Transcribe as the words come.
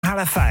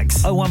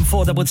Halifax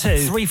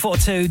 01422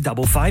 342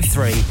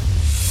 553.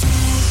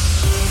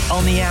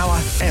 On the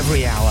hour,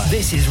 every hour.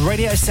 This is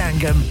Radio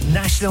Sangam,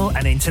 national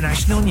and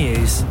international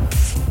news.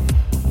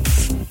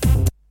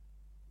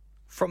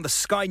 From the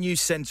Sky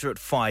News Centre at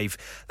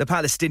 5, the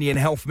Palestinian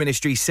Health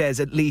Ministry says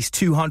at least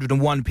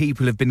 201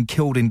 people have been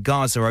killed in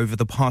Gaza over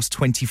the past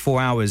 24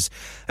 hours.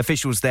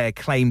 Officials there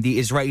claim the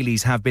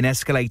Israelis have been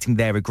escalating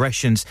their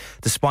aggressions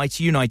despite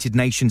a United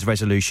Nations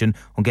resolution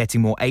on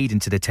getting more aid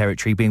into the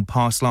territory being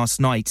passed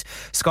last night.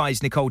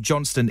 Sky's Nicole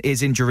Johnston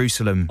is in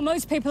Jerusalem.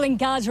 Most people in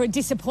Gaza are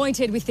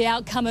disappointed with the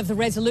outcome of the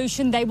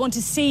resolution. They want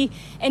to see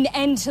an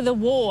end to the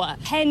war.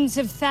 Tens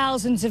of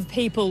thousands of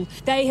people,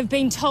 they have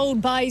been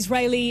told by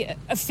Israeli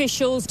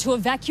officials to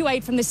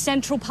evacuate from the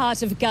central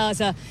part of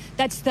Gaza.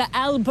 That's the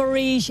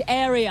Al-Barij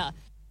area.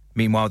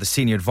 Meanwhile, the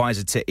senior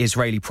advisor to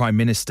Israeli Prime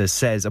Minister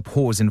says a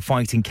pause in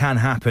fighting can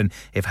happen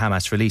if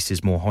Hamas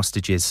releases more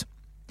hostages.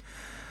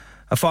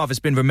 A father's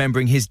been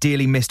remembering his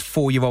dearly missed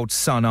 4-year-old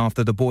son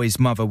after the boy's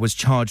mother was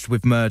charged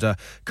with murder.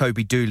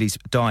 Kobe Dooley's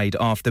died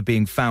after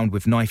being found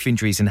with knife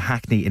injuries in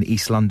Hackney in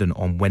East London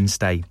on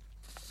Wednesday.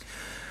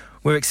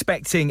 We're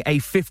expecting a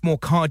fifth more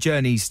car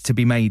journeys to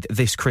be made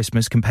this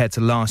Christmas compared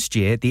to last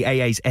year. The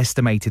AA's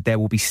estimated there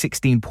will be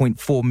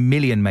 16.4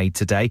 million made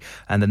today,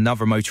 and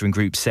another motoring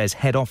group says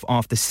head off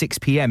after 6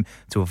 p.m.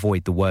 to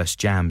avoid the worst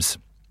jams.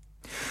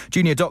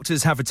 Junior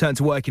doctors have returned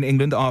to work in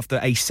England after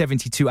a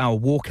 72-hour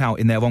walkout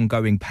in their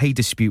ongoing pay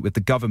dispute with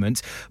the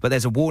government, but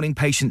there's a warning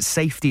patient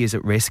safety is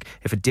at risk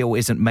if a deal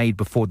isn't made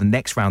before the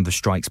next round of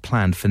strikes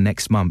planned for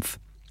next month.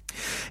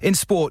 In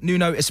sport,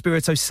 Nuno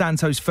Espirito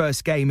Santo's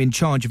first game in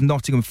charge of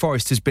Nottingham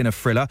Forest has been a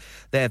thriller.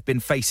 They have been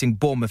facing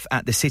Bournemouth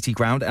at the City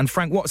Ground, and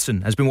Frank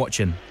Watson has been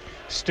watching.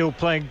 Still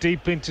playing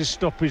deep into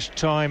stoppage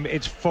time.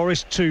 It's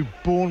Forest 2,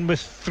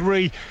 Bournemouth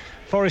 3.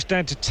 Forest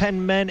down to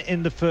 10 men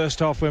in the first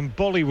half when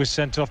Bolly was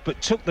sent off, but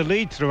took the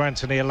lead through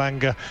Anthony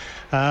Elanga.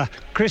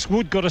 Chris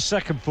Wood got a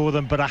second for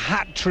them, but a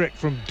hat-trick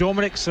from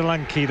Dominic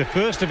Solanke, the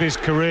first of his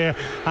career,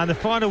 and the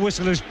final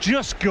whistle has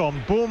just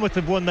gone. Bournemouth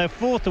have won their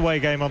fourth away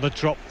game on the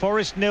trot.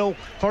 Forest 0,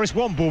 Forest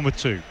 1, Bournemouth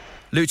 2.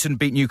 Luton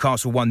beat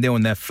Newcastle 1-0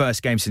 in their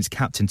first game since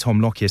captain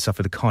Tom Lockyer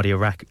suffered a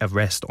cardiac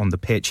arrest on the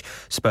pitch.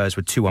 Spurs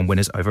were 2-1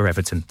 winners over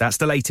Everton. That's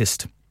the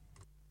latest.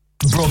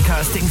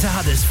 Broadcasting to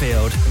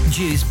Huddersfield,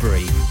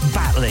 Dewsbury,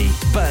 Batley,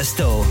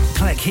 Birstall,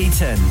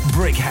 Cleckheaton,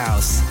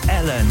 Brickhouse,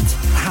 Elland,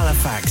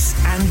 Halifax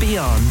and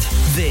beyond.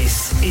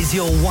 This is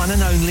your one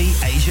and only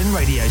Asian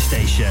radio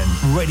station.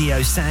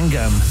 Radio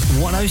Sangam,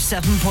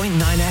 107.9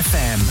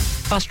 FM.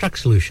 Fast Track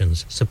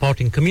Solutions,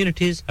 supporting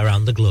communities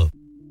around the globe.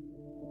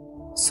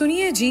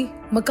 सुनिए जी,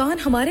 मकान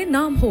हमारे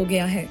नाम हो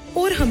गया है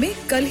और हमें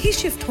कल ही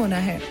शिफ्ट होना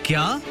है।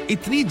 क्या?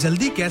 इतनी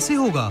जल्दी कैसे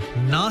होगा?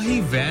 ना ही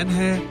वैन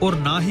है और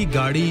ना ही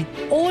गाड़ी।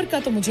 और का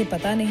तो मुझे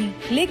पता नहीं,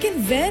 लेकिन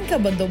वैन का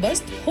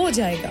बंदोबस्त हो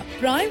जाएगा।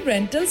 प्राइम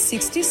रेंटल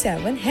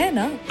 67 है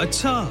ना?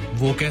 अच्छा,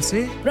 वो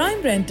कैसे?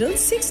 Prime Rental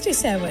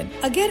 67।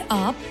 अगर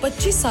आप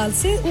 25 साल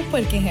से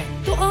ऊपर के हैं,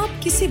 तो आप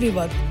किसी भी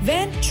वक्त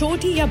वैन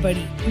छोटी या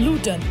बड़ी,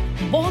 Luton,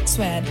 box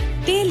van,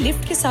 tail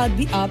lift के साथ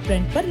भी आप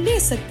रेंट पर ले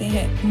सकते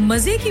हैं।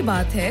 मजे की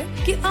बात है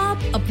कि आप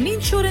अपनी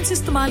इंश्योरेंस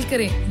इस्तेमाल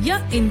करें या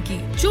इनकी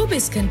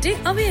 24 घंटे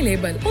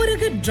अवेलेबल और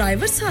अगर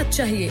ड्राइवर साथ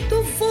चाहिए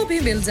तो वो भी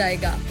मिल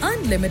जाएगा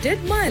अनलिमिटेड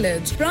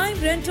माइलेज प्राइम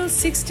रेंटल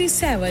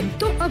 67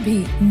 तो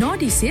अभी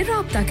नॉडी से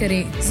राब्ता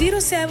करें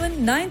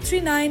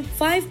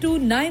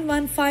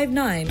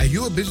 07939529159 Are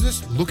you a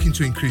business looking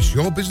to increase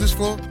your business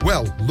flow?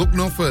 Well, look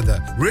no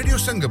further. Radio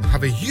Sangam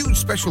have a huge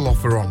special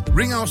offer on.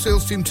 Ring our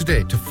sales team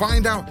today to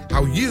find out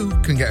how you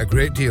can get a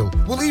great deal.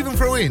 We'll even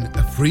throw in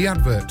a free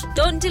advert.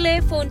 Don't delay,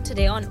 phone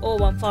today on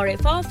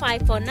 01484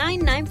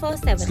 549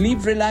 947. Sleep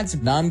Relax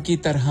नाम की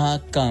तरह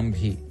काम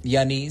भी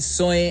यानी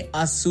सोए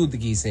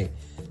आसूदगी से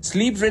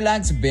Sleep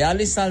Relax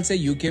 42 साल से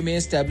यूके में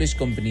एस्टैब्लिश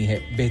कंपनी है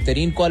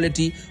बेहतरीन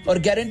क्वालिटी और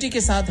गारंटी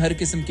के साथ हर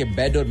किस्म के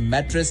बेड और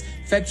मैट्रेस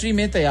फैक्ट्री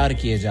में तैयार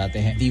किए जाते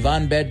हैं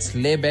divan bed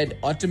sleigh bed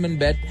ottoman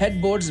bed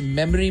headboards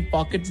memory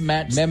pocket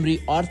mat memory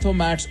ortho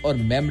mats और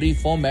मेमोरी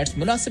फोम मैट्स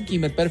मुनासिब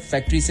कीमत पर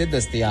फैक्ट्री से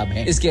दस्तयाब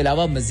हैं इसके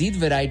अलावा मजीद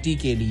वैरायटी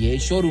के लिए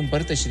शोरूम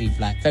पर तशरीफ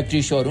लाएं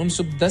फैक्ट्री शोरूम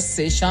सुबह 10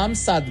 से शाम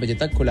 7 बजे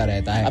तक खुला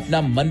रहता है अपना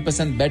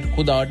मनपसंद बेड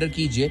खुद ऑर्डर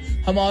कीजिए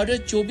हम ऑर्डर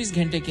 24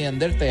 घंटे के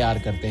अंदर तैयार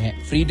करते हैं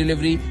free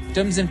delivery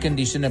terms and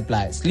condition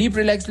apply. Sleep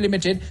Relax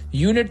Limited,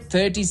 Unit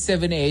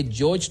 37A,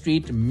 George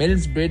Street,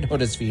 Millsbridge,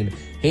 Huddersfield,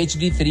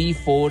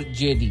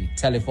 HD34JD.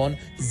 Telephone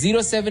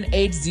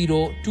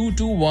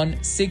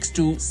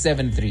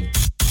 0780-221-6273.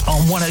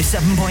 On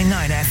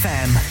 107.9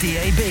 FM,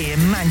 DAB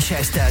in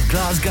Manchester,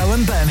 Glasgow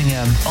and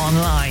Birmingham.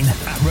 Online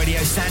at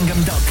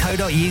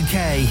radiosangam.co.uk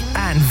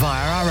and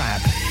via our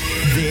app.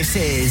 This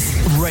is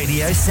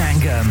Radio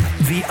Sangam,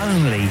 the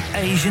only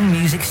Asian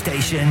music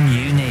station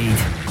you need.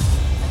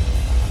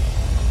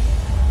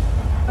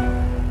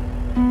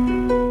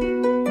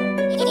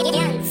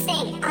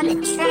 On the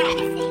track.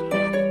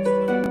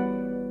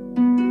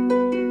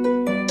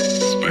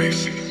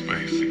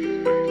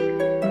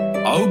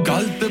 आओ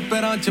गलत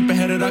पैरां च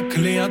पैर रख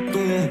लिया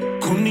तू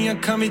खूनी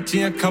अखां विच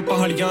अखां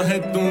पहाड़ियां है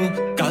तू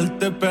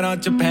गलत पैरां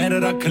च पैर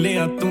रख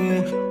लिया तू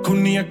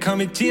खुन्नी अखां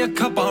विच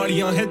अखां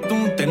पालियां है तू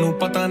तेनू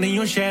पता नहीं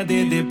ओ शायद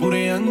दे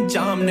बुरे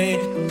अंजाम ने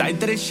ताई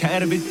तेरे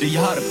शहर विच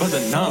यार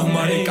बदनाम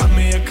मारे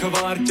कामे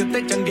अखबार च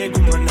ते चंगे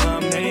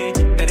गुमनाम ने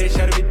तेरे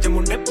शहर विच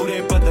मुंडे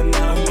पूरे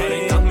बदनाम ने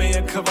कामे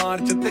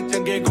अखबार च ते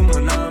चंगे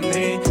गुमनाम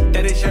ने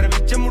तेरे शहर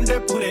विच मुंडे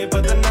पूरे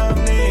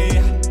बदनाम ने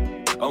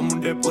ओ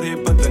मुंडे पूरे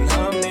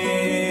बदनाम ने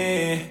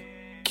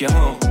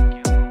क्यों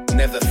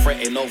Never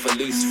fretting over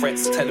loose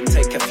threats. Tell them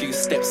take a few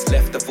steps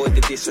left. Avoid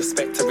the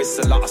disrespect. There is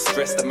a lot of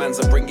stress the man's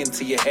are bringing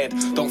to your head.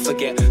 Don't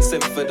forget,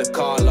 send for the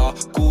Carla,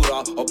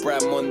 Gura or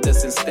Brand Mondas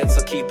instead.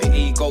 So keep your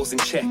egos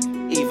in check.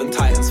 Even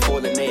Titans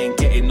falling, they ain't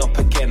getting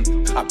up again.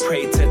 I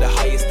pray to the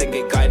highest and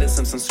get guidance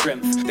and some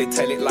strength. They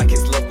tell it like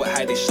it's love, but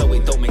how they show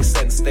it don't make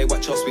sense. They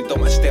watch us, we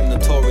don't watch them.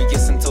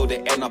 Notorious until the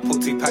end. I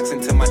put 2 packs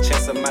into my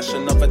chest and mash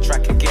another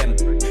track again.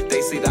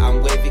 They say that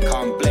I'm wavy,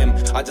 can't blame.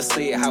 I just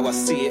say it how I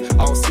see it.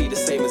 I don't see the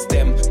same as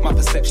them. My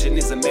perception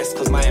is a mess,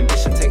 cause my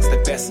ambition takes the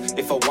best.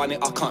 If I want it,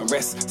 I can't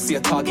rest. See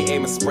a target,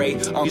 aim and spray.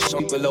 I'm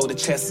shot below the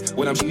chest.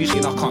 When I'm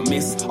shooting, I can't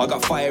miss. I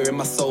got fire in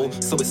my soul,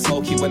 so it's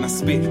smoky when I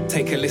spit.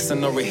 Take a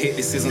listen or a hit,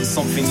 this isn't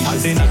something you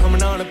just spit.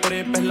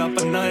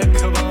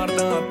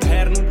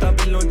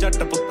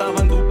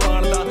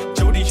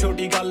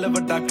 छोटी गल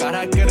वड्डा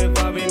करा कर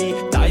पावे नी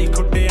ताई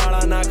खुट्टे आला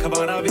ना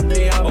खबारा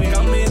विते आवे ओ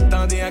काम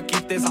इदां दे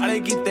कीते साले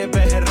कीते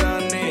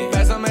बहराने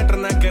पैसा मैटर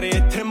ना करे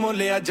इथे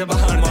मोलिया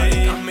जबान ने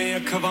काम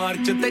अखबार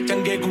च ते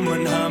चंगे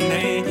गुमनाम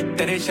ने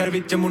तेरे शहर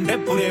विच मुंडे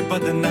पूरे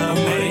बदनाम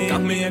ने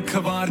काम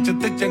अखबार च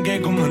ते चंगे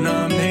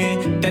गुमनाम ने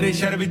तेरे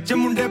शहर विच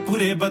मुंडे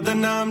पूरे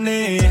बदनाम ने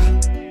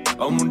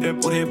ओ मुंडे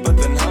पूरे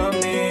बदनाम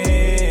ने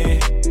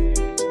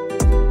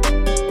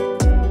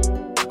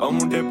ओ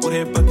मुंडे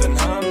पूरे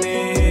बदनाम ने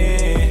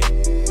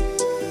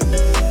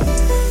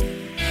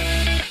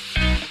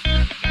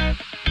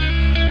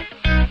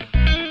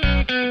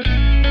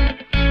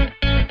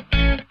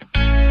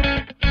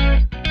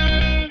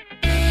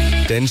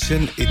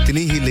टेंशन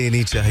इतनी ही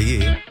लेनी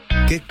चाहिए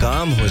कि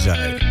काम हो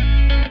जाए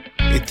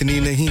इतनी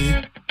नहीं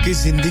कि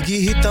जिंदगी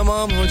ही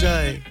तमाम हो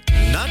जाए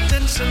ना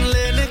टेंशन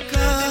लेने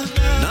का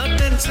ना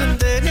टेंशन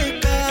देने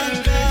का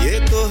ये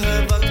तो है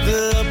वक्त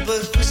अब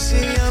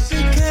खुशियां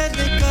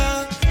बिखेरने का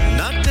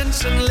ना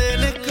टेंशन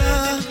लेने का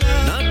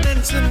ना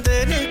टेंशन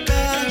देने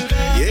का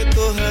ये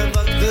तो है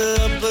वक्त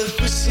अब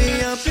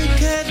खुशियां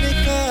बिखेरने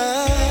का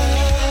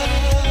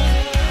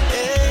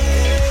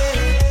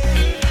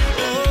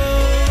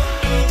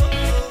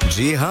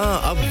जी हां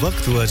अब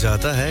वक्त हुआ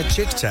जाता है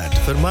चिट चैट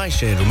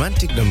फरमाइशें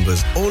romantic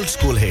numbers old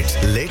school hits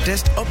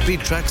latest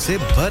upbeat track से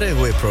भरे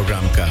हुए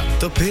प्रोग्राम का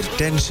तो फिर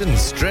टेंशन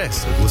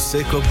स्ट्रेस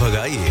गुस्से को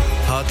भगाइए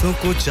हाथों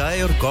को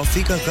चाय और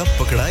कॉफी का कप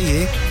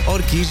पकड़ाइए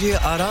और कीजिए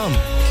आराम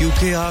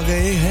क्योंकि आ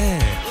गए हैं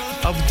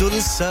अब्दुल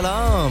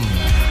सलाम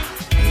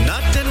ना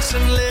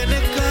टेंशन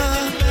लेने का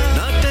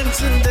ना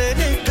टेंशन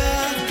देने का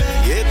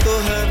ये तो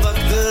है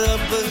वक्त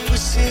अब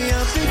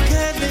खुशियां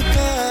बिखेरने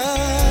का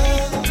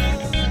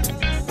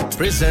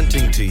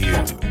Presenting to you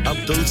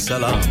Abdul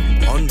Salam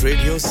on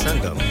Radio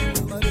Sangam.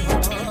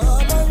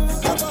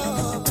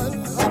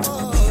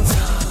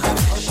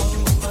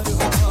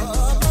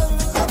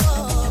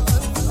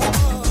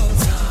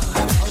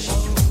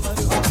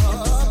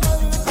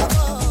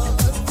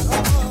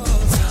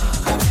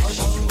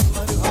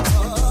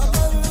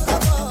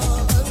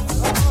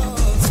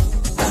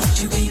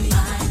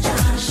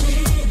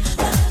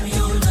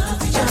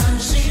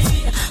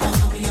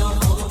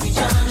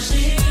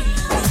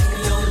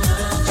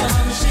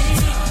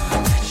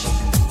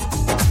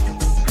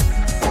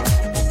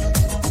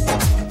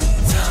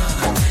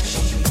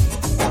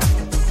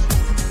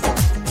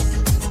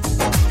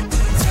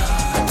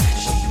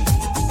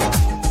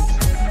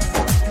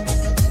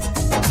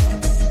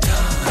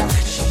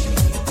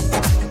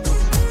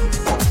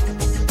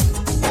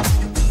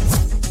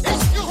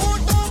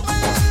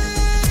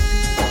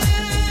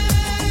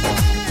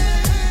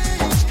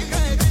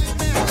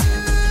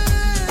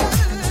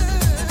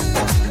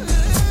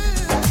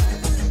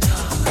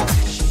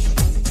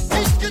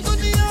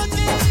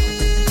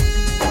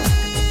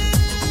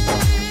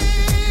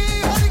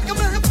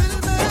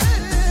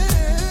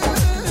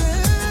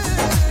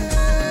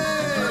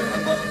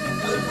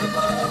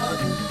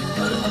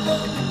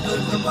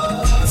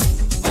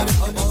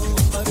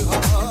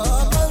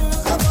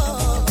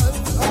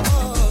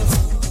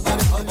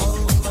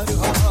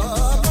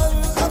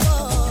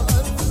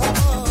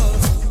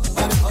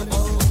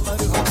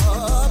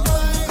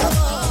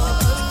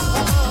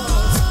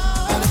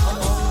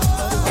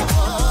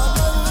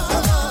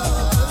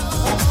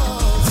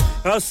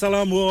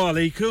 Assalamu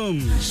alaikum.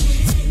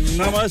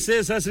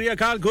 Namaste, sat sri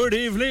akal, good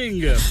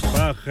evening.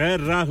 Khair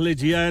राह ले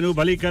जिया नु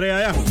भली करे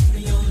आया.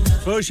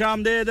 खुश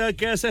आमदीद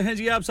कैसे हैं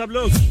जी आप सब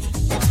लोग?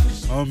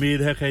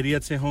 उम्मीद है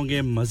खैरियत से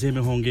होंगे, मजे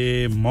में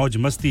होंगे, मौज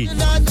मस्ती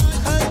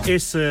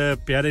इस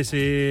प्यारे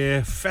से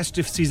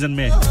फेस्टिव सीजन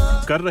में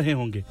कर रहे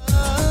होंगे.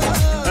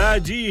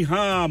 जी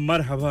हां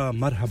मरहबा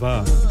मरहबा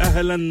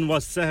अहलन व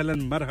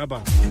सहलन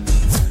मरहबा.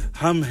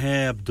 हम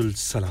हैं अब्दुल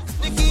सलाम.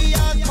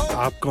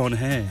 आप कौन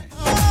हैं?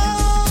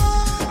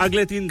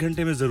 अगले 3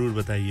 घंटे में जरूर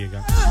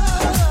बताइएगा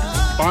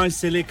 5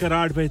 से लेकर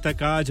 8 बजे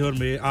तक आज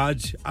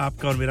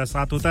आपका और मेरा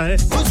साथ होता है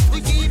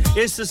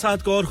इस साथ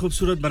को और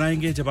खूबसूरत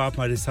बनाएंगे जब आप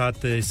हमारे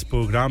साथ इस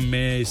प्रोग्राम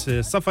में इस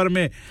सफर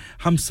में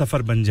हम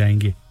सफर बन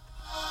जाएंगे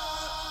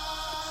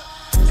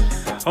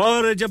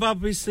और जब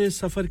आप इस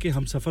सफर के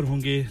हम सफर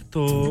होंगे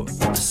तो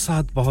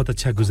साथ बहुत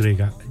अच्छा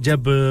गुजरेगा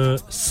जब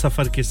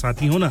सफर के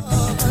साथी हो ना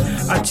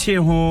अच्छे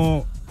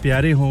हों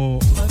प्यारे हों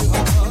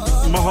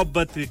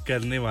मोहब्बत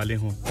करने वाले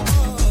हों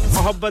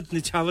मोहब्बत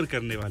निछावर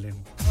करने वाले हों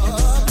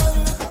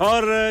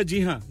और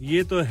जी हां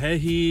ये तो है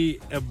ही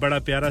बड़ा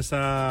प्यारा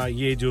सा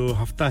ये जो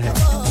हफ्ता है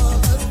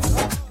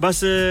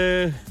बस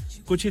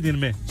कुछ ही दिन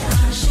में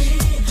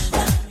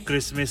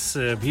क्रिसमस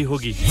भी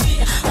होगी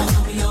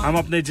हम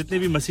अपने जितने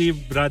भी मसीही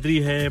बिरादरी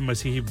है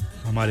मसीही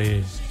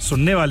हमारे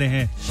सुनने वाले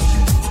हैं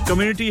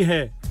कम्युनिटी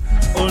है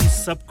उन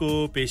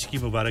सबको पेश की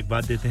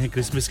मुबारकबाद देते हैं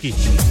क्रिसमस की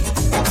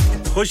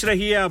खुश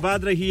रहिए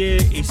आबाद रहिए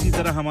इसी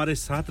तरह हमारे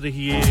साथ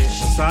रहिए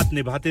साथ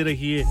निभाते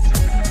रहिए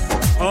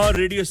और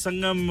रेडियो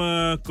संगम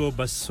को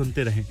बस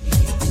सुनते रहें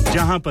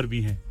जहां पर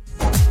भी हैं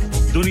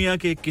दुनिया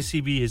के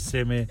किसी भी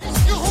हिस्से में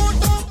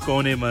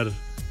कोने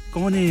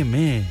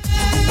में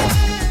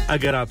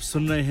अगर आप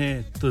सुन रहे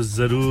हैं तो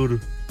जरूर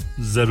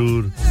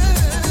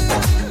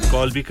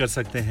कॉल भी कर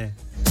सकते हैं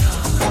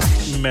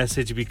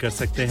मैसेज भी कर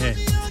सकते हैं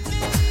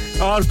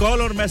और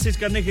कॉल और मैसेज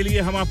करने के लिए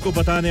हम आपको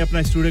बता दें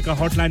अपना स्टूडियो का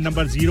हॉटलाइन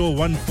नंबर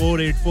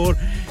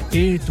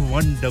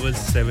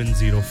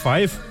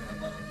 01484817705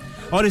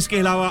 और इसके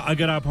अलावा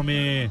अगर आप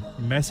हमें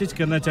मैसेज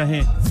करना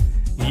चाहें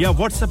या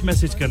व्हाट्सएप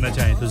मैसेज करना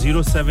चाहें तो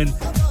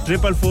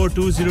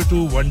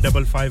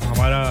 07442021155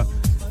 हमारा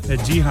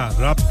जी हां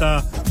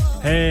राब्ता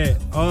है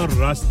और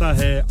रास्ता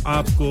है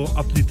आपको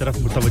अपनी तरफ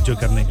मुतवज्जो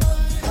करने का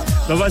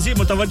तो वैसे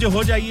मुतवज्जो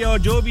हो जाइए और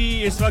जो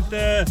भी इस वक्त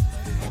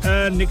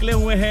निकले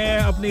हुए हैं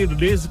अपनी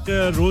रिस्क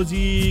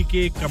रोजी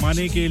के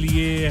कमाने के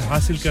लिए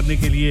हासिल करने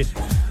के लिए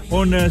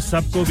उन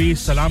सबको भी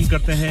सलाम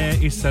करते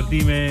हैं इस सर्दी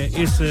में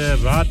इस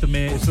रात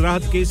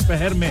के इस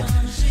पहर में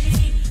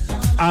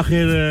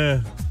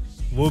आखिर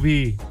वो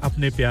भी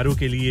अपने प्यारों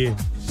के लिए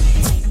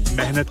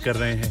मेहनत कर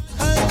रहे हैं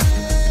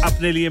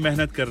अपने लिए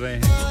मेहनत कर रहे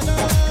हैं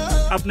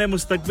अपने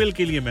मुस्तकबिल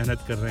के लिए मेहनत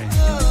कर रहे हैं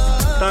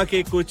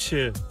ताकि कुछ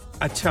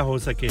अच्छा हो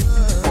सके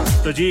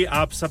तो जी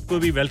आप सबको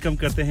भी वेलकम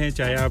करते हैं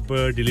चाहे आप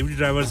डिलीवरी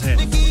ड्राइवर्स हैं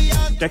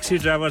टैक्सी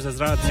ड्राइवर्स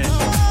हजरात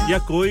हैं या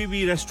कोई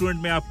भी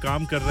रेस्टोरेंट में आप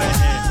काम कर रहे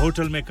हैं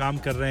होटल में काम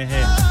कर रहे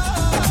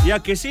हैं या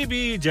किसी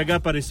भी जगह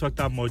पर इस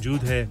वक्त आप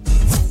मौजूद हैं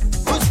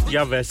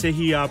या वैसे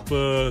ही आप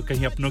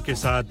कहीं अपनों के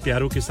साथ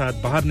प्यारों के साथ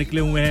बाहर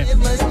निकले हुए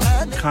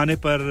हैं खाने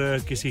पर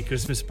किसी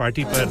क्रिसमस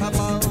पार्टी पर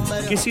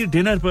किसी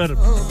डिनर पर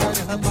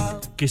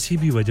किसी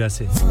भी वजह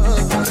से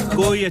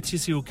कोई अच्छी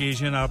सी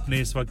ओकेजन आपने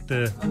इस वक्त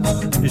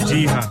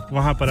जी हां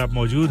वहां पर आप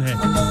मौजूद हैं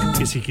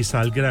किसी की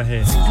सालगिरह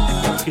है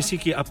किसी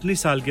की अपनी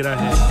सालगिरह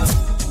है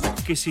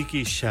किसी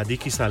की शादी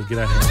की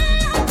सालगिरह है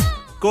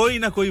कोई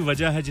ना कोई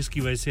वजह है जिसकी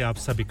वजह से आप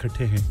सब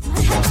इकट्ठे हैं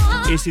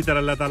इसी तरह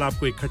अल्लाह ताला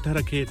आपको इकट्ठा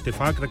रखे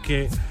इत्तेफाक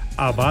रखे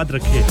आबाद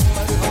रखे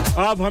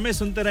आप हमें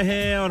सुनते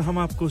रहें और हम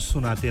आपको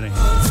सुनाते रहें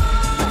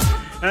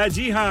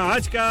जी हां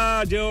आज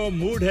का जो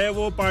मूड है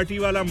वो पार्टी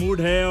वाला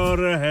मूड है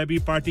और है भी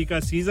पार्टी का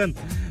सीजन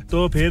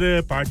तो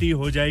फिर पार्टी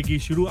हो जाएगी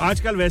शुरू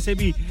आजकल वैसे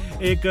भी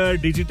एक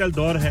डिजिटल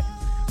दौर है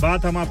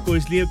बात हम आपको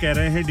इसलिए कह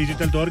रहे हैं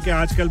डिजिटल दौर के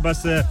आजकल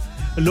बस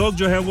लोग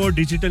जो है वो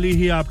डिजिटली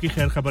ही आपकी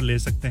खैर खबर ले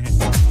सकते हैं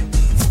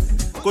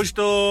कुछ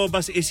तो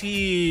बस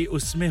इसी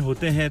उसमें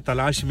होते हैं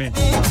तलाश में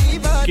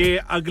कि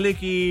अगले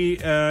की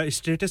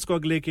स्टेटस को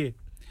अगले के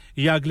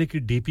या अगले की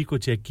डीपी को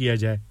चेक किया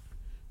जाए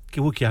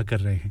कि वो क्या कर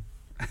रहे हैं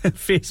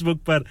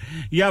फेसबुक पर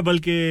या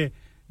बल्कि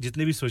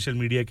जितने भी सोशल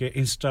मीडिया के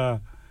इंस्टा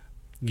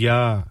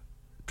या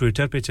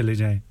ट्विटर पे चले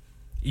जाएं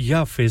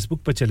या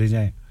फेसबुक पर चले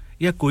जाएं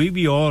या कोई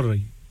भी और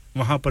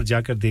वहां पर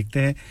जाकर देखते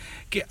हैं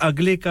कि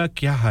अगले का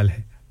क्या हाल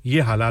है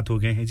ये हालात हो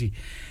गए हैं जी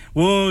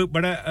वो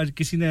बड़ा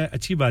किसी ने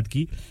अच्छी बात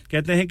की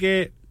कहते हैं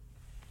कि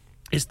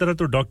इस तरह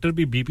तो डॉक्टर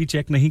भी बीपी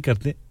चेक नहीं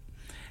करते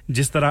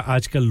जिस तरह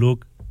आजकल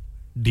लोग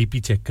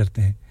डीपी चेक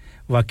करते हैं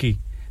वाकई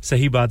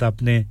सही बात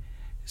आपने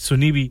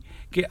सुनी भी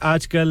कि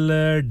आजकल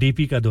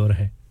डीपी का दौर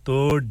है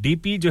तो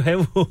डीपी जो है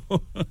वो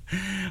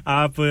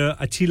आप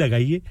अच्छी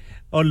लगाइए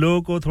और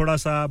लोगों को थोड़ा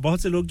सा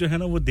बहुत से लोग जो है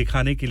ना वो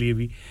दिखाने के लिए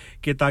भी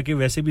कि ताकि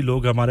वैसे भी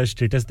लोग हमारा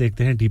स्टेटस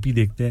देखते हैं डीपी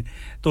देखते हैं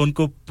तो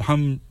उनको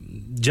हम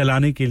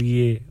जलाने के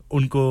लिए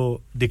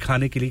उनको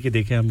दिखाने के लिए कि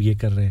देखें हम ये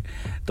कर रहे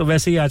हैं तो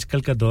वैसे ही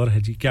आजकल का दौर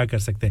है जी क्या कर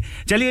सकते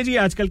हैं चलिए जी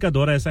आजकल का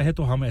दौर ऐसा है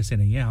तो हम ऐसे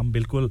नहीं हैं हम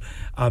बिल्कुल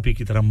आप ही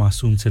की तरह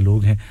मासूम से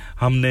लोग हैं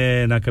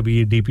हमने ना कभी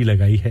ये डीपी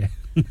लगाई है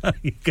ना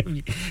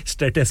कभी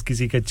स्टेटस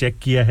किसी का चेक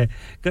किया है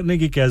करने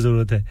की क्या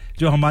जरूरत है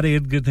जो हमारे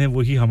इर्द-गिर्द हैं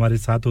वही हमारे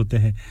साथ होते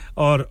हैं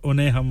और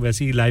उन्हें हम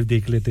वैसे ही लाइव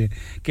देख लेते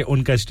हैं कि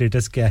उनका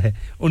स्टेटस क्या है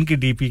उनकी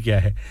डीपी क्या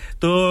है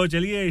तो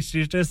चलिए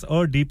स्टेटस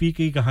और डीपी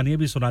की कहानियां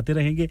भी सुनाते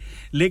रहेंगे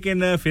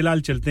लेकिन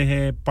फिलहाल चलते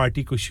हैं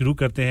पार्टी को शुरू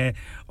करते हैं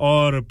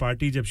और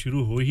पार्टी जब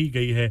शुरू हो ही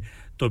गई है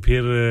तो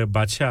फिर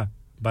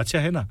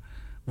बादशाह है ना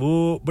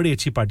वो बड़ी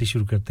अच्छी पार्टी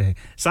शुरू करते हैं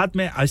साथ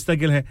में आहिस्ता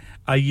गिल है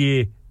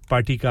आइए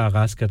पार्टी का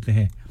आगाज करते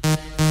हैं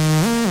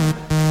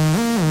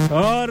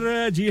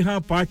और जी हां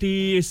पार्टी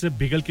इस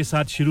बिगल के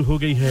साथ शुरू हो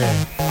गई है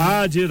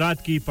आज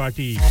रात की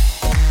पार्टी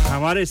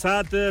हमारे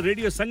साथ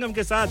रेडियो संगम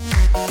के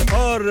साथ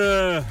और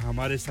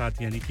हमारे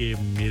साथ यानी कि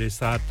मेरे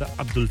साथ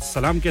अब्दुल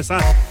सलाम के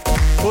साथ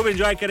खूब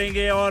एंजॉय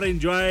करेंगे और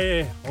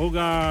एंजॉय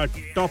होगा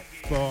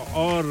टॉप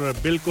और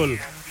बिल्कुल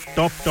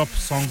टॉप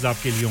सॉन्ग्स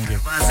आपके लिए होंगे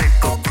दरवाजे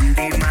को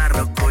कुंडी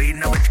मारो कोई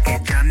न बच के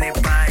जाने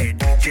पाए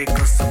डीजे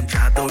को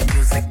समझा दो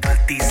म्यूजिक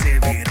गलती से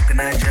भी रुक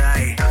ना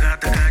जाए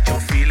तगा जो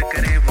फील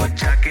करे वो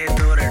जाके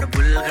दो रेड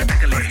बुल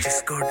गटक ले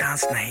जिसको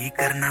डांस नहीं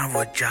करना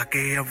वो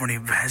जाके अपनी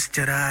भैंस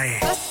चराए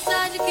बस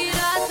आज की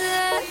रात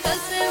है कल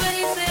से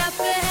वही से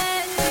आपके हैं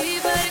जी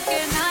भर के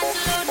नाच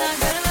लो ना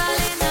घर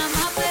वाले ना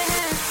माँ पे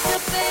हैं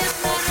सब पे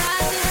अपना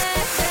राज है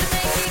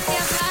करने की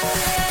क्या बात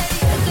है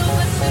ये तो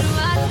बस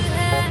शुरुआत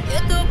है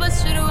ये तो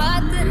बस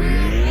शुरुआत है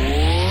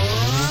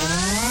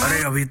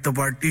अरे अभी तो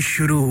पार्टी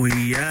शुरू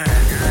हुई है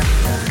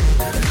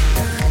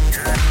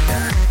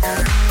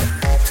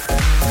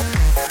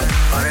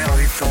अरे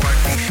अभी तो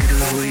पार्टी शुरू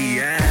हुई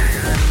है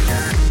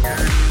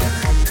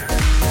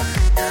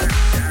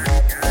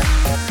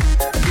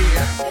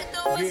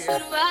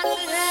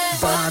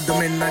बाद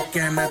में ना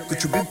कहना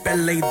कुछ भी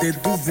पहले ही दे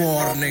दूं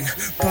वार्निंग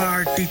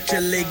पार्टी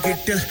चलेगी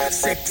टिल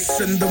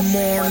 6 in the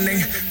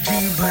morning जी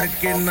भर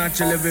के ना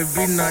चले वे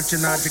भी नाच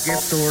के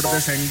तोड़ दे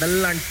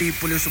सैंडल आंटी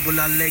पुलिस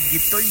बुला लेगी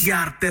तो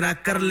यार तेरा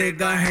कर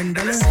लेगा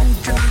हैंडल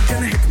सूचना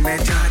जनहित में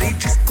जारी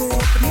जिसको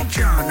अपनी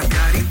जान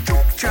प्यारी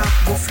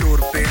चुपचाप वो फ्लोर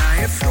पे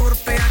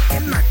आके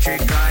नाचे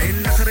गाए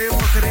नखरे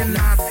वखरे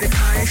ना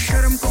दिखाए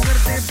शर्म को कर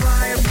दे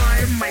बाय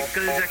बाय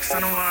माइकल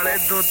जैक्सन वाले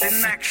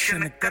 2-3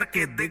 एक्शन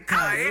करके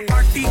दिखाए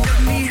पार्टी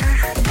करनी है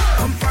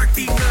हम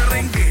पार्टी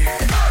करेंगे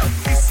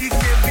किसी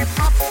के भी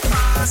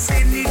पापा से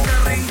नहीं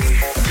डरेंगे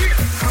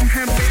हम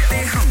हैं बेटे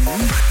हम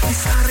बाकी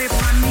सारे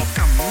पानी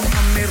कम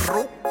हमें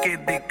रोक के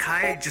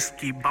दिखाए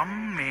जिसकी बम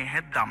में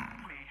है दम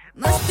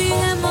मस्ती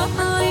है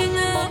मोहाई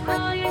में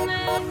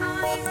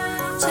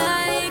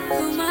चाय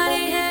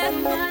कुमारी है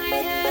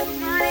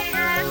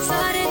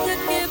सारे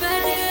थके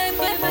बैठे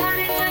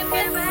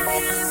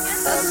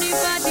अपनी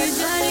पार्टी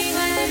जारी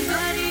है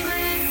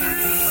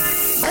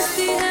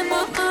मस्ती है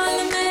मोहाल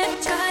में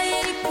चाय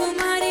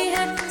कुमारी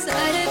है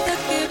सारे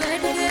थके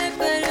बैठ गए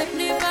पर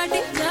अपनी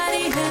पार्टी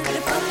जारी है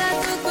पंगा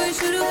तो कोई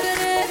शुरू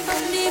करे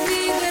अपनी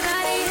भी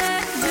करारी है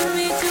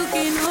जुम्मी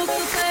चुकी नोक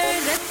पर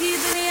रखी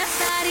दुनिया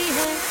सारी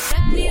है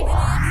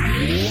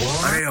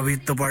अरे अभी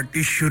तो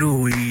पार्टी शुरू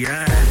हुई है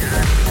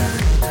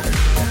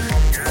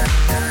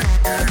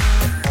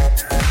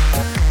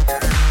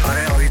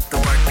अरे अभी तो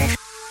पार्टी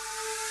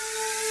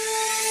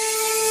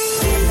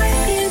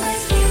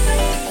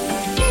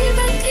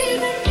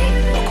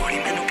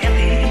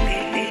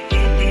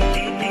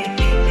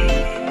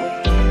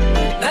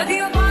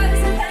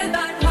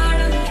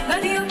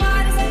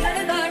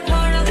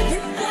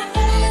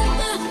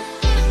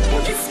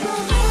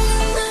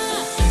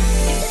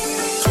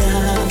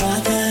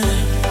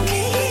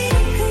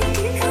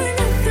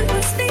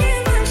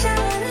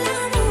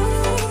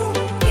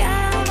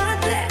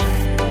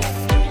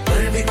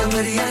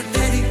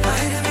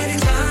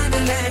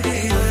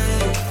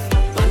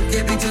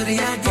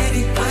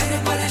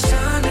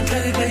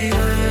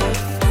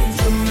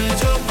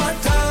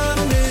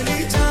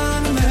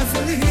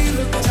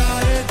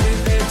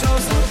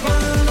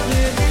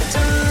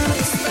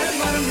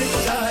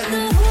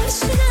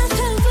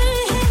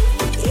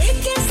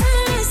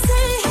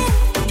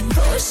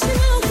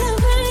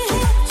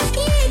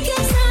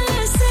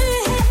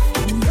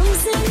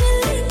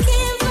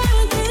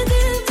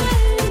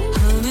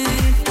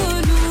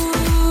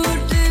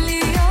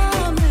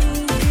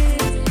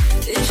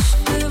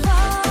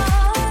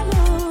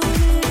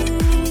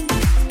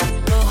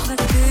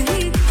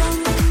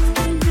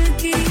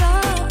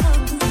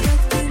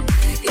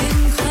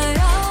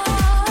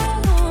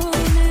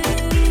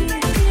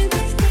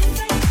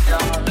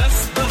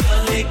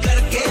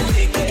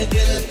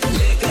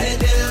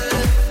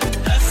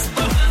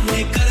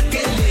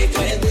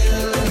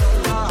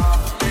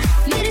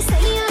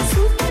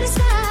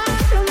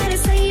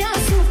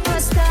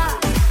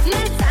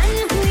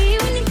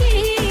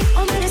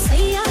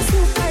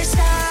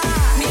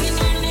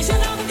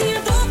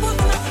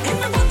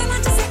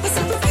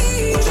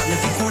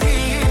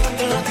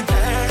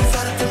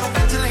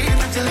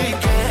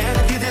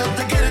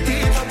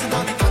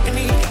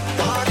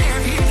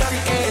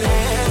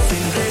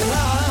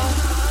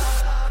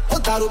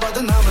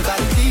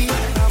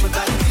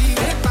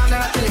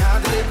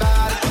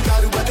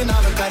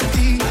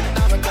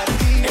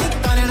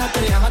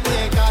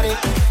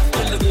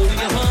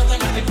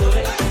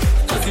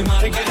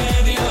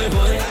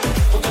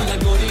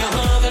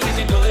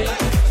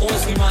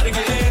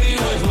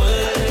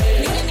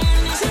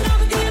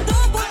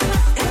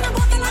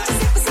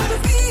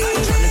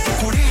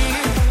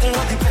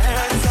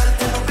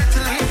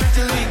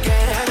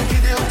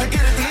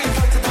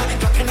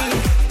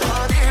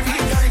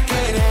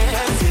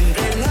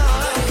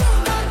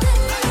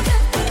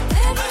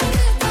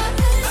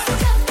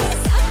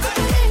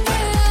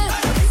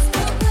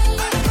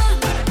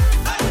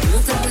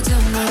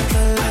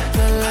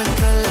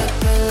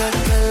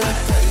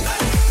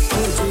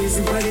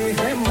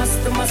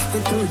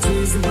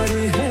चीज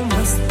बड़ी है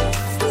मस्त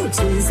तू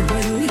चीज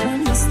बड़ी है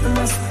मस्त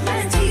मस्त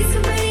मैं चीज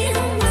बड़ी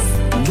हूं मस्त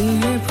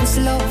ये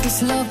फिसला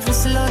फिसला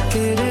फिसला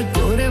तेरे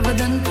गोरे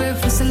बदन पे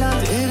फिसला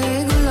तेरे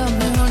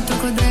गुलाबी होंठ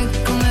को देख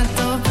मैं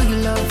तो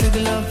पिघला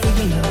पिघला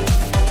पिघला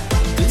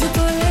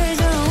तुझको ले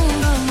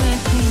जाऊंगा मैं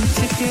खींच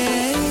के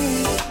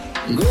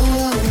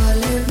गोवा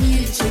वाले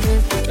बीच पे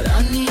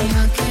रानी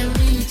आंखें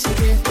बीच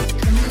के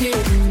ठंडे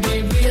ठंडे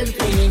बियर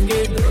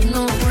पिएंगे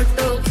दोनों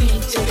फोटो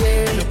खींच के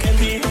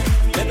लुकेंदी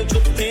मैंने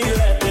चुप्पी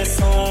रहते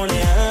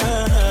सोनिया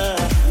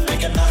मैं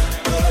कहना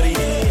करी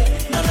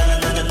ना ना ना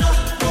ना ना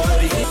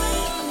करी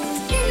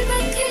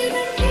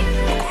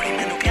कोड़ी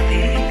मैंने कहती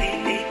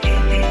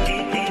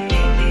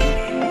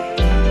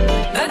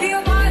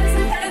नदियों मार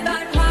से चढ़दा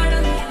ठाड़ा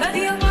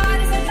नदियों मार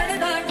से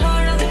चढ़दा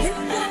ठाड़ा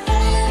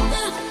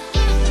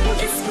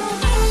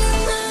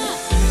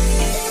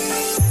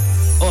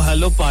ओ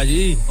हेलो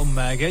पाजी ओ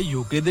मैं क्या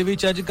यूके ਦੇ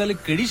ਵਿੱਚ ਅੱਜਕੱਲ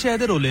ਕਿਹੜੀ ਸ਼ਹਿਰ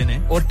ਦੇ ਰੋਲੇ ਨੇ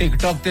ਉਹ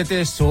ਟਿਕਟੌਕ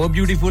ਤੇ ਸੋ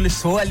ਬਿਊਟੀਫੁਲ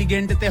ਸੋ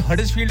ਐਲੀਗੈਂਟ ਤੇ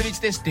ਹਡਸਫੀਲਡ ਵਿੱਚ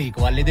ਤੇ ਸਟੇਕ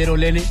ਵਾਲੇ ਦੇ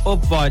ਰੋਲੇ ਨੇ ਉਹ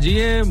ਪਾਜੀ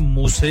ਇਹ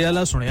ਮੂਸੇ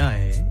ਵਾਲਾ ਸੁਣਿਆ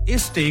ਹੈ ਇਹ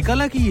ਸਟੇਕ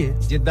ਵਾਲਾ ਕੀ ਹੈ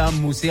ਜਿੱਦਾਂ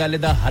ਮੂਸੇ ਵਾਲੇ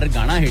ਦਾ ਹਰ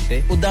ਗਾਣਾ ਹਿੱਟ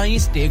ਹੈ ਉਦਾਂ ਹੀ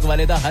ਸਟੇਕ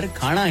ਵਾਲੇ ਦਾ ਹਰ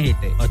ਖਾਣਾ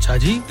ਹਿੱਟ ਹੈ ਅੱਛਾ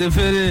ਜੀ ਤੇ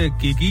ਫਿਰ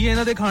ਕੀ ਕੀ ਹੈ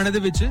ਇਹਨਾਂ ਦੇ ਖਾਣੇ ਦੇ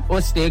ਵਿੱਚ ਉਹ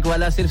ਸਟੇਕ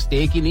ਵਾਲਾ ਸਿਰਫ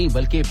ਸਟੇਕ ਹੀ ਨਹੀਂ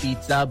ਬਲਕਿ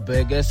ਪੀਜ਼ਾ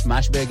버ਗਰ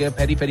ਸਮੈਸ਼ 버ਗਰ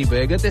ਫੈਰੀ ਫੈਰੀ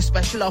버ਗਰ ਤੇ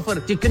ਸਪੈਸ਼ਲ ਆਫਰ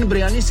ਚਿਕਨ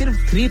ਬਿਰਿਆਨੀ ਸਿਰਫ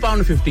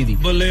 £3.50 ਦੀ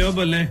ਬੱਲੇ ਉਹ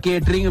ਬੱਲੇ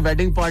catering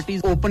wedding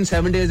parties open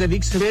 7 days a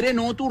week ਸਵੇਰੇ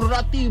 9 ਤੋਂ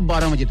ਰਾਤੀ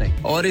 12 ਵਜੇ ਤੱਕ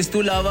और इस तो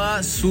अलावा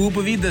सूप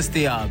भी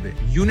दस्तयाब है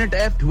unit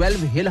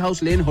F12 Hill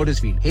House Lane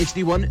Huddersfield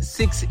HD1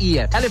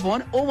 6EF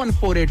telephone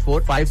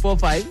 01484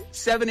 545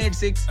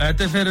 786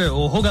 ऐते फिर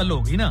ओहो गल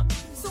होगी ना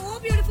so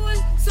beautiful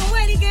so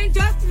elegant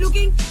just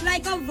looking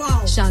like a wow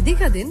शादी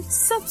का दिन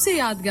सबसे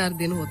यादगार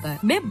दिन होता है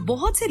मैं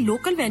बहुत से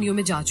लोकल वेन्यू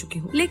में जा चुकी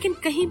हूँ लेकिन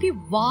कहीं भी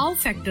वाव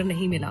फैक्टर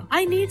नहीं मिला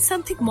I need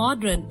something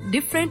modern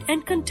different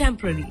and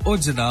contemporary ओ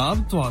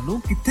जनाब ਤੁਹਾਨੂੰ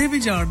ਕਿੱਥੇ ਵੀ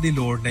ਜਾਣ ਦੀ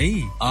ਲੋੜ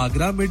ਨਹੀਂ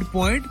ਆਗਰਾ ਮਿਡ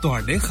ਪੁਆਇੰਟ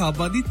ਤੁਹਾਡੇ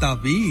ਖਾਬਾਂ ਦੀ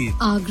ਤਾਬੀਰ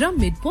आगरा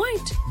मिड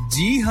पॉइंट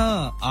जी हाँ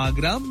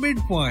आगरा मिड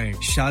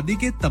पॉइंट शादी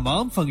के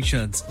तमाम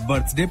functions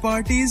birthday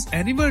parties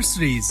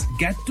anniversaries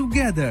get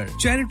together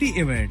charity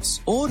events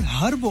और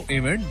हर वो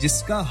इवेंट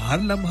जिसका हर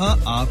लम्हा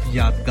आप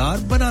यादगार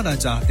बनाना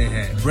चाहते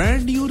हैं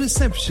brand new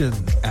reception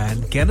and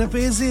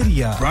कैनपेज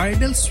area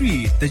bridal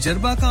sweet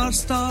तजर्बाकार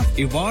staff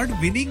award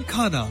winning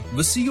खाना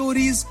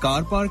वसीओरीज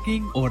कार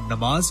पार्किंग और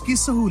नमाज की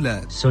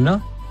सहूलत सुना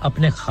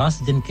अपने खास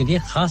दिन के लिए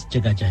खास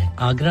जगह जाएं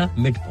Agra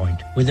Midpoint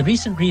with a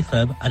recent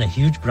refurb and a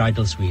huge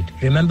bridal suite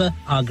remember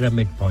Agra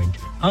Midpoint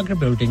Agra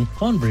Building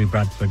Cornbury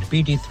Bradford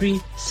BD3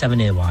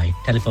 7AY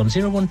telephone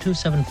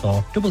 01274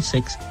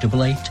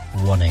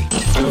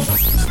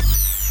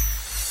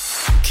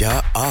 668818 क्या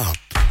आप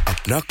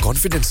अपना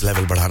कॉन्फिडेंस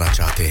लेवल बढ़ाना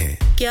चाहते हैं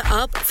क्या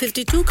आप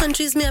 52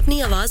 कंट्रीज में अपनी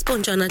आवाज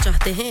पहुंचाना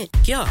चाहते हैं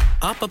क्या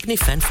आप अपनी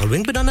फैन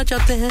फॉलोइंग बनाना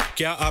चाहते हैं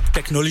क्या आप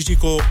टेक्नोलॉजी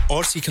को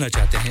और सीखना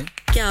चाहते हैं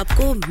क्या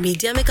आपको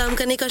मीडिया में काम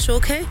करने का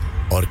शौक है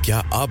और क्या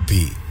आप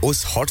भी उस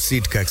हॉट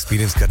सीट का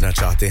एक्सपीरियंस करना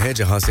चाहते हैं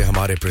जहां से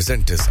हमारे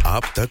प्रेजेंटर्स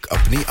आप तक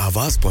अपनी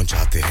आवाज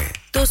पहुंचाते हैं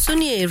तो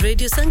सुनिए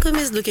Radio Sangam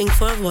is looking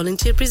for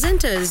volunteer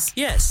presenters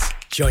yes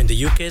join the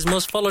UK's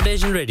most followed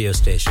Asian radio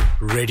station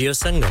Radio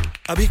Sangam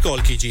abhi call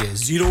kijiye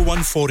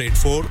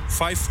 01484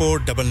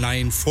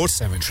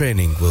 549947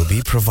 training will be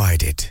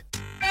provided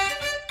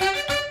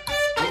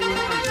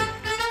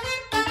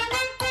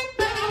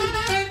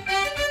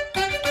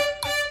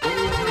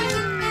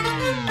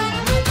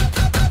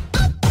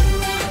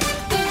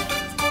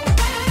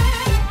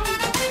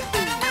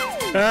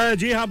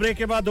जी हाँ ब्रेक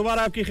के बाद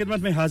दोबारा आपकी खिदमत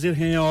में हाजिर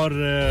हैं और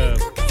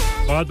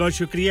बहुत-बहुत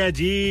शुक्रिया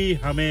जी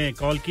हमें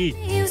कॉल की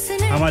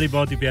हमारी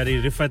बहुत ही प्यारी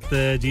रिफत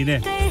जी ने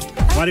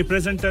हमारी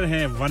प्रेजेंटर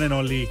हैं वन एंड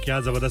ओनली क्या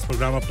जबरदस्त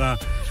प्रोग्राम अपना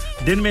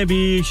दिन में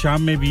भी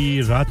शाम में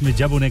भी रात में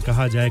जब उन्हें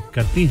कहा जाए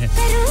करती हैं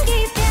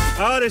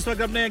और इस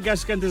वक्त अपने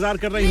गेस्ट का इंतजार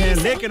कर रही हैं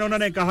लेकिन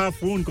उन्होंने कहा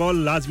फोन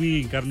कॉल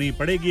लाजमी करनी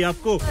पड़ेगी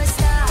आपको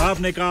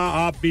आपने कहा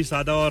आप भी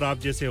सादा और आप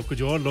जैसे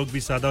कुछ और लोग भी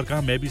सादा और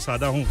कहा मैं भी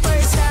सादा हूं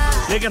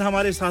लेकिन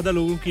हमारे सादा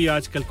लोगों की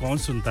आजकल कौन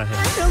सुनता है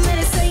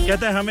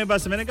कहते हैं हमें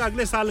बस मैंने कहा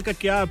अगले साल का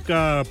क्या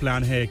आपका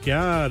प्लान है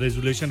क्या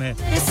रेजोल्यूशन है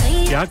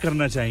क्या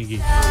करना चाहेंगी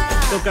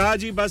तो कहा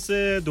जी बस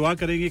दुआ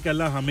करेंगे कि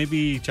अल्लाह हमें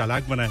भी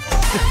चालाक बनाए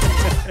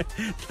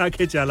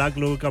ताकि चालाक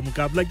लोगों का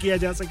मुकाबला किया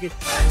जा सके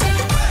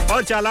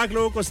और चालाक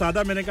लोगों को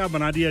सादा मैंने कहा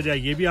बना दिया जाए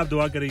ये भी आप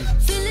दुआ करेंगे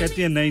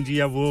कहती है नहीं जी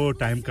अब वो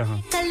टाइम कहां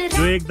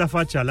जो एक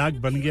दफा चालाक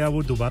बन गया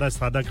वो दोबारा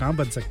सादा कहां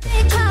बन सकता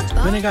है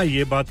मैंने कहा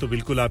ये बात तो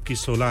बिल्कुल आपकी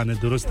 16 आने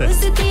दुरुस्त है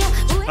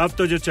अब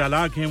तो जो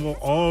चालाक हैं वो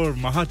और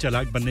महा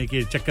चालाक बनने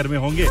के चक्कर में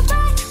होंगे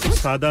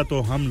सादा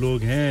तो हम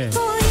लोग हैं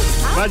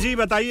बाजी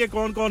बताइए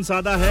कौन-कौन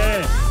सादा है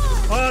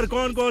और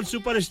कौन-कौन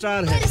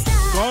सुपरस्टार है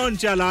कौन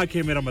चालाक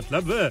है मेरा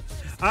मतलब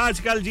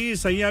आजकल जी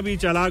सैया भी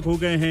चालाक हो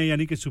गए हैं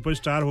यानी कि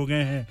सुपरस्टार हो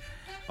गए हैं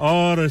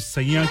और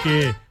सैया के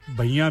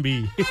भैया भी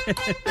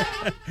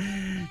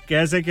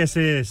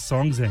कैसे-कैसे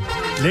सॉन्ग्स हैं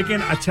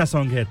लेकिन अच्छा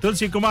सॉन्ग है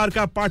तुलसी कुमार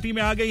का पार्टी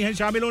में आ गई हैं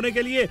शामिल होने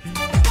के लिए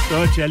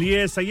तो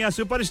चलिए सैया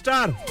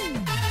सुपरस्टार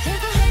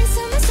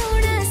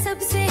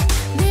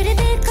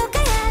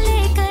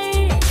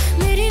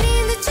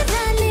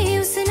चुरा ली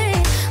उसने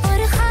और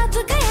ख्वाब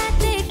गया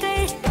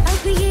देकर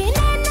अब ये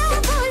नैना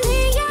बोल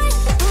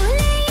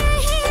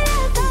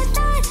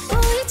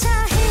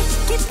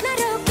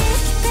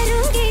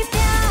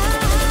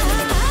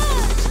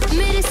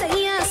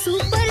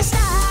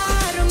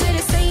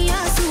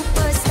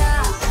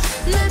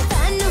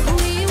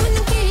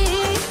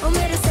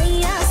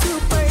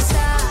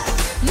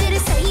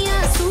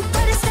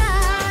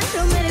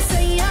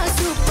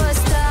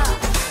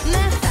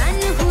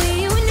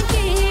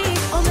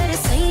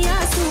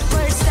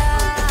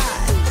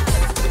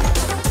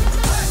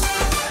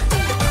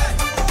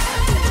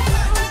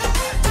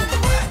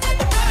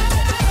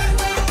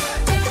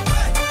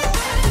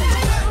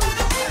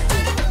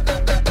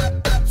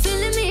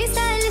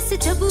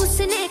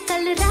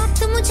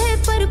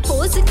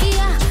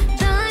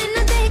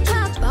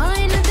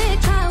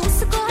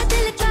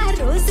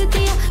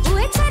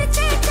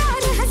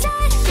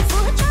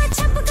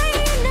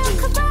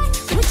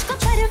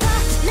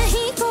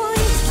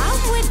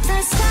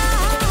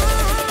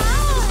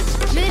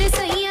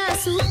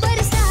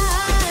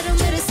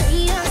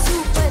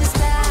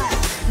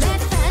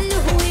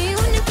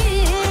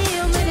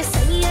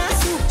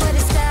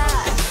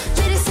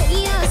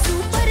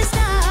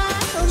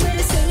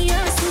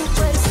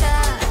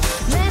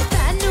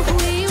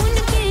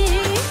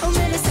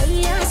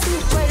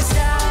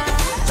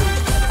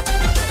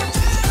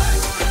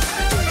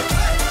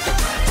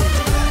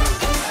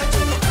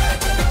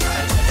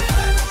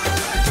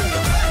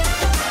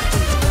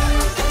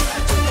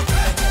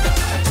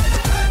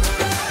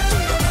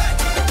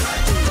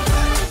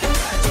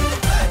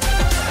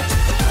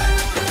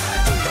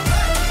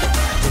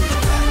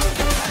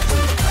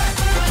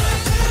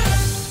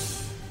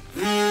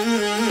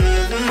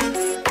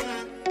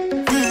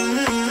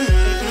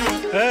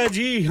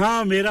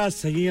मेरा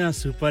सैया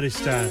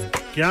सुपरस्टार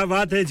क्या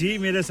बात है जी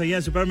मेरे सैया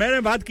सुपर मैंने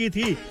बात की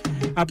थी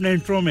अपने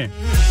इंट्रो में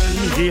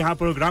जी हां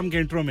प्रोग्राम के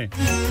इंट्रो में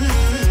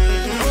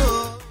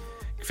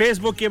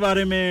फेसबुक के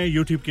बारे में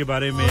YouTube के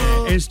बारे में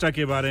इंस्टा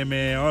के बारे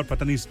में और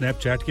पता नहीं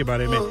स्नैपचैट के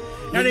बारे में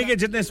यानी कि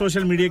जितने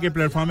सोशल मीडिया के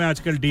प्लेटफॉर्म है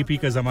आजकल डीपी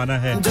का जमाना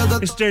है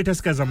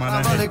स्टेटस का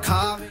जमाना है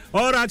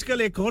और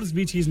आजकल एक और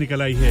भी चीज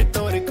निकल आई है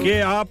कि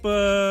आप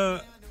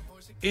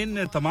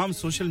इन तमाम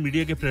सोशल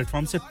मीडिया के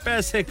प्लेटफॉर्म से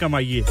पैसे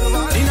कमाइए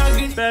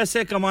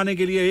पैसे कमाने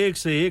के लिए एक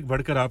से एक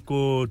बढ़कर आपको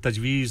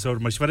तजवीज और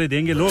मशवरे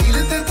देंगे लोग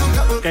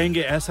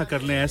कहेंगे ऐसा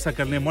कर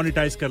लें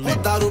मोनेटाइज कर लें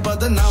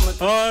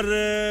और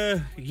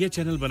ये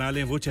चैनल बना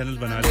लें वो चैनल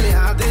बना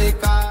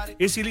लें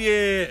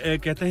इसीलिए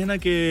कहते हैं ना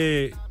कि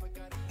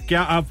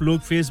क्या आप लोग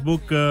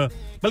फेसबुक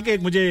बल्कि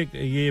एक मुझे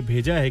ये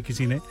भेजा है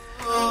किसी ने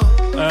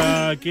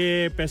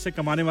कि पैसे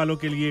कमाने वालों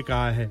के लिए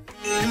कहा है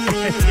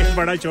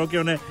बड़ा शौक है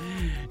उन्हें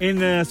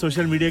इन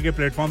सोशल मीडिया के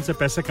प्लेटफॉर्म से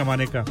पैसे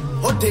कमाने का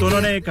तो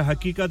उन्होंने एक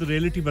हकीकत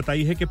रियलिटी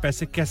बताई है कि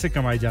पैसे कैसे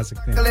कमाए जा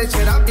सकते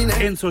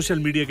हैं इन सोशल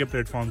मीडिया के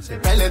प्लेटफॉर्म से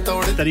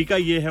तरीका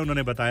ये है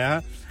उन्होंने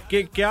बताया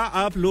कि क्या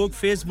आप लोग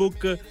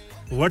फेसबुक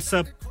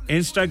व्हाट्सएप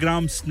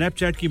इंस्टाग्राम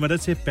स्नैपचैट की मदद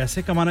से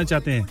पैसे कमाना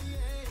चाहते हैं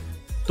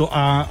तो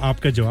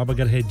आपका जवाब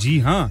अगर है जी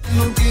हां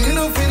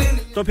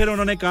तो फिर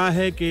उन्होंने कहा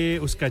है कि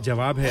उसका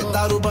जवाब है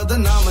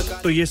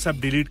तो ये सब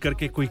डिलीट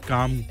करके कोई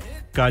काम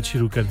काज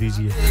शुरू कर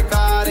दीजिए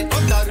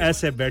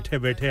ऐसे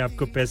बैठे-बैठे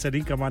आपको पैसे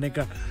नहीं कमाने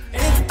का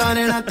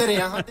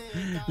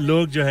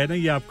लोग जो है ना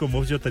ये आपको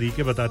मुफ्त जो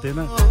तरीके बताते हैं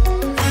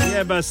ना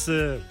ये बस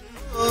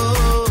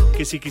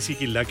किसी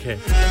की लक है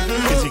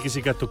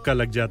किसी का तुक्का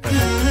लग जाता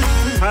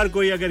है हर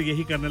कोई अगर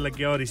यही करने लग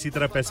गया और इसी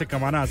तरह पैसे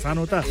कमाना आसान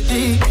होता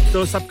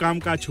तो सब काम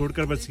काज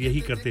छोड़कर बस यही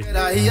करते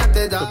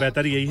तो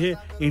बेहतर यही है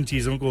इन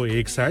चीजों को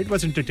एक साइड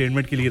बस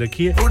एंटरटेनमेंट के लिए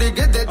रखिए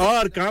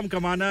और काम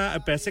कमाना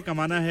पैसे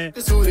कमाना है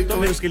तो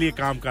फिर उसके लिए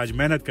काम काज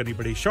मेहनत करनी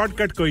पड़ेगी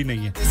शॉर्टकट कोई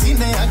नहीं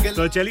है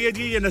तो चलिए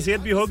जी ये नसीहत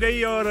भी हो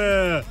गई और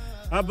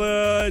अब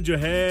जो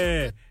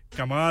है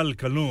कमाल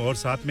कल्लू और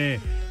साथ में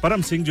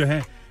परम सिंह जो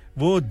है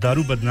वो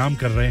दारू बदनाम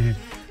कर रहे हैं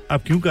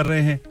अब क्यों कर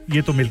रहे हैं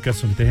ये तो मिलकर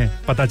सुनते हैं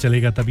पता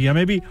चलेगा तभी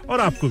हमें भी और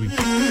आपको भी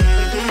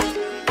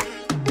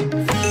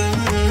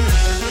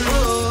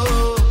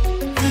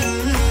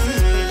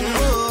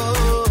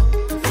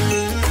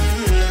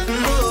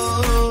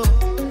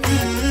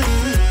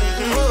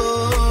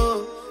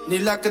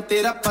नीलक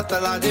तेरा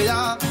पतला जिया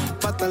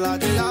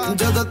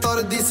जदों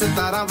तुरदी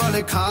सतारा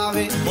वाले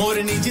खावे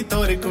मोरनी जी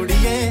तोर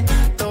कुड़िए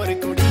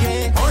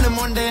हुण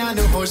मुंडियां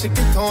नूं होश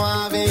कित्थों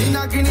आवे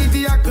नागिनी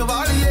दी अख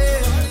वालीए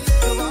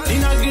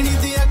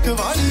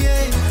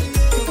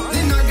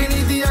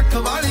नागिनी दी अख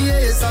वालीए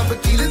सब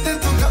कीलते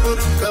तू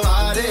गबरू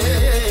कवारे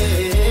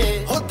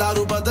हो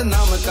दारू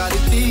बदनाम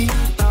करती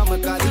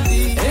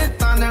ए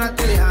ताना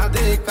तेरे हां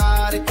दे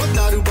कार हो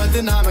दारू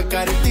बदनाम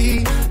करती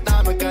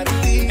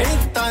ए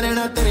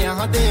ताना तेरे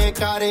हां दे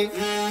कारे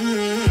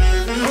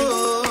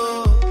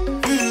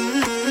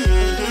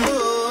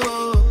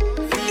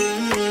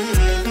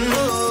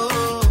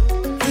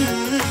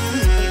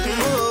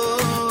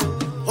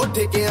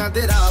ठेकियां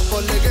दे राह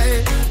भुल गए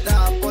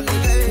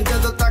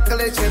जदों तक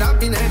ले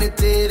शराबी नैन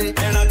तेरे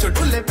ऐना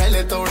चुटुले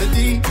पहले तोड़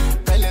दी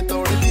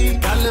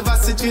गल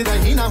बस च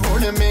रही ना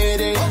हुण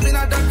मेरे ओ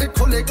बिना डट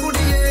खोले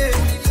कुड़िए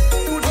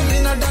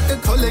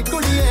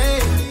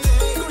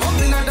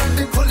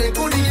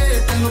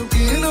तैनू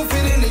पीन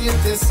फिरनी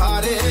इत्थे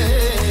सारे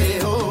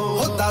हो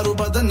दारू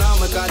बदनाम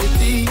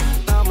करती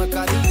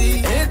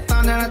ए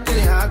ताना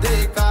तेरे हां दे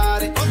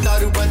कार ओ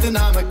दारू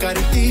बदनाम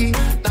करती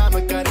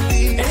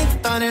ए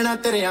ताना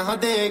तेरे हां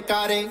दे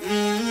कारे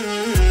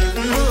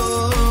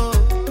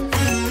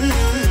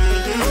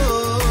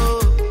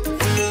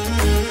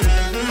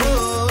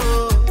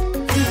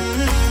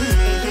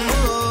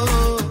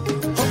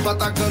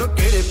पता करो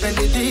केड़े पिंड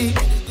दी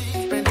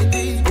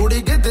कुड़ी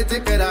गिद्दे ते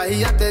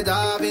कराई आते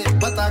जावे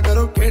पता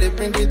करो केड़े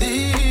पिंड दी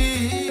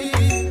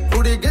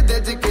कुड़ी गिद्दे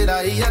ते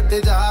कराई आते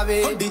जावे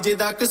डीजे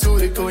दा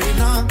कसूर कोई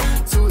ना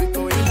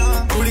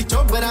कुड़ी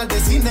चोबरा दे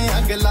सीने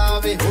अग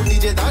लावे हो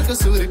डीजे दा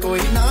कसूर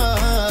कोई ना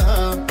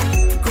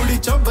कुड़ी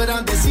चोबरा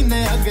दे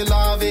सीने अग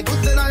लावे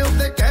उतरा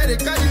उते कहर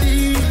करदी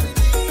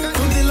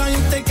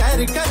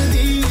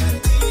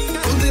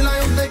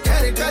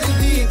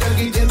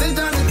कगी जिंद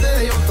जानते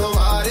उतो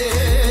वारे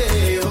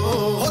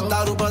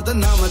दारू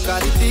बदनाम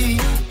करती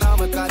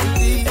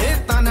ए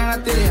ताना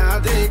तेरे हां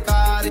दे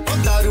कार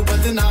दारू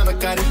बदनाम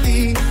करती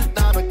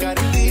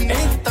ए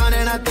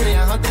ताना तेरे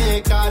हां दे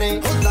कारे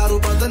दारू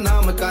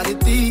बदनाम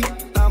करती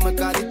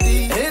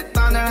ए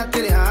ताना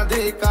तेरे हां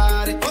दे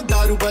कार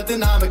दारू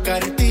बदनाम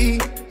करती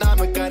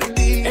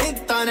ए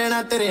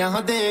ताना तेरे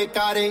हां दे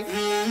कारे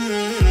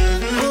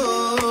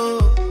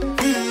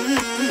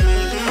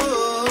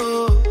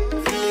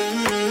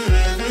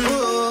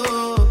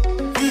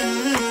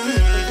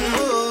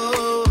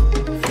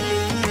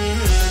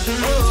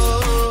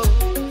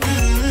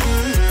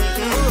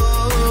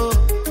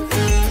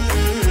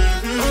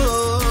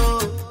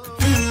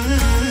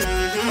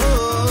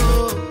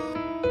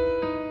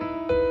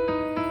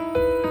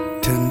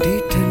ठंडी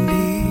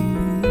ठंडी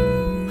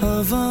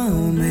हवाओं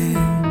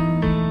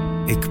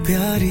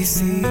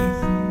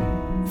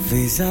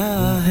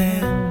फिजा है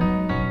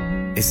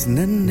इस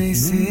नन्हे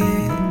से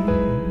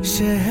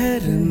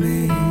शहर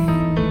में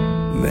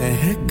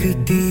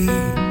महकती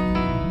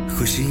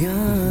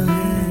खुशियां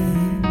हैं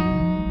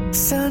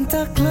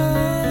Santa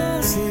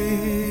Claus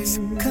is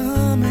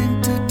coming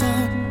to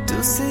town to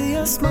see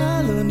a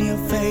smile on your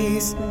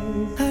face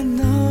I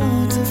know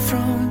the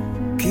front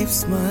keeps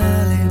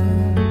smiling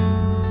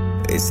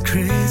It's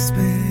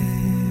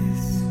Christmas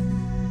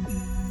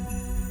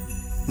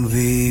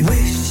We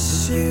wish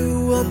you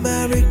a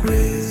Merry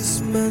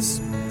Christmas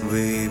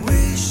We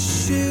wish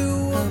you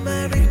a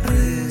Merry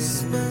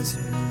Christmas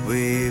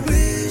We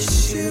wish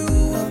you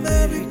a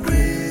Merry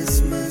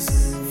Christmas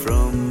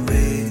from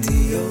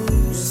Radio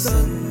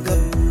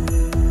Sangam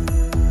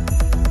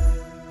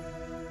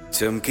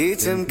चमकी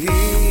चमकी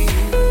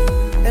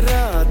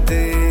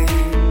रातें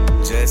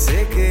जैसे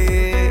कि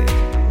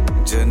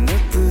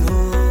जन्नत हो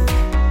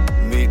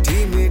मीठी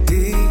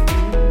मीठी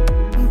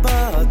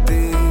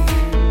बातें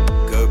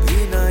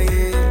कभी ना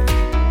ये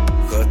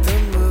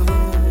खत्म हो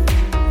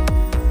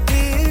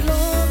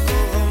दिलों को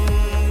हम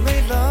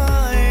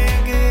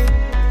मिलाएंगे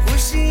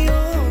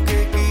खुशियों के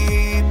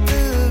गीत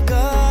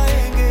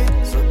गाएंगे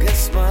So get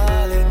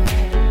smiling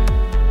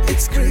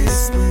It's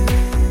Christmas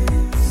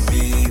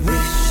We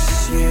wish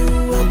you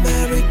a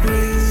Merry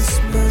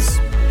Christmas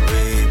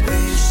We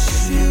wish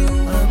you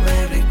a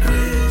Merry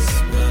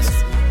Christmas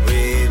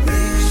We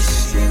wish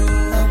you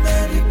a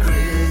Merry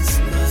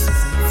Christmas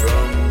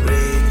from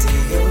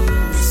Radio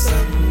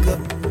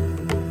Sangam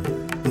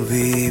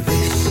We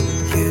wish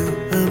you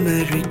a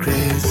Merry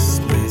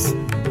Christmas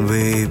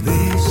We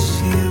wish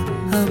you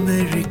a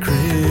Merry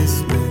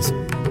Christmas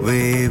We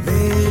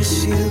wish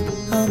you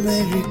a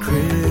Merry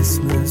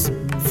Christmas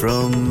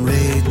from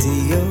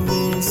Radio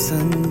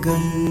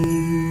Sangam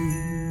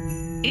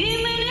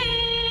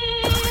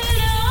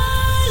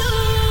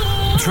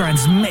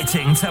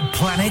Transmitting to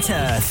planet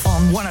Earth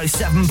on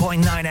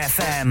 107.9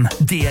 FM,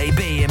 DAB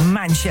in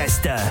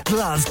Manchester,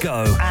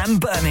 Glasgow and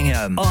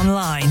Birmingham.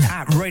 Online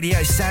at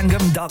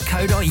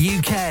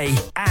radiosangam.co.uk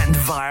and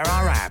via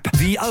our app.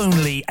 The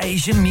only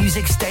Asian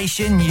music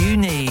station you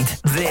need.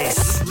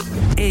 This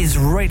is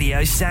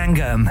Radio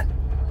Sangam.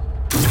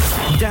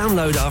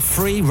 Download our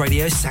free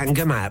Radio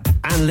Sangam app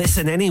and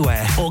listen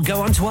anywhere or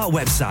go onto our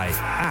website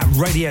at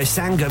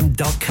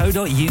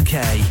radiosangam.co.uk.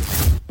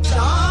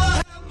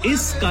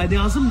 इस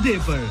कायदे-आज़म day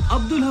पर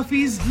अब्दुल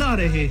हफीज ला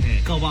रहे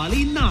हैं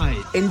qawwali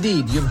night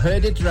Indeed, you've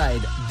heard it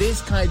right.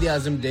 This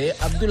Qaid-e-Azam Day,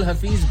 Abdul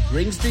Hafiz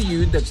brings to you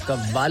the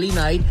Qawwali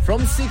Night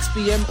from 6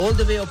 p.m. all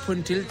the way up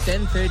until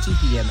 10:30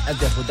 p.m. at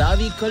the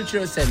Hudawi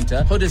Cultural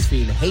Centre,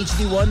 Huddersfield,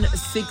 HD1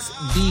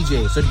 6DJ.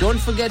 So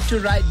don't forget to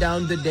write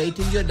down the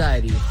date in your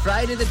diary.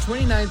 Friday the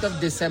 29th of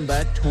December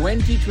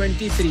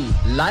 2023.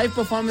 Live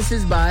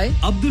performances by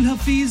Abdul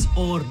Hafiz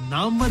और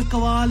नामवर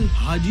कवाल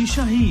हाजी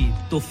शाहीन.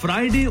 तो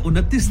Friday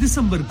 29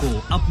 दिसंबर को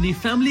अपनी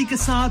family के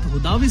साथ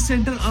हुदावी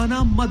centre आना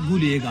मत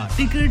भूलिएगा.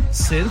 Ticket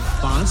सिर्फ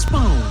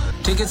 £5.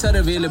 Tickets are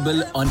available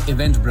on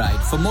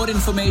Eventbrite. For more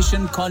information,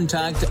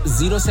 contact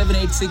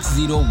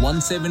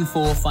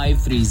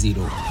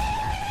 07860174530.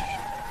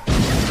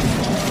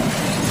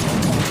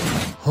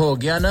 हो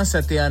गया ना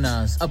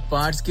सत्यानाश अब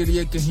पार्ट्स के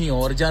लिए कहीं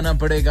और जाना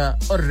पड़ेगा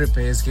और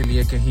रिपेयर्स के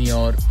लिए कहीं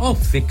और ओ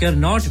फिकर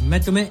नॉट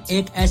मैं तुम्हें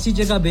एक ऐसी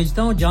जगह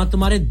भेजता हूं जहां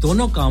तुम्हारे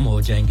दोनों काम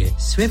हो जाएंगे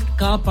स्विफ्ट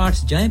कार पार्ट्स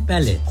जाएं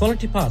पहले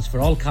quality parts for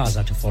all cars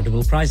at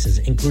affordable prices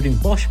including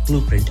Bosch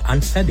Blueprint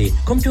and Febby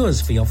come to us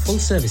for your full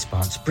service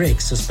parts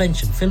brakes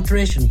suspension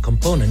filtration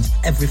components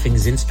everything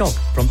is in stock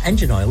from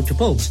engine oil to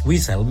bulbs we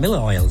sell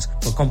Miller oils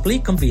for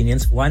complete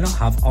convenience why not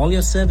have all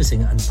your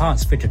servicing and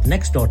parts fitted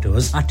next door to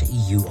us at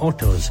EU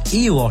Autos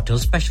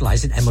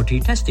specialize in MOT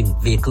testing,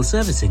 vehicle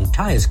servicing,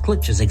 tyres,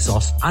 clutches,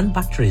 exhaust and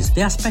batteries.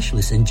 They are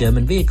specialists in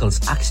German vehicles,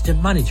 accident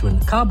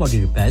management, car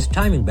body repairs,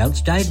 timing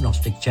belts,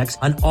 diagnostic checks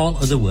and all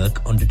other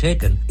work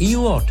undertaken.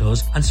 EU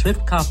Autos and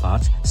Swift Car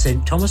Parts,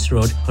 St Thomas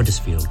Road,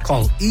 Huddersfield.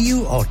 Call EU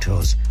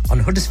Autos on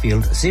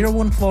Huddersfield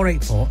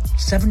 01484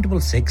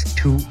 766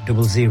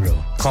 200.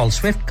 Call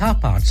Swift Car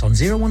Parts on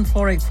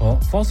 01484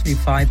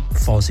 435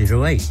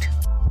 408.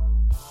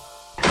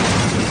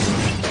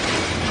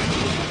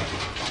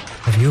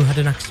 Have you had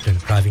an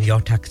accident driving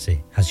your taxi?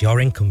 Has your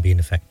income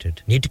been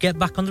affected? Need to get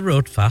back on the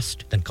road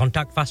fast? Then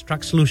contact Fast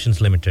Track Solutions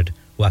Limited,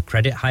 who are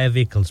credit hire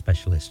vehicle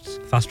specialists.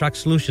 Fast Track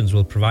Solutions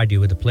will provide you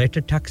with a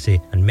plated taxi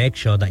and make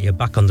sure that you're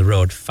back on the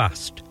road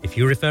fast. If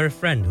you refer a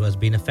friend who has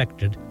been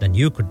affected, then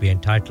you could be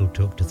entitled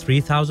to up to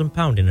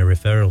 £3,000 in a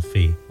referral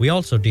fee. We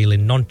also deal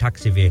in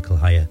non-taxi vehicle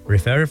hire.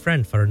 Refer a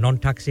friend for a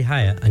non-taxi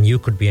hire and you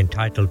could be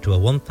entitled to a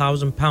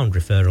 £1,000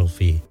 referral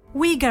fee.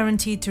 We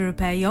guaranteed to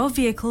repair your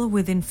vehicle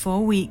within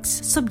 4 weeks,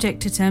 subject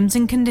to terms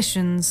and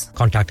conditions.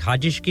 Contact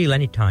Haji Shkil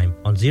anytime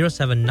on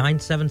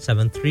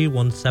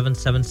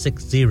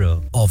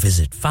 07977317760 or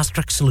visit Fast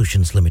Track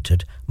Solutions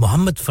Limited,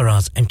 Mohammed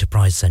Faraz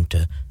Enterprise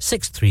Centre,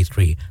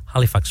 633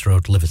 Halifax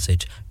Road,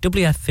 Liversedge,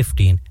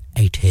 WF15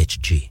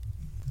 8HG.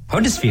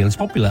 Huddersfield's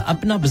popular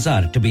Apna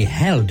Bazaar to be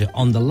held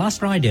on the last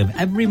Friday of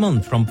every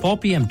month from 4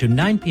 p.m. to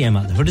 9 p.m.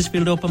 at the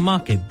Huddersfield Open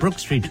Market, Brook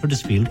Street,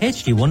 Huddersfield,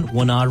 HD1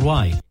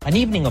 1RY. An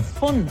evening of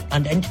fun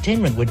and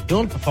entertainment with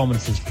dual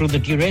performances through the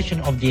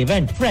duration of the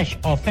event. Fresh,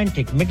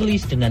 authentic Middle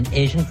Eastern and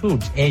Asian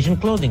foods, Asian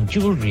clothing,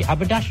 jewellery,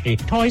 haberdashery,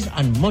 toys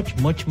and much,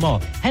 much more.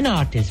 Henna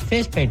artists,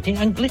 face painting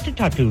and glitter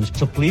tattoos.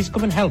 So please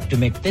come and help to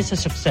make this a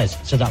success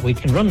so that we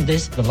can run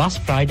this the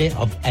last Friday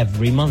of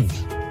every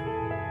month.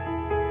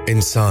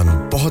 इंसान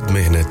बहुत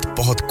मेहनत,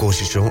 बहुत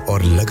कोशिशों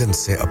और लगन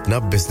से अपना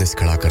business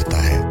खड़ा करता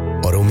है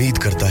और उम्मीद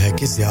करता है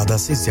कि ज़्यादा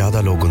से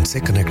ज़्यादा लोग उनसे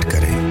कनेक्ट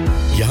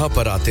करें। यहाँ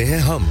पर आते हैं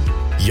हम,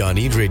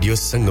 यानी रेडियो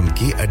संगम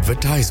की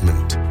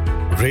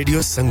एडवर्टाइजमेंट।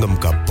 रेडियो संगम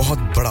का बहुत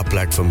बड़ा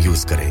प्लेटफॉर्म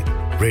यूज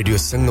करें। रेडियो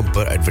संगम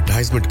पर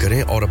एडवर्टाइजमेंट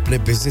करें और अपने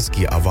बिजनेस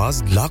की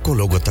आवाज लाखों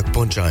लोगों तक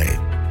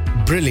पहुंचाएं।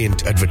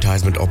 Brilliant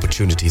advertisement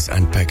opportunities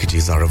and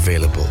packages are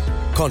available.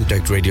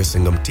 Contact Radio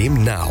Singham team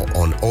now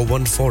on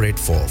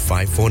 01484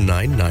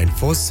 549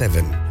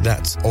 947.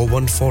 That's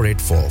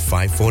 01484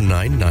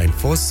 549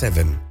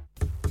 947.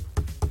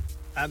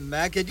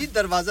 मैं के जी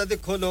दरवाजा दे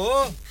खोलो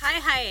हाय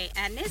हाय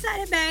एने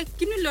सारे बैग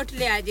किनु लुट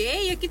ले आजे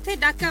ये किथे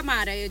डाका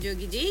मार रहे हो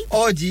जोगी जी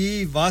ओ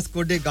जी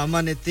वास्को डे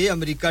गामा ने ते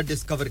अमेरिका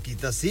डिस्कवर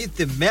कीता सी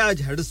ते मैं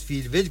आज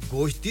हडर्सफील्ड विच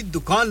गोश्त दी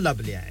दुकान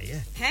लब ले आया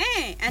है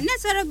एने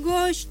सारा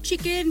गोश्त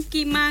चिकन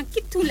कीमा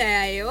किथु ले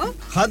आए हो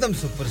खादम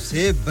सुपर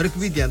से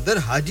बरकवी दे अंदर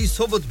हाजी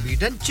सोबत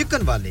मीट एंड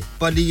चिकन वाले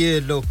पलिए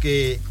लोके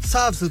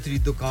साफ सुथरी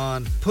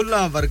दुकान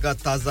फुल्ला वर्गा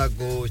ताजा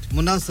गोश्त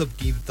मुनासिब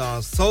कीमतां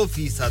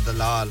 100%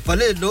 दलाल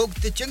भले लोग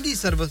ते चंगी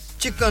service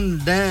chicken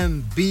lamb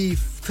beef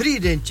free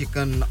range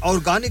chicken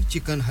organic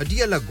chicken हड्डी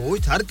वाला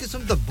गोश्त हर किस्म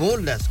दा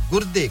बोनलेस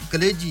गुर्दे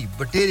कलेजी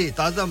बटेरे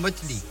ताजा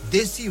मछली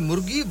देसी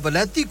मुर्गी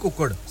बलाती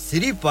कुकड़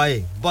सिरी पाए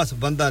बस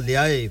बंदा ले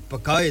आए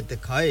पकाए ते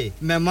खाए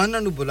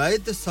मेहमानां नु बुलाए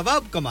ते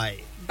सवाब कमाए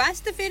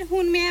बस तो फिर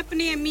हुन मैं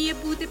अपने अम्मी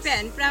अब्बू ते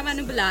भैन भरावां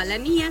नु बुला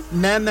लनी है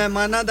मैं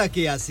मेहमानां दा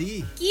किया सी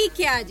की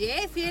क्या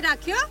जे फिर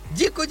आखियो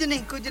जी कुछ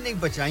नहीं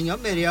बचाइयो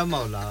मेरे आ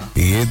मौला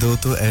ये दो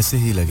तो ऐसे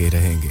ही लगे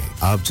रहेंगे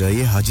आप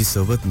जाइए हाजी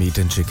सोबत meet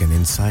and chicken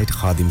inside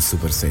Khadim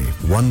super से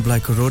 1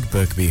 Black Road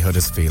Birkby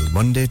Huddersfield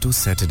Monday to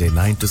Saturday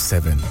 9 to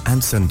 7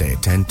 and Sunday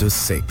 10 to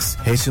 6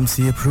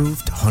 HMC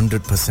approved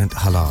 100%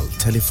 halal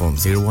telephone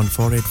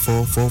 01484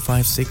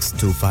 456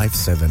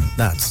 257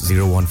 that's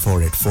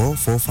 01484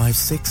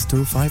 456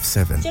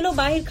 257 चलो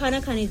बाहर खाना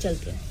खाने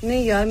चलते हैं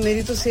नहीं यार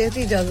मेरी तो सेहत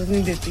ही इजाजत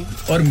नहीं देती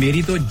और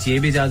मेरी तो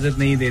जेब इजाजत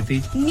नहीं देती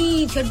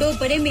नी छोड़ो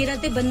परे मेरा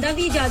ते बंदा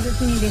भी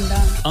इजाजत नहीं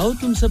देता आओ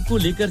तुम सबको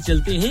लेकर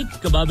चलते हैं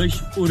कबाबिश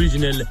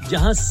ओरिजिनल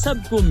जहां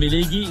सबको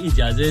मिलेगी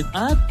इजाजत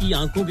आपकी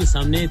आंखों के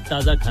सामने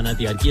ताजा खाना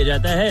तैयार किया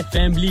जाता है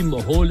फैमिली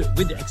माहौल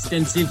with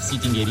extensive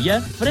seating area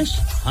fresh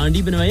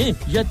हांडी बनवाएं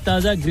या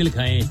ताजा ग्रिल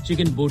खाएं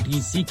चिकन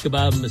बोटी सीख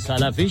कबाब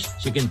मसाला fish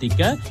chicken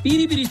tikka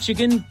peri peri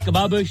chicken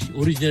Kababish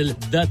original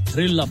the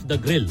thrill of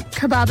the grill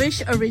Kababish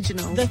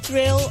Original. The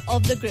Thrill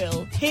of the Grill.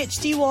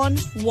 HD1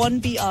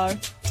 1BR.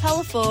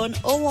 Telephone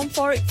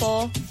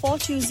 01484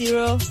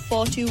 420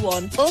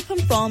 421. Open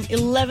from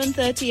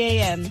 11:30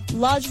 a.m.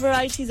 Large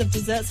varieties of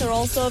desserts are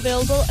also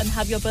available and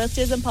have your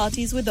birthdays and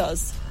parties with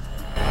us.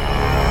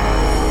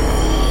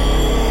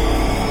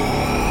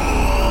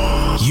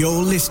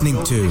 You're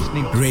listening to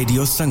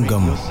Radio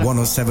Sangam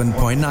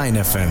 107.9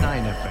 FM.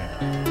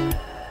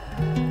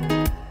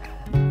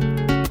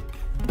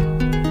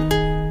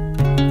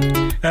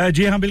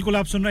 जी हां बिल्कुल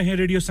आप सुन रहे हैं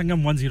radio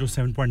संगम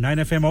 107.9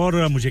 FM और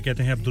मुझे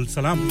कहते हैं Abdul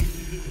Salam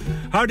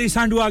Hardy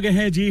सांडू आ गए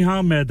हैं जी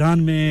हां मैदान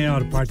में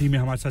और पार्टी में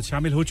हमारे साथ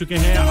शामिल हो चुके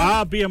हैं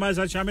आप भी हमारे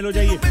साथ शामिल हो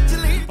जाइए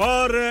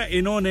और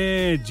इन्होंने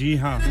जी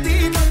हां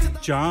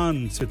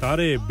चांद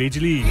सितारे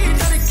बिजली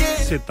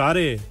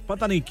सितारे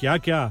पता नहीं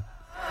क्या-क्या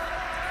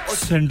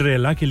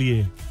सिंड्रेला के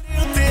लिए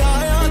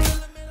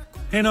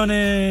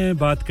इन्होंने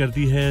बात कर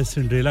दी है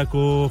सिंड्रेला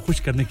को खुश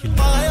करने के लिए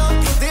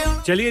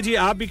चलिए जी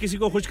आप भी किसी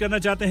को खुश करना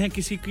चाहते हैं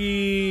किसी की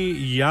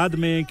याद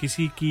में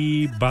किसी की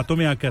बातों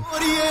में आकर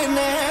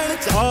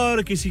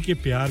और किसी के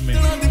प्यार में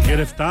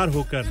गिरफ्तार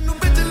होकर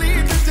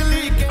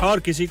और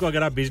किसी को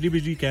अगर आप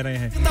बिजली कह रहे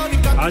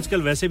हैं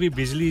आजकल वैसे भी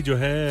बिजली जो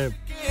है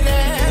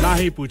ना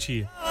ही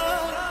पूछिए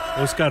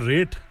उसका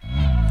रेट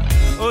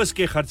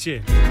उसके खर्चे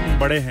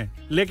बड़े हैं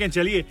लेकिन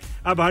चलिए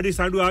अब हाडी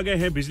सांडू आ गए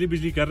हैं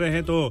बिजली कर रहे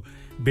हैं तो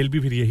बिल भी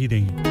फिर यही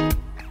देंगे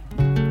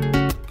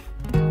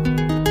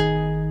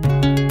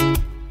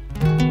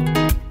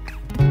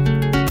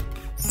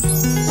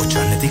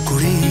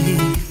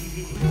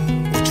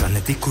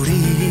कुड़ी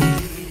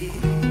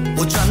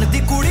ओ चन्न दी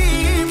कुड़ी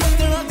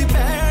बदना दी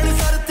भैण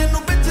सर तेनु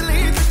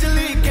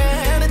बिजली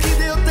कहण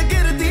जिदे उत्ते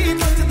गिरदी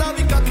बचदा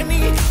भी कख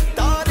नहीं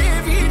तारे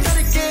भी डर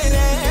के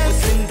रह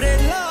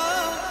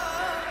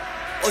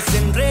ओ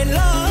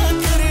सिंड्रेला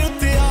तेरे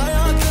उत्ते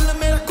आया दिल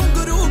मेरा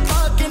कुंगरू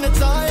पा के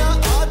नचाया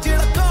आ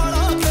जेड़ा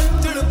काला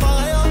कंजड़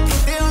पाया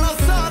लुधियाना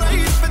सारा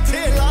ही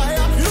पिछे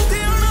लाया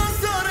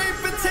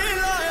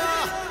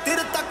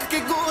तेरे तक के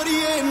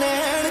गोरीए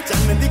नैन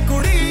चन्न दी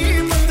कुड़ी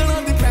बदना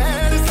दी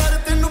भैण सर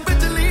तेनु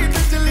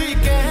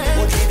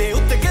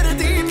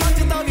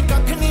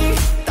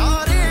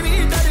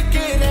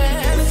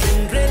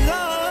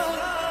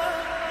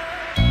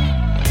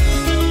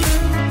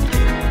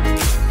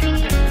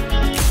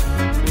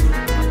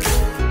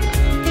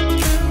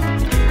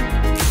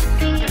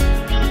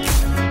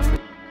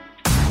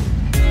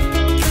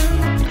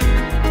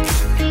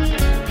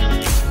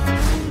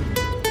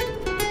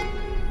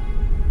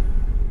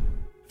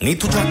नी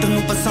तू जट नु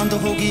पसंद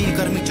होगी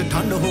गर्मी च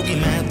ठंड होगी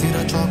मैं तेरा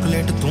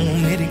चॉकलेट तू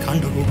मेरी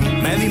खंड होगी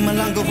मैं भी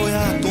मलंग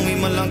होया तू भी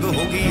मलंग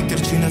होगी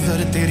तिरछी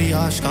नजर तेरी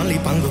आशिकां ली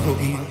भंग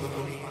होगी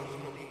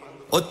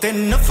ओ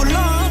तिन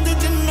फुलां दे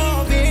जिन्ना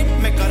वेट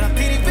मैं करा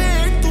तेरी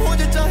वेट तू हो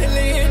जा चाहे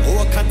ले ओ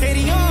अखां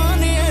तेरियां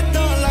ने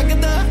ऐदा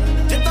लगदा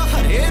जिद्दां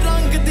हरे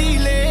रंग दी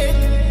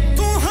लेक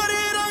तू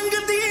हरे रंग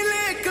दी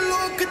लेक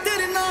लोक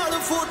तेरे नाल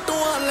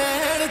फोटोआं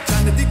लैण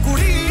चंद दी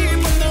कुड़ी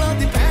मंगलां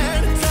दी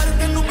भैण सर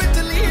तैनू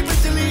बिजली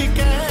बिजली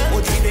ਕਹਿ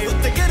ਉਹ ਜਿਹਦੇ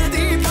ਉੱਤੇ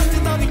ਗਿਰਦੀ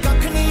ਬਚਦਾ ਵੀ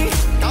ਕੱਖ ਨਹੀਂ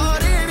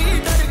ਤਾਰੇ ਵੀ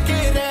ਡਰ ਕੇ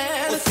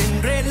ਰਹਿਣ ਉਹ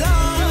ਸਿੰਡਰੇਲਾ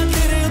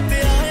ਤੇਰੇ ਉੱਤੇ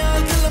ਆਇਆ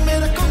ਦਿਲ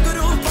ਮੇਰਾ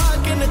ਕੰਗਰੂ ਪਾ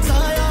ਕੇ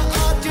ਨਚਾਇਆ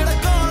ਆ ਜਿਹੜਾ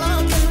ਕਾਲਾ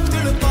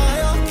ਕੰਜਲ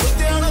ਪਾਇਆ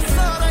ਉੱਤਿਆਣਾ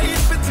ਸਾਰਾ ਹੀ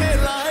ਪਿੱਛੇ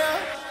ਲਾਇਆ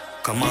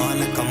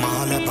ਕਮਾਲ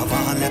ਕਮਾਲ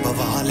ਬਵਾਲ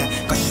ਬਵਾਲ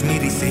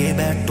ਕਸ਼ਮੀਰੀ ਸੇਬ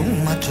ਹੈ ਟੂ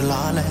ਮਚ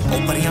ਲਾਲ ਹੈ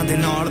ਉਹ ਪਰੀਆਂ ਦੇ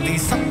ਨਾਲ ਦੀ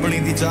ਸੱਪਣੀ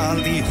ਦੀ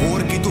ਜਾਲ ਦੀ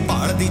ਹੋਰ ਕੀ ਤੂੰ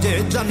ਭਾਲਦੀ ਜੇ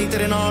ਜਾਨੀ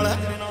ਤੇਰੇ ਨਾਲ ਹੈ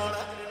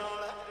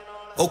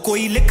ਉਹ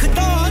ਕੋਈ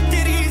ਲਿਖਦਾ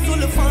ਤੇਰੀ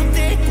ਜ਼ੁਲਫਾਂ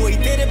ਤੇ ਕੋਈ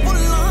ਤੇਰੇ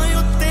ਬੁੱਲਾਂ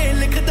ਉੱਤੇ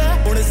ਲਿਖਦਾ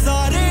ਹੁਣ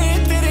ਸਾਰੇ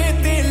ਤੇਰੇ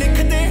ਤੇ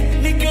ਲਿਖਦੇ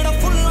ਨੀ ਕਿਹੜਾ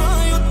ਫੁੱਲਾਂ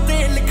ਉੱਤੇ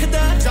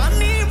ਲਿਖਦਾ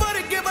ਜਾਨੀ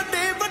ਵਰਗੇ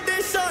ਵੱਡੇ ਵੱਡੇ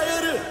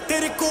ਸ਼ਾਇਰ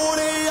ਤੇਰੇ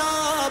ਕੋਲੇ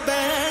ਆ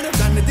ਬੈਣ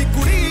ਜੰਨ ਦੀ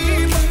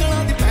ਕੁੜੀ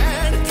ਮੰਗਲਾਂ ਦੀ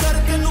ਭੈਣ ਸਰ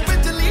ਤੈਨੂੰ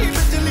ਬਿਜਲੀ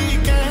ਬਿਜਲੀ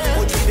ਕਹਿ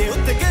ਉਹ ਜਿਹਦੇ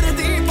ਉੱਤੇ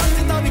ਗਿਰਦੀ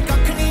ਬਚਦਾ ਵੀ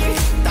ਕੱਖ ਨਹੀਂ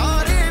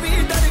ਤਾਰੇ ਵੀ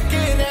ਡਰ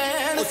ਕੇ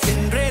ਰਹਿਣ ਉਹ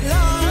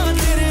ਸਿੰਡਰੇਲਾ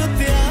ਤੇਰੇ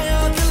ਉੱਤੇ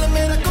ਆਇਆ ਦਿਲ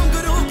ਮੇਰਾ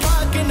ਕੰਗਰੂ ਪਾ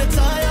ਕੇ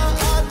ਨਚਾਇਆ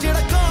ਆ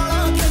ਜਿਹੜਾ ਕਾਲਾ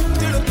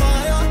ਕੰਜਲ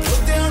ਪਾਇਆ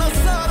ਉੱਤਿਆਣਾ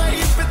ਸਾਰਾ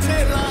ਹੀ ਪਿੱਛੇ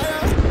ਲਾਇਆ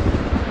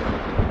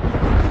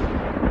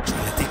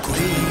ਚਲਦੀ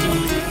ਕੁੜੀ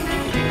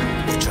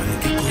ਉਹ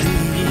ਚਲਦੀ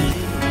ਕੁੜੀ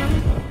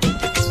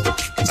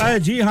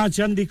जी हाँ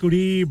चंद दी कुड़ी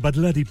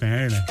बदला दी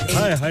भैन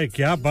हाय हाय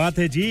क्या बात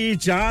है जी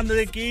चांद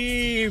की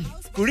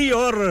कुड़ी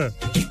और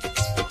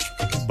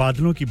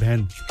बादलों की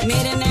बहन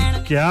मेरे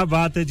नैन क्या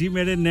बात है जी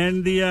मेरे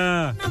नैन दिया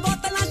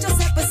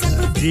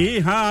जी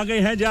हाँ आ गए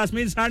हैं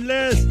जास्मीन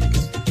सैंडलेस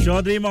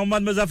चौधरी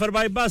मोहम्मद मुजफ्फर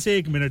भाई बस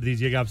 1 मिनट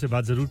दीजिएगा आपसे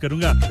बात जरूर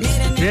करूंगा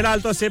फिलहाल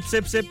तो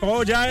सिप हो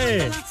जाए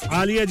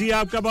आलिया जी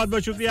आपका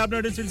बहुत-बहुत शुक्रिया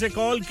आपने डिस्टिल से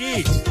कॉल की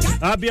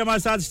आप भी हमारे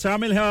साथ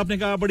शामिल हैं आपने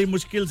कहा बड़ी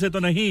मुश्किल से तो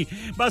नहीं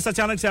बस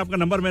अचानक से आपका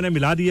नंबर मैंने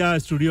मिला दिया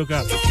स्टूडियो का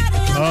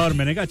और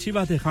मैंने कहा अच्छी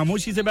बात है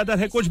खामोशी से बेहतर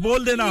है कुछ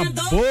बोल देना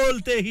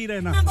बोलते ही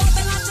रहना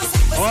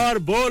और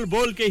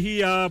बोल के ही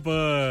आप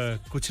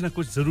कुछ ना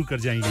कुछ जरूर कर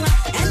जाएंगे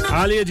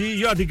आलिया जी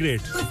यू आर द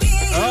ग्रेट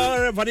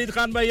और फरीद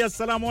खान भाई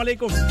अस्सलाम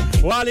वालेकुम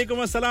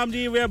वालेकुम अस्सलाम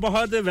जी वे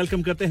बहुत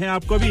वेलकम करते हैं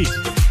आपको भी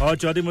और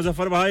चौधरी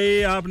मुजफ्फर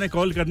भाई आपने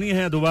कॉल करनी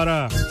है दोबारा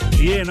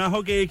ये ना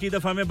हो कि एक ही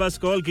दफा में बस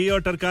कॉल की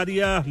और टरका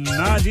दिया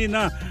ना जी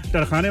ना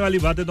टरखाने वाली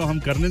बातें तो हम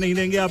करने नहीं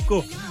देंगे आपको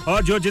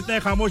और जो जितने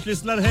खामोश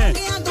लिसनर हैं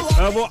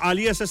वो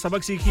आलिया से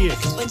सबक सीखिए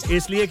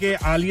इसलिए कि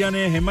आलिया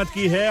ने हिम्मत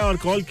की है और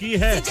कॉल की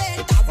है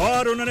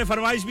और उन्होंने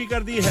फरमाइश भी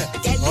कर दी है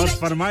और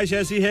फरमाइश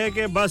ऐसी है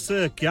कि बस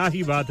क्या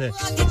ही बात है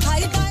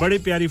बड़ी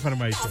प्यारी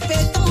फरमाइश है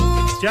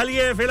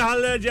चलिए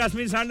फिलहाल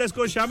जास्मीन सैंडर्स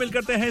को शामिल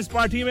करते हैं इस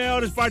पार्टी में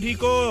और इस पार्टी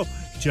को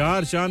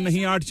 4 चांद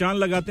नहीं 8 चांद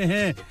लगाते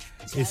हैं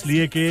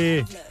इसलिए कि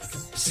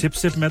सिप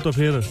में तो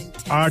फिर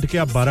 8 के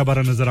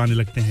 12 नजर आने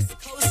लगते हैं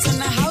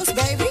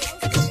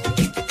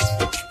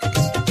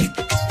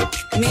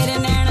मेरे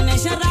नैन ने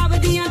शराब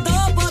दियां 2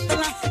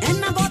 बोतलां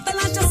इन्ना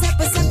बोतलां च सिप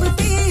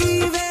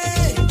पीवे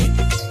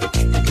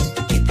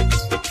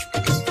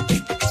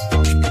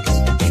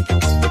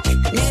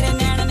मेरे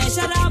नैन ने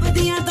शराब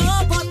दियां 2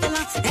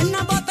 बोतलां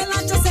इन्ना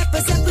बोतलां च सिप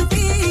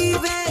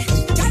पीवे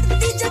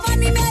चढ़ती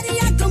जवानी मेरी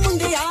अख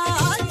मुंडिया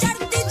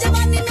चढ़ती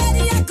जवानी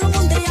मेरी अख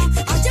मुंडिया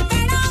अज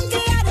पैणा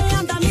अंगे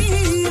यारां दा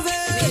नीवे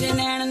मेरे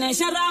नैन ने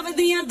शराब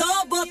दियां 2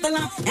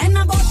 बोतलां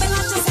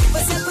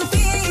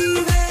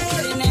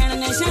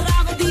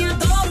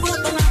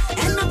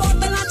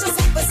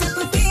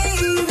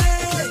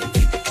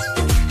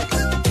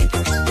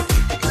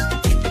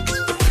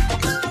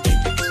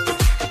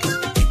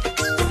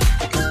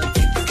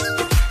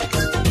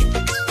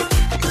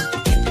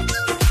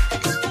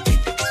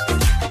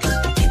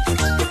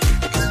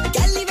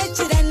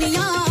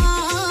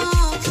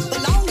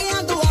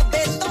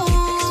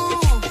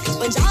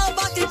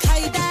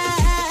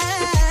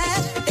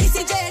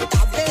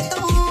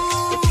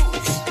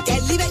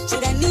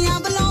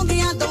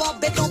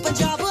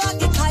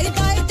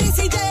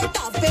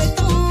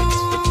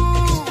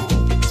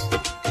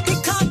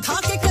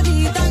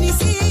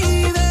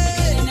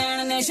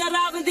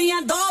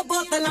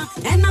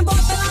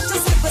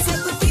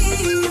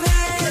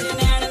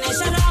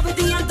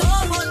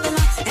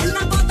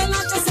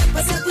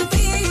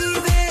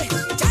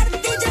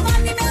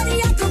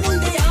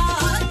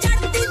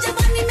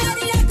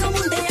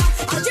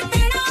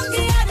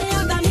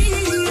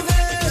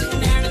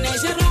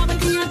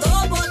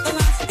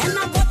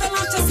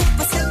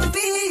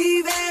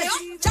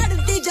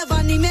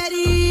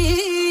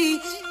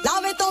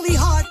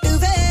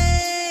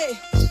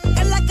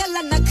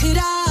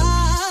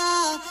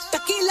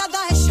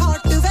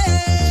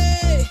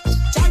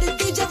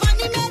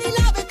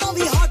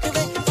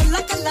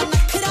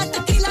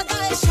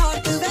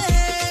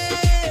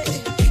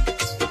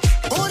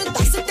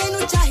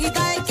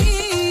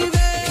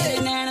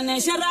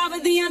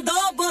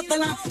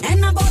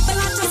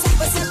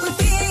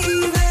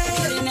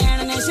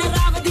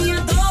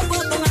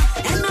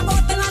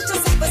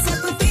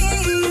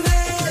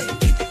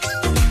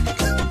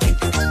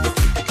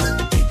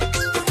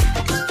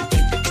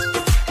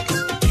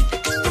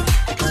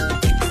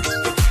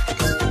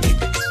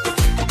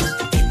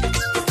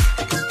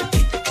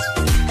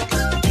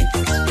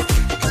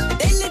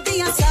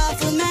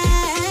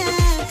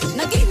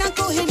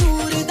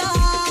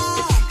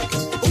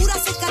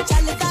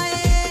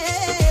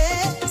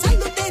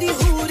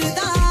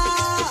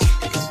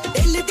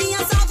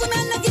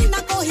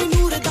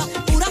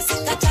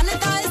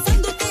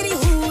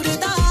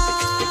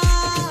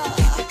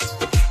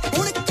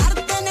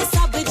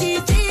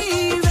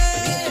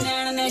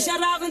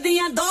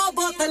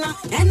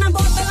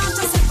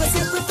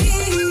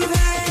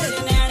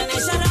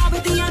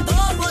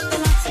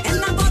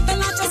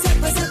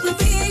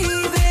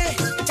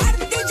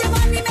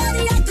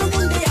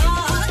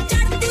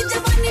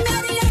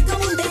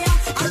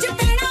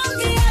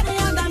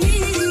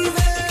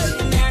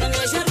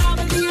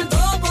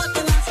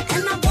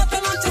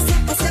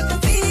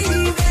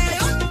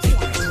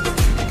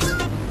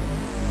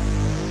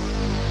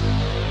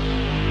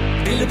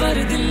दिलबर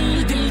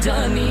दिल दिल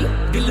जानी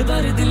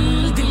दिलबर दिल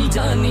दिल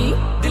जानी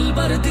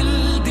दिलबर दिल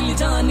दिल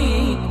जानी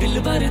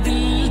दिलबर दिल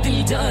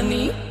दिल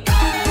जानी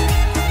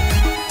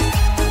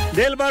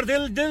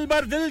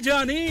दिलबर दिल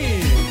जानी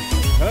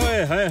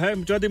हाय हाय हाय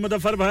चौधरी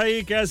मुजफ्फर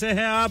भाई कैसे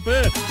हैं आप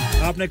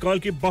आपने कॉल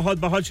की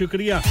बहुत-बहुत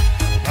शुक्रिया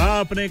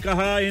आपने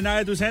कहा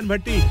इनायत हुसैन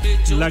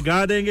भट्टी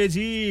लगा देंगे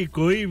जी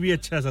कोई भी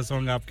अच्छा सा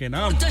सॉन्ग आपके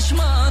नाम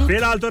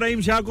फिलहाल तो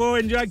रहीम शाह को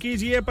एंजॉय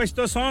कीजिए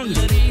पश्तो सॉन्ग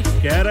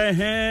कह रहे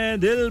हैं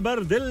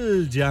दिलबर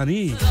दिल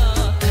जानी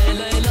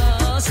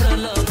लैला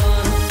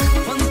सरलबान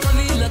फन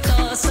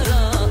तवीलता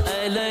सरा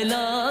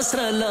Laila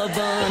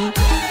सरलबान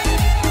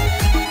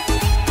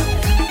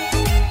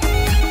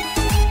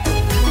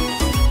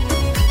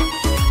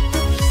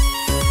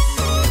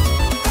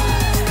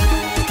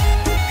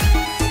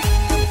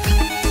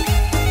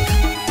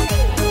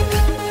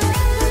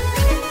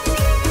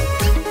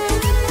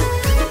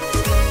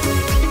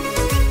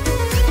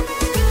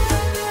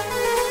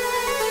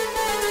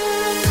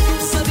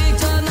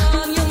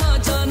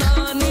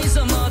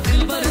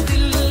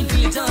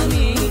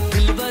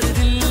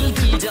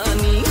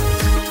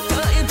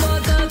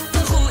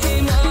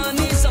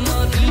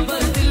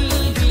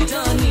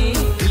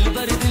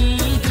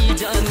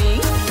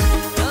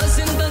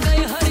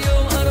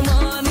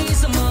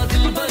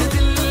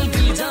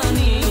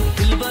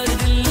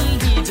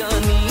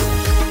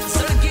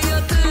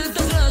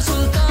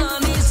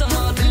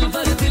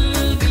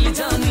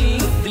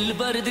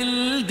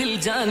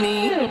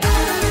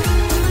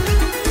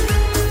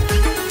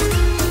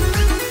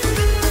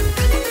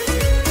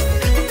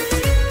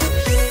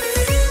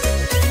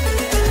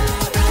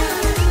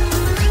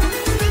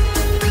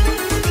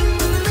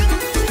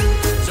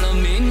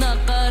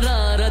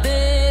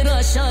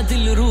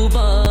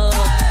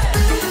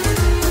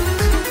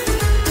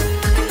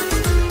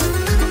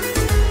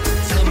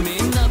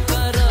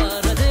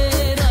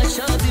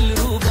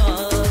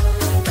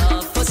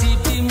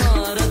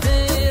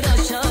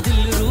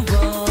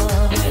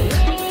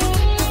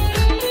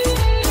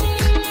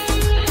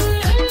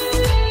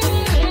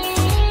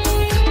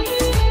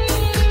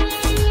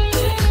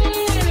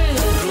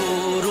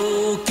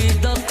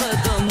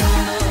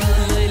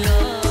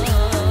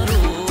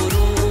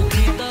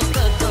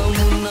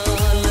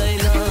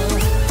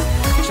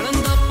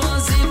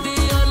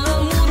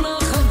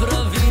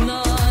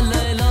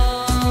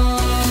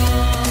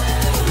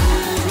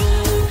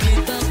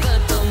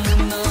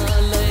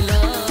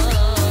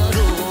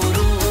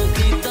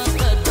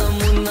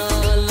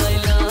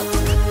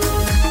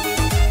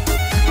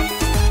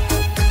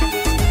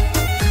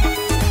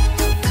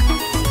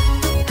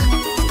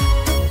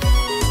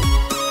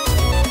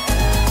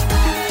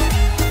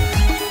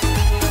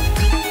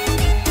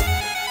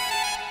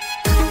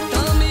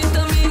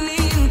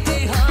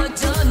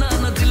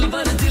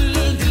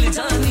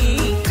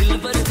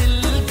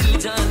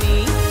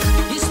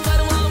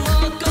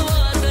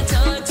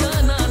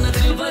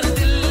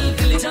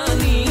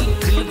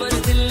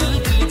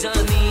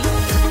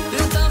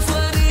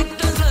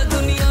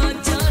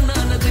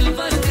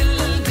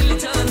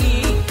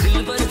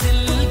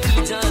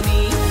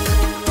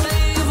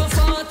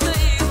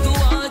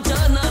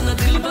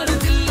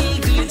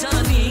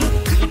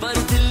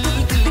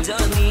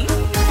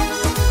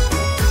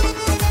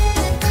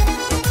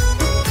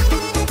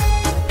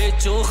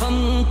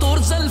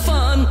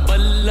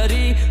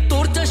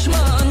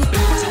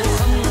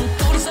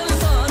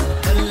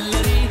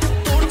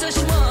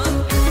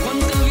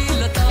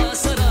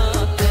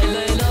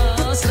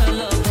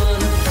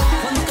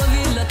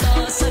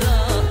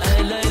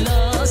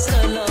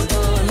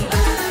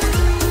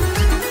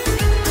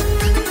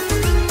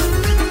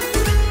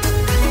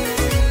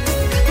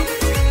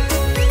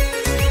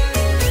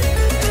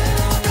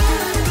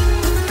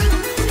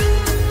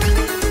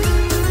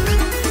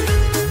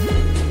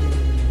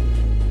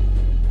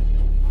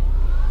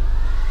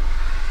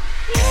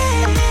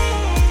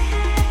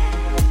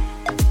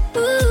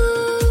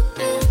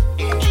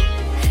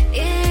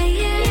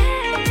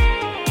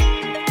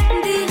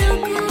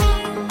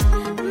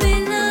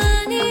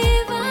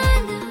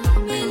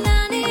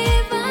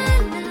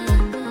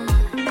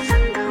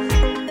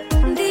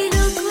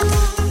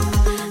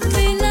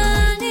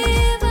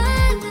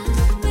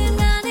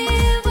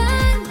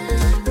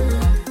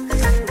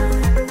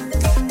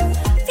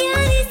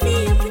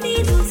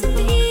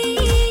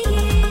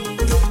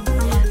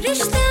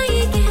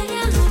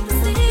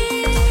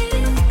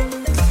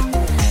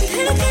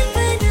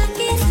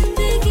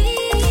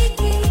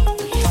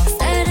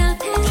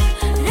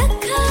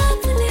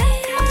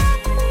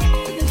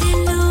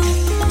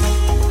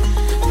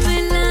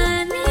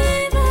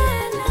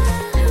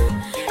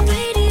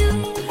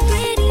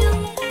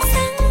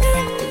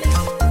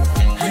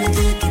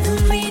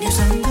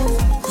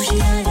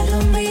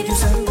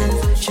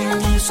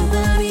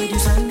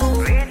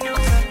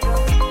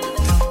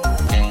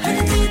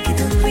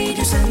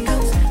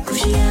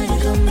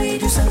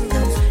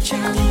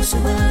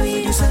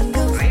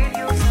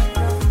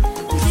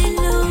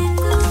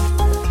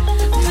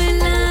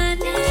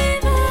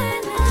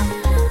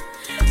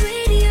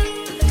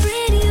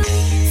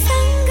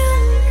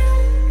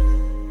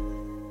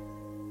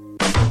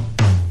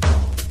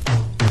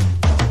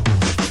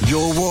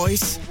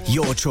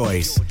your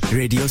choice.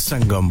 Radio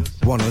Sangam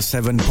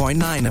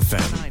 107.9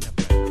 FM.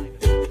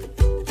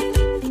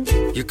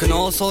 You can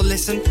also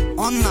listen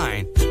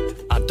online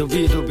at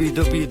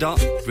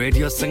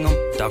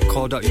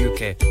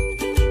www.radiosangam.co.uk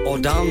or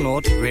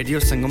download Radio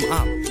Sangam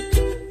app.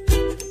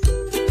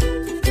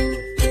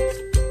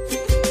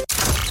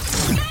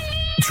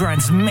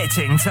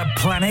 Transmitting to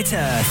planet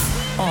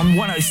Earth on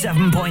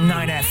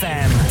 107.9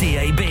 FM,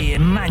 DAB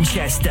in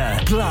Manchester,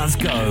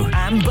 Glasgow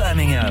and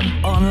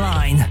Birmingham.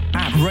 Online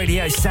at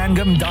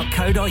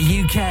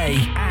radiosangam.co.uk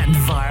and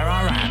via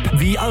our app,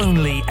 the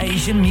only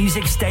Asian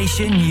music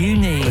station you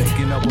need.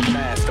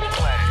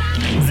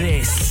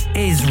 This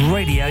is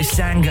Radio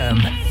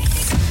Sangam.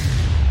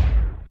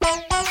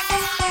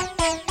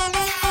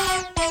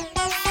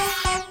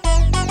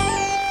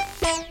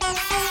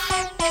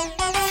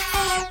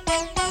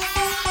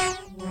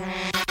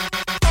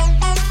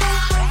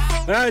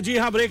 जी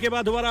हां break के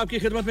बाद दोबारा आपकी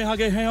खिदमत में आ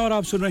गए हैं और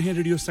आप सुन रहे हैं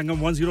रेडियो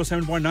संगम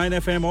 107.9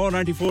 एफएम और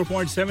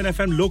 94.7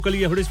 एफएम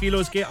लोकली हडर्सफील्ड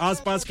और उसके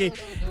आसपास के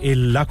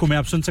इलाकों में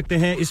आप सुन सकते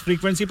हैं इस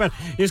फ्रीक्वेंसी पर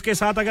इसके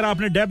साथ अगर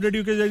आपने डैब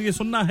रेडियो के जरिए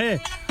सुनना है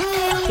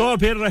तो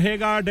फिर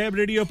रहेगा डैब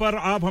रेडियो पर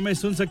आप हमें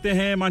सुन सकते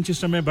हैं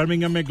मैनचेस्टर में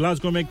बर्मिंघम में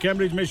ग्लासगो में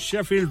कैम्ब्रिज में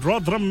शेफील्ड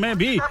रॉथरहम में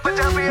भी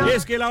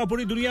इसके अलावा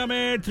पूरी दुनिया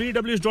में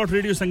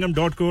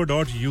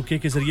www.radiosangam.co.uk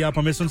के जरिए आप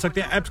हमें सुन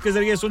सकते हैं ऐप्स के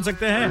जरिए सुन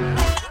सकते हैं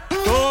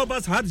तो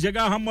बस हर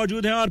जगह हम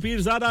मौजूद हैं और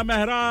पीरजादा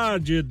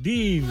महराज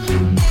दीन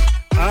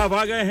आप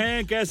आ गए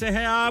हैं कैसे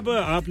हैं आप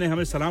आपने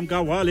हमें सलाम कहा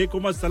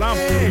वालेकुम अस्सलाम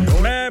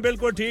मैं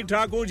बिल्कुल ठीक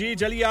ठाक हूं जी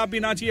चलिए आप भी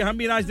नाचिए हम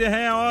भी नाचते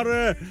हैं और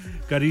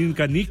करीन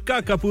कनिका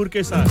कपूर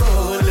के साथ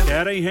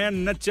कह रही हैं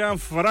नच्चा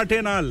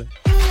फराटे नाल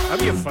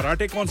अब ये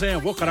फराटे कौन से हैं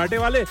वो कराटे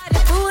वाले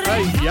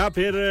या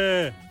फिर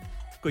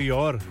कोई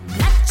और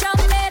नच्चा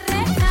मेरे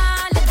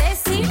नाल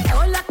देसी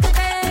ढोलक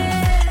दे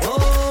ओ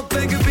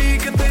पिग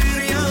पिग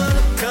तेरियां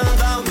अखां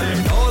दा मैं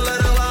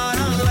डॉलर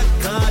वाला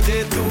लखा जे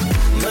तू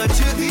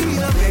नचदी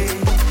रवे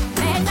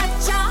मैं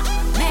नच्चा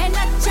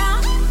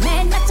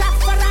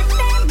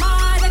फराटे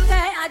मार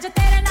के आज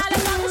तेरे नाल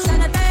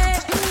फंक्शन ते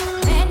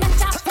मैं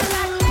नच्चा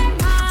फराटे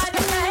मार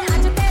के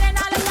आज तेरे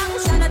नाल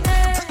फंक्शन ते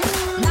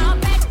ना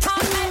बैठा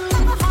मैं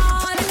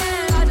हार के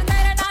आज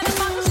तेरे नाल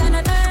फंक्शन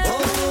ते ओ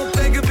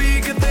पिग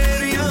पिग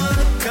तेरियां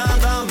अखां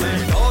दा मैं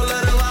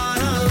डॉलर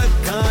वाला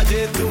लखा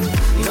जे तू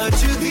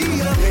नचदी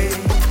रवे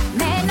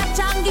मैं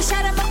नचांगी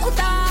शर्म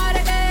उतार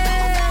के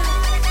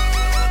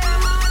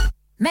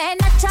मैं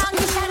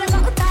नचांगी शर्म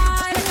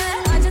उतार के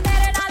आज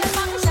तेरे नाल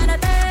फंक्शन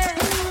ते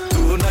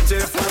तू नचे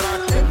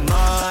फराटे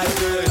मार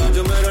के आज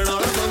मेरे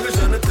नाल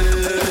फंक्शन ते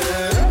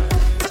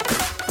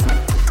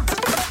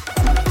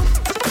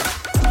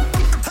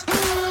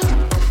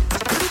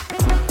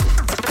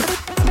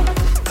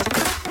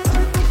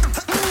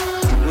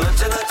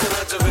नच नच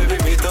नच बेबी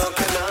मी तो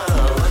के ना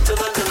नच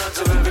नच नच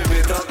बेबी मी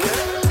तो के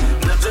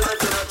नच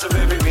नच नच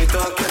बेबी मी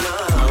तो के ना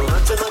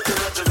नच नच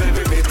नच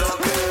बेबी मी तो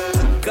के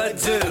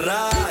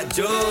गजरा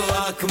जो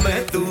आँख में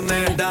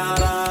तूने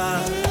डाला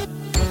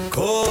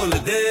खोल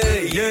दे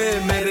ये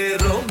मेरे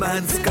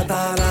रोमांस का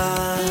ताला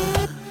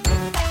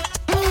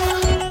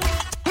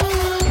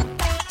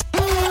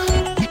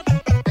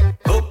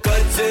ओ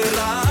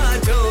गजरा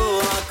जो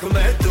आँख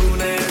में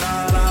तूने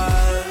डाला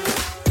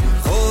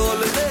खोल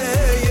दे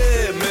ये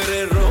मेरे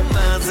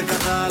रोमांस का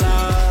ताला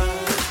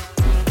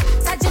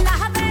सजना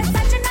वे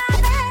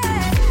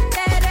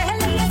तेरे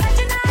लिए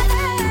सजना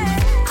वे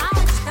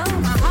आज तो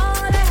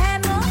माहौल है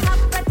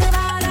मोहब्बत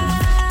वाला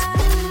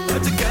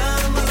आज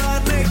कैमरा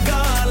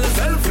निकाल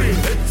सेल्फी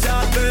खिंचा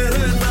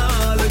तेरे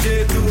नाल जे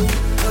तू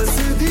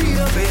हंसदी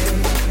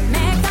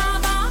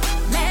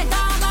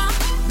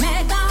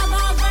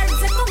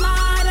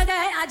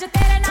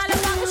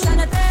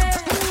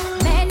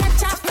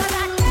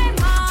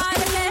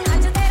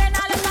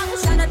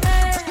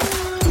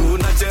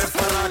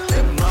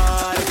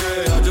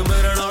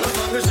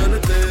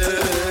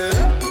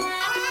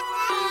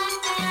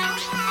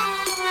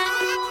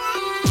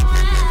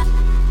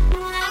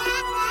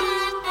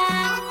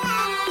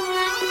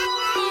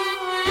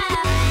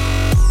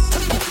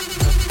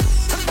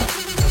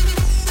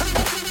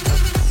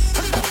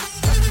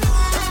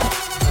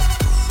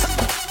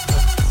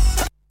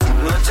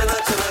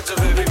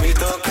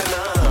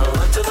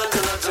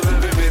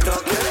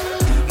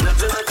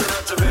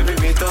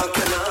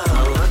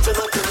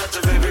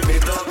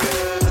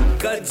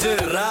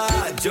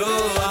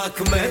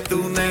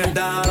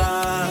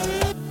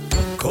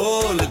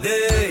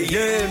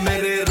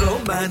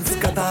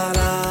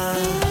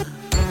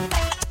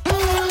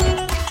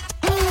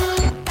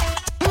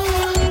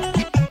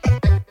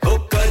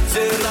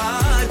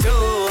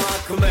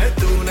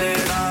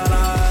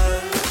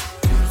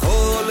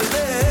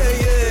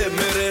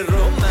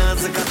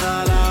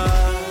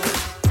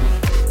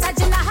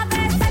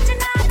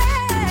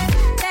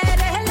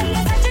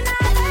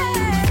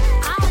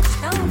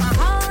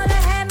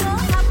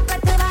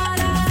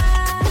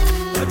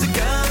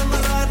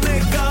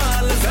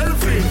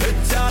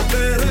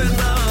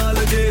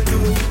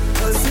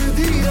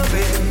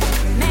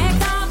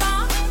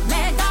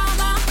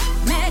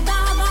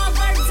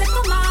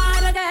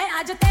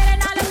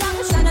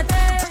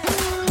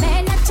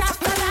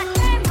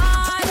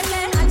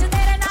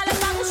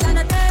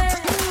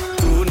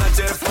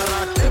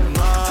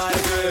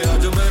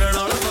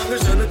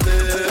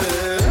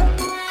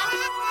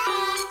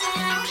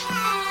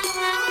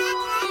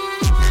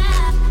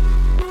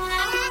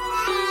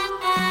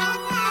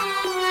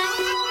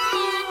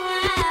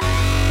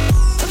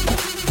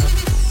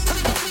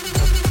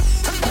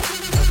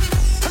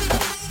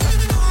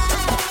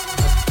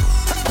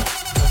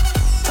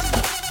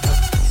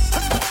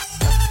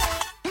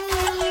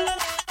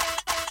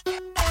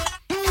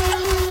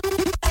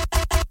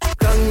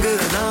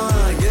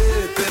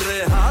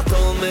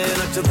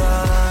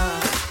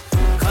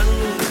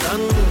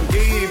छन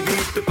की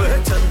बीट पे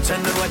छन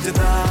छन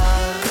बजदा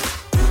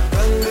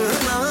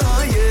कंगना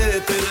ये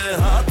तेरे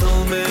हाथों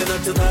में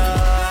नचदा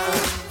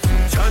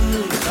छन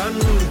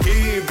छन की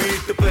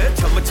बीट पे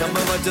छम छम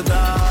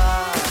बजदा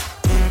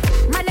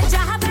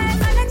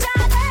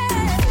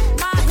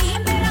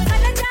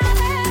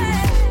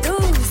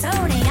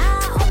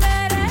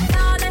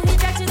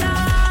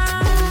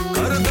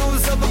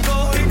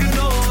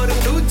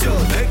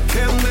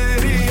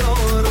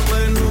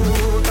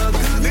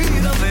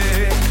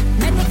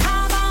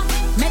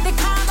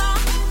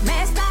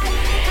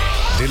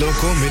दिलों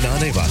को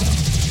मिलाने वाला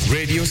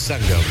रेडियो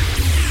संगम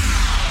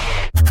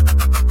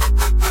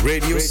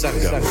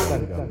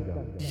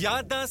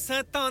यादां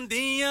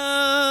सतांदियां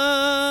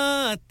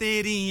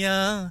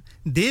तेरियां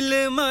दिल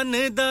मन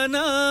दा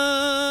ना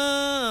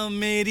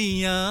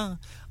मेरियां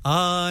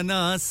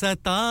आना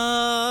सता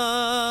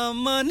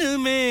मन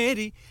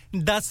मेरी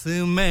दस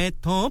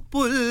मैथों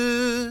पुल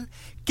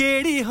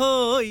केड़ी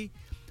होई.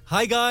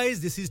 Hi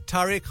guys, this is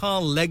Tariq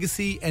Khan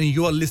Legacy and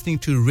you are listening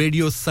to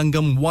Radio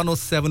Sangam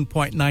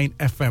 107.9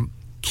 FM.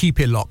 Keep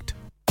it locked.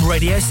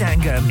 Radio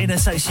Sangam in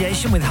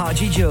association with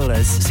Haji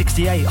Jewellers,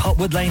 68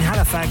 Hotwood Lane,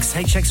 Halifax,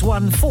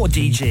 HX1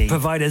 4DG.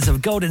 Providers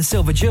of gold and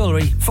silver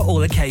jewellery for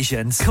all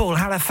occasions. Call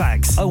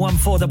Halifax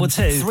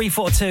 01422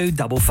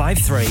 342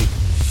 553.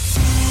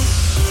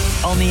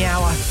 On the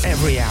hour,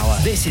 every hour.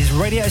 This is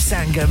Radio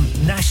Sangam,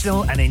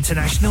 national and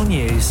international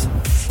news.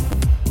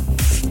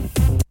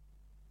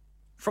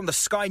 From the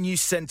Sky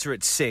News Centre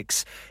at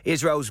 6,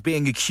 Israel's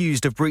being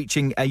accused of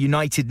breaching a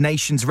United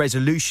Nations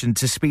resolution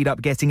to speed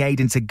up getting aid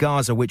into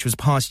Gaza, which was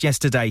passed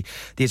yesterday.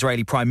 The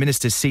Israeli Prime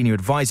Minister's senior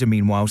advisor,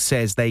 meanwhile,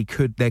 says there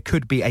could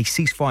be a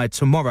ceasefire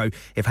tomorrow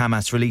if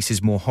Hamas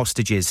releases more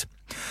hostages.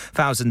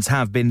 Thousands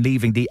have been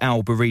leaving the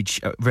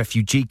Al-Barij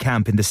refugee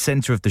camp in the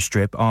centre of the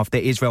Strip after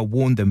Israel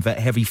warned them that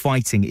heavy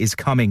fighting is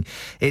coming.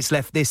 It's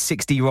left this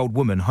 60-year-old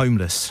woman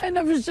homeless.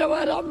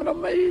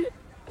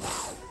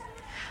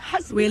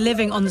 We're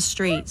living on the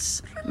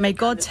streets. May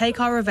God take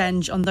our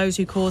revenge on those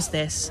who caused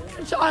this.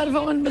 I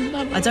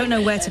don't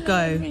know where to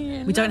go.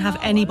 We don't have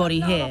anybody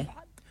here.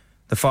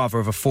 The father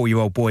of a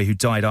 4-year-old boy who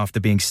died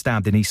after being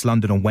stabbed in East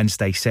London on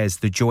Wednesday says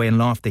the joy and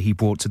laughter he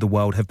brought to the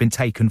world have been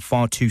taken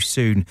far too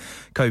soon.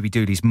 Kobe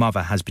Dooley's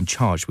mother has been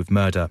charged with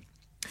murder.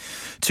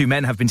 2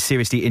 men have been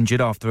seriously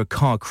injured after a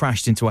car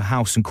crashed into a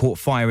house and caught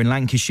fire in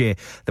Lancashire.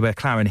 The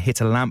McLaren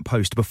hit a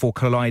lamppost before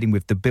colliding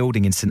with the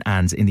building in St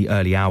Anne's in the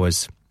early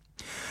hours.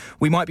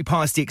 We might be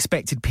past the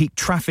expected peak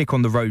traffic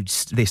on the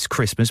roads this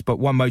Christmas, but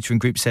one motoring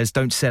group says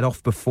don't set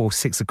off before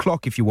 6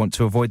 o'clock if you want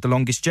to avoid the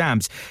longest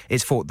jams.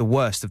 It's thought the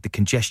worst of the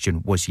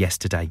congestion was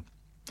yesterday.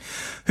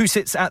 Who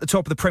sits at the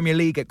top of the Premier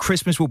League at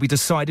Christmas will be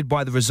decided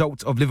by the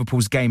result of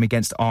Liverpool's game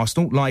against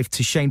Arsenal. Live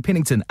to Shane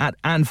Pinnington at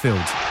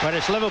Anfield. Well,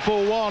 it's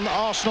Liverpool 1,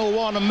 Arsenal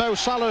 1, and Mo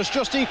Salah has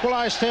just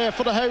equalised here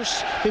for the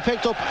hosts. He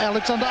picked up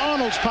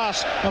Alexander-Arnold's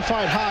pass and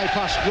fired high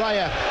past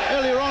Raya.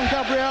 Earlier on,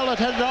 Gabriel had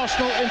headed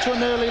Arsenal into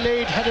an early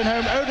lead, heading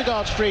home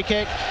Odegaard's free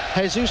kick.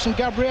 Jesus and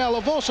Gabriel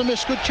have also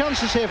missed good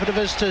chances here for the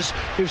visitors,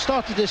 who've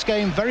started this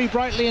game very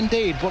brightly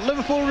indeed. But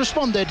Liverpool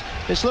responded.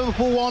 It's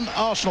Liverpool 1,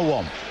 Arsenal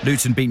 1.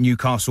 Luton beat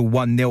Newcastle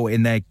 1-0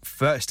 in their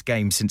first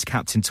game since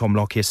captain Tom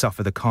Lockyer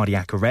suffered a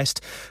cardiac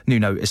arrest.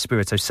 Nuno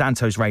Espirito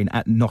Santo's reign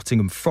at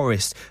Nottingham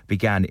Forest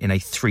began in a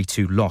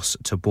 3-2 loss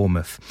to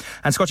Bournemouth.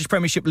 And Scottish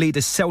Premiership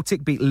leaders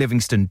Celtic beat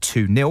Livingston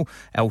 2-0.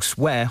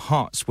 Elsewhere,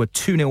 Hearts were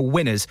 2-0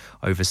 winners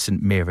over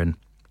St Mirren.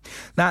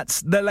 That's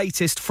the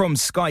latest from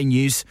Sky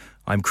News.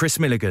 I'm Chris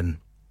Milligan.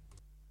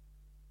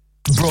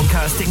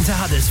 Broadcasting to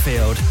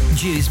Huddersfield,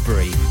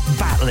 Dewsbury,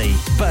 Batley,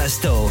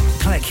 Birstall,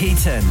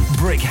 Cleckheaton,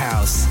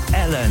 Brickhouse,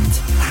 Elland,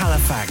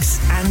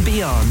 Halifax and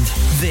beyond.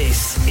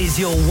 This is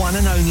your one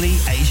and only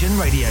Asian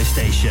radio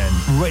station.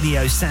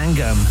 Radio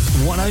Sangam,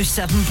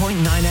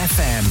 107.9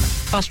 FM.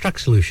 Fast Track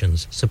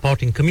Solutions,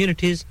 supporting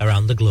communities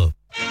around the globe.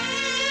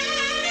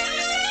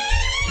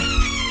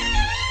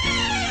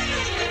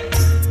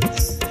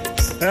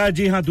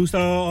 जी हाँ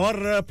दूसरा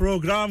और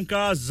programme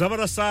का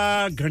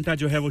जबरदस्त घंटा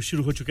जो है वो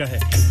शुरू हो चुका है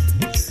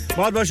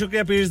बहुत बहुत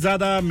शुक्रिया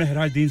पीरजादा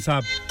महराजुद्दीन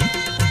साहब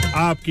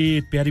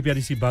आपकी प्यारी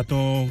प्यारी सी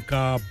बातों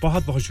का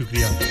बहुत बहुत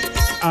शुक्रिया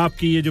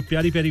आपकी ये जो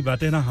प्यारी प्यारी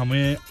बातें ना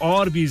हमें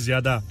और भी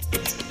ज्यादा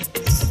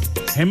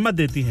हिम्मत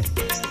देती हैं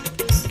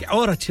कि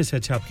और अच्छे से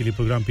अच्छा आपके लिए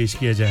प्रोग्राम पेश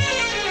किया जाए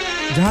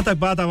जहां तक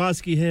बात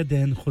आवाज की है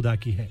देन खुदा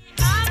की है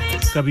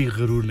कभी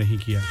गरूर नहीं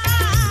किया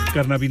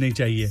करना भी नहीं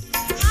चाहिए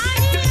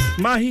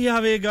माही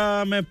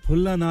आवेगा मैं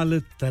फुल्ला नाल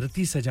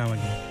धरती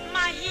सजावांगी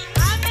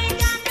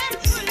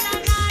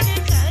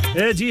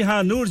ए जी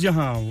हां नूर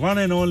जहां one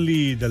and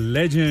only the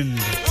legend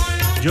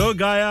जो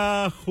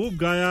गाया खूब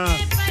गाया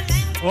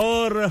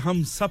और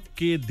हम सब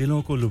के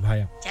दिलों को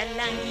लुभाया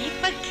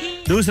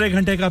दूसरे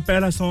घंटे का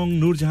पहला सॉन्ग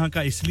नूर जहां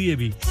का इसलिए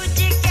भी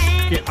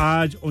कि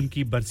आज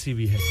उनकी बरसी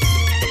भी है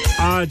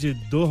आज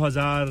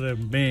 2000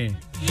 में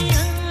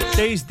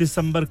 23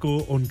 दिसंबर को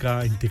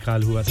उनका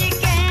इंतकाल हुआ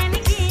था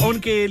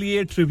उनके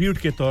लिए ट्रिब्यूट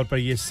के तौर पर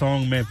ये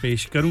सॉन्ग मैं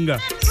पेश करूंगा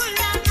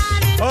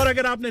और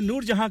अगर आपने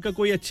नूर जहां का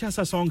कोई अच्छा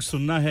सा सॉन्ग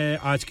सुनना है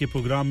आज के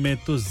प्रोग्राम में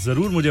तो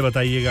जरूर मुझे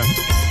बताइएगा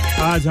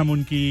आज हम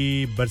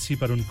उनकी बरसी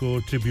पर उनको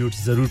ट्रिब्यूट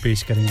जरूर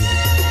पेश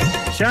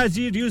करेंगे शाह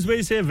जी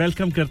ड्यूसबरी से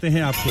वेलकम करते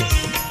हैं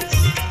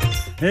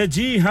आपको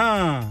जी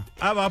हां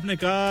अब आपने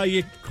कहा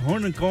ये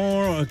कौन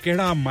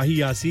केड़ा माही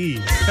आसी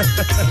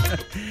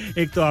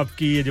एक तो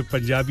आपकी ये जो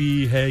पंजाबी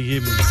है ये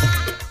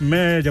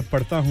मैं जब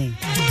पढ़ता हूं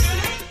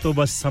तो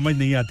बस समझ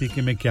नहीं आती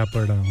कि मैं क्या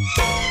पढ़ रहा हूं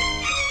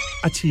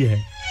अच्छी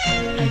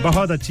है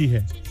बहुत अच्छी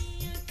है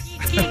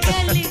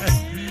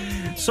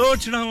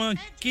सोच रहा हूं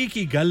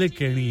की गल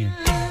कहनी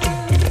है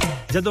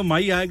जब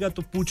माई आएगा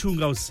तो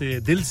पूछूंगा उससे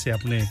दिल से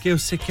अपने कि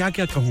उससे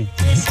क्या-क्या कहूं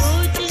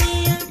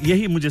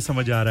यही मुझे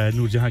समझ आ रहा है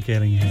नूरजहां कह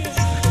रही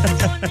हैं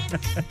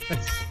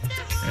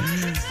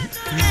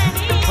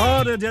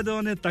और जब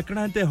उन्हें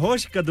तकना ते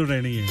होश कदू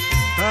रहनी है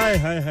हाय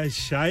हाय हाय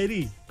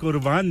शायरी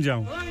कुर्बान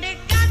जाऊं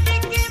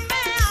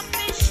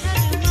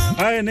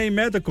हाय नहीं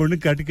मैं तो कुंड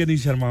कट के नहीं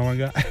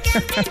शर्मावांगा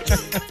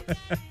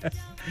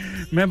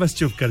मैं बस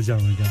चुप कर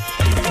जाऊंगा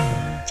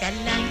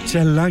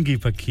चलांगी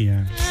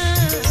पखियां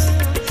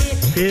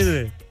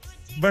फिर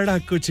बड़ा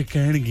कुछ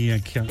कहणगी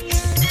आंखियां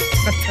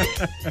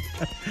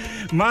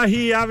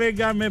माही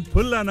आवेगा मैं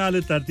फुल्ला नाल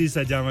धरती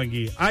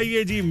सजावांगी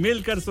आइए जी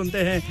मिलकर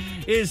सुनते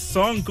हैं इस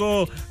सॉन्ग को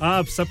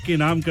आप सबके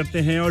नाम करते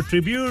हैं और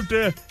ट्रिब्यूट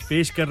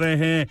पेश कर रहे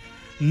हैं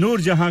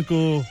नूरजहां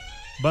को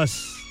बस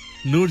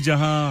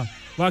नूरजहां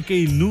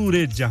वाकई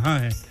नूरे जहां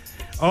है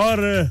और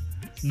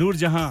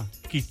नूरजहां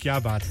की क्या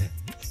बात है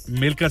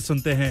मिलकर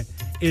सुनते हैं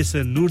इस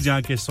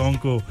नूरजहां के सॉन्ग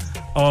को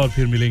और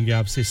फिर मिलेंगे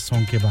आपसे इस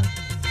सॉन्ग के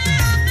बाद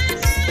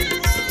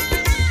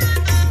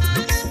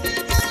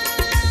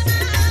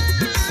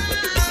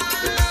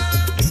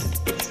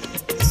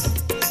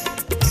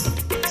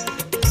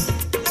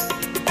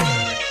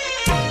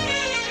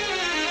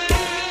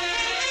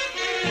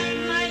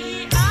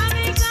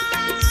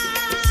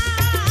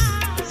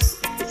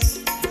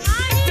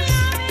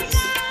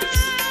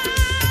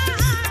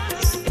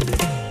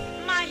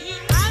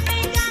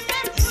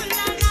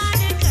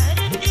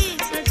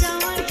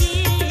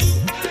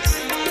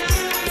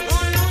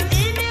Oh no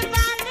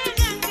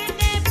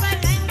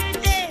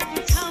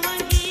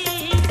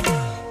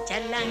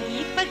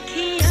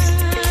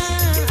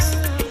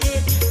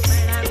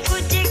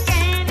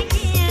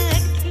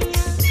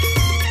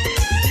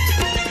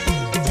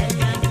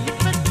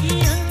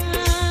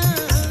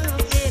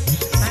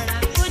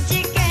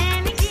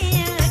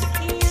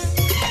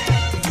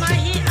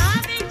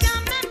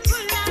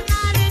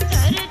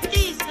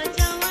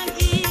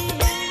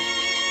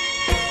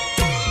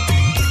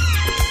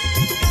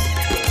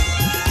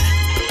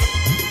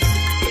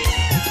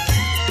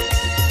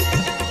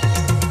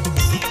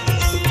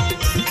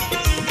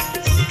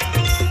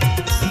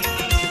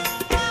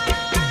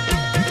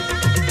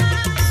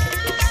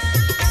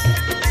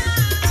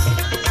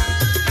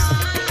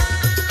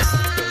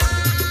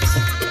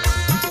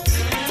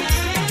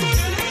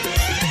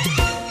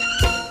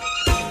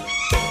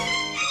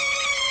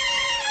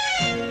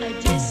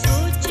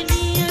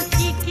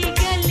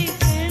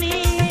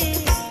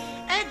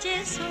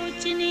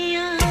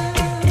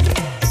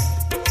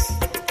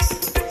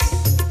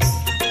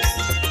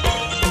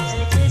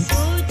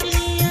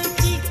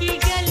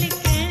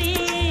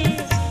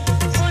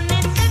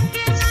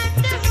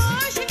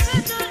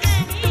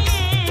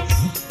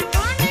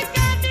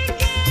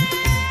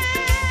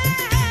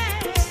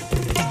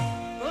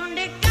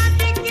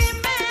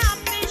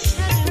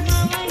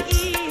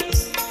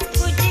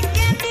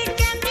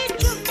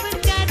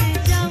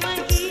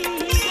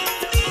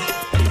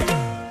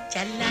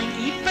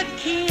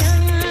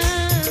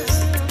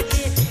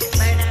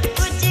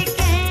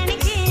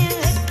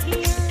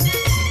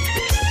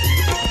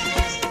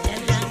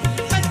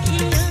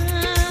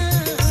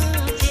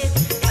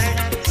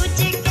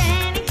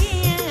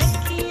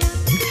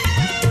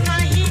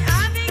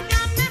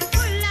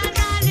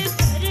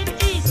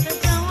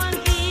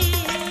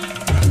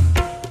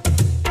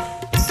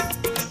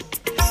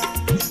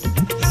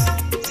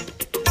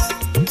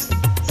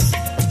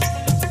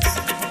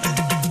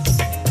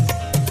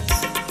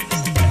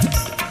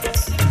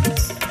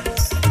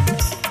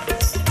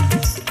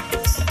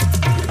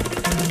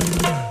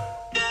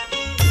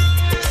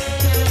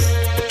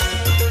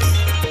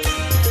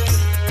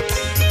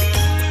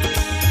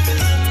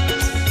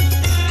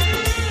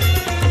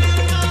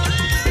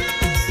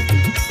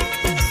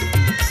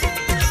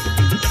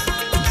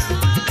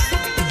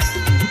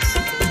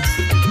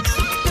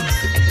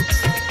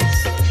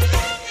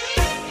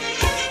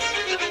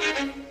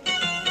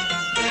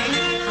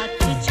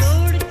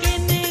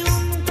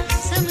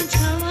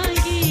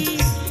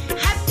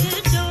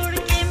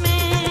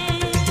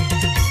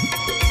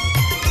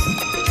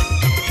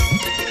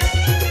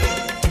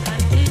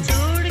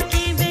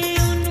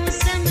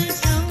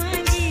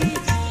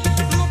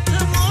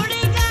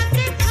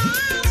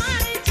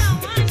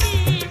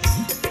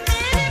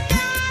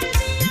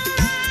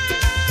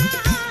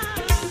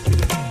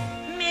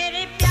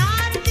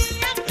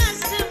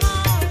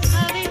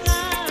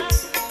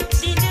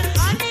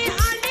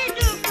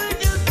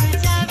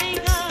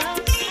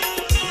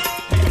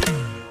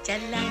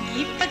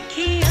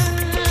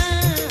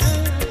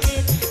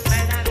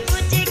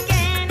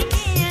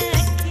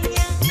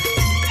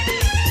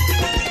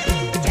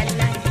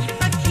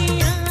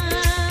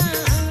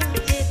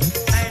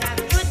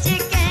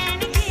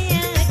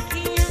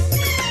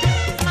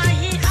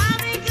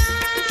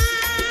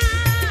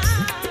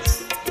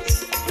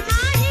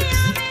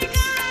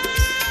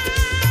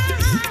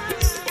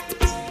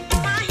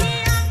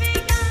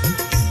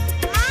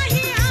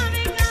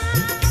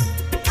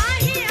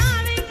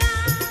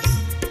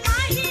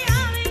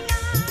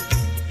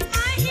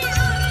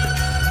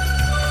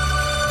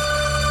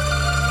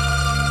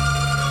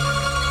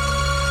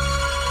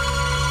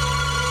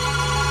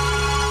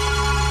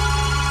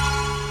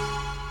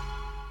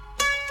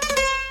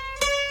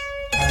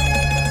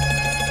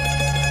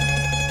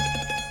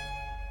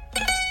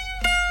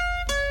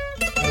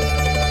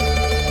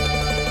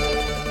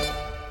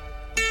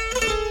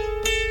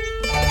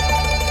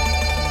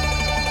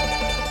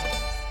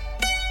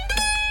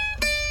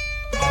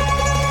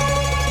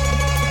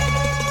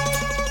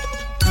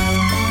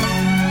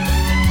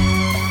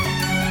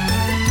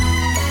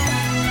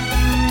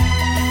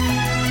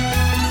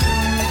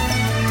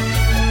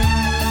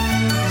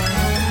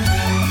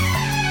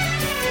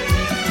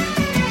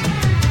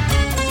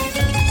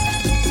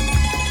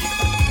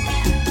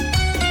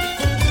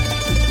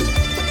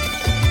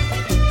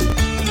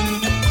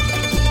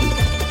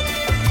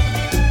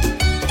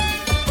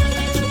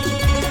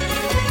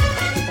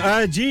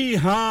जी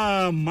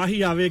हाँ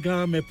माही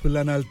आवेगा मैं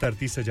फुल्ला नाल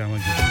धरती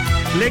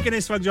सजावांगी लेकिन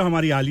इस वक्त जो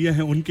हमारी आलिया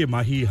हैं उनके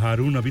माही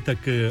हारून अभी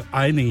तक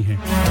आए नहीं हैं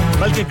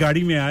बल्कि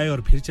गाड़ी में आए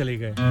और फिर चले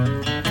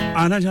गए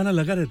आना जाना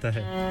लगा रहता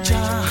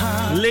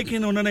है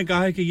लेकिन उन्होंने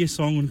कहा है कि ये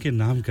सॉन्ग उनके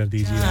नाम कर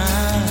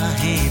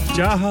दीजिए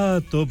चाहा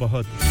तो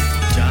बहुत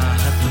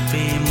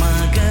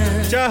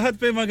चाहत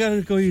पे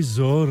मगर कोई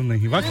जोर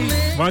नहीं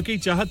वाकई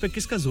चाहत पे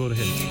किसका जोर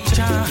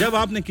है जब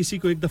आपने किसी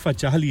को एक दफा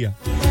चाह लिया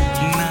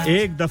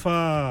एक दफा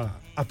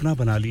अपना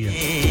बना लिया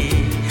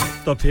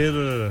तो फिर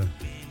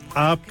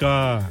आपका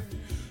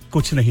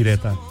कुछ नहीं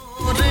रहता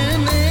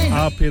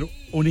आप फिर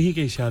उन्हीं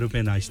के इशारों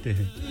पे नाचते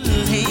हैं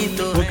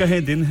वो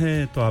कहें दिन है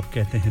तो आप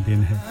कहते हैं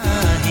दिन है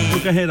वो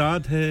कहें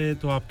रात है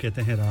तो आप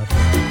कहते हैं रात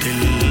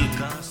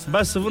है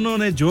बस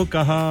उन्होंने जो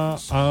कहा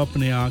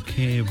आपने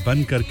आंखें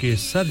बंद करके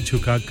सर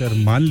झुकाकर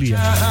मान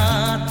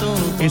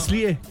लिया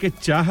इसलिए कि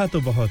चाहा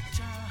तो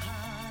बहुत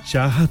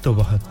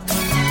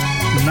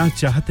ना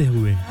चाहते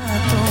हुए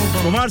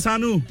कुमार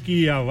सानू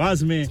की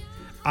आवाज में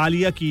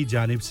आलिया की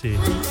जानिब से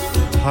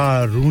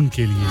हारून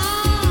के लिए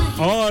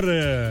और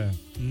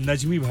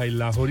नजमी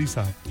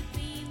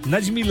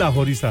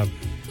लाहौरी साहब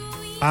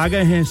आ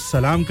गए हैं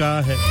सलाम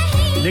कहा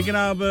है लेकिन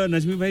आप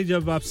नजमी भाई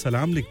जब आप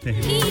सलाम लिखते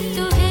हैं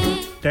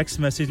टेक्स्ट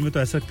मैसेज में तो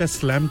ऐसा लगता है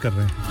स्लैम कर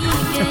रहे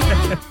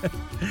हैं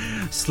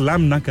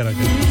स्लैम ना करा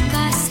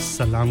करें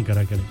सलाम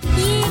करा करें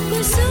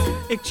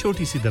एक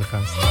छोटी सी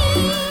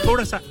दरखास्त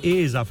थोड़ा सा ए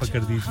इजाफा कर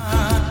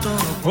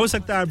दीजिए हो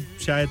सकता है आप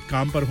शायद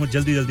काम पर हो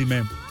जल्दी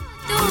में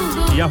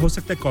या हो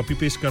सकता है कॉपी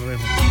पेस्ट कर रहे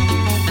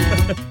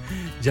हो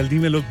जल्दी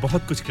में लोग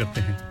बहुत कुछ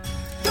करते हैं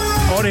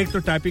और एक तो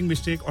टाइपिंग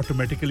मिस्टेक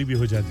ऑटोमेटिकली भी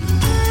हो जाती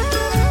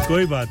है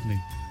कोई बात नहीं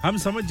हम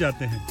समझ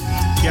जाते हैं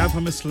कि आप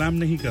हमें सलाम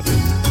नहीं कर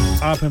रहे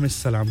आप हमें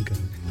सलाम कर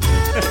रहे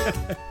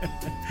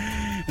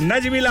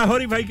नजमी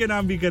लाहौरी भाई के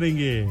नाम भी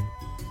करेंगे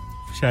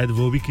शायद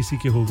वो भी किसी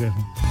के हो गए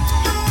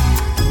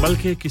हों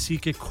बल्कि किसी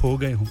के खो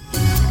गए हों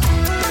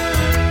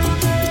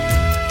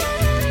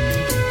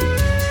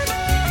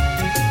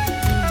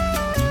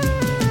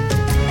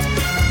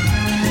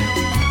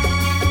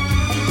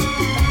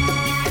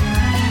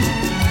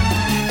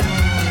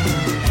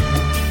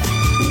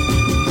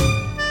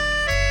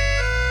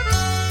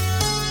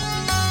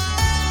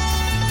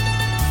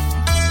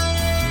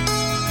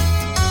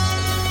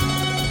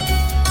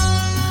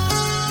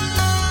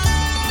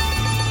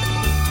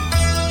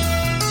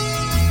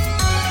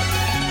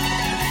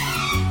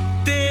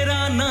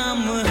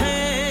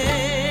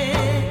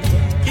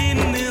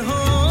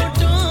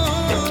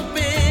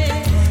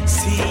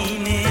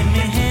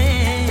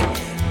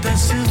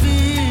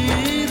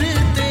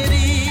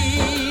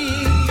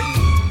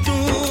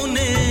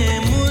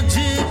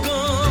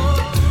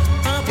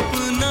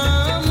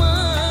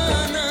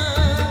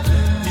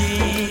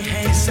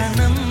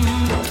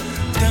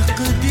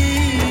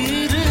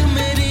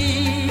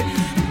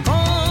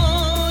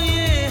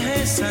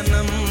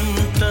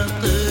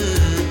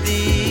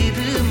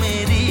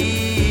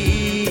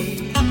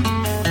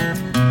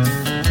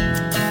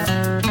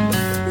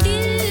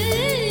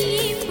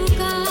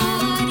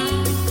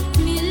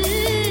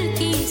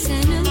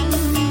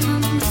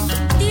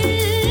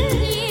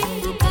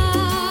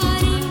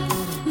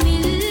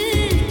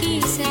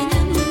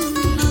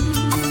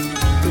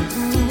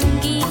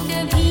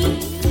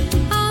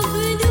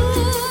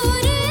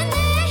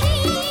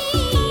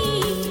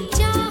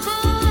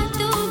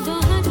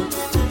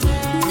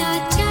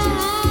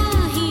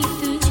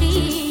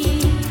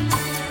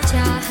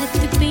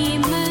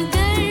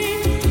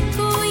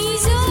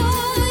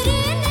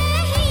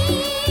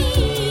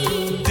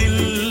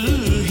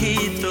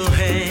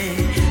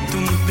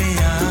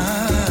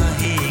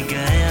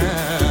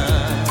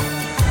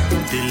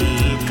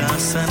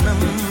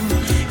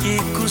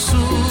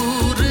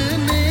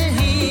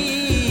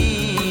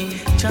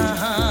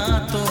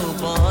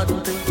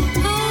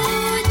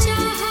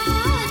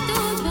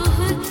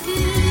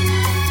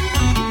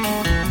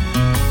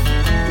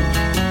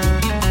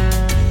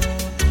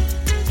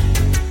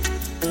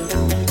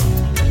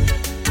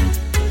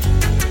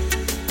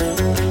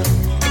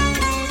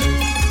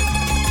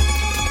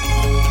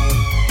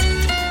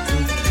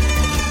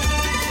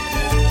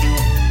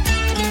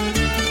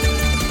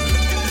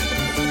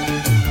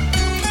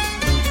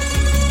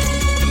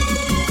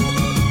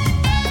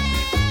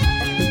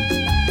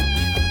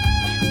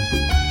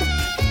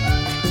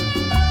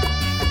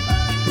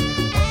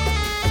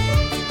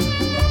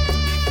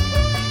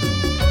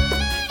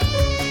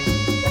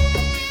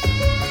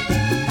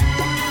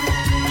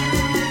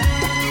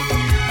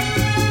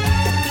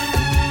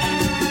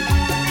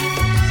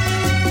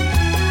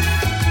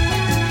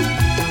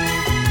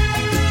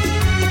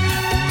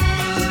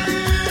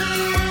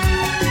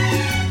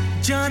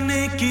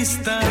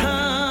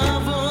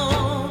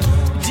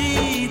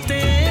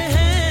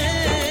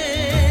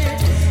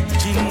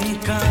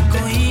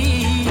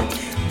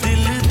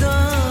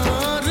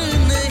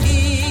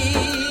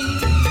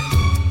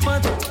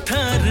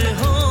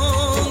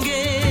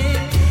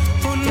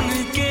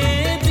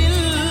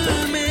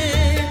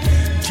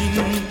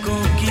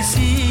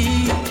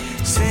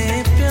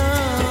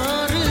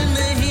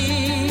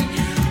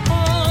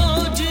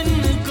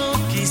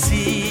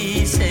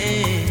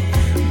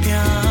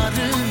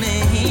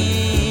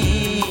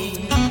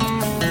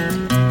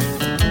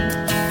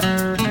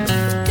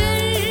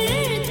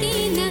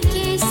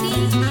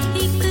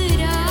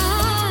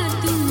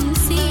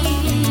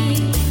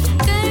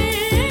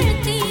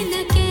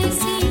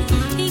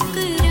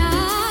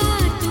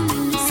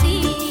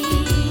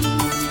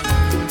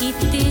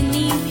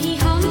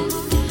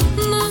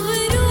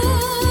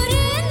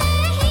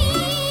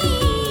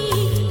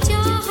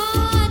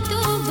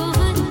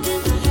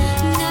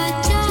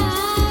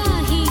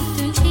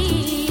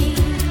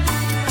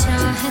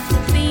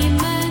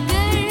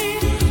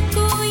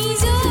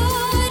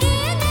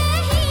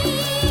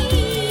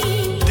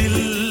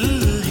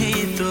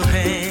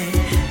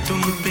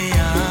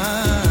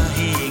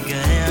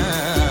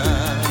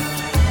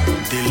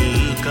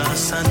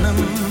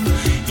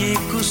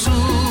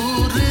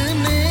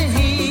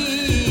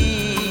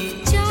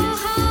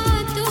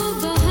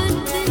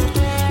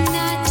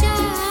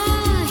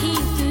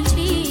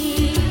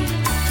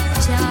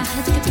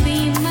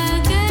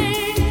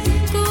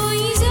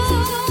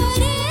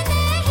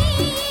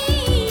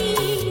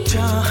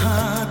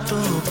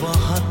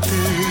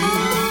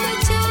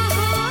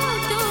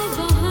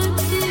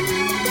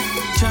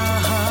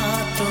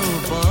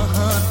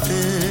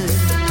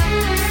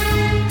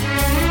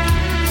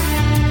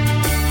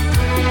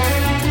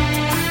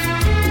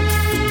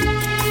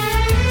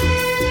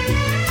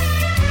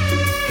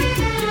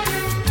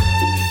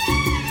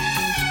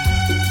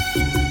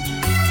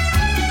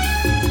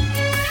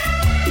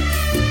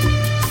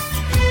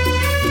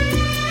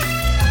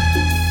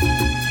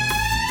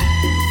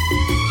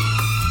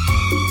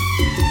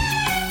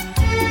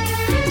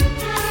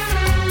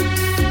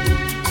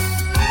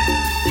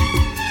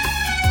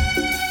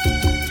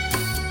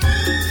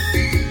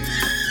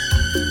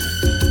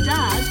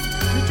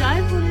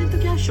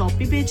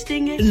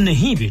देंगे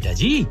नहीं बेटा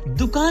जी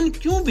दुकान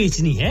क्यों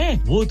बेचनी है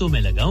वो तो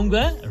मैं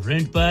लगाऊंगा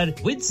रेंट पर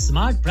with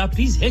smart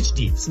properties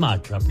HD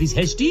smart properties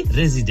HD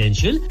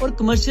residential और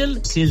कमर्शियल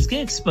सेल्स के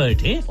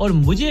एक्सपर्ट हैं और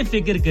मुझे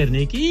फिक्र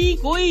करने की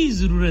कोई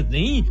जरूरत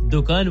नहीं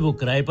दुकान वो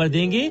किराए पर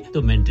देंगे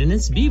तो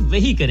मेंटेनेंस भी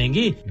वही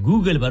करेंगे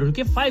गूगल पर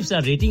उनके 5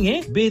 स्टार रेटिंग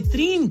है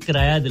बेहतरीन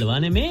किराया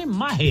दिलवाने में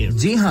माहिर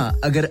जी हां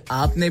अगर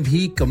आपने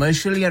भी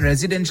कमर्शियल या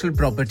रेजिडेंशियल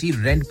प्रॉपर्टी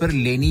रेंट पर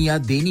लेनी या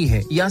देनी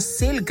है या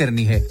सेल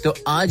करनी है तो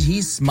आज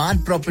ही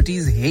स्मार्ट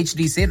प्रॉपर्टीज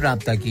एचडी से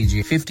राब्ता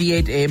कीजिए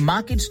 58A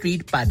market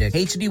street paddock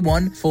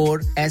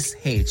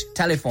HD14SH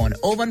telephone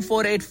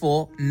 01484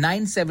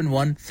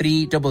 971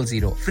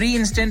 300 free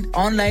instant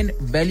online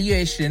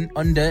valuation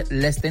under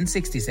less than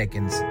 60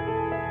 seconds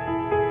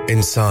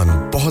इंसान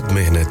बहुत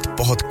मेहनत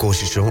बहुत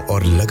कोशिशों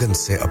और लगन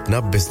से अपना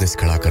बिजनेस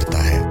खड़ा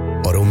करता है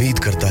और उम्मीद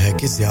करता है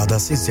कि ज्यादा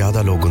से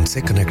ज्यादा लोग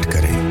उनसे कनेक्ट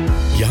करें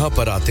यहां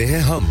पर आते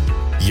हैं हम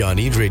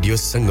यानी रेडियो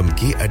संगम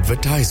की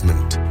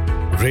एडवर्टाइजमेंट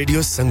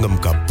रेडियो संगम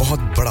का बहुत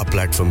बड़ा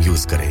प्लेटफॉर्म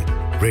यूज करें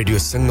रेडियो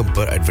संगम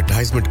पर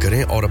एडवर्टाइजमेंट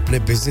करें और अपने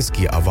बिजनेस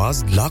की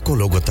आवाज लाखों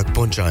लोगों तक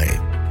पहुंचाएं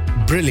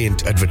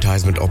Brilliant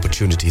advertisement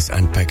opportunities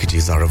and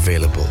packages are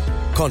available.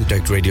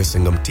 Contact Radio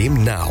Sangam team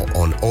now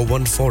on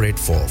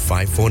 01484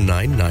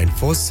 549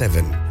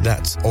 947.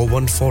 That's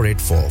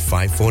 01484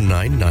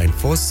 549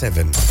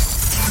 947.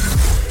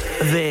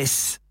 This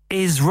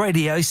is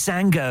Radio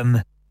Sangam.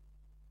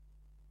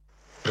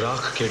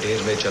 राख के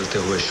ढेर में चलते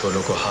हुए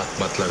शोलों को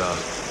हाथ मत लगा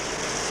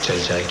चल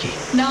जाएगी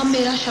नाम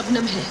मेरा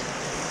शबनम है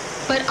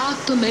पर आग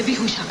तो मैं भी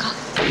हूं शाखा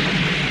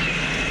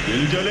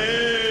दिल जले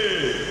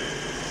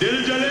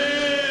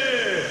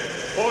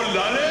ओ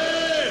लाले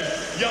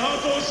यहाँ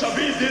तो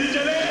सभी दिल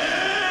जले हैं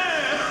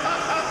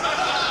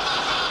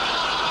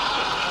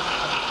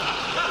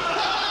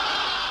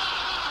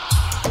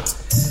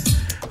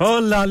ओ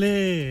लाले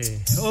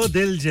ओ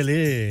दिल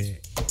जले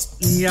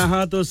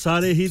यहाँ तो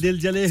सारे ही दिल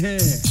जले हैं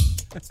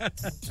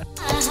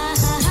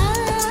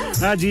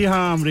हाँ जी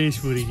हाँ अमरीश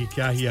पुरी की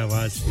क्या ही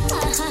आवाज थी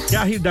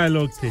क्या ही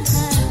डायलॉग थे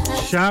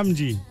शाम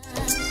जी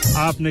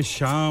आपने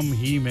शाम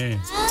ही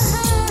में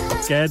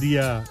कह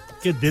दिया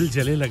कि दिल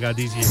जले लगा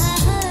दीजिए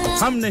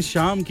हमने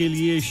शाम के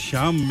लिए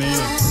शाम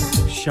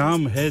में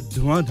शाम है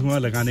धुआं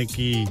लगाने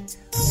की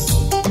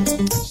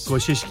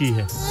कोशिश की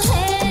है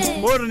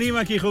और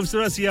नीमा की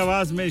खूबसूरत सी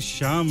आवाज में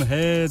शाम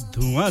है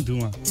धुआं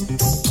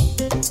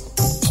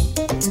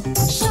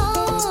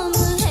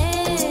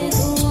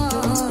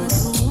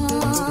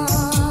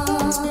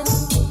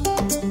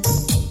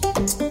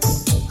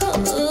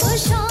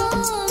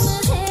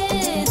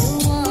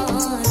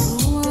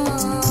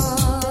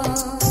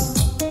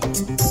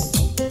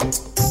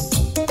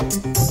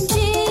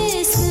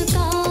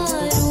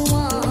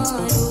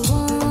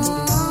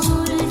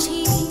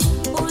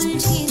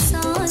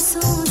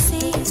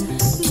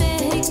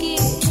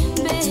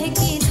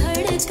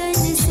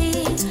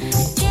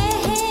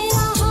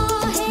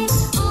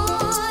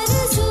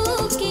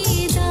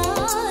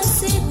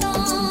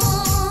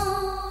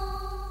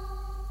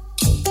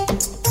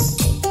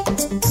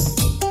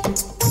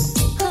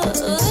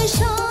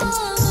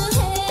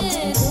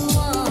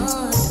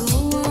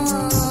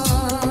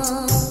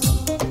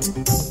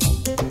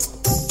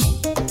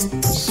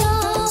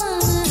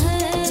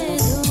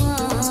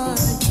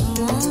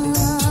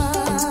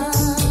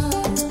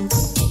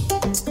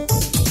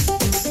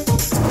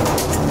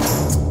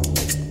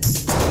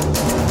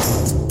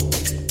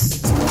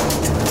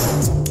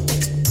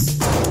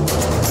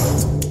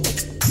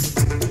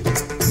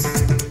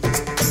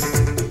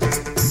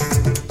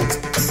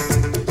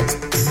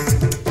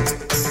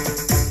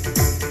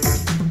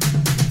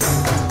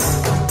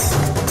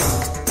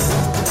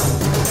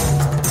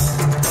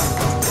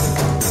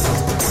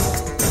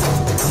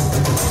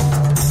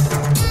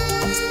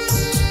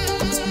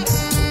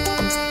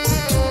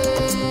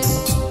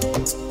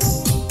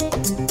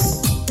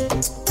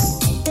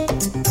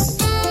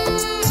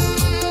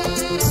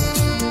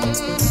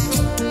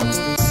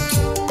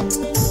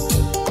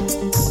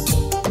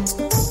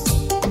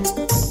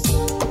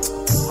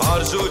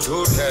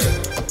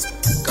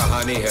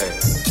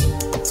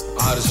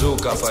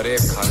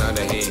फरेब खाना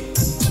नहीं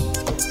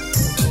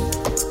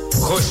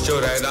खुश जो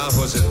रहना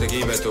हो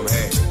जिंदगी में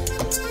तुम्हें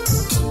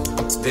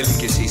दिल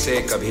किसी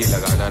से कभी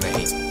लगाना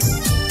नहीं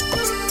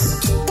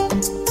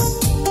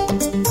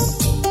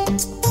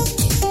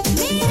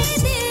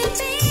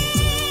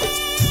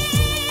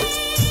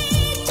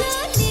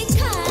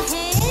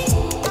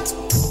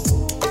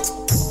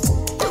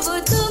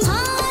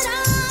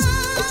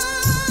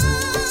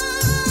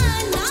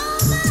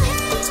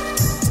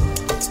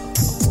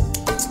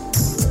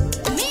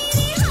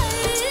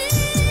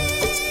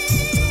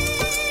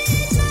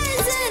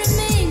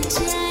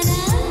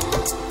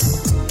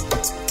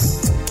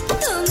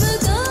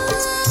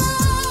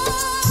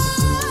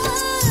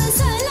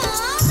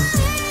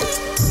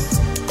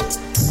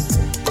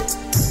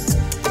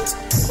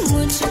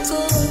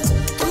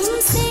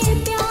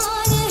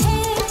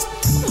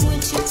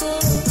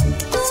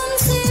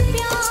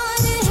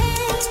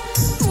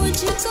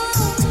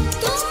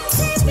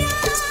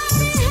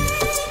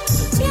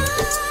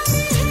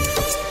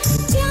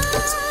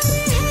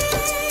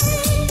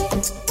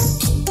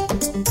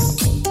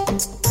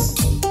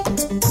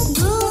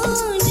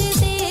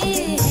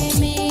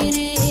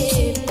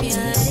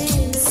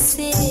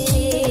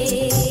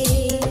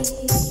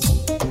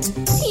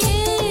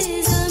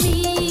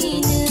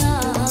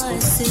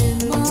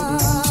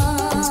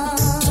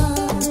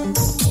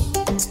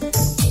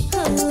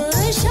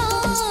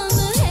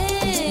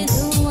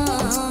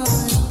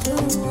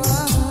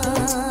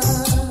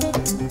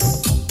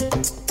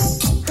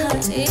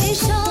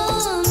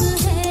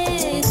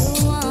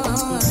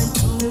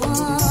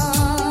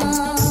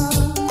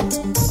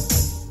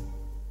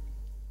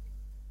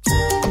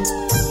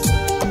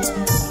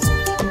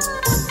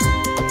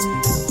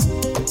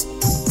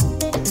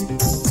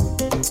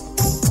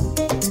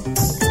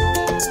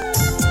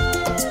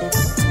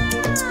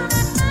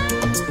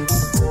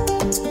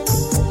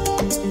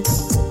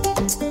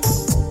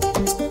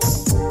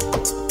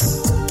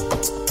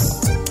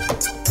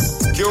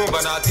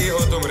बनाती हो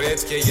तुम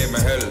रेत के ये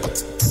महल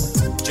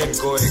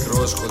जिनको एक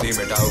रोज खुद ही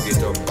मिटाओगी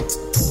तुम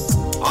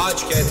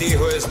आज कहती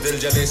हो इस दिल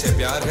जले से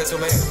प्यार है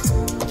तुम्हें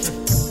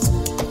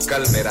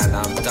कल मेरा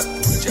नाम तक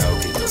भूल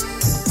जाओगी तुम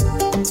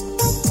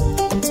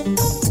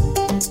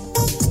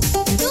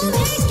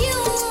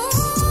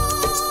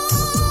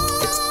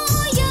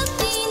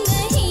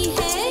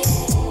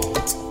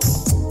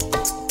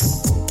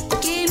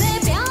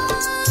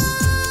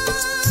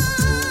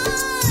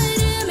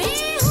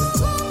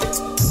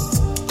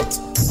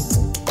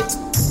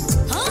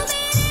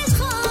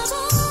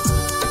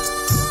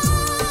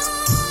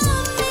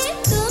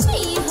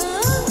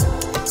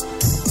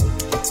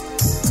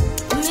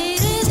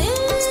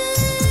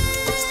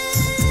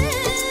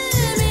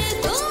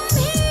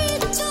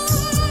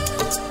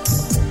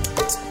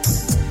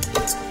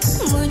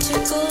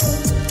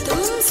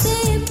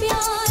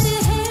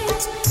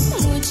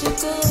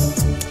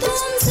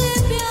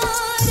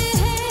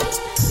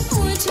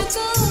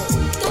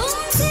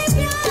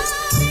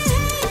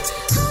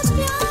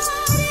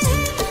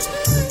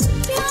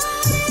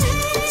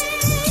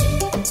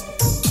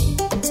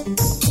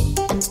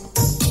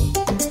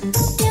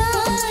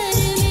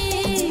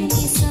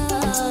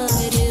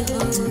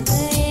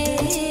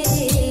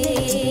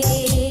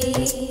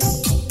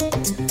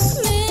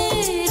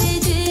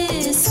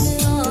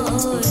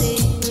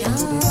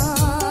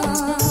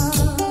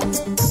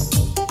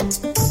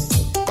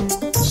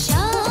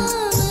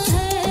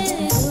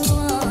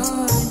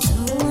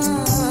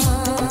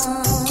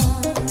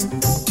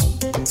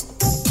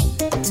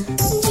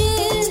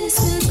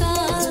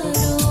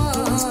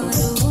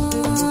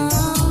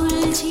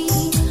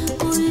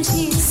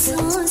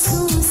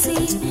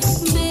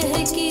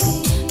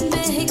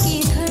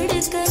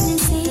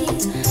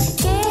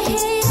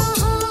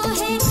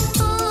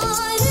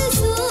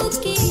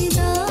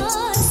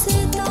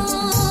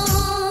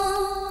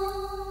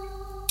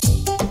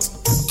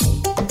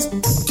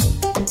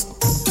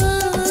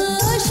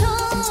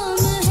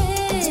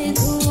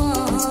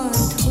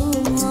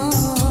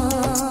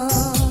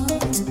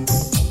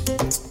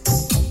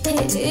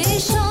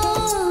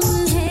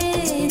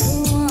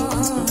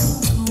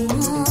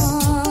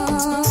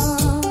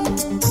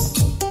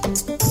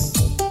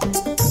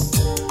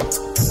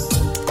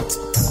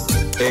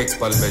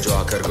पल में जो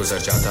आकर गुजर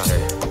जाता है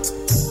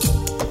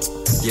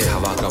ये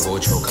हवा का वो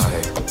झोंका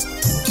है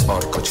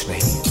और कुछ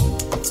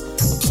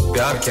नहीं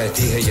प्यार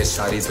कहती है ये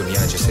सारी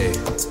दुनिया जिसे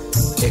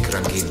एक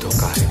रंगीन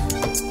धोखा है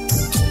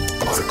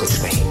और कुछ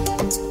नहीं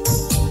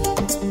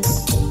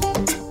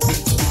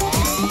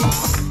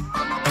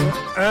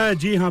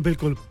जी हां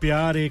बिल्कुल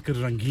प्यार एक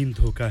रंगीन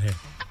धोखा है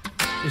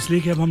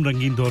इसलिए कि अब हम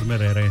रंगीन दौर में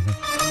रह रहे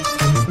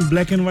हैं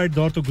ब्लैक एंड व्हाइट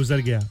दौर तो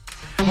गुजर गया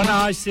वरना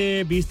आज से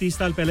 20-30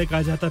 साल पहले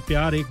कहा जाता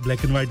प्यार एक ब्लैक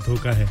एंड व्हाइट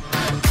धोखा है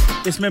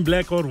इसमें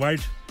ब्लैक और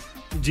व्हाइट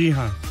जी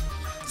हां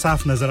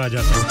साफ नजर आ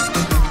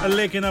जाता है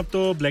लेकिन अब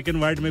तो ब्लैक एंड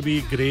व्हाइट में भी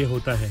ग्रे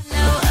होता है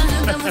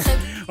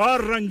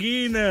और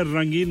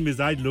रंगीन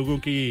मिजाज लोगों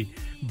की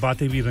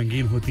बातें भी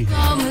रंगीन होती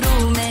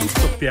हैं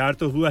तो प्यार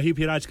तो हुआ ही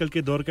फिर आजकल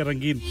के दौर का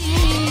रंगीन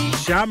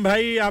श्याम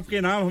भाई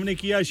आपके नाम हमने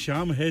किया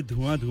शाम है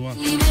धुआं धुआं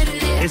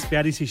इस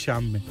प्यारी सी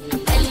शाम में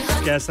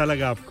कैसा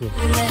लगा आपको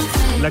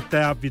लगता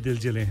है आप भी दिल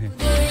जले हैं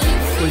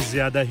कुछ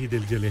ज्यादा ही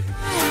दिल जले हैं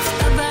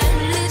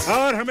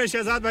और हमें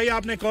शहजाद भाई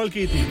आपने कॉल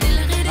की थी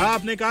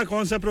आपने कहा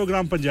कौन सा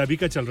प्रोग्राम पंजाबी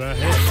का चल रहा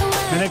है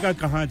मैंने कहा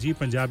कहां जी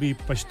पंजाबी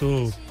पश्तो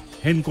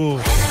हिंदको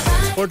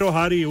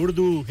पोटोहारी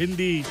उर्दू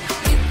हिंदी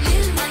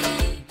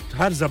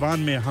हर जबान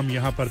में हम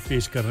यहां पर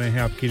पेश कर रहे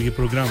हैं आपके लिए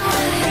प्रोग्राम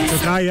तो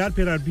कहा यार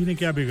फिर अरबी ने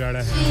क्या बिगाड़ा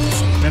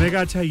है मैंने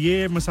कहा अच्छा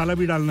ये मसाला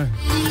भी डालना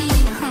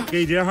है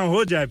कि जहां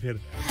हो जाए फिर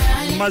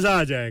मजा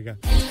आ जाएगा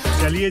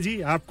चलिए जी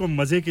आपको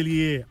मजे के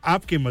लिए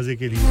आपके मजे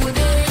के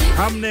लिए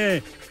हमने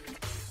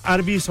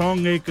अरबी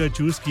सॉन्ग एक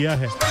चूज किया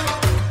है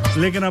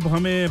लेकिन अब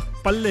हमें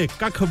पल्ले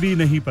कख भी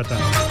नहीं पता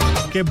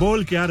कि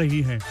बोल क्या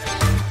रही हैं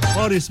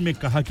और इसमें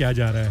कहा क्या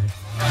जा रहा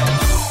है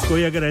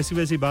कोई अगर ऐसी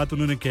वैसी बात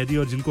उन्होंने कह दी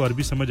और जिनको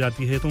अरबी समझ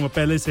आती है तो मैं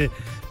पहले से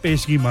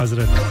पेशगी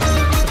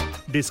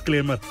माजरत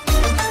डिस्क्लेमर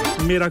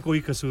मेरा कोई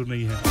कसूर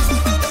नहीं है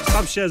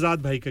सब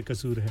शहजाद भाई का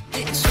कसूर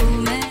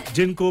है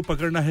जिनको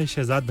पकड़ना है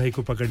शहजाद भाई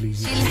को पकड़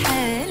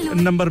लीजिए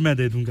नंबर मैं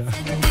दे दूंगा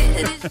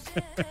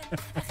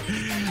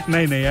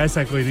नहीं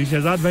ऐसा कोई नहीं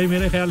शहजाद भाई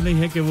मेरे ख्याल नहीं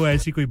है कि वो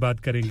ऐसी कोई बात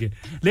करेंगे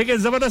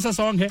लेकिन जबरदस्त सा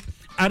सॉन्ग है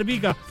अरबी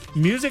का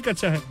म्यूजिक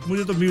अच्छा है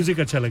मुझे तो म्यूजिक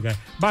अच्छा लगा है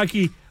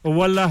बाकी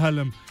वल्लाह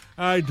अलम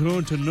I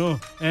don't know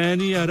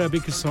any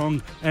Arabic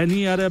song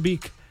any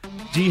Arabic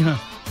जी हां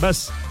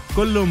बस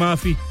कुल्लू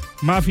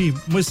माफी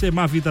मुझसे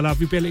माफी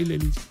तलाफी पहले ही ले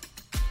लीजिए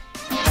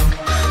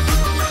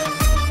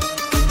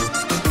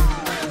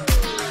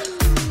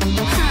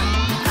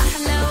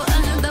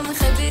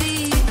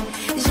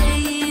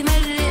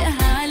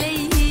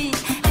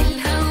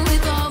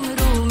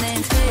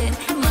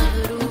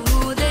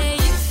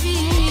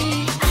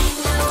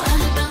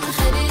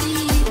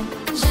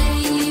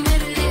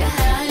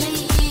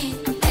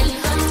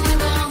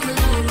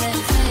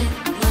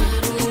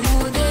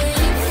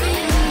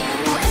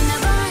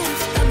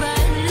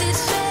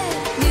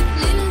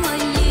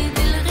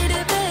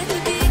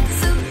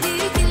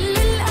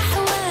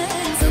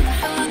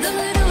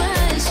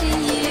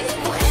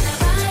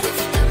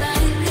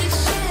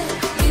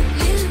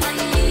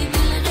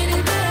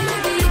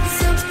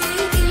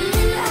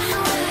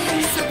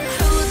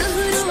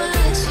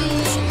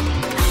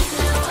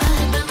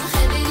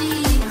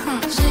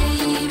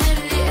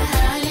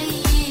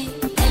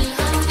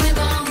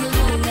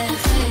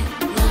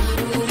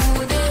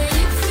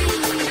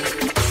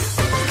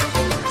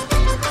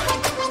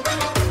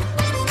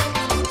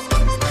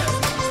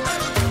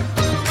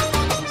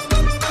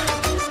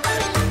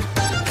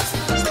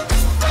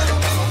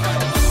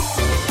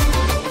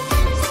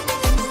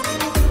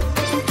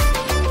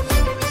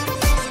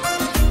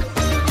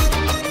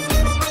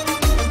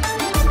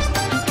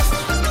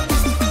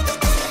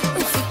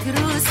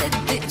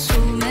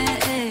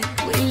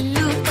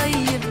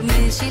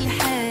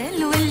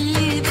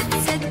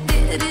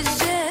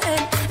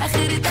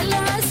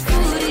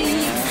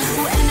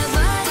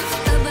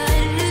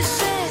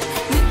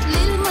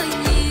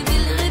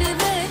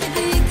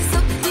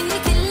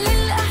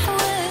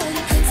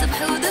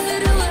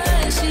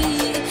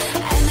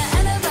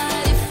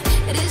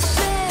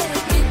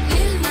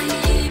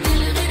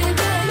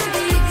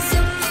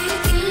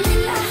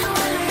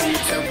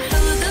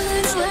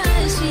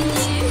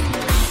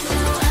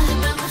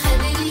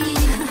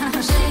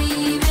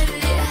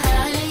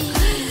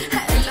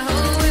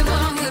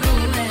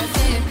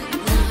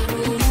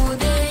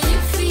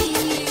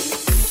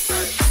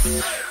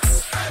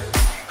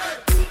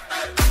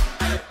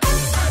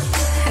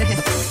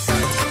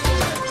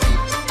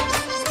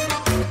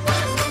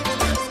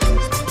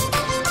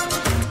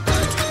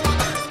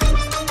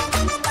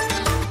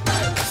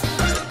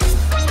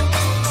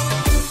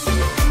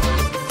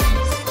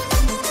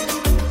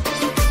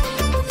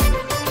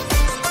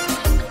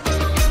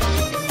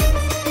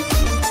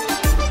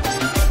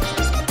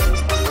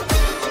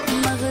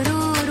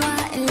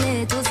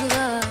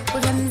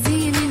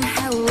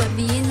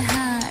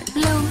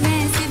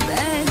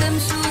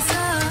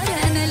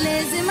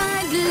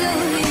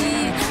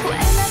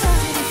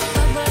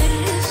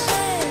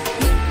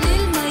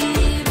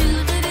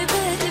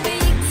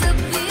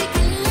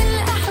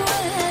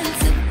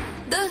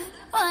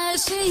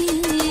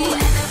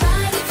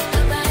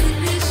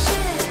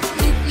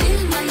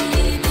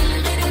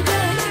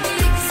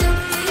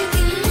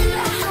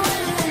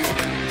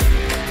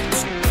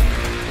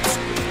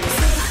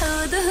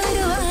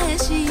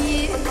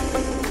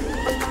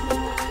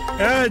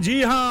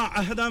जी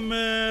हां अहदम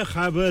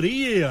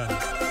खबरिया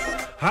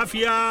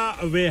हाफिया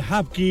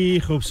वेहाब की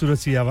खूबसूरत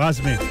सी आवाज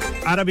में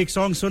अरबिक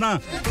सॉन्ग सुना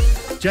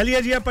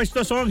चलिए जी अब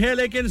पश्तो सॉन्ग है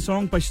लेकिन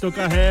सॉन्ग पश्तो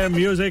का है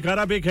म्यूजिक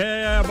अरबिक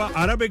है अब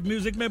अरबिक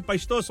म्यूजिक में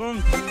पश्तो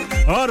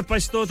सॉन्ग और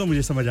पश्तो तो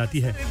मुझे समझ आती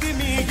है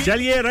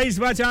चलिए रईस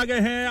बाच आ गए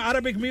हैं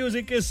अरबिक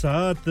म्यूजिक के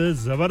साथ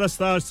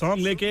जबरदस्त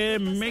सॉन्ग लेके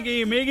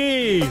मेगी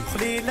मेगी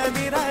खलीला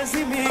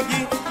मिराजी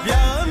मेगी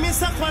या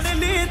मिसखवन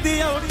ले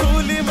दिया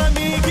टोले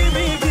ममीगी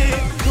मेगी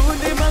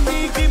टोले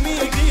ममीगी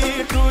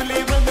मेगी टोले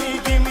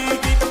ममीगी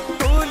मेगी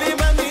टोले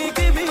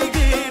ममीगी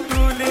मेगी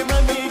टोले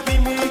ममीगी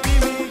मेगी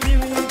मेगी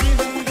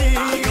मेगी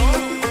आयो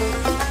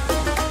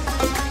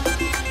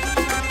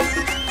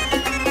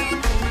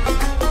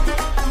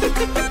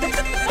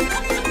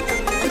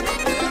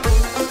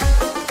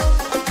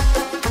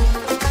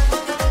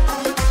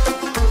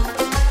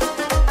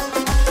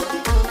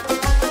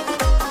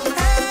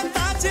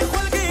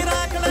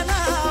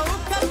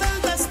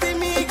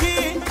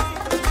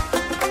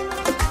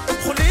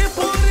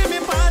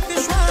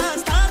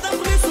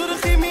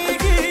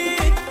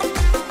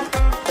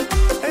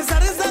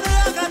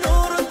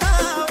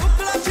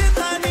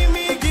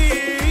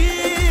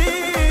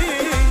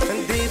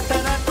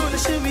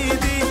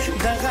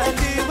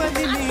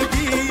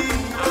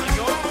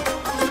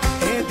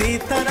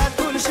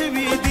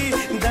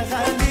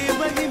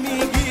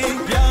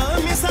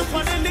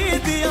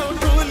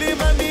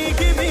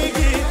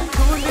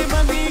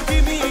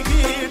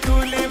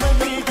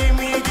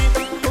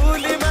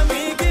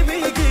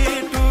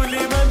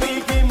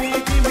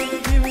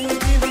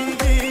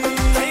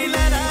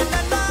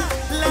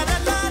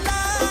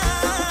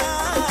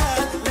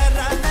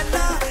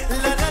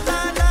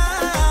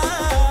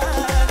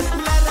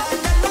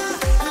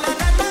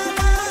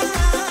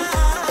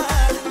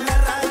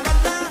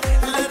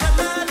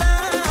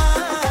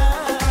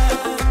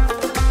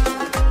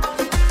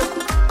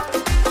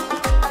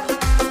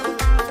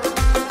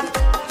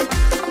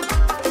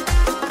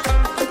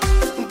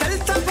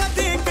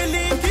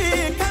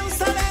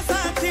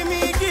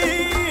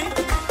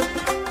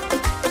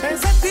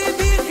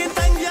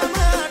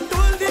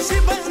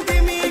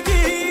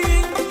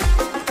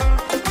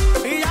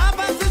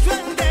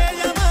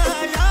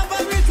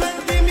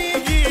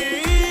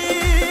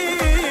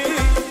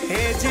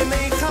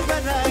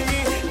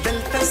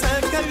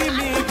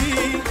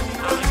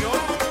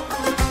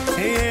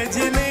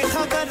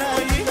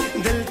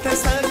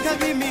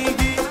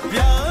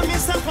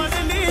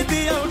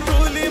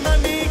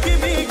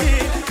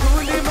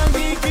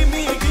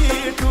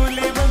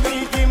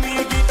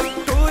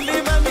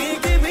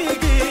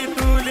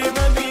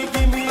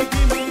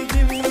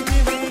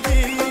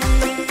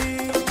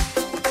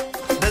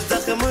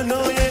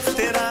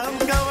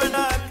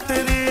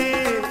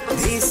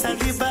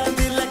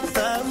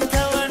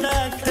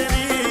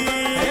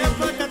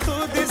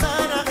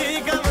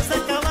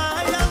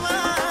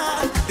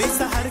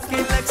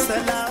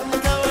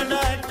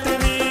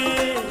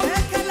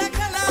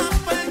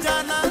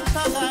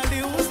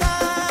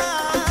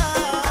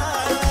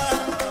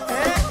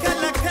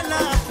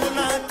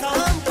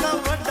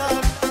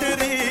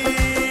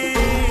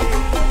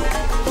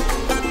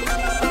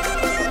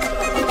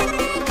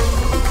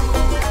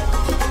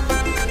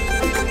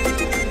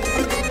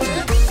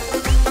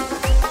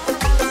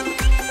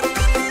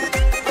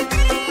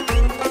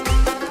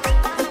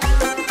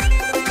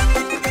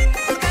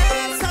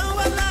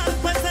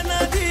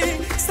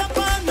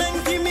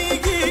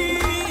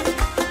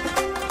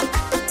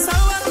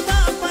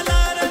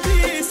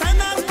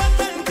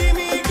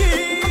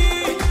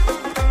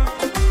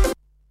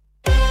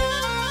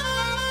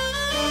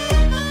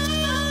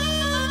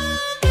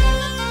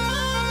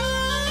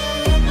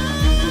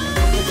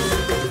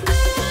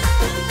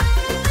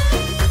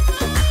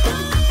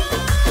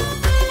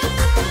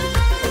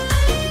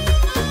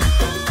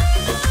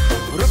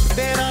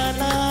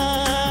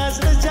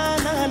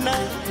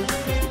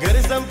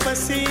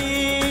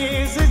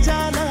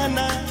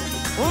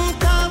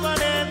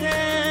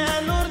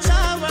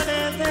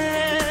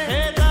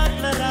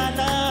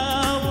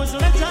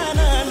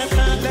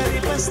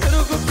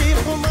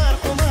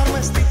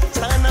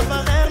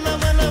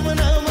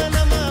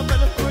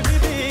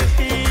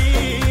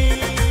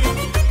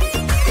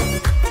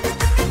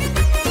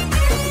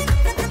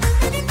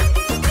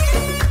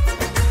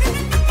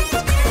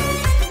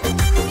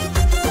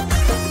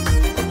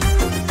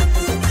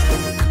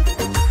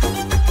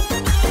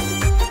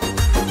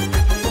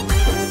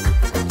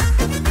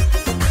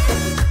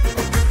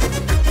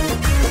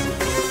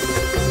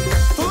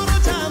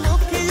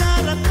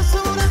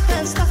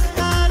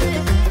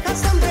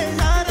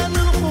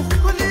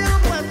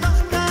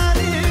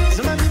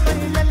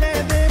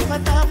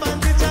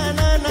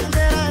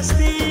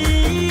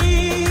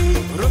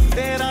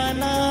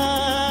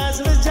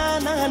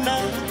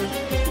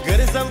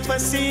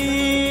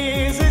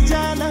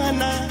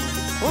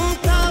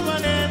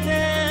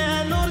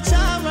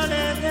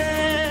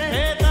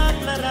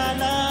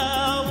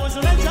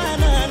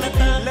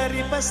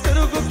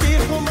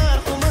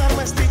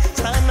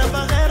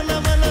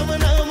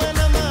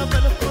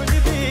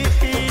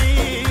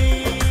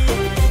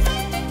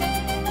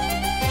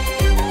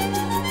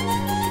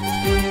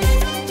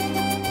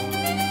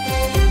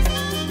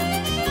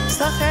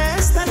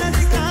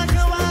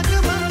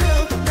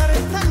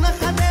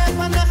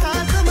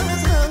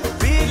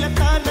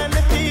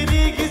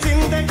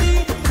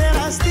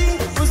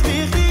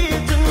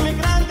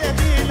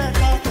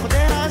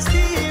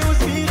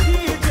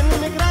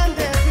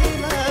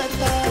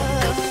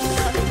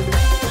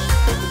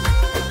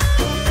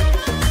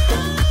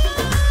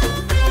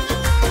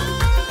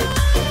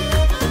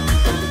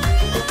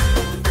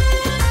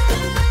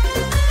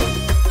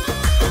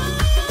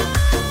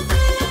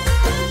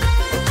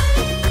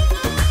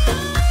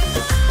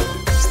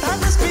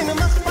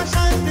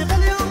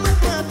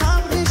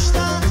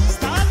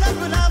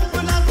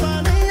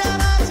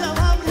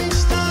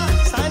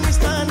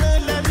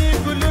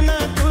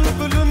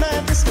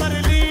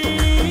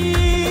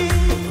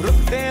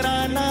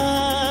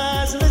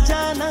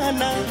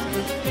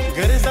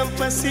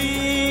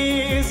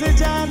पसीज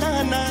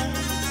जाना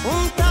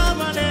उनका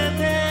बने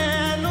थे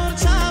नूर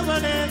छा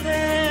बने थे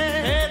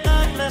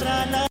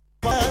दागलराना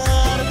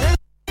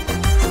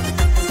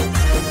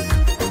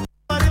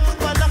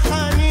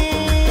पलखानी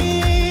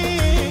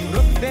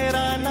रुक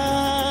तेरा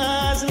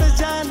नाज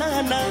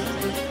जाना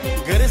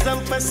गरजम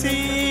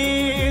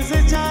पसीज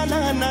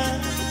जाना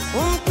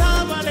उनका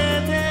बने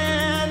थे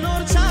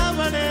नूर छा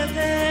बने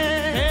थे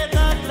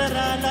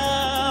दागलराना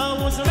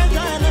उसने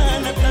जाना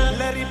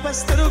लरी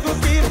पस्तरुगु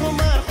की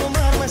खुमार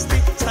खुमार मस्ती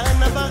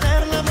साना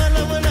बगैर लमा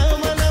लमा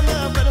लमा लमा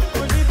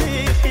बलखुद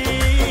देखी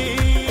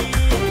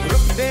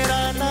रुक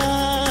तेरा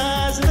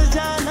नाज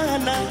जाना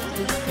ना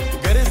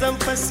गरजम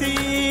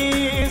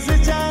पसीज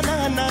जाना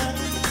ना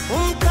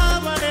उनका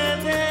बने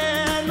थे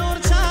नूर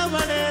छा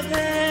बने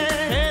थे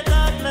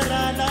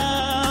दागलराना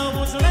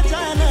उसने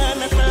जाना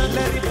ना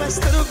लरी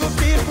पस्तरुगु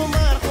की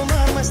खुमार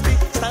खुमार मस्ती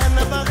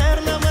साना बगैर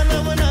लमा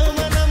लमा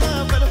लमा लमा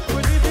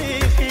बलखुद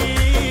देखी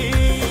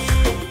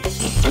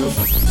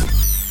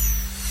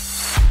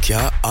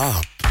क्या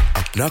आप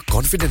अपना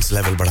कॉन्फिडेंस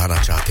लेवल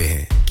बढ़ाना चाहते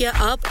हैं? क्या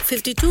आप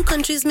 52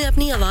 कंट्रीज में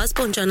अपनी आवाज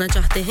पहुंचाना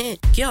चाहते हैं?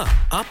 क्या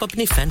आप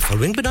अपनी फैन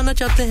फॉलोइंग बनाना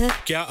चाहते हैं?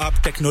 क्या आप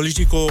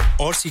टेक्नोलॉजी को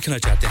और सीखना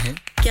चाहते हैं?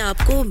 क्या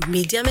आपको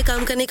मीडिया में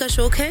काम करने का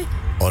शौक है?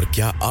 और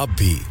क्या आप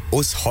भी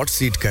उस हॉट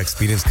सीट का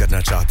एक्सपीरियंस करना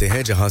चाहते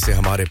हैं जहां से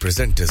हमारे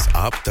प्रेजेंटर्स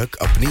आप तक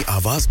अपनी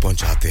आवाज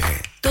पहुंचाते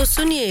हैं? तो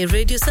सुनिए,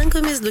 Radio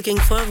Sangam is looking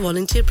for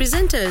volunteer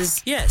presenters.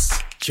 Yes,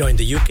 join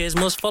the UK's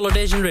most followed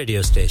Asian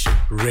radio station,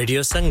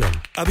 Radio Sangam.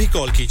 अभी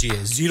कॉल कीजिए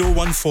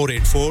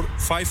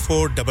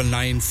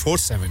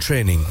 01484549947.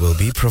 Training will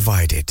be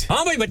provided.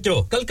 हाँ भाई बच्चों,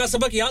 कल का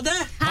सबक याद है?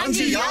 हाँ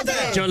जी याद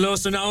है। चलो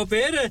सुनाओ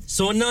फिर।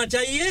 सोना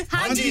चाहिए?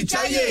 हाँ जी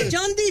चाहिए।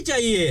 चांदी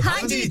चाहिए?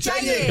 हाँ जी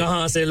चाहिए।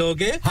 कहाँ से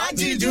लोगे?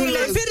 हाजी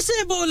जूलर्स। फिर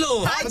से बोलो।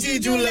 हाजी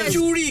जूलर्स।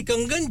 चूड़ी,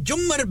 कंगन,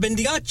 झुमर,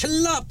 बिंदिया,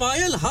 छल्ला,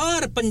 पायल,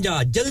 हार, पंजा।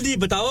 जल्दी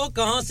बताओ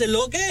कहाँ से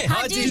लोगे?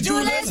 हाजी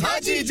जूलर्स।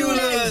 हाजी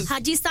जूलर्स।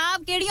 हाजी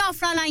साहब केड़ी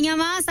ऑफर लाईया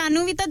वा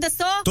सानू भी तो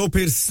दसो। तो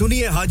फिर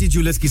सुनिए हाजी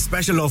जूलर्स की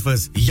स्पेशल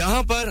ऑफर्स।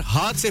 यहाँ पर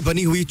हाथ से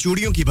बनी हुई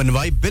चूड़ियों की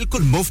बनवाई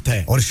बिल्कुल मुफ्त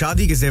है और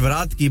शादी के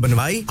जेवरात की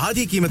बनवाई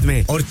आधी कीमत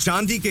में और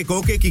चांदी के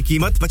कोके की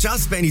कीमत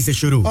 50 पैसे से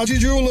शुरू। Haji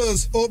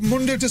Jewellers open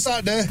Monday to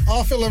Saturday,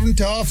 11:30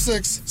 to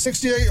 6:30,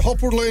 68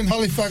 Hopwood Lane,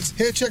 Halifax,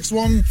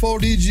 HX1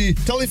 4DG.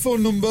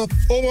 Telephone number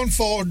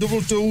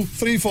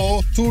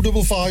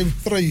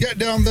 01422342553. Get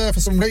down there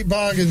for some great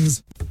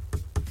bargains.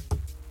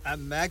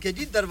 मैं के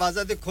जी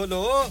दरवाजा दे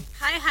खोलो।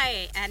 हाय हाय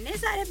एने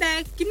सारे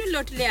बैग किनु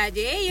लुट ले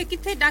आजे ये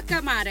किथे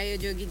डाका मार रहे हो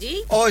जोगी जी?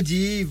 ओ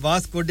जी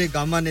वास्को डे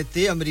गामा ने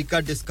ते अमेरिका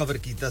डिस्कवर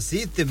कीता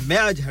सी ते मैं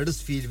आज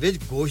हडर्सफील्ड विच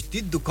गोश्त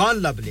दी दुकान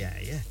लब ले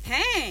आया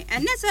है।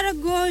 एने सारा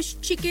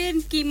गोश्त चिकन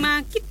कीमा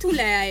किथु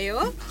ले आए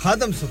हो?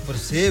 खादम सुपर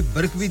से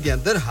बरकवी दे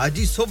अंदर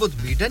हाजी सोबत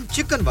मीट एंड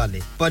चिकन वाले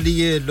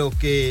पलिए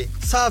लोके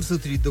साफ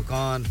सुथरी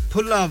दुकान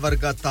फुल्ला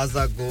वर्गा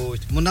ताजा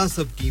गोश्त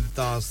मुनासिब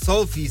कीमतां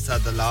 100%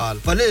 दलाल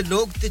भले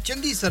लोग ते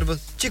चंगी service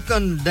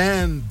chicken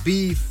lamb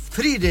beef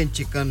free range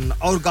chicken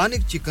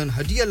organic chicken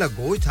हड्डियाला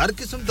गोश्त हर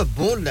किस्म दा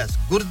बोनलेस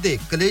गुर्दे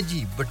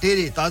कलेजी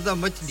बटेरे ताजा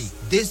मछली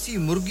देसी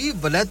मुर्गी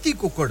वलैती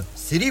कुकड़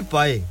सिरी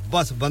पाए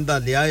बस बंदा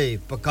ले आए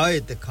पकाए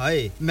ते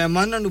खाए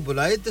मेहमानां नु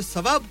बुलाए ते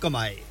सवाब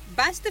कमाए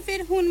बस तो फिर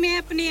हुन मैं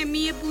अपने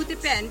अम्मी अब्बू ते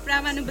भैन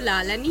भरावां नु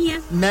बुला लेनी है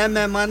मैं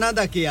मेहमानां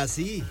दा किया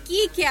सी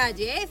की क्या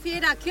जे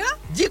फिर आखियो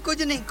जी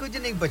कुछ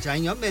नहीं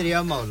बचाइयो मेरे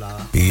आ मौला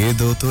ये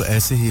दो तो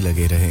ऐसे ही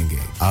लगे रहेंगे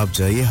आप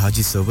जाइए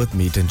हाजी सोबत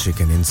meet and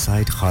chicken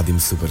inside Khadim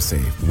super से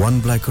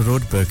 1 Black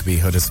Road Birkby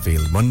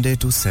Huddersfield Monday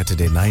to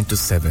Saturday 9 to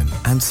 7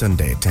 and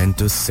Sunday 10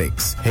 to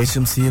 6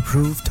 HMC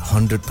approved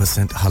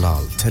 100%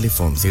 halal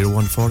telephone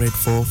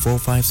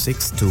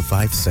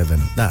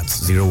 01484456257 that's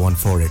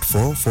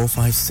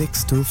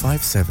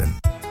 01484456257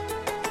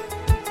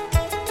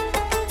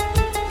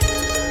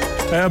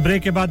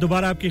 break के बाद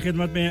दोबारा आपकी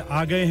खिदमत में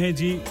आ गए हैं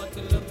जी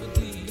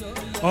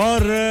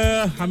और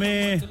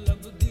हमें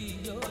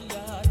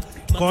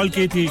कॉल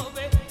की थी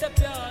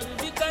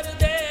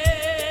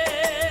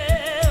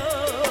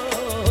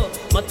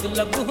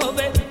मतलब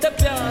होवे ते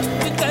प्यार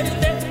भी कर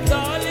दे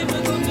जालिम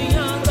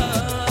दुनिया दा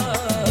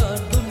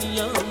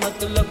दुनिया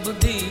मतलब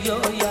दियो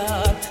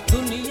यार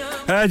दुनिया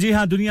जी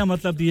हां दुनिया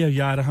मतलब दियो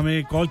यार हमें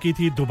कॉल की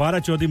थी दोबारा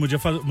चौधरी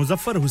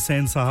मुजफ्फर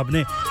हुसैन साहब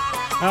ने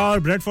और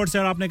ब्रेडफोर्ड से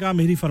और आपने कहा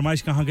मेरी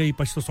फरमाइश कहां गई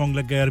पश्तो सॉन्ग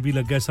लग गए अरबी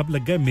लग गए सब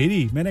लग गए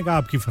मेरी मैंने कहा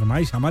आपकी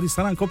फरमाइश हमारी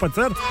सरां को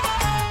पत्थर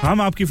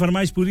हम आपकी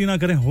फरमाइश पूरी ना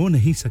करें हो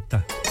नहीं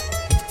सकता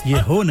ये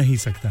हो नहीं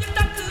सकता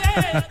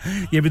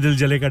ये भी दिल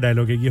जले का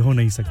डायलॉग है ये हो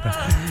नहीं सकता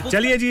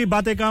चलिए जी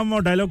बातें कम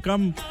और डायलॉग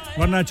कम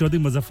वरना चौधरी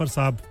मुजफ्फर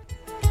साहब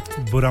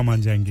बुरा मान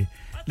जाएंगे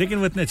लेकिन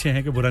वो इतने अच्छे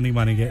हैं कि बुरा नहीं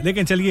मानेंगे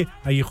लेकिन चलिए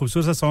ये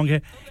खूबसूरत सा सॉन्ग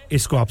है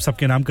इसको आप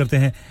सबके नाम करते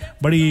हैं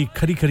बड़ी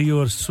खरी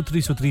और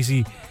सुथरी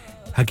सी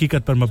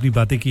हकीकत पर मबनी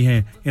बातें की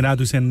हैं इनाद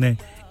हुसैन ने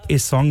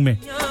इस सॉन्ग में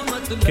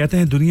कहते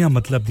हैं दुनिया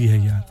मतलब दी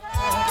है यार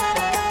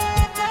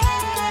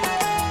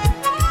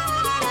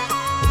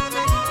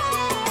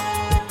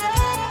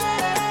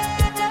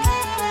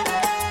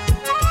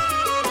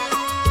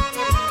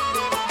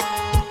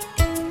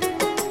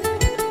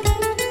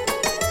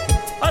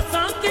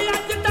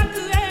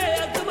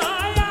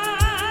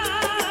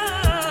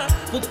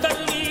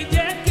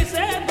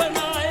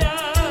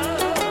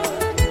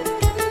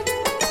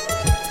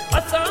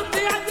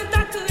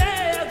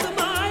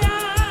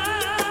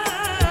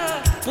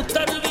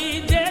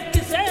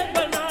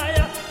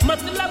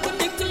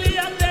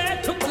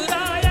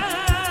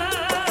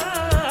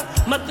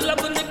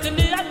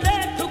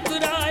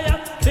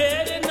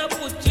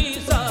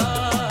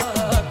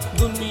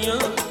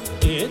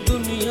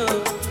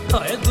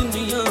हाय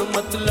दुनिया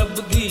मतलब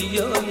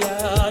दियो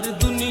यार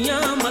दुनिया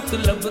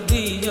मतलब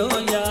दियो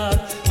यार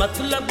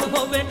मतलब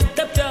होवे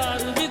ते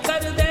प्यार भी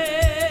कर दे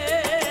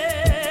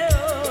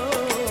ओ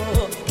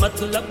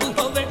मतलब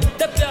होवे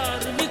ते प्यार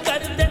भी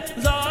कर दे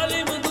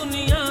जालिम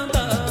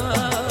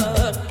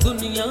दुनियादार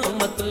दुनिया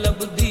मतलब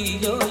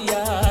दियो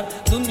यार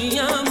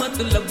दुनिया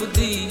मतलब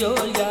दियो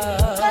यार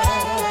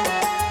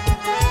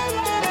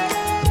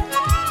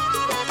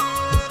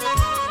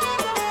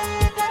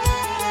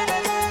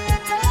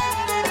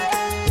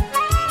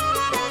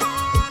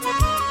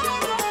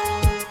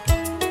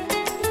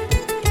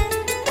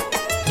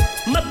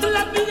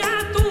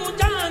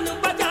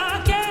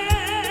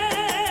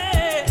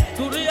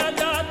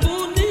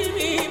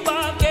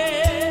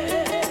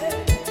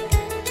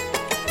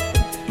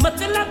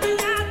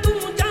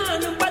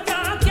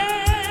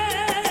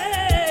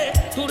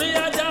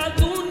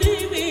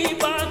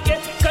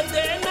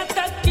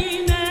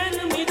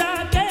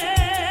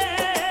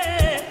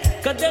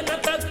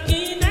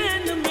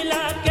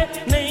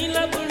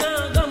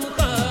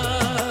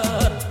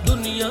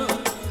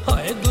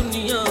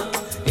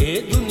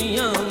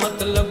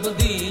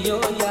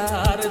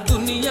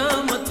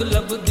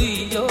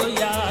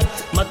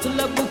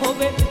मतलब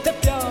होवे ते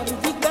प्यार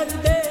भी कर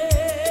दे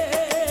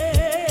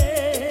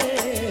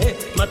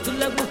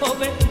मतलब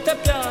होवे ते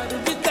प्यार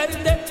भी कर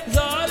दे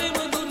जालिम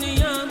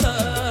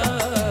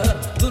दुनियादार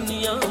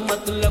दुनिया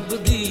मतलब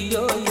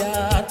दियो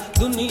यार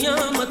दुनिया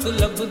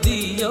मतलब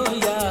दियो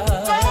यार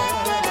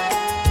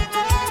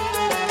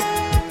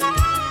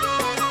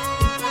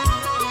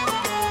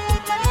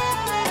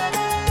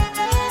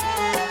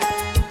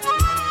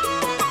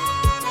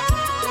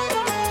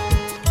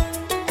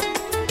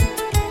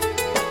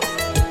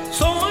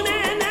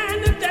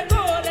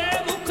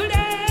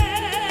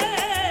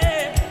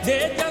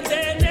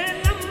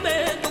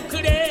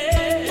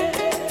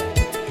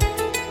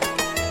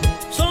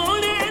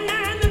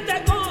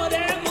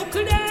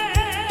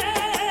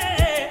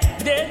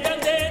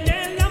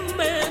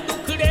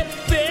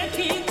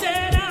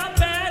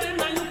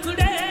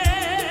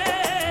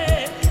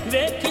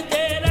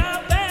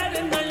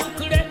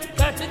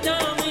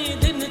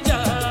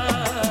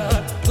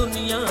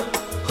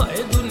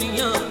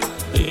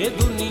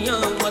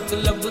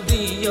मतलब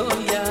दियो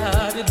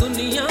यार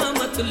दुनिया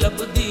मतलब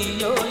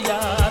दियो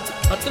यार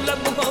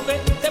मतलब होवे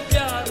ते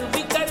प्यार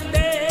भी कर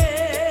दे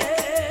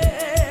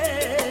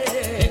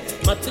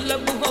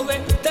मतलब होवे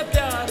ते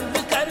प्यार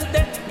भी कर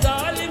दे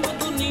जालिम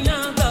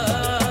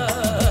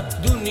दुनियादार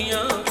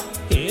दुनिया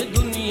ए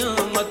दुनिया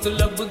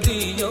मतलब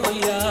दियो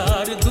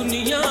यार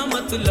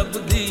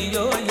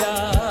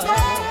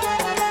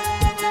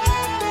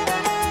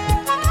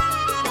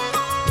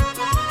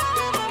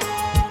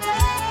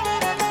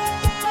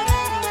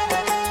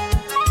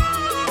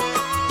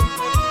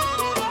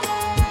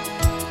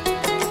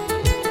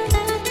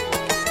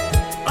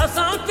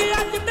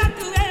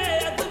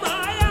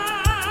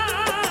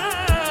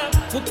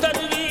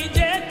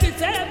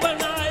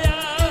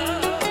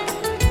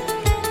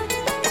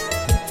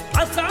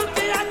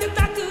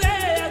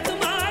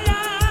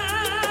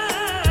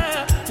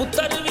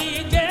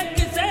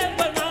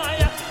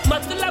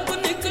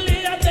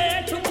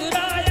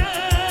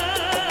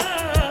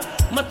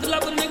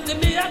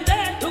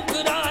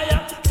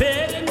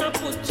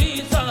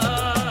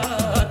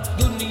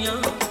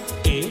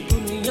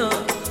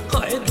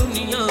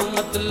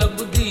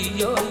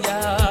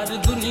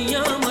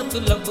दुनिया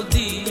मतलब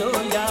दियो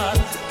यार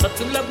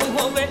मतलब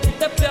होवे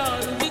ते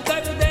प्यार भी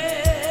कर दे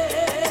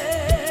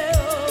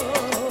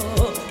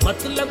ओ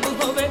मतलब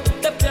होवे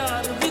ते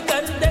प्यार भी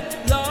कर दे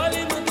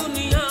जालिम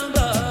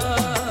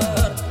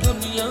दुनियादार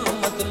दुनिया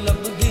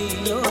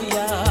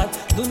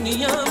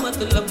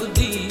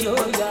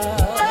मतलब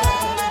दियो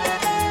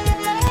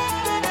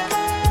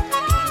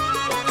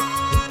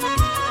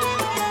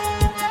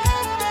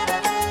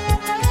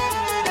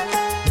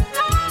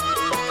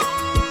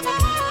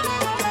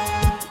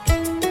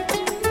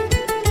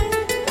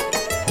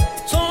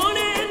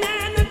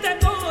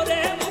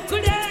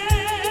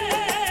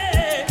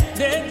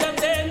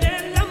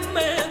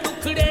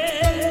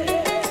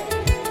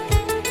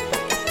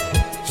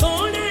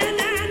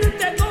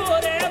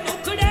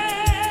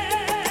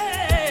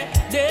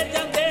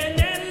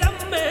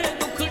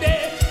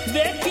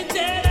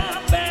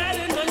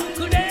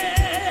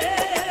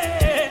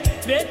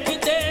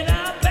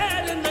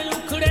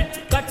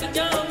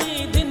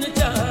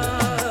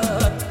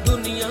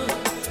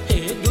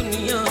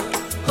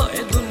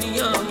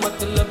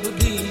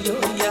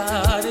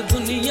यार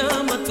दुनिया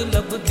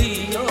मतलब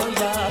दियो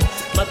यार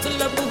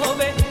मतलब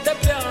होवे ते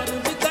प्यार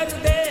भी कर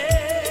दे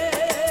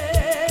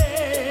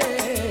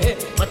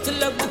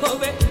मतलब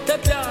होवे ते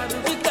प्यार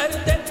भी कर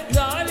दे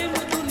जालिम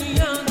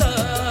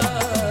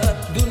दुनियादार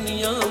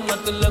दुनिया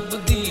मतलब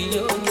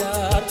दियो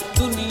यार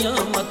दुनिया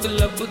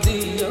मतलब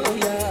दियो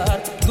यार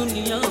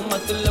दुनिया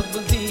मतलब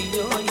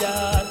दियो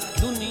यार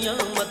दुनिया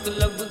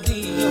मतलब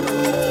दियो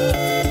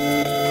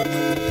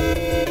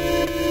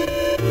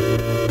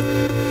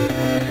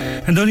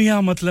दुनिया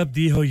मतलब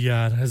दी हो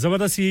यार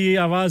जबरदस्त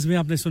आवाज में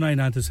आपने सुना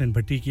इनायत हुसैन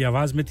भट्टी की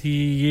आवाज में थी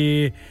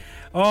ये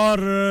और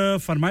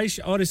फरमाइश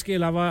और इसके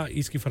अलावा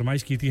इसकी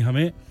फरमाइश की थी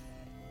हमें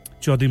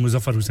चौधरी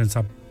मुजफ्फर हुसैन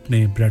साहब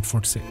ने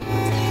ब्रैडफोर्ड से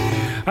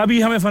अभी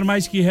हमें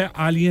फरमाइश की है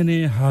आलिया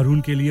ने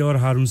हारून के लिए और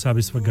हारून साहब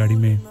इस वक्त गाड़ी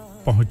में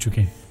पहुंच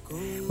चुके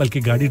हैं बल्कि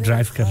गाड़ी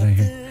ड्राइव कर रहे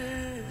हैं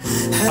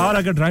और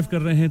अगर ड्राइव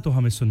कर रहे हैं तो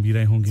हमें सुन भी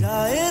रहे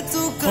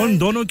होंगे उन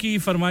दोनों की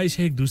फरमाइश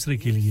है एक दूसरे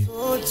के लिए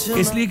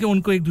इसलिए कि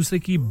उनको एक दूसरे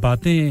की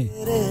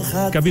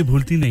बातें कभी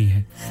भूलती नहीं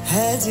है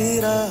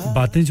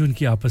बातें जो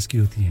उनकी आपस की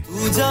होती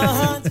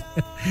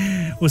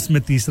हैं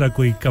उसमें तीसरा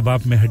कोई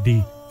कबाब में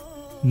हड्डी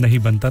नहीं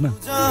बनता ना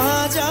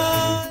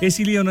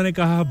इसीलिए उन्होंने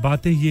कहा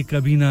बातें ये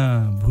कभी ना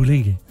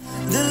भूलेंगे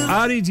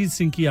अरिजीत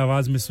सिंह की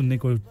आवाज में सुनने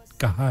को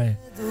कहा है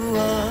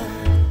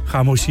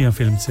खामोशियां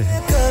फिल्म से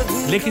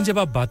है लेकिन जब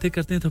आप बातें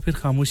करते हैं तो फिर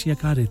खामोशियां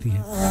कहां रहती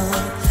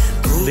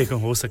हैं देखो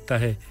हो सकता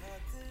है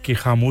कि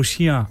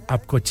खामोशियां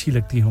आपको अच्छी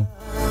लगती हों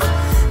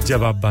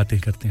जब आप बातें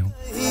करते हो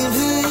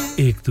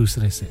एक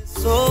दूसरे से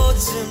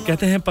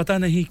कहते हैं पता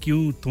नहीं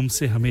क्यों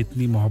तुमसे हमें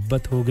इतनी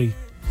मोहब्बत हो गई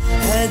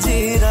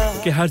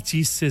कि हर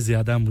चीज से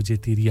ज्यादा मुझे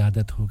तेरी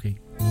आदत हो गई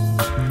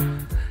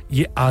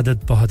ये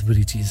आदत बहुत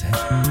बुरी चीज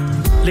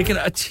है लेकिन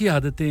अच्छी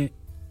आदतें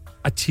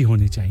अच्छी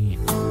होनी चाहिए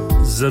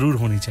जरूर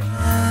होनी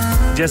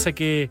चाहिए जैसा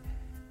कि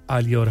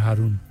आलिया और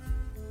हारून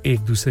एक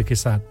दूसरे के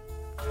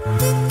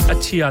साथ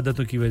अच्छी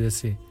आदतों की वजह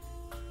से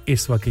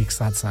इस वक्त एक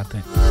साथ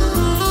हैं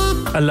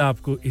अल्लाह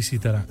आपको इसी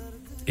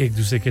तरह एक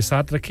दूसरे के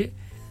साथ रखे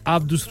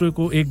आप दूसरों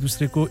को एक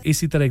दूसरे को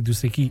इसी तरह एक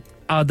दूसरे की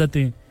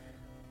आदतें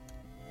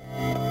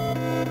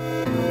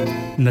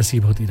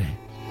नसीब होती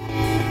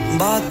रहें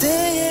बातें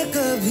ये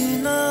कभी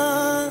ना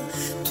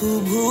तू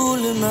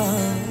भूलना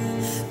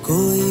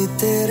कोई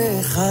तेरे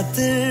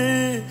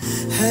खातिर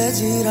है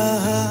जी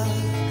रहा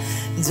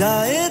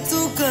जाए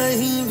तू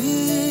कहीं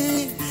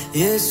भी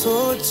ये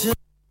सोच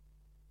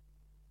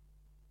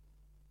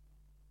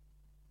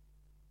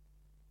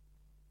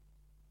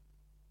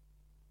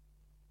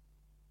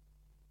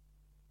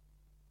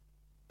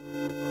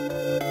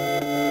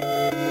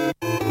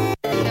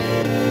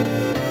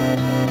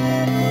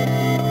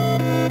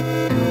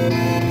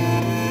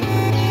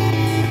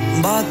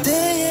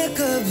बातें ये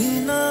कभी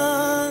ना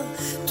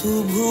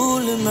तू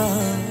भूलना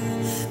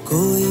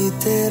कोई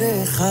तेरे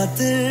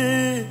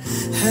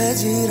खातिर है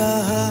जी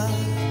रहा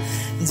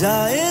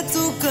जाए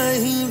तू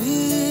कहीं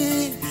भी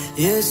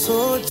ये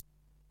सोच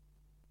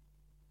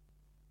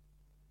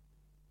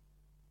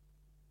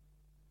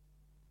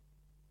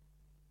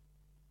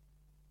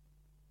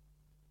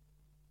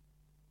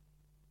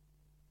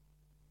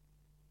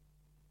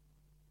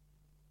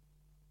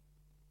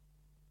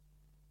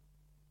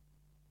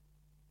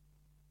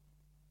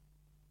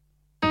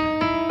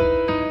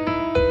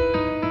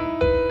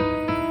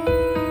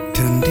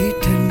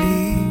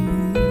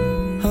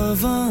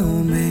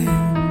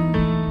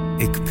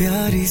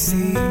प्यारी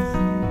सी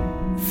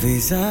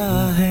फिजा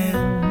है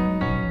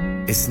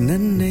इस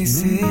नन्हे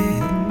से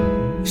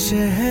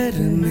शहर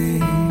में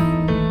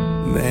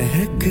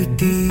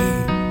महकती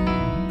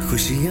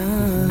खुशियां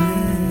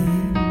हैं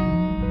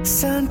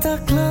Santa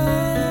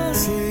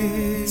Claus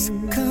is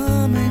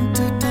coming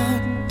to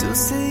town to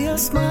see a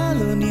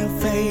smile on your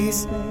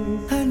face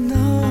I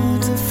know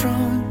the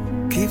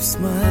front keep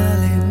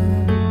smiling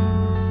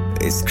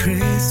it's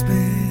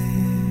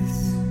Christmas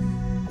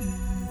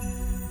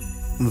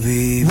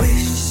We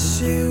wish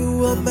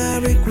you a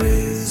Merry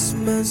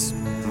Christmas.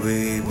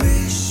 We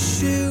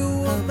wish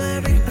you a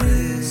Merry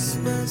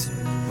Christmas.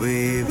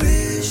 We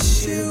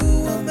wish you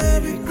a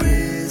Merry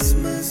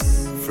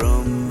Christmas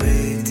from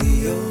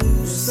Radio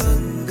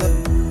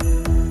Sangam.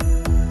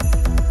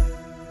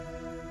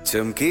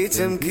 चमकी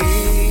चमकी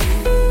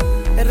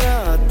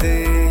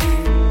रातें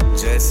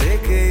जैसे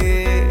कि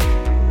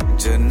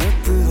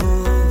जन्नत हो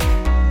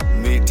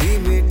मीठी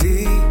मीठी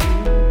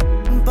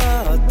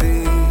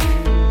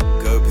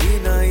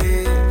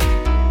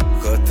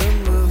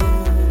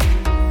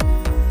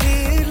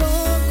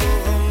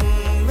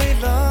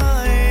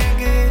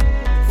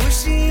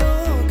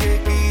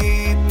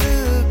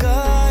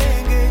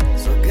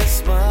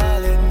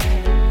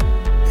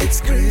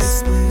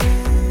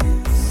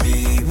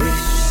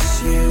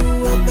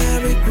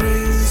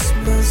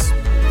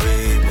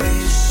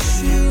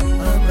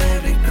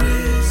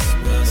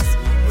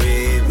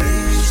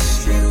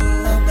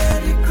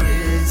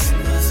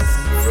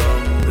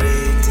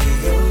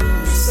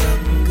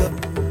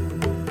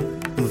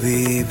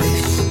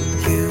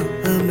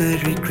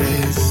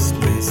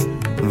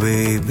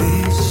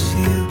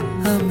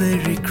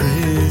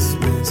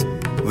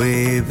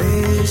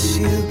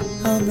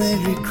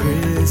Merry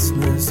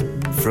Christmas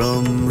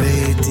from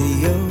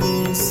Radio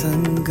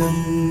Sangam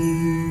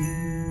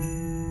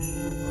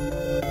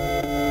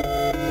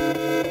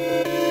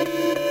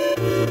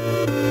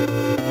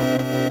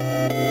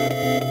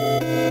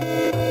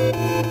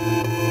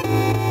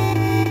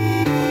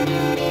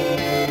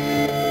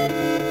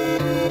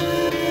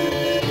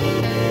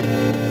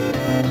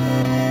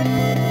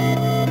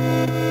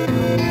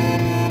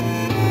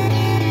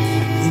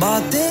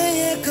बातें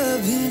ये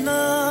कभी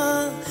ना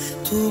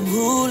तू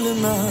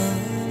भूलना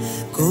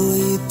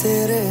कोई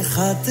तेरे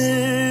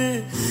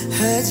खातिर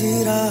है जी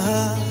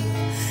रहा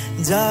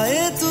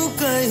जाए तू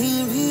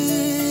कहीं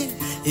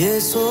भी ये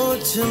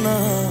सोचना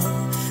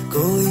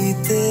कोई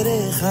तेरे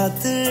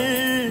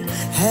खातिर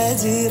है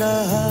जी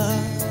रहा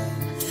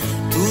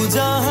तू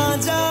जहां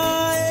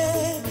जाए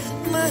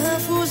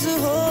महफूज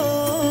हो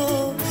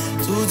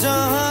तू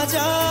जहां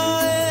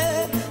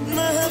जाए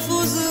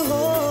महफूज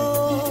हो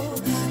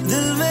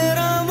दिल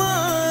मेरा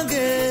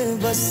मांगे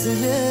बस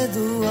ये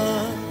दुआ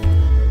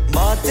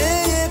बातें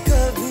ये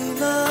कभी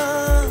ना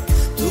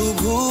तू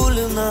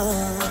भूलना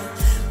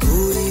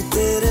कोई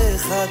तेरे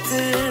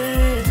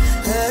खातिर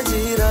है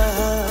जी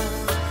रहा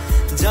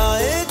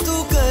जाए तू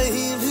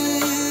कहीं भी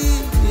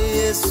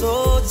ये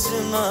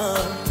सोचना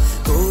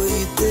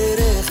कोई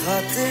तेरे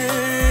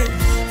खातिर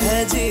है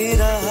जी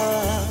रहा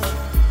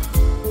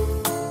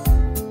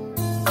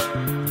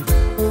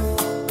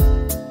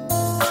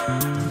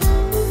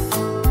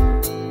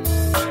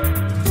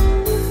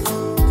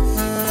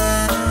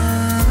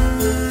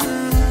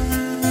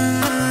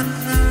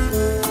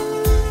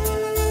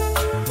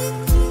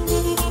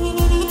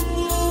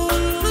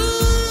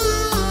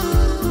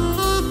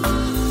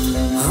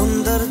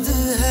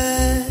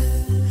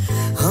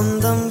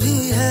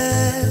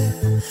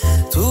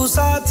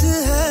साथ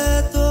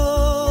है तो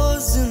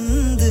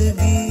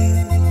जिंदगी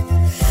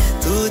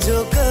तू जो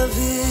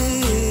कभी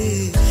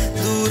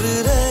दूर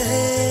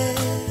रहे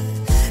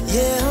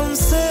ये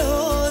हमसे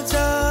हो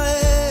जाए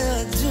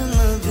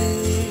अजनबी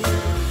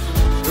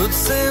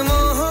तुझसे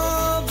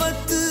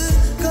मोहब्बत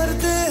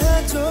करते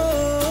हैं जो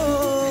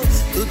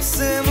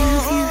तुझसे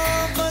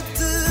मोहब्बत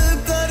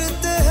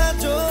करते हैं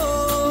जो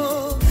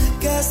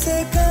कैसे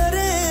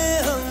करें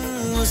हम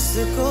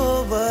उसको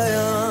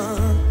बयां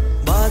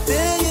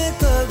बातें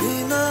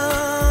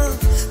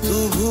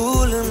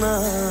भूलना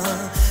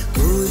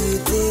कोई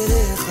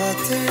तेरे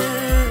खातिर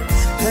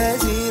है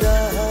जी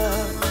रहा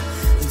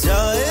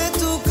जाए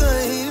तू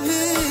कहीं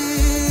भी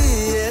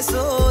ये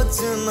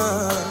सोचना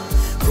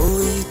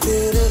कोई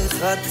तेरे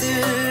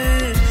खातिर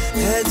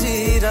है जी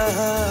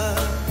रहा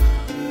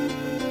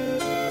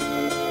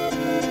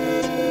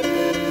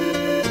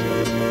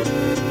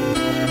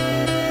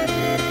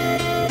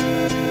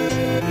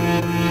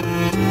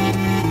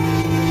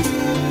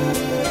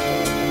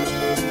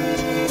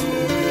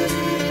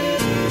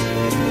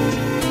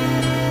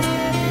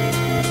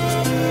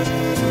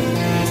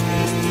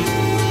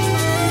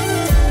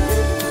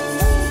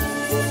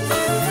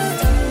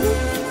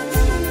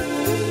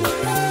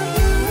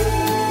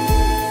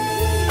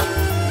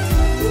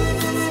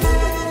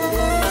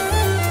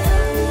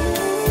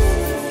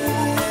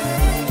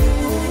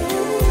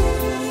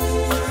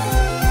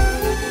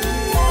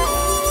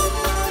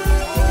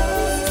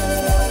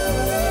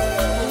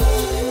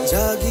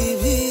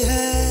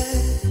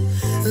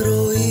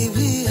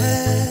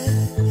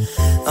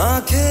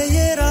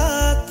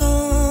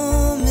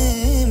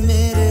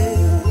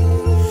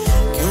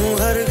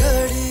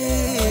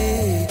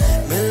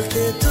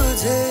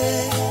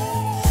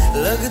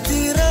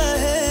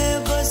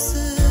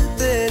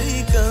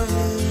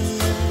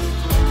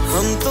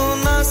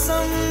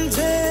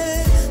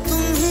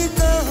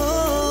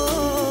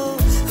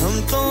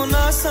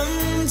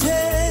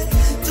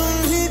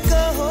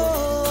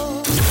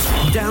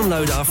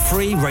Download our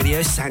free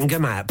Radio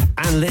Sangam app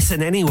and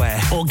listen anywhere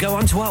or go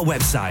onto our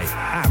website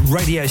at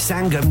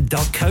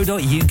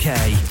radiosangam.co.uk.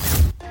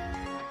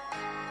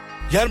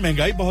 यार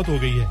महंगाई बहुत हो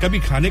गई है कभी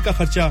खाने का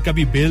खर्चा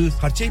कभी बिल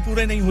खर्चे ही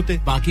पूरे नहीं होते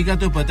बाकी का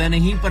तो पता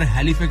नहीं पर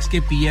हैलिफैक्स के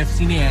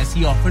पीएफसी ने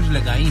ऐसी ऑफर्स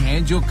लगाई हैं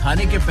जो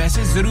खाने के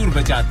पैसे जरूर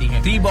बचाती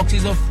हैं 3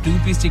 boxes of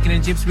 2-piece chicken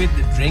and chips with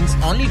drinks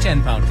only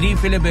 £10 3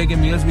 filet burger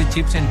meals with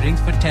chips and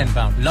drinks for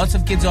 £10 lots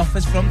of kids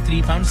offers from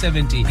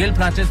 £3.70 grill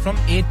platters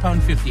from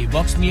 £8.50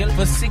 box meal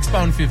for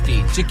 £6.50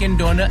 chicken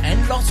doner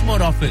and lots more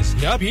offers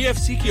यार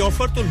PFC की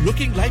offer तो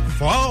looking like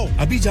wow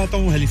अभी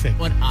जाता हूं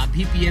Halifax और आप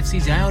भी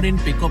PFC जाएं और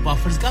इन पिकअप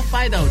ऑफर्स का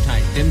फायदा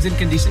उठाएं terms and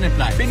condition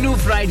apply. Pinu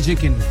Fried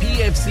Chicken,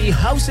 PFC,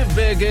 House of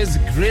Burgers,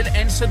 Grill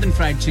and Southern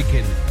Fried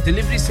Chicken.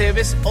 Delivery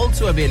service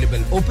also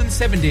available. Open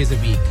 7 days a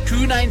week.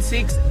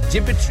 296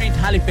 Gibbet Street,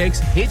 Halifax,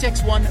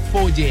 HX1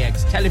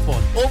 4JX.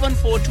 Telephone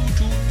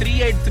 01422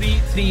 383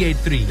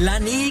 383.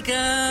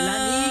 Lanika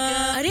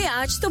अरे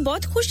आज तो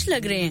बहुत खुश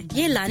लग रहे हैं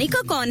ये Lanika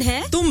कौन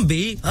है तुम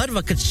भी हर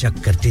वक्त शक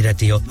करती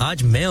रहती हो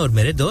आज मैं और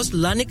मेरे दोस्त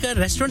लानिका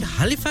रेस्टोरेंट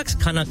हैलिफैक्स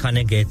खाना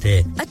खाने गए थे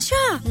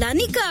अच्छा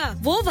लानिका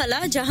वो वाला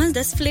जहां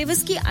 10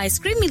 फ्लेवर्स की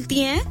आइसक्रीम मिलती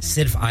है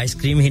सिर्फ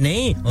आइसक्रीम ही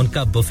नहीं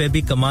उनका बुफे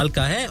भी कमाल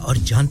का है और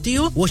जानती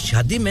हो वो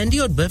शादी मेहंदी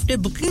और बर्थडे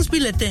बुकिंग्स भी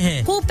लेते हैं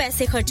खूब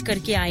पैसे खर्च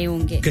करके आए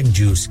होंगे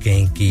कंजूस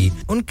कहीं की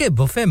उनके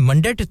buffet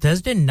Monday to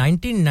Thursday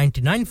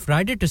 1999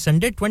 Friday to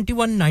Sunday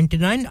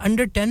 2199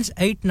 under 10s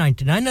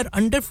 899 और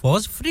अंडर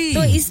 4s फ्री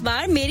तो इस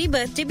बार मेरी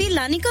बर्थडे भी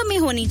लानिका में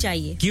होनी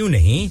चाहिए क्यों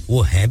नहीं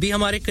वो है भी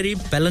हमारे करीब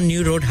पेलन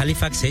new road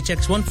Halifax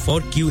HX1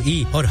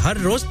 4QE और हर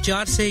रोज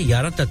 4 से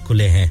 11 तक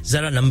खुले हैं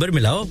जरा नंबर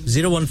मिलाओ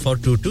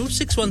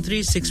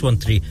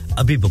 01422613613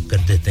 अभी बुक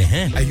कर देते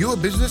हैं Are you a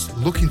business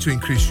looking to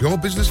increase your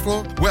business flow?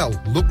 Well,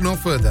 look no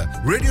further.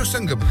 Radio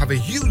Sangam have a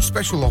huge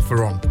special offer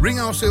on. Ring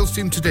our sales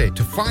team today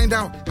to find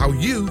out how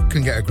you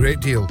can get a great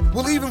deal.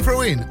 We'll even throw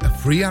in a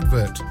free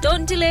advert.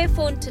 Don't delay,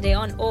 phone today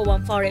on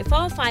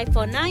 01484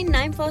 549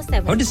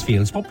 947.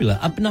 Huddersfield's popular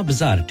Apna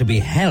Bazaar to be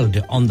held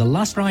on the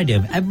last Friday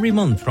of every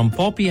month from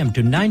 4 p.m.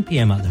 to 9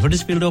 p.m. at the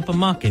Huddersfield Open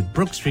Market,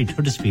 Brook Street,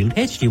 Huddersfield,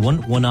 HD1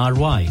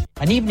 1RY.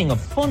 An evening of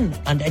fun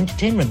and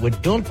entertainment with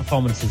dual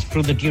performances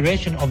through the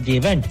duration of the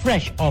event.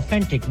 Fresh,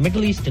 authentic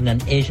Middle Eastern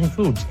and Asian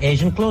foods,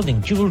 Asian clothing,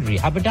 jewellery,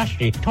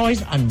 haberdashery,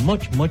 toys and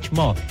much, much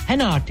more.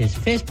 Henna artists,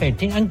 face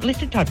painting and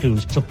glitter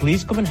tattoos. So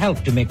please come and help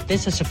to make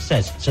this a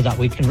success so that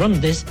we can run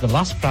this the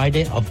last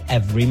Friday of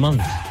every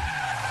month.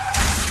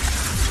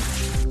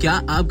 क्या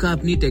आपका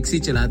अपनी taxi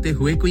चलाते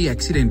हुए कोई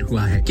accident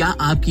हुआ है क्या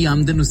आपकी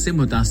आमदन उससे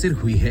मुतासिर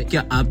हुई है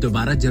क्या आप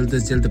दोबारा जल्द से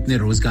जल्द अपने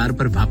रोजगार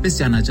पर वापस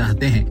जाना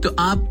चाहते हैं तो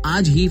आप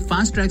आज ही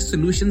फास्ट ट्रैक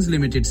सॉल्यूशंस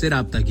लिमिटेड से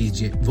राब्ता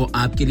कीजिए वो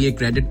आपके लिए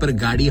क्रेडिट पर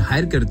गाड़ी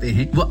हायर करते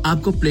हैं वो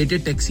आपको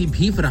प्लेटेड टैक्सी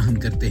भी फराहम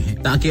करते हैं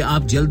ताकि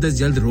आप जल्द से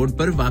जल्द रोड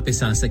पर वापस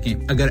आ सकें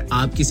अगर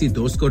आप किसी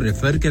दोस्त को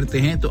रेफर करते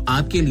हैं तो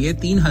आपके लिए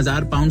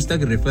 3000 पाउंड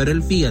तक रेफरल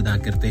फी अदा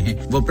करते हैं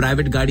वो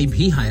प्राइवेट गाड़ी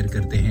भी हायर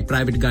करते हैं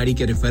प्राइवेट गाड़ी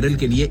के रेफरल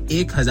के लिए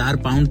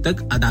 1000 पाउंड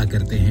तक अदा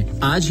करते हैं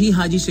आज ही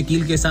हाजी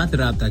शकील के साथ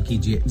राब्ता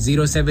कीजिए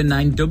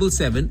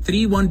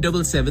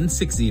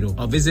 07977317760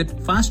 और visit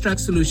fast track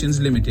solutions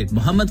limited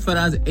Mohammad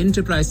Faraz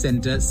enterprise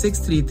centre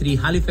 633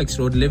 Halifax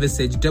road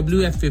Liversedge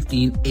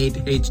WF15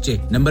 8HJ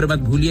number मत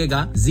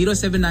भूलिएगा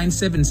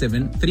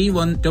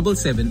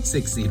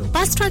 07977317760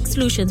 Fast Track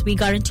Solutions we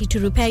guarantee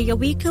to repair your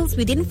vehicles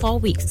within 4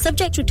 weeks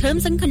subject to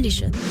terms and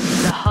conditions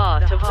The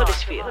heart of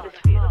Huddersfield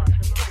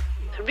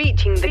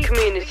reaching the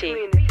community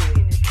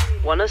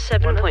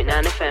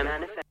 107.9 FM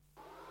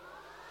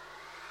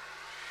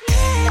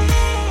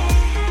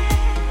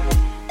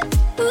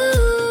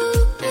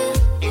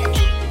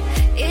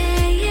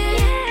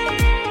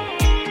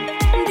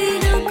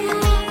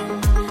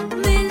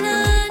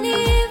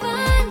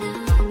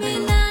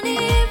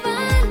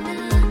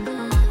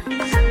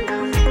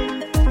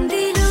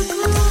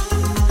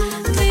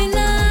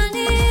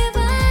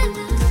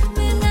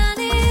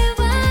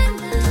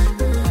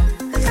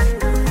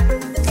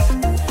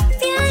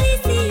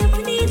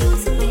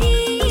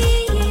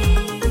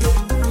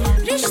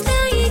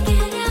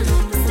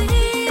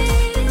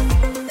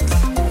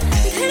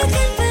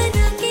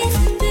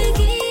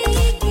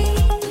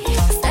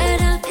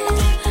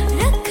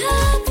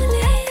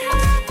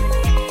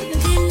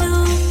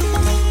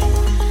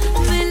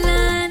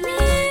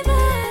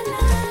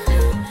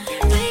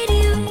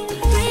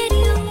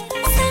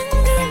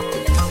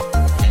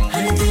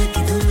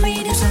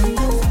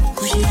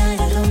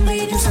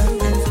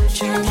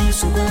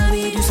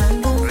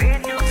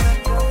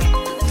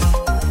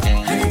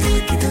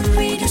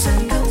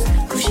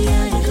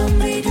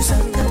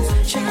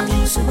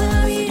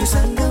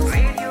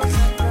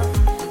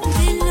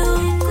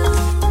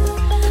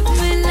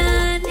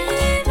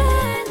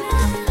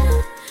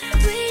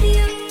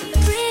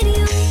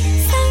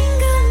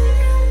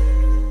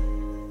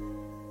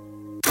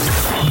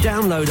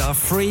Download our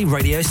free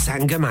Radio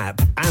Sangam app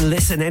and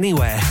listen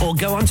anywhere or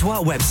go onto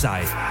our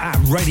website at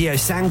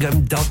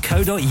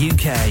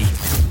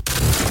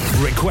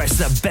radiosangam.co.uk. Request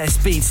the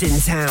best beats in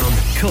town.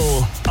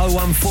 Call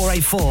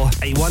 01484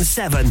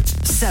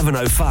 817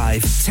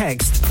 705.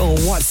 Text or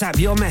WhatsApp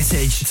your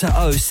message to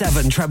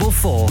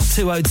 07444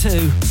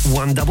 202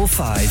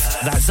 155.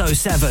 That's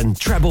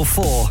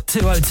 07444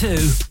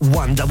 202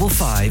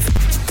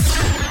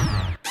 155.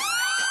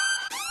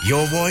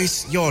 Your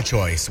voice, your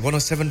choice.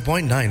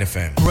 107.9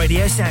 FM.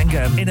 Radio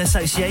Sangam in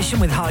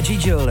association with Haji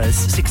Jewellers,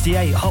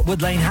 68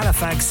 Hotwood Lane,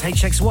 Halifax,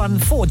 HX1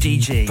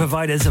 4DG.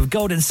 Providers of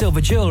gold and silver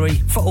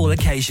jewellery for all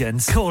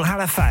occasions. Call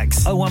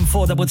Halifax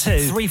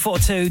 01422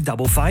 342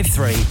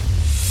 553.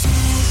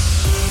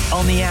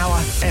 On the hour,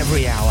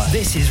 every hour.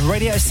 This is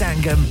Radio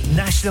Sangam,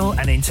 national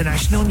and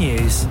international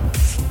news.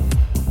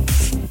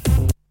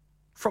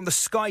 From the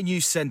Sky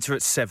News Centre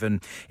at 7,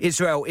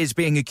 Israel is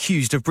being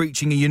accused of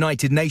breaching a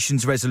United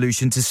Nations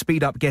resolution to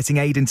speed up getting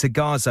aid into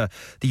Gaza.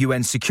 The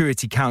UN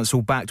Security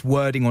Council backed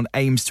wording on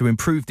aims to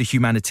improve the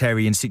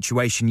humanitarian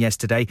situation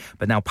yesterday,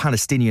 but now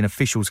Palestinian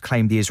officials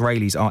claim the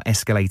Israelis are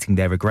escalating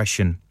their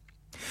aggression.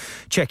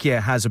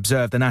 Czechia has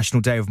observed the National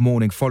Day of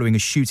Mourning following a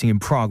shooting in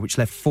Prague which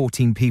left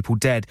 14 people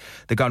dead.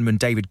 The gunman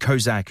David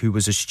Kozak, who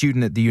was a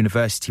student at the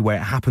university where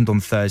it happened on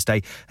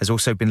Thursday, has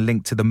also been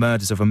linked to the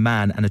murders of a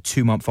man and a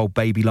 2-month-old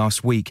baby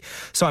last week.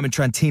 Simon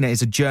Trantina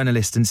is a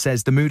journalist and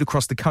says the mood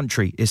across the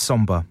country is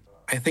sombre.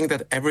 I think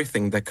that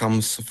everything that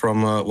comes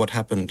from what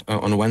happened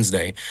on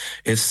Wednesday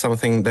is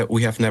something that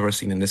we have never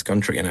seen in this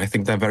country, and I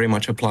think that very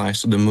much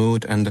applies to the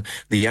mood and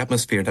the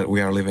atmosphere that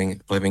we are living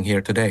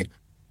here today.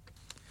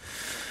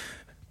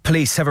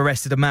 Police have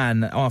arrested a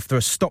man after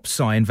a stop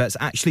sign that's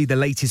actually the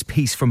latest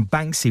piece from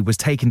Banksy was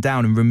taken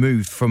down and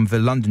removed from the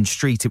London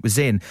street it was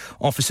in.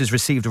 Officers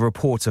received a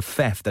report of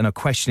theft and are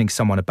questioning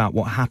someone about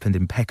what happened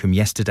in Peckham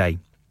yesterday.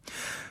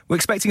 We're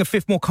expecting a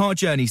fifth more car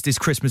journeys this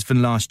Christmas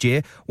than last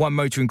year. One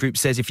motoring group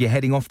says if you're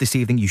heading off this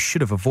evening, you should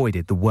have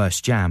avoided the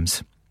worst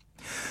jams.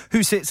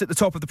 Who sits at the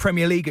top of the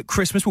Premier League at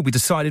Christmas will be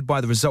decided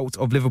by the result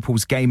of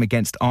Liverpool's game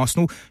against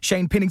Arsenal.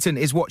 Shane Pinnington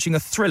is watching a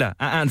thriller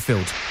at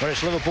Anfield. Where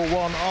it's Liverpool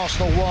 1,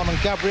 Arsenal 1 and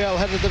Gabriel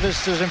headed the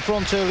visitors in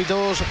front early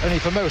doors, only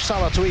for Mo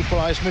Salah to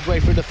equalise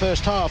midway through the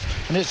first half.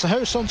 And it's the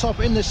hosts on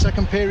top in this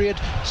second period.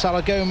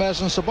 Salah,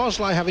 Gomez and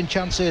Szoboszlai having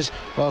chances,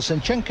 while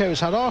Zinchenko's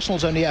had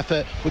Arsenal's only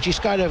effort, which he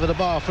skied over the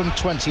bar from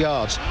 20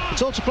 yards.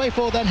 It's all to play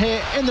for then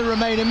here in the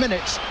remaining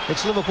minutes.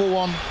 It's Liverpool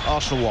 1,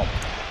 Arsenal 1.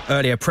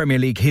 Earlier, Premier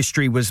League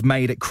history was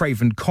made at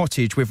Craven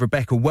Cottage, with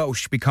Rebecca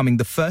Welsh becoming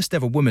the first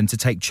ever woman to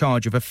take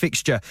charge of a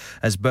fixture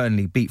as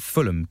Burnley beat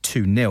Fulham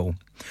 2-0.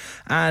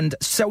 And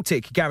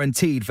Celtic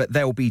guaranteed that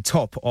they'll be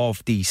top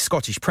of the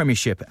Scottish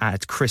Premiership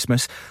at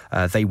Christmas.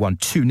 They won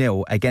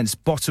 2-0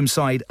 against bottom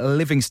side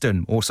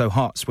Livingston. Also,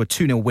 Hearts were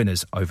 2-0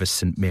 winners over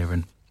St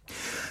Mirren.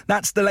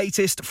 That's the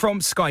latest from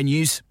Sky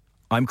News.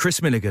 I'm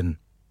Chris Milligan.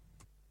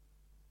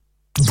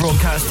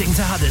 Broadcasting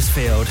to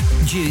Huddersfield,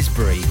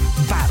 Dewsbury,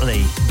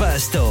 Batley,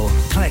 Birstall,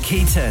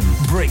 Cleckheaton,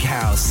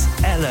 Brickhouse,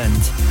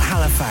 Elland,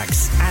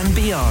 Halifax and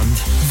beyond.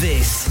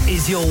 This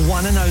is your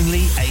one and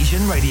only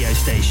Asian radio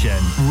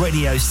station.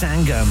 Radio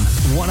Sangam,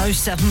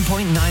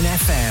 107.9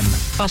 FM.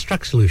 Fast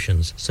Track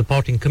Solutions,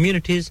 supporting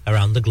communities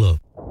around the globe.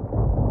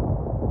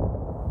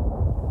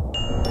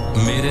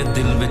 मेरे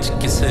दिल विच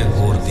किसे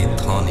होर दी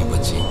थां नहीं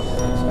बची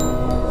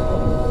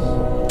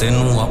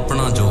तेनू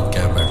अपना जो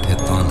कह बैठे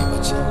तां नहीं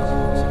बची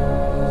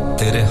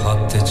तेरे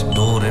हाथ च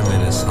डोर है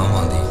मेरे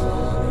सावां दी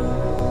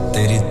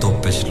तेरी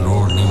तोपिश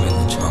लोड़ नहीं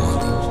मैनू छावां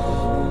दी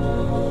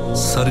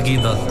सरगी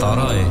दा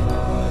तारा है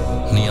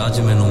नी अज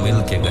मैनू मिल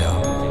के गया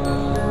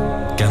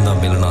कहंदा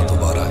मिलना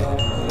दोबारा है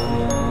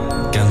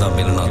कहंदा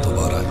मिलना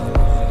दोबारा है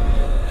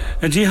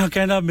जी हाँ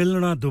कहना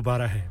मिलना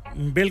दोबारा है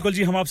बिल्कुल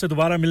जी हम आपसे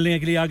दोबारा मिलने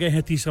के लिए आ गए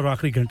हैं तीसरा और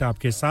आखिरी घंटा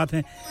आपके साथ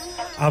हैं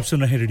आप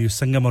सुन रहे हैं रेडियो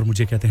संगम और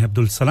मुझे कहते हैं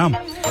अब्दुल सलाम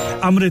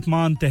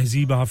अमृतमान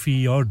तहजीब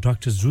हाफी और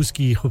डॉक्टर जूस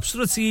की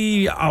खूबसूरत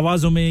सी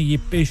आवाजों में ये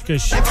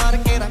पेशकश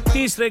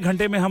तीसरे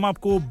घंटे में हम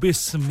आपको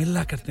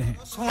बिस्मिल्लाह करते हैं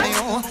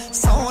सोनियो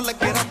सौ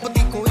लगे रब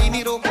दी कोई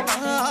नहीं रोकदा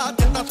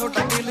जितना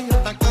छोटा दिल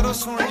उतना करो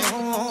सोनियो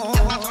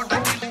जितना छोटा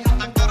दिल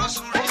उतना करो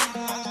सोनियो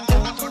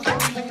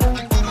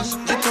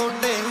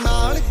छोटे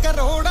नाल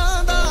करोड़ा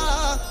दा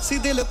सी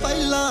दिल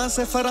पहला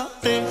से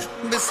फराते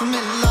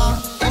बिस्मिल्लाह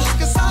इश्क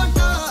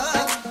साडा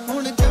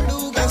हुन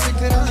चढ़ूगा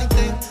सिखरां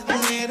ते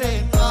मेरे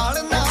नाल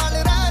नाल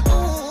रह तू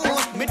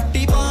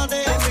मिट्टी पा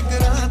दे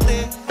फिकरां ते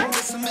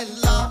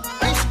बिस्मिल्लाह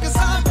इश्क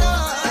साडा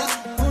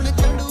हुन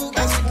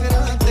चढ़ूगा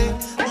सिखरां ते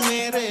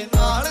मेरे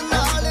नाल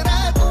नाल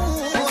रह तू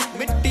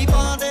मिट्टी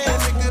पा दे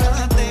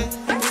फिकरां ते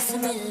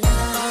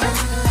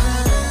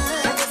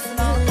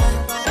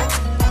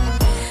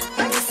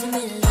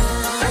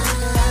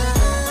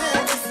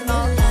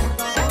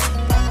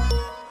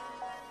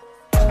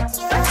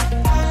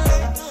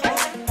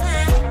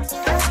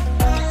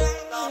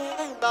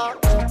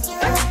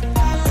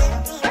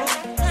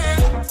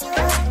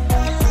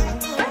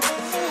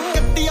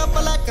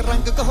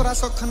रंग गोरा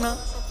सुखना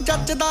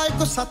जचदा है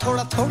गुस्सा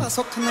थोड़ा थोड़ा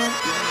सुखना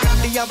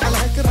गड्डिया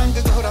ब्लैक रंग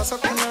गोरा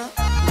सुखना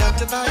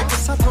जचदा है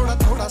गुस्सा थोड़ा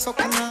थोड़ा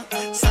सुखना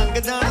संग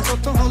जान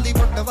सोथों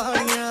हॉलीवुड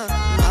वालियां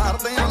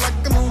मारदे हो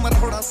लक नूं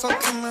मरोड़ा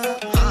सुखना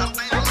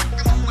मारदे हो लक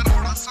नूं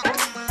मरोड़ा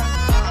सुखना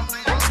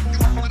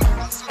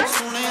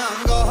सुनिया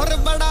गौर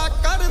बड़ा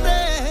कर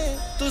दे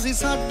तुसी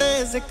साडे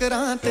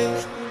जिक्रां ते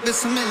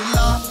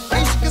बिस्मिल्लाह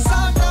इश्क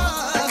साडा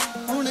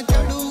हुन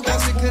चढ़ूगा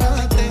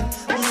सिखरां ते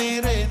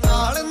मेरे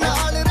नाल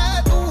नाल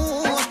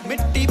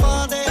मिट्टी पा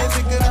दे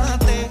फिकरां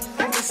ते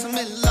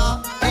बिस्मिल्लाह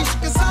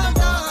इश्क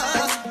साडा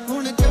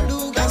हुन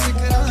चढ़ूगा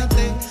सिखरां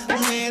ते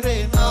मेरे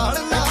नाल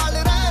नाल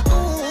रह तू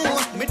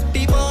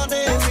मिट्टी पा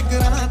दे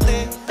फिकरां ते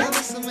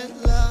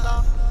बिस्मिल्लाह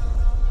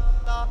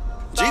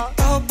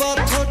जीता बा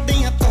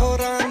थोड़ियां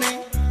तोरां ने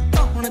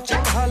हुन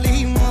चखाली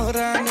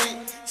मोहरां ने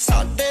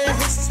साडे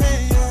हिस्से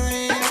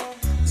आए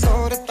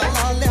जोर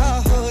तला लिया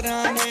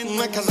होरां ने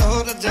मैं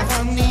खजोर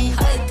जवानी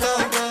हाय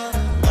तौबा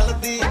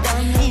गलती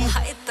गानी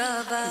हाय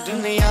तौबा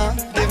दुनिया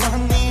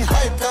दीवानी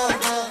है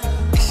तौबा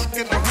इश्क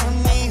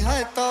रवानी है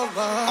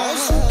तौबा ओ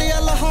सुटिया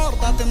लाहौर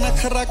दा ते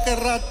नखरा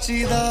कराची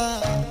दा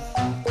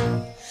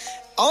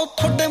ओ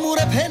थोड़े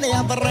मूरे फेलिया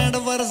ब्रांड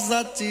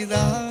वर्साची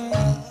दा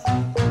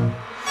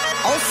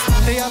ओ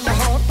सुटिया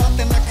लाहौर दा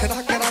ते नखरा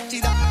कराची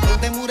दा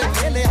थोड़े मूरे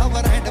फेलिया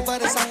ब्रांड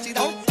वर्साची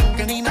दा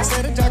कणी ना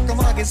सिर जा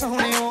कमा के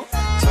सोहणियो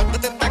छੱਡ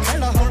ਦਿੱਤਾ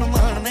ਖੜਾ ਹੁਣ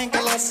ਮਾਣਨੇ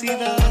ਗਲਾਸੀ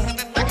ਦਾ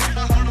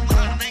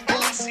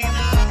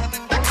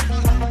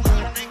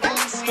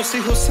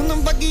ਤੁਸੀਂ ਹੁਸਨ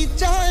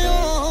ਬਗੀਚਾਇਓ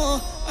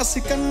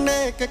ਅਸੀਂ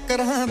ਕੰਡੇ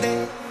ਕਿਕਰਾਂ ਦੇ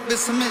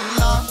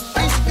ਬਿਸਮਿਲ੍ਲਾ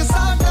ਇਸ਼ਕ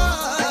ਸਾਡਾ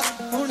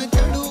ਹੁਣ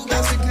ਚੜੂਗਾ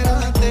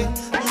ਸਿਖਰਾਂ ਤੇ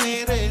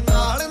ਮੇਰੇ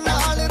ਨਾਲ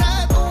ਨਾਲ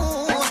ਰਹਿ ਤੂੰ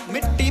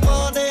ਮਿੱਟੀ ਪਾ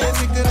ਦੇ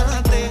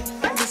ਫਿਕਰਾਂ ਤੇ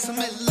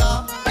ਬਿਸਮਿਲ੍ਲਾ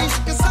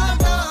ਇਸ਼ਕ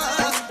ਸਾਡਾ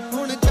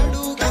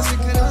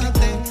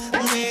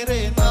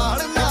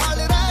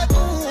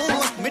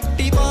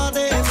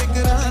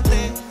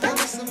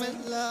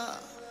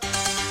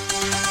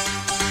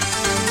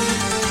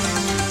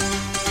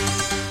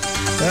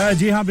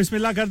जी हां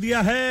बिस्मिल्लाह कर दिया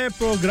है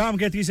प्रोग्राम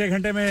के तीसरे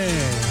घंटे में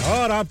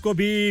और आपको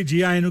भी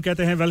जी आइनु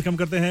कहते हैं वेलकम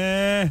करते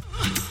हैं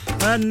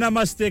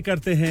नमस्ते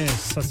करते हैं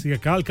सत श्री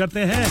अकाल करते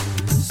हैं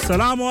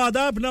सलाम व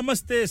आदाब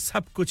नमस्ते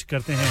सब कुछ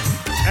करते हैं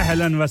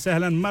अहलन व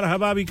सहलन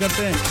मरहबा भी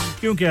करते हैं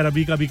क्योंकि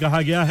अरबी का भी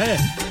कहा गया है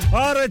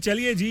और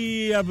चलिए जी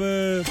अब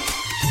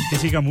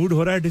किसी का मूड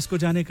हो रहा है डिस्को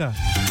जाने का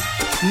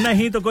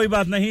नहीं तो कोई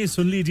बात नहीं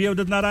सुन लीजिए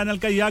उदित नारायण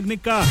का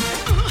याग्निक का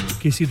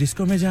किसी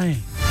डिस्को में जाएं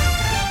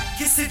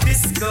किसी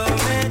डिस्को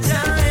में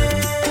जाएं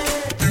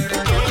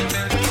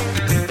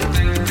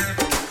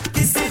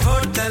किसी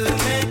होटल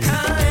में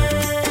खाएं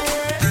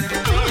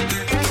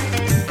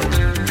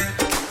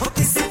हो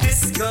किसी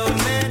डिस्को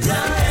में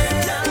जाएं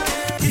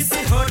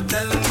किसी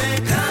होटल में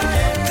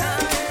खाएं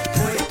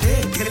कोई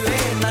देख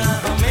लेना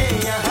हमें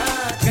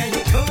यहाँ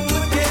कहीं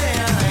घूम के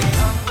आए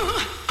हम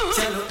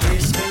चलो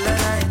इश्क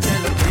लड़ाए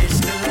चलो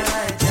इश्क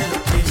लड़ाए चलो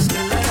इश्क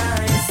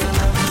लड़ाए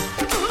सनम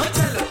हो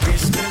चलो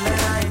इश्क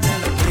लड़ाए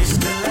चलो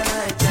इश्क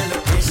लड़ाए चलो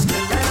इश्क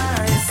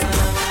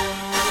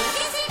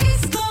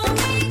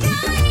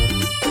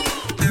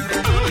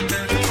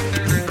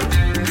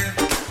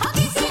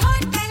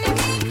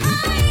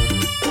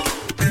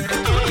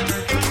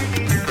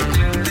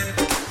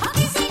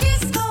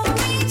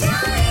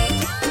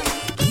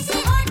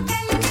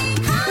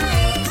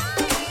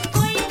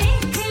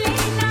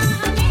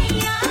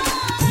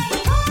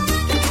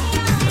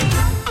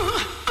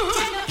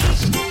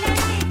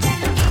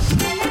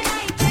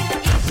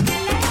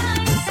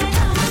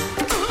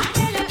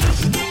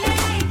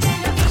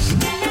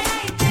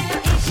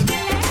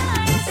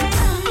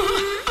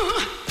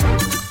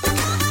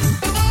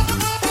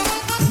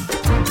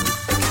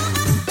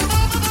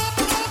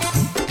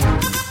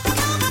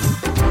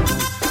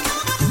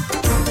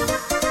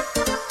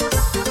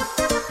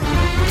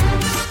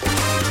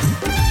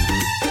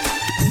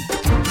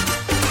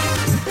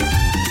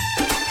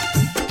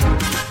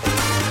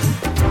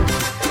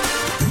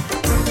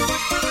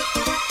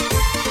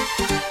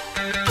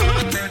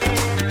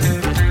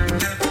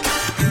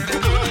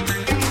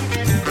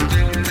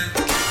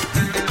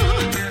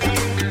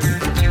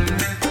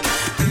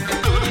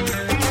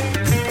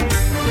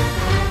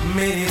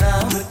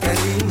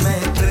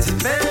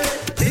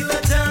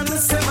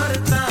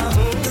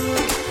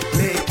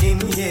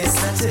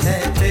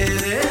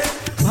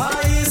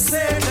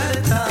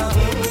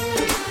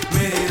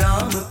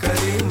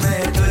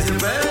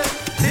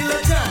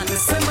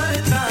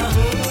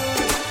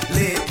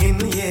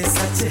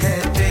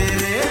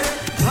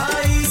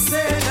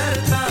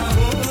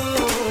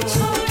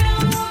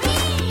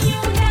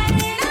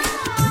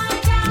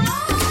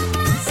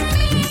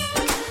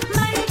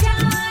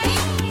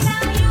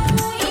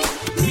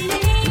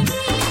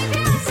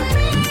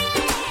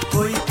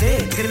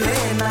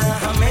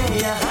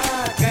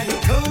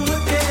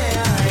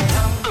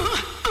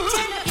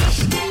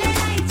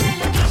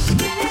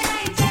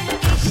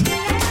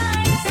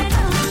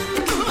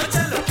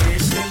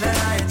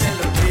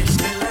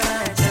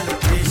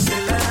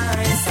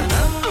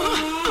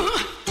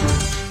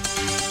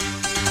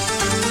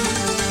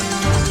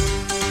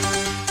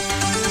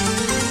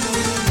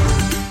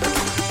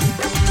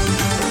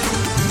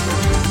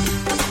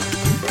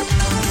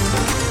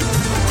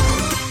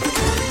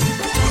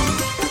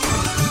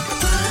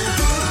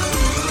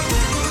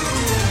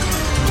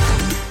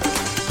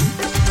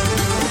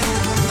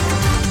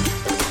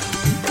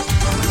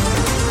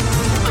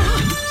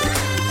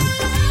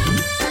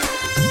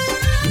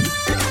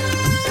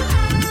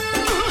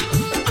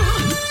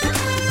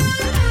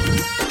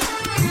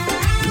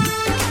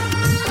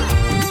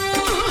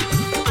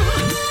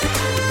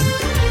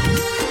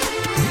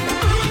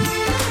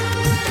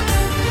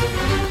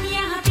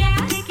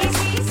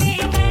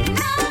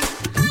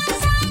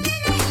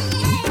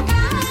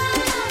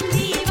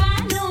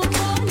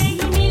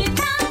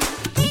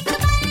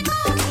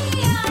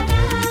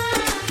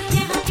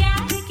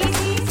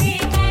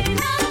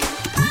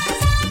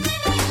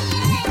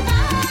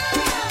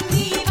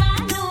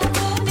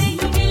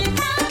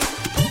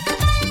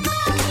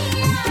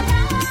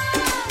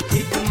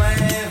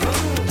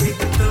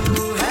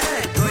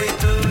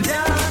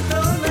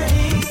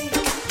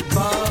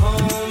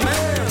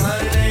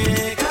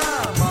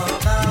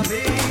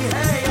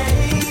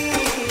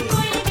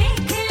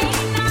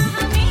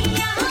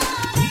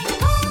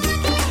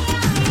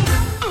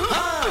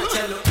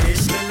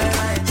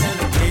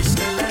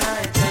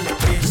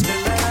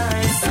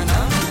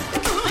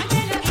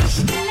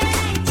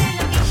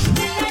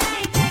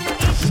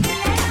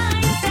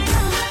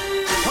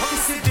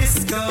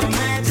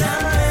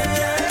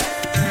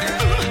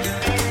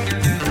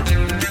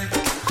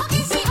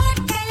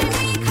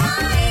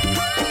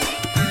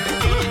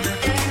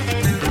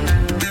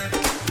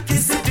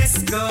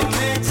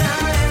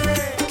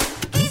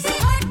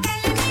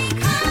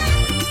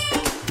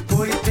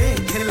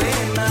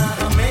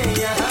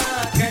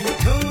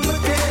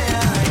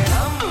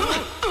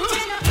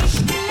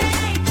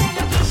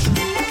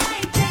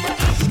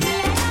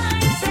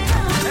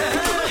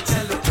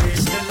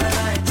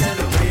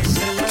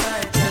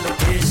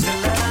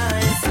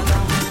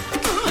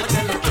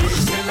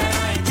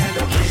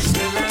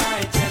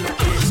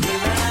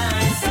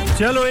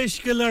चलो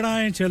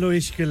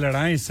इश्क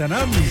लड़ाएं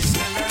सनम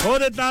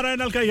और तारा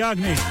नल का याग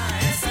ने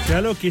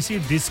चलो किसी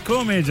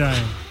डिस्को में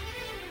जाएं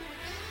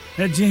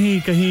जी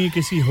कहीं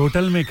किसी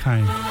होटल में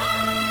खाएं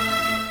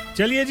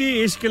चलिए जी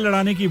इश्क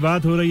लड़ाने की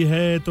बात हो रही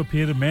है तो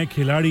फिर मैं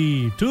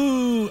खिलाड़ी टू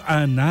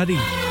अनारी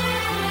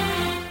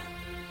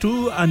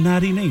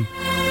नहीं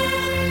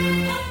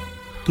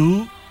तू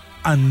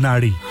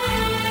अन्नाड़ी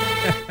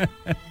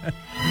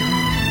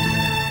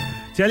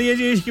चलिए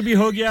जी इश्क भी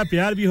हो गया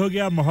प्यार भी हो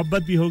गया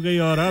मोहब्बत भी हो गई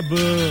और अब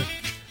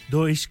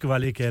दो इश्क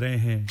वाले कह रहे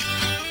हैं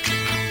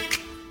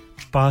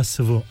पास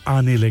वो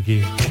आने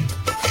लगे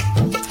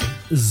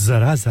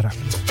जरा जरा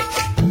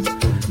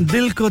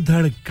दिल को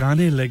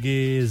धड़काने लगे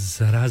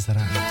जरा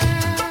जरा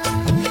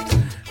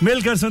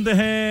मिलकर सुनते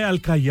हैं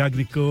अलका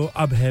याग्निक को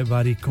अब है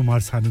बारी कुमार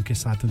सानू के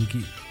साथ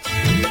उनकी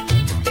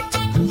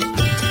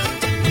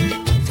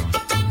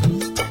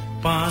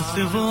पास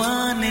वो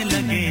आने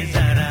लगे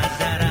जरा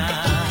जरा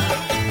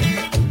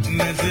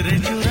नजर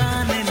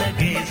चुराने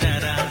लगे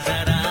जरा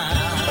जरा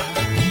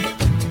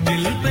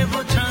दिल पे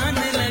वो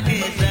छाने लगे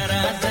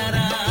जरा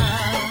जरा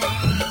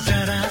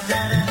जरा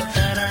जरा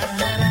जरा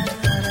जरा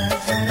जरा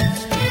जरा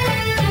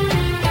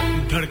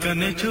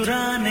धड़कने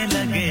चुराने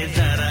लगे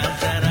जरा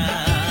जरा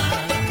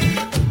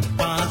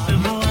पास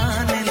वो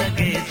आने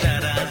लगे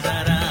जरा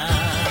जरा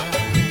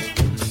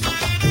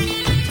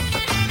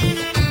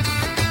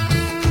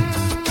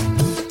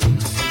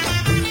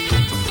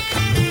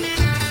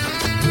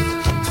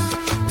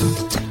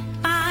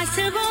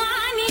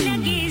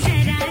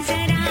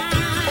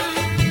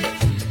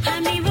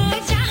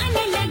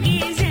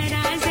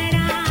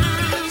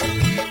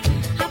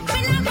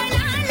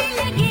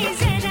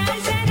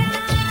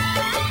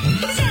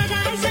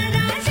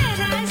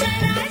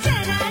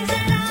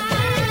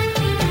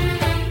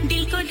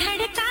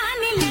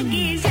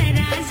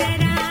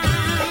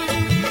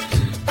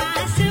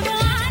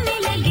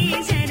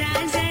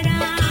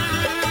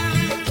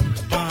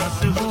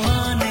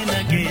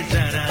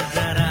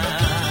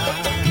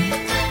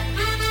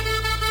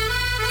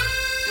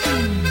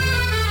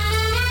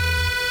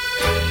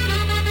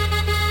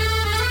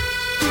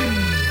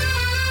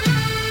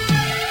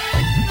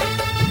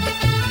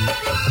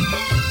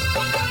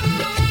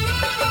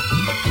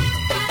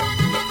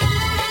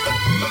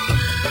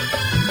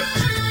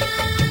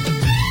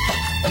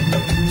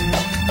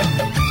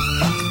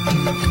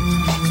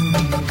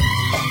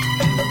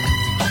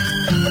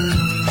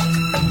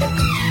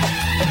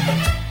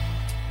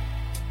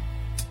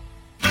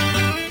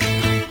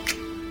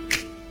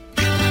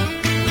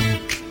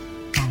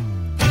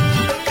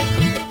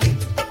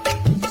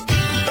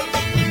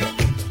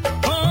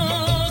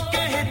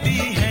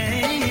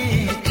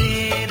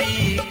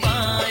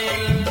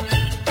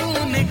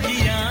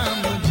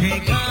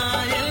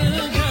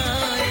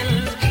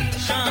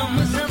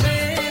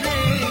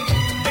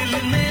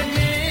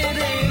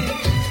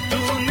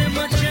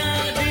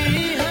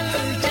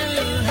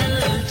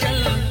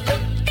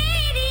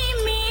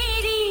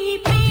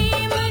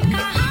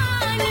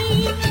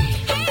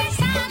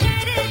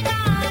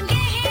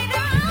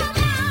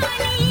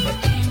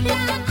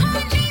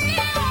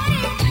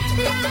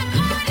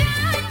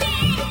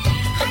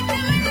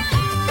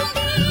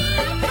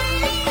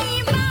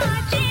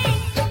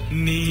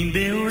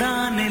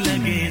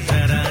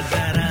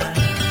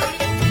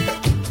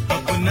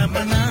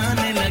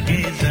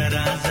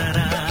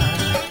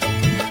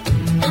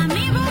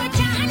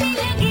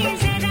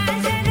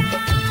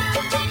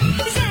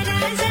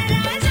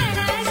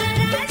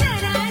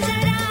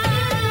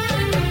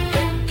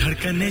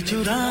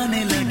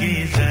चुराने लगे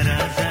जरा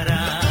जरा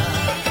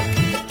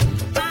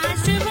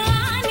पास वो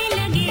आने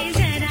लगे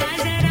जरा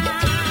जरा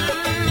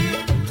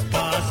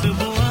पास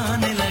वो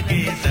आने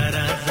लगे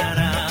जरा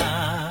जरा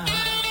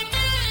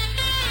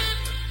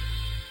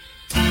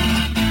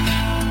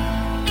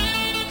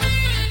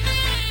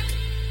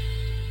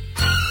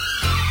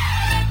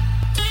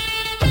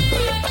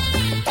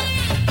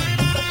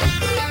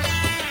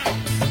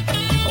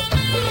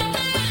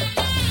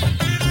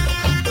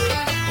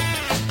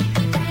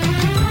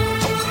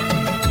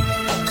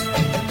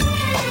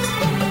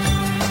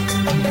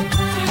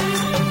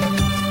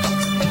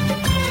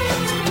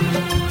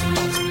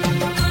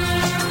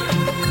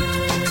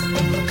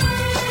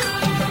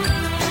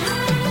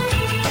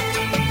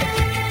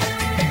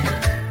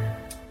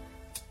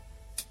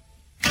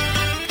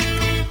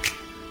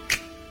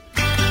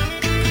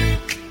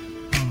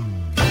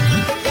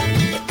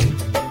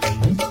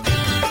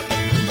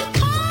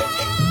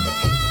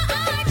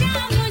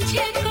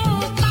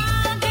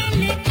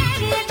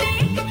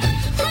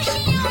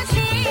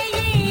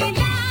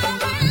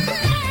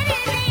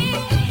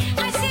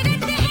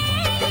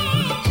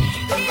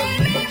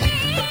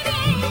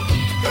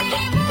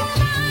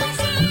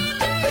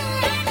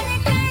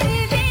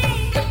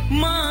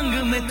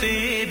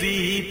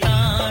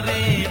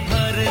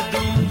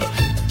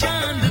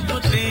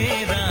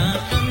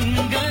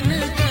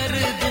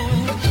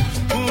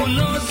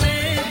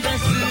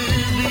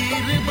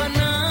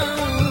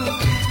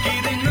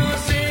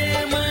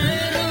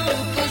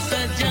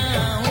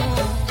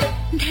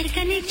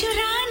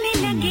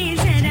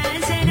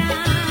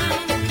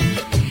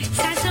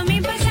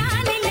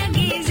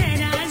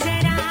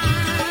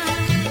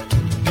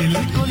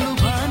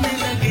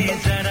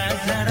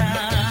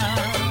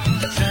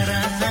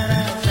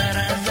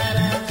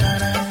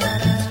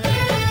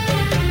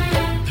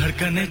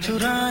धड़कन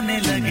चुराने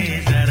लगे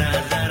जरा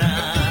जरा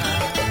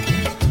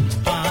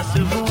पास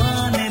वो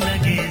आने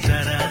लगे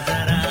जरा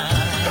जरा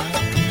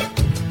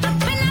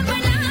अपना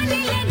बनाने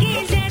लगे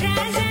जरा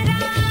जरा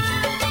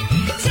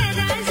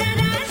जरा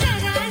जरा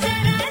जरा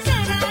जरा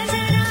जरा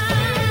जरा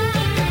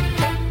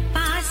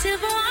पास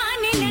वो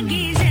आने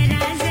लगे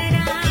जरा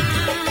जरा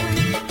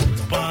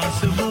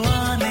पास वो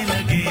आने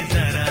लगे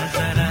जरा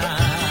जरा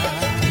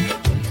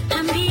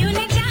हम भी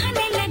उन्हें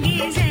चाहने लगे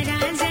जरा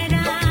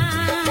जरा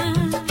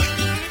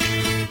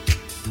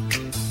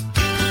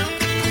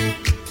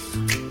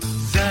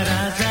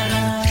जरा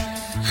जरा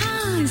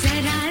हाँ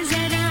जरा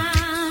जरा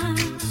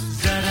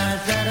जरा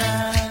जरा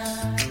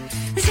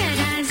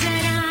जरा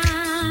जरा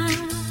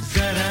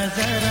जरा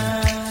जरा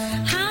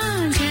हाँ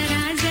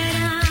जरा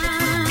जरा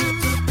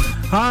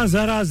हाँ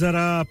जरा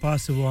जरा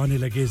पास वो आने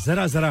लगे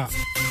जरा जरा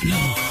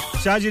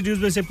शाहजी न्यूज़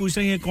में से पूछ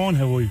रही हैं कौन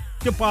है वो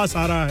जो पास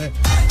आ रहा है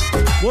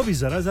वो भी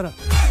जरा जरा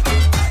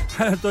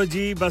तो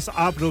जी बस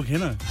आप लोग हैं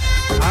ना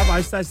आप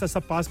आहिस्ता आहिस्ता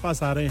सब पास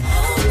पास आ रहे हैं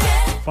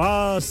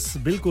पास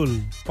बिल्कुल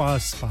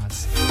पास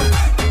पास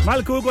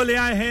मलकू को ले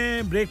आए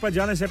हैं ब्रेक पर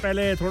जाने से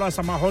पहले थोड़ा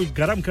सा माहौल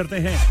गर्म करते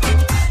हैं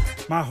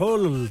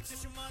माहौल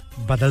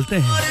बदलते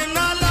हैं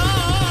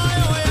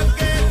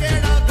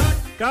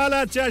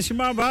काला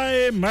चश्मा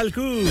भाई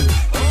मलकू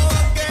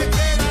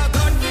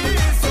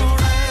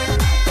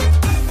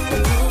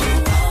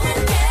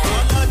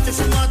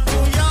चश्मा तू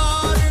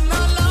यार ना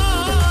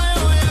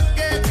लायो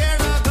अगे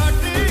केड़ा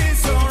घटी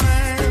सोने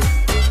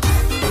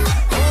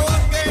ओ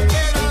अगे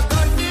केड़ा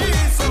घटी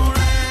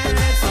सोने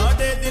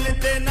साडे दिल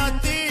ते ना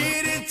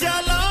तीर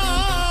चला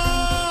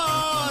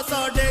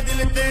साडे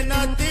दिल ते ना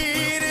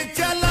तीर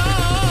चला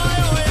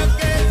ओ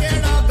अगे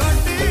केड़ा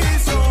घटी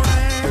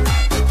सोने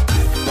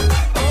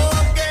ओ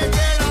अगे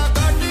केड़ा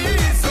घटी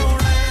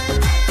सोने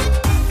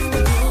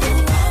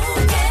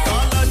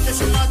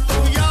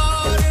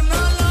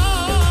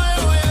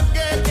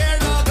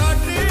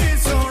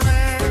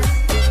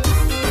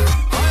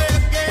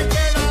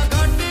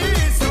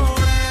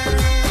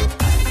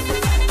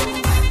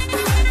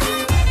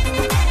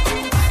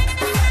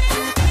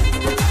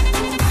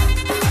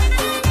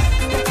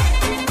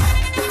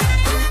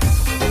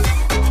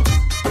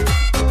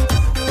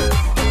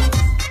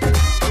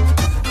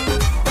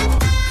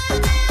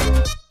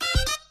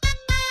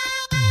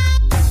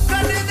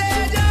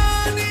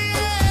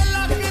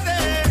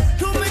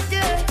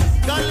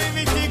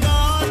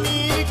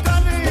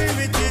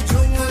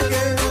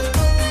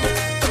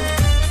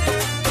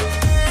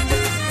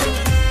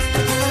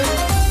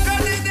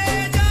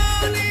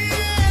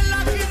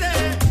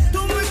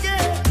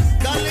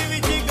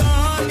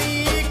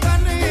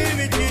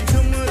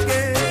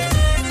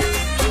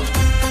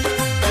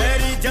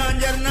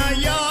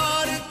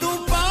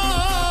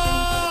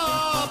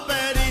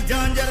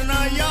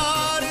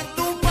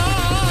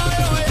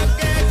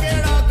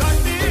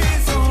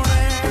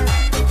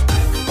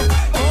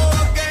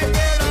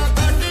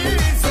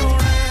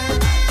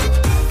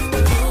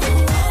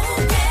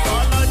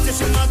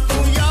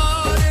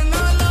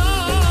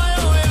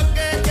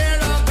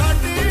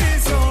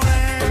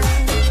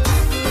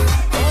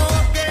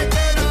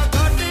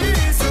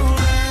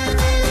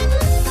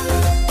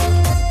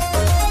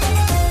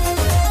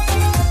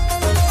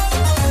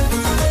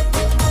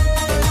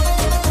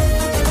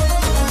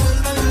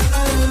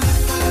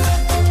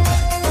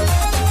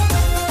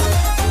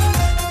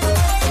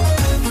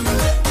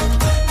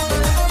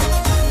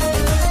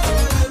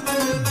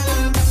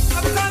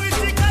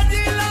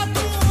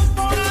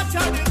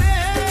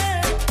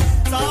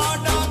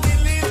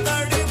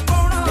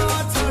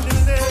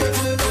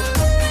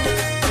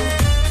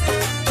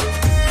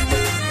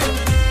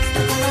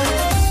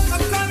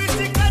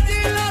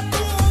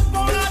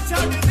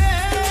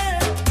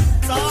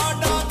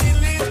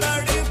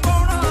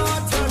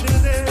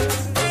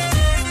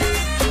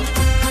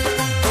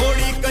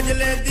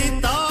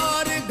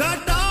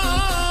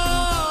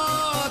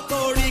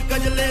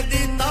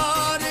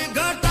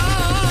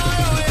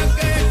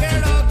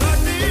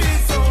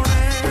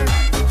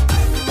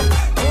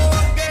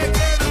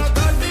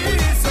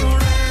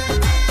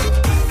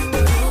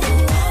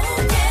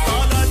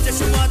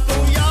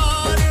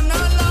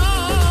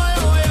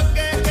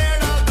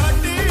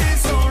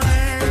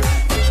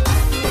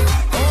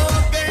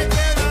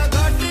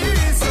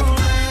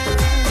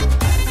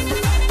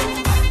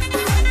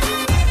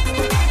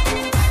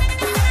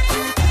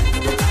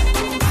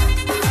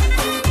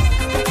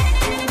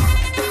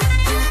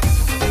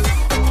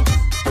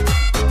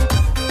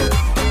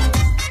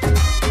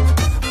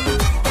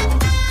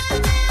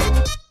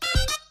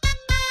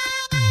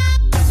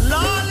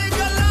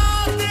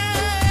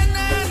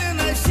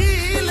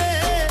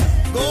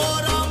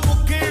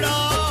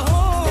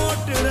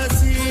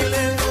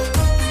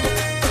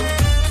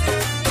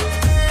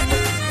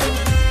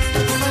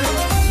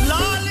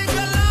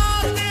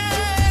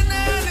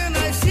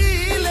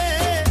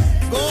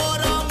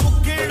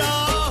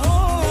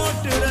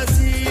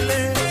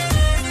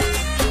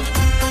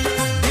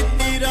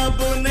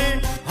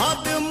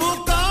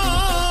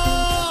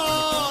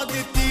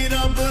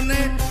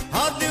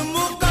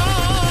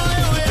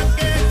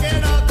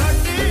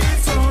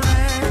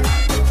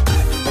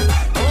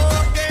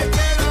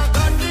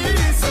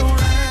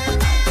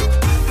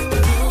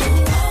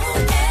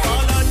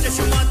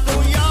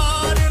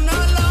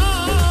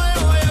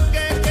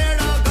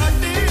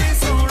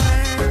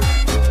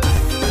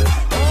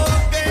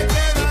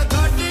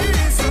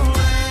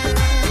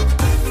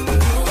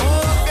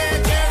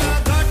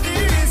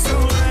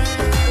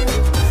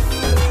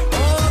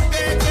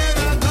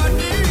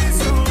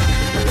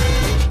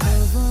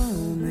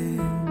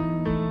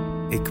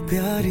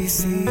प्यारी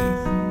सी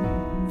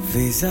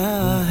फिजा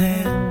है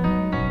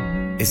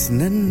इस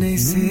नन्हे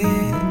से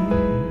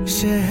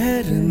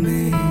शहर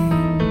में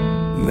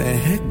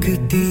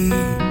महकती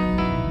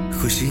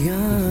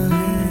खुशियां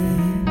हैं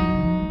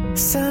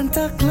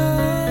Santa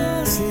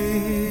Claus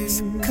is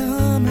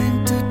coming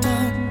to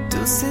town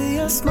to see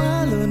a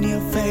smile on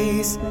your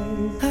face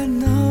I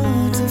know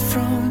the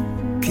front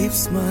keep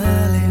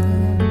smiling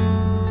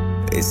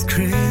it's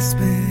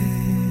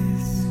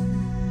Christmas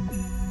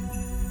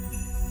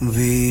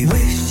we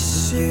wish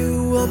you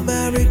a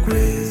Merry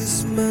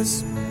Christmas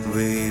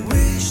we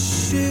wish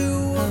you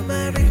a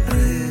Merry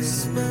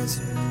Christmas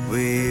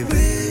we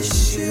wish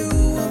you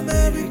a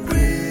Merry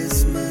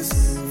Christmas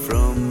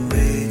from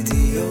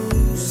Radio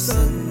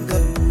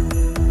Sangam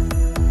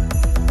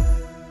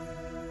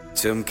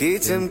चमकी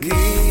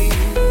चमकी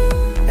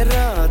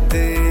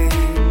रातें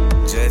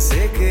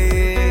जैसे कि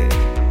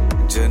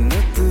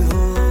जन्नत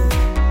हो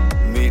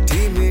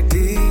मीठी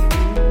मीठी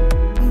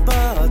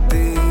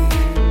बातें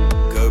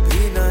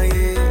कभी ना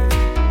ये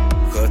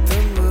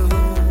खत्म हो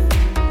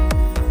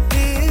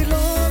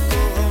दिलों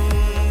को हम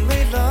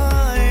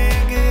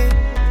मिलाएंगे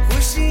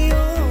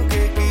खुशियों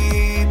के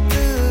गीत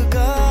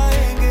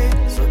गाएंगे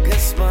so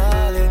get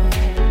smiling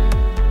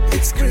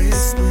it's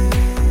Christmas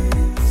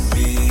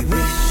we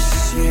wish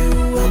you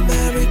a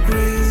Merry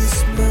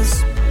Christmas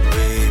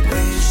we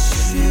wish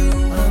you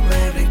a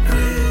Merry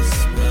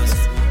Christmas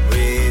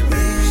we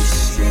wish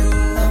you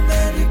a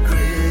Merry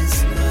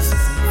Christmas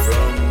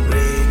from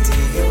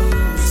Radio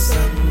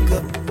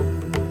Sangam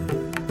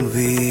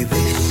we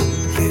wish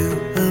you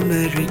a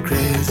Merry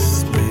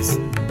Christmas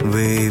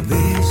we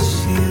wish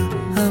you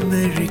a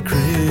Merry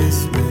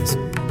Christmas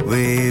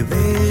we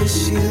wish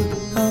you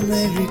a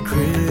Merry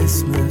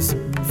Christmas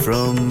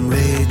from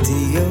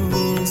Radio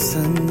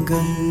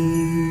Sangam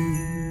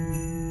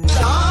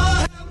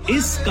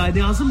इस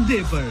कायदे-आज़म day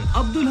पर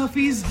अब्दुल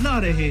हफीज ला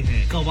रहे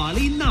हैं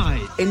qawwali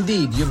night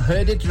Indeed, you've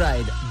heard it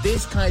right.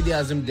 This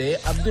Qaid-e-Azam Day,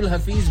 Abdul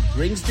Hafiz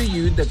brings to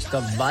you the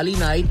Qawwali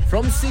Night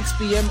from 6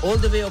 p.m. all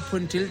the way up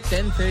until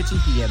 10:30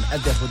 p.m.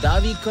 at the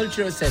Hudawi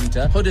Cultural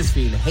Centre,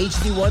 Huddersfield,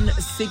 HD1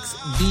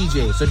 6DJ.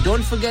 So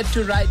don't forget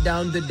to write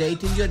down the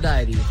date in your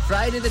diary.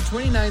 Friday the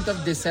 29th of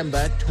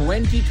December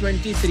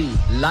 2023.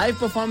 Live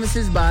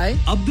performances by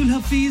Abdul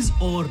Hafeez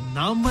और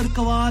नामवर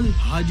कवाल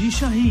हाजी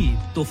शाहीद.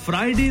 तो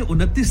Friday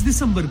 29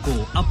 दिसंबर को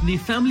अपनी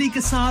family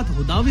के साथ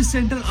हुदावी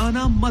centre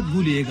आना मत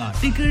भूलिएगा.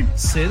 Ticket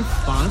सिर्फ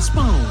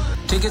 £5.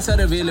 Tickets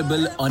are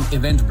available on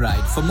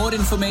Eventbrite. For more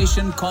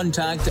information,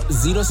 contact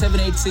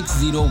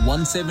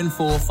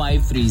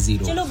 07860174530.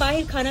 चलो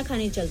बाहर खाना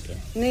खाने चलते हैं.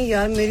 नहीं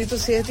यार मेरी तो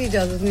सेहत ही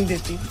इजाजत नहीं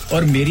देती.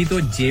 और मेरी तो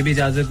जेब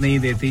इजाजत नहीं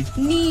देती.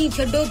 नहीं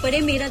छोड़ो परे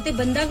मेरा ते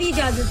बंदा भी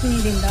इजाजत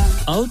नहीं देता.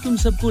 आओ तुम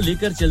सबको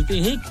लेकर चलते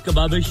हैं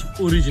कबाबिश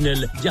ओरिजिनल,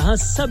 जहां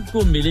सबको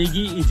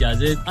मिलेगी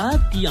इजाजत.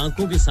 आपकी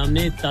आंखों के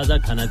सामने ताजा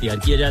खाना तैयार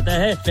किया जाता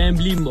है.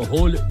 फैमिली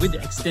माहौल with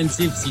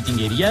extensive seating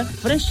area.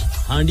 Fresh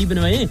हांडी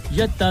बनवाएं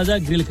या ताजा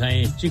ग्रिल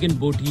खाएं. चिकन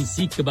बोटी,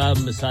 सीख कबाब,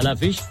 मसाला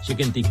fish,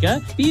 chicken tikka,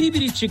 Piri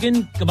Piri chicken.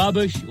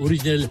 Kababish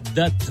original, the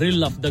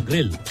thrill of the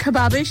grill.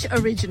 Kababish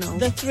Original,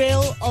 the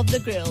thrill of the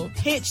grill.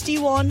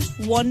 HD1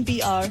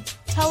 1BR.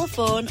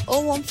 Telephone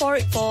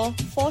 01484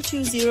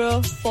 420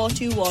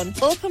 421.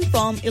 Open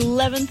from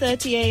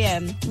 11:30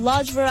 a.m.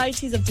 Large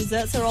varieties of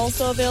desserts are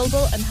also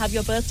available and have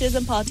your birthdays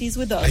and parties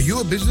with us. Are you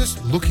a business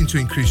looking to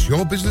increase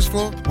your business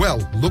flow? Well,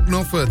 look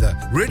no further.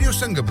 Radio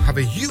Sangam have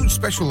a huge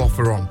special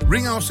offer on.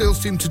 Ring our sales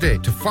team today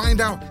to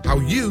find out how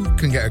you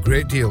can get a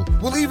great deal.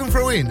 We'll even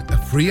throw in a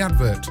free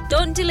advert.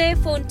 Don't delay,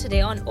 phone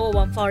today on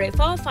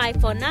 01484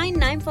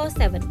 549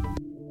 947.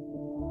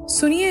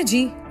 सुनिए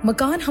जी,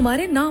 मकान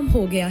हमारे नाम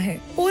हो गया है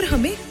और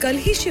हमें कल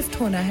ही शिफ्ट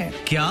होना है.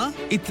 क्या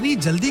इतनी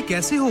जल्दी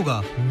कैसे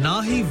होगा?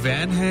 ना ही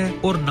वैन है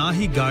और ना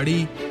ही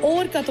गाड़ी.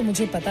 और का तो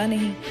मुझे पता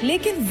नहीं,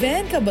 लेकिन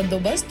वैन का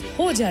बंदोबस्त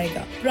हो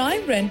जाएगा.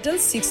 प्राइम रेंटल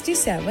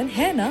 67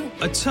 है ना?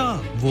 अच्छा,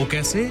 वो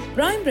कैसे?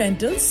 Prime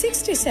Rental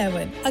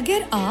 67. अगर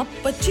आप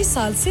 25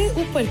 साल से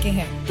ऊपर के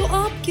हैं, तो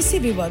आप किसी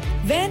भी वक्त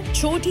वैन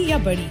छोटी या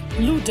बड़ी,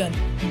 Luton,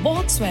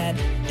 box van,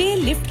 tail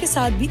lift के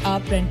साथ भी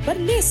आप रेंट पर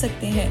ले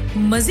सकते हैं.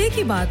 मजे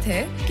की बात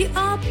है कि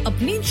आप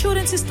अपनी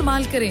इंश्योरेंस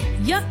इस्तेमाल करें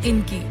या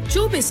इनकी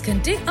 24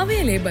 घंटे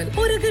अवेलेबल.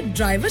 और अगर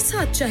ड्राइवर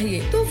साथ चाहिए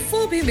तो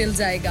वो भी मिल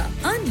जाएगा.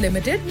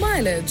 Unlimited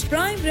mileage.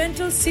 Prime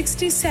Rental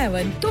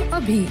 67. तो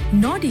अभी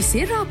नॉडी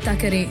से राब्ता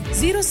करें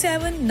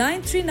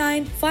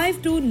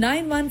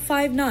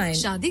 07939529159.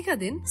 शादी का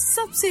दिन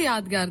सबसे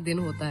यादगार दिन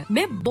होता है.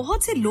 मैं बहुत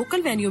से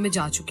लोकल वेन्यू में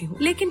जा चुकी हूँ,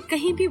 लेकिन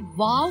कहीं भी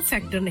वाव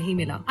फैक्टर नहीं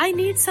मिला. I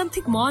need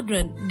something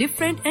modern,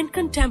 different and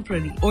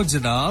contemporary. ओ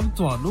जनाब,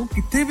 ਤੁਹਾਨੂੰ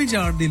ਕਿੱਥੇ ਵੀ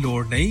ਜਾਣ ਦੀ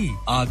ਲੋੜ ਨਹੀਂ.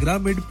 आगरा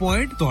मिड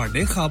पॉइंट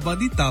ਤੁਹਾਡੇ ਖਾਬਾਂ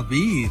ਦੀ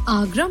ਤਾਬੀਰ.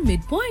 Agra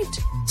mid point?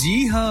 जी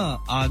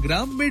हाँ,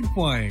 आगरा मिड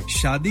पॉइंट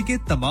शादी के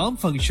तमाम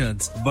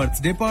functions,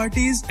 birthday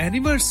parties,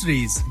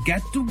 anniversaries,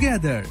 get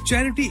together,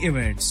 charity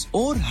events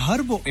और हर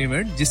वो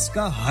इवेंट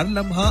जिसका हर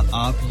लम्हा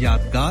आप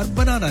यादगार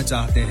बनाना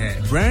चाहते हैं.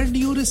 Brand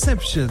new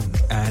reception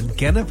and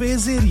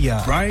कैनपेज area,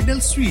 bridal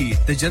sweet,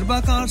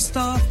 तजर्बाकार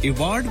staff,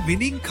 award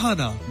winning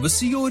खाना,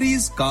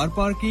 वसीओरीज, कार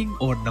पार्किंग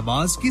और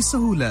नमाज की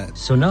सहूलत.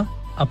 सुना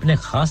अपने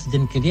खास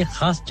दिन के लिए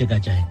खास जगह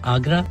जाएं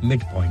Agra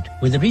Midpoint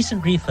with a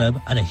recent refurb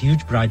and a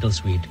huge bridal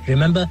suite.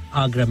 Remember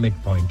Agra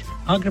Midpoint,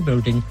 Agra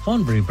Building,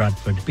 Thornbury,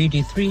 Bradford,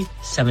 BD3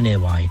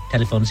 7AY.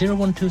 Telephone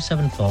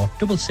 01274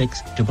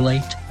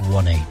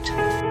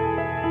 668818.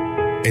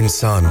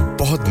 इंसान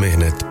बहुत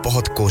मेहनत,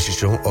 बहुत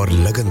कोशिशों और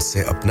लगन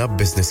से अपना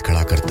बिजनेस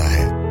खड़ा करता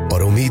है और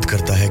उम्मीद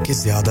करता है कि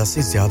ज्यादा से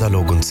ज्यादा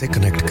लोग उनसे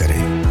कनेक्ट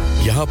करें।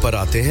 यहाँ पर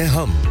आते हैं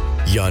हम,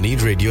 यानी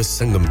रेडियो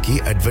संगम की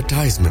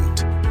एडवर्टाइजमेंट।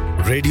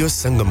 रेडियो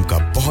संगम का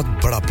बहुत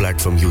बड़ा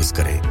प्लेटफॉर्म यूज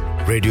करें।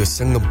 रेडियो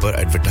संगम पर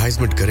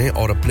एडवर्टाइजमेंट करें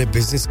और अपने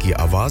बिजनेस की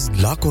आवाज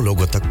लाखों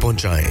लोगों तक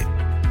पहुंचाएं।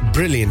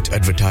 Brilliant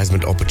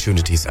advertisement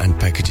opportunities and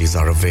packages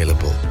are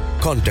available.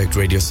 Contact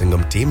Radio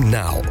Sangam team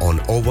now on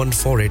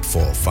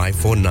 01484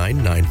 549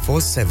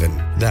 947.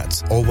 That's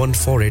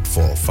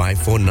 01484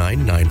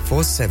 549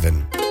 947.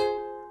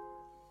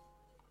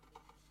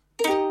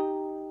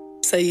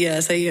 सही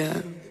है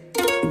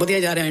बढ़िया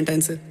जा रहे हैं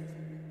इंटेंस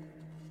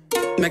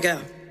मैं क्या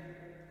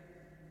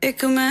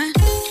एक मैं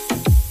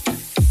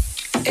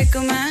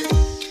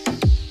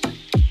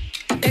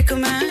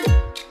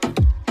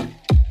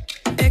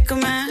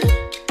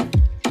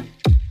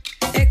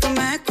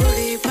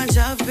कुड़ी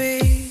पंजाबी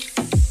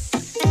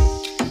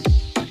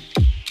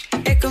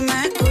एक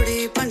मैं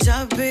कुड़ी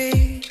पंजाबी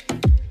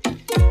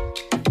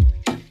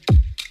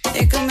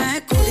एक मैं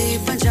कुड़ी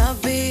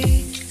पंजाबी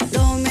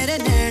दो मेरे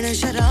नैन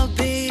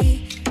शराबी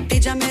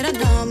तीजा मेरा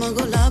नाम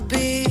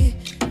गुलाबी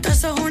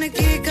दस हुण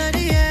की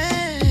करिए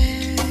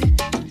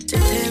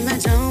जिथे मैं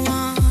जावा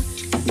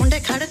मुंडे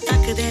खड़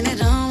तक देने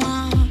रावा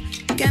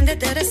कहंदे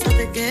तेरे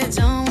सदके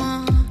जावा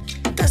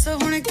दस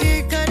हुण की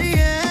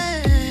करिए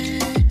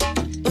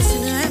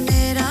उसने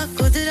मेरा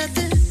कुदरत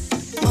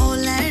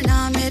मौलाना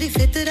मेरी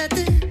फितरत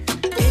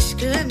इश्क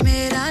है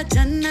मेरा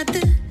जन्नत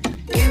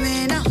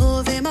किवें ना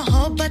होवे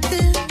मोहब्बत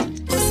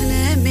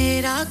उसने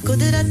मेरा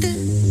कुदरत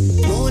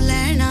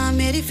मौलाना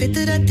मेरी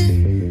फितरत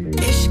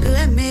इश्क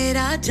है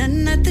मेरा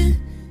जन्नत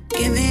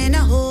किवें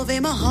ना होवे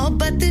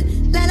मोहब्बत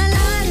ला ला ला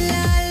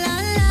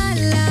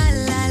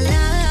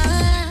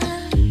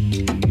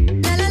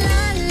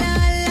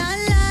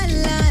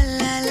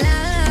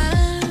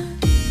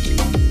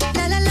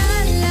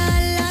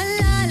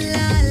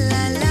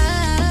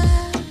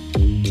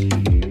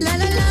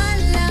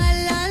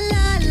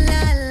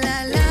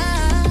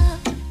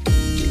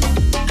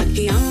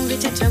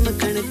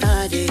चमकन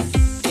तारे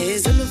ते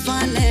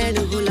जुल्फां नैन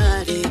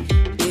हुलारे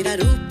मेरा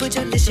रूप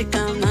जो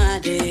लिशका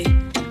मारे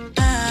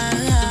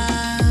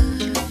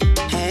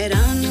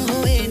हैरान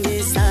हुए ने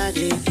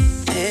सारे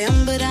ऐ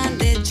अंबरां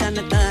दे चन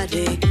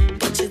तारे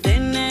पुछदे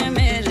ने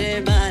मेरे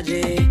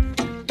बारे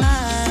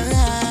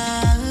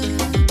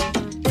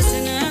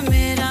उसने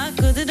मेरा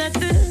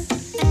कुदरत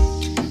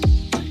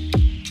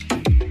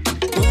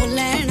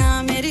मौलाना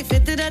मेरी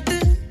फितरत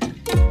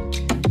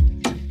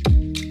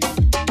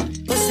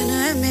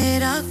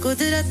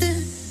कुदरत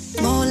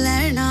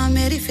मौलाना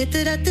मेरी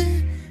फितरत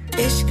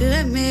इश्क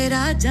है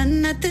मेरा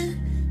जन्नत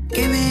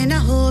किवें ना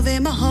होवे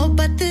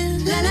मोहब्बत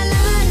ला ला ला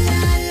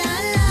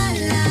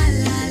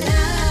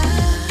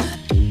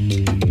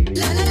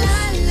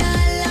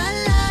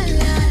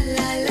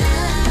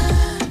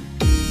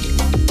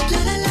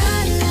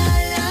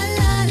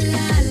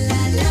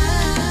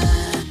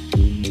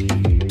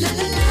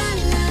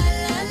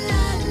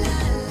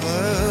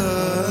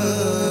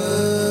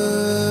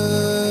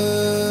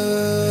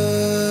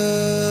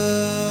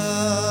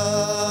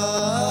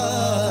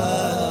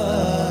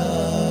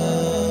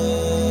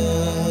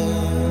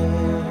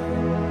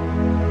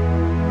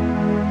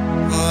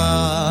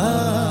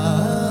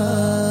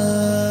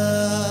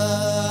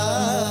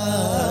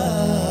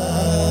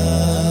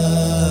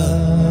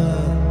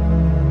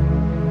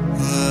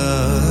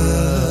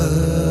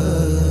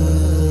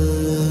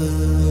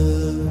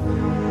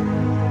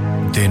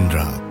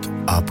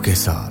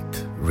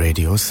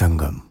रेडियो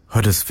संगम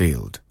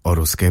हडर्सफील्ड और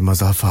उसके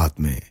मज़ाफ़ात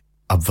में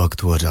अब वक्त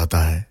हुआ जाता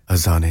है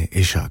अज़ान-ए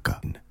इशा का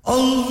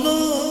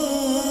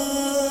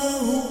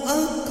अल्लाहु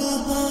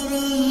अकबर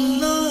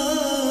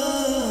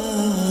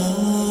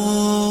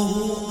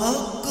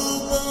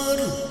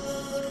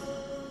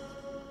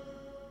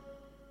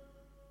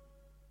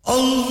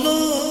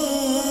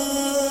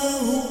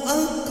अल्लाहु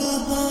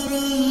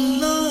अकबर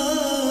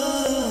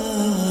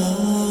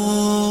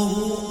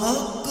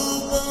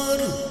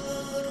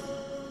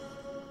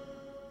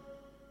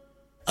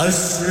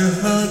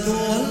अशहदु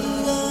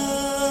अल्ला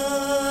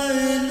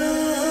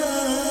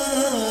इलाहा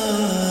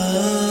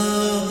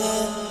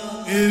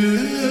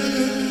इल्लल्लाह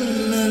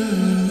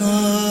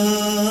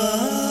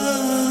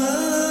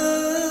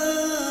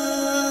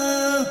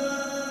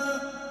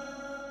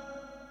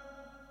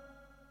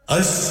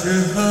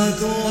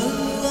अशहदु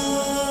अल्ला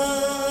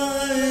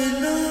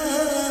इलाहा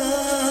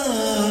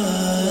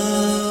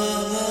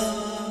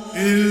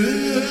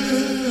इल्लल्लाह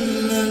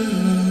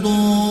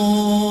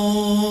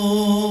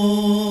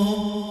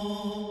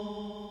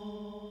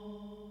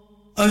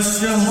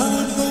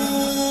अशहदु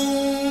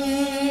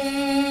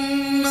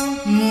अन्ना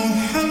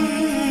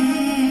मुहम्मदर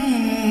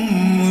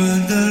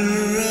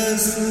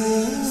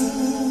रसूलुल्लाह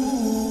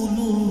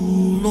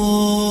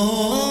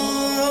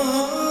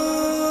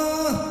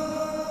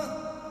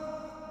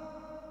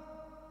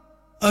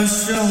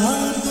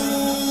अशहदु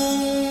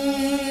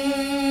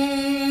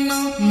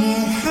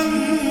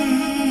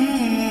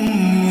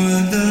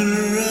मुहम्मदर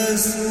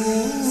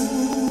रसूलुल्लाह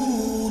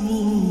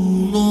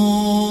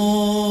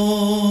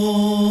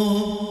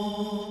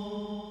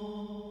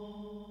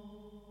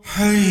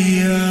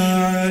हय्या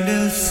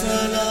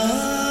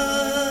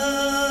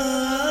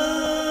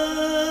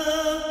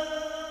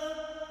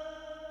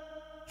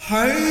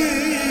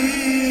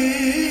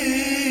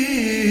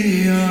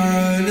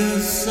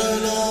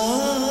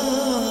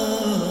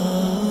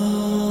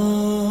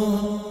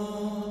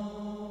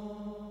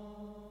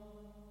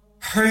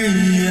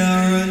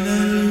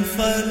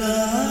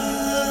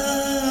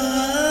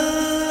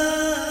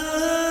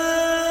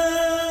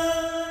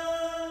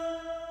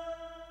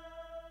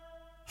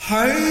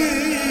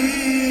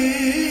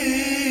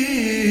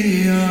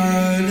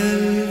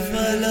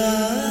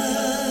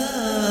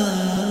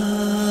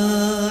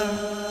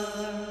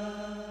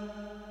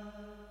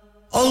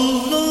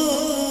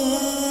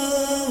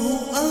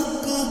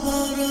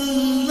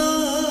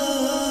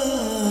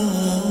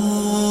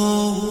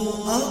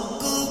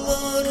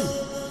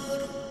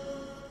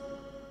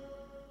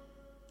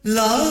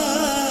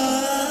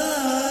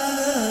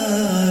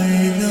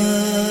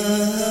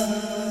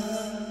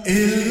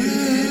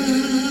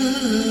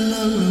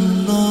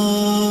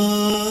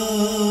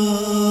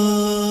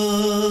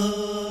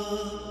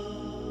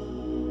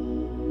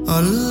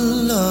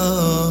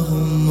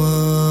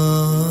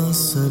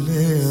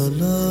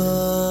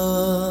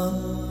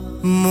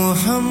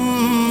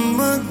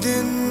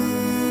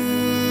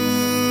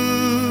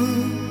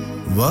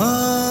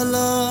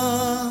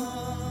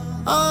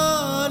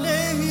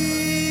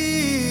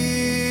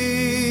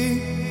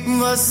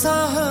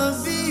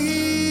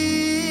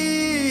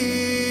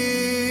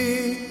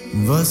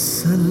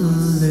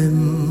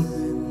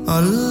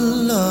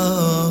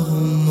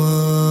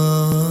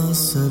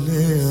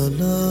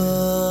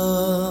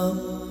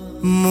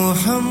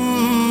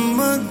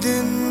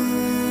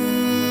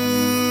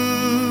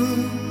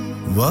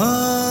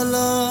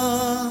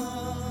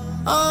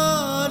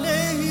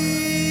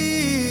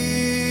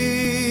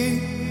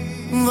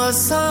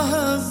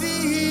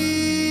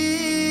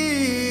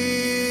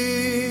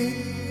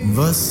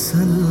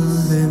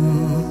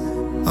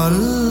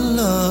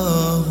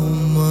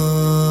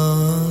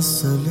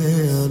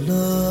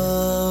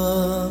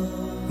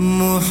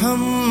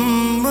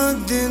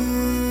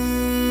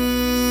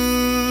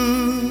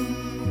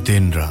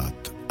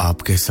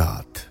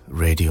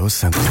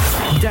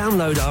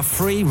Download our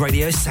free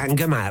Radio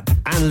Sangam app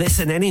and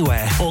listen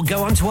anywhere or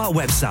go onto our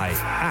website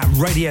at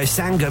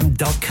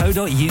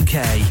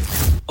radiosangam.co.uk.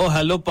 O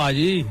hello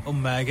पाजी ओ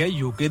मैं क्या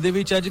यूके दे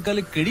विच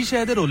आजकल केड़ी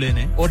शय दे रोले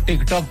ने ओ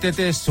टिकटॉक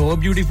ते सो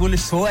ब्यूटीफुल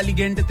सो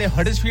एलिगेंट ते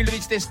हडर्सफील्ड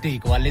विच ते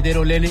स्टेक वाले दे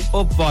रोले ने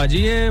ओ पाजी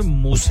ये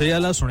मूसे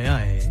वाला सुनया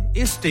है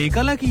ये स्टेक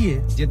वाला की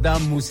है जिद्दां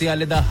मूसे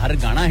वाले दा हर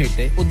गाना हिट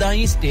है उदां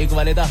ही स्टेक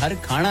वाले दा हर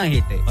खाना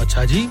हिट है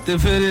अच्छा जी ते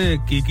फिर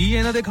की है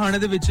इना दे खाने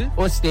दे विच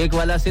ओ स्टेक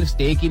वाला सिर्फ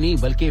स्टेक ही नहीं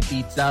बल्कि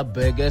pizza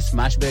burger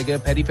smash burger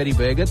peri peri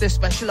burger ते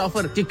स्पेशल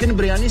ऑफर चिकन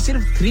बिरयानी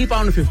सिर्फ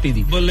 £3.50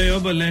 दी बल्ले ओ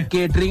बल्ले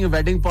catering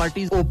wedding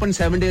parties open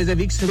 7 days a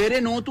week सवेरे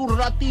 9 to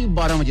राती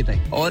 12 बजे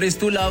तक और इस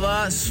तो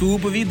अलावा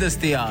सूप भी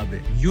दस्तयाब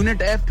है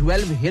unit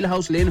F12 Hill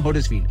House Lane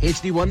Huddersfield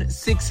HD1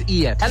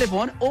 6EF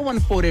telephone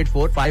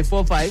 01484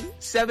 545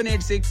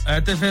 786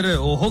 ऐते फिर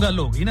ओहो गल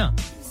होगी ना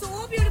So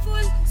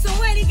beautiful so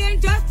elegant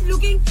just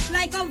looking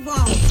like a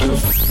wow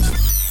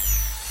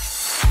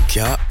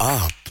क्या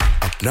आप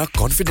अपना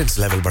कॉन्फिडेंस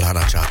लेवल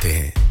बढ़ाना चाहते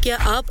हैं क्या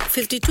आप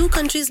 52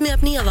 कंट्रीज में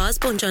अपनी आवाज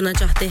पहुंचाना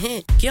चाहते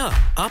हैं क्या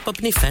आप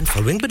अपनी फैन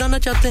फॉलोइंग बनाना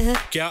चाहते हैं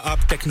क्या आप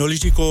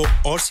टेक्नोलॉजी को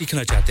और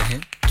सीखना चाहते हैं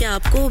क्या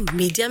आपको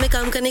मीडिया में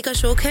काम करने का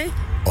शौक है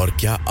और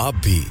क्या आप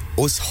भी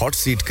उस हॉट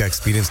सीट का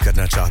एक्सपीरियंस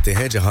करना चाहते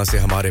हैं जहां से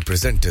हमारे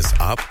प्रेजेंटर्स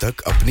आप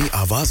तक अपनी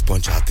आवाज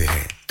पहुंचाते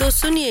हैं तो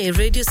सुनिए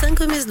Radio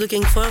Sangam is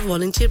looking for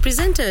volunteer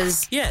presenters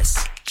yes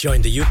join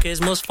the UK's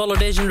most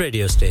followed Asian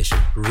radio station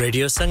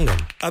Radio Sangam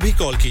अभी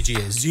कॉल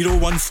कीजिए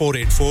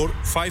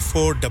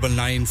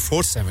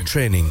 01484549947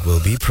 training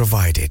will be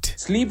provided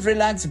Sleep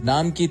Relax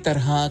नाम की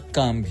तरह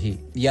काम भी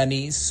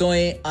यानी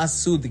सोए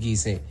आसूदगी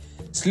से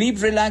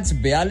स्लीप रिलैक्स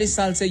 42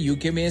 साल से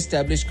यूके में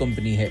एस्टैब्लिश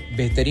कंपनी है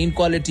बेहतरीन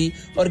क्वालिटी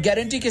और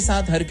गारंटी के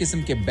साथ हर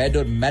किस्म के बेड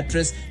और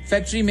मैट्रेस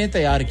फैक्ट्री में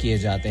तैयार किए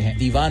जाते हैं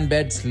divan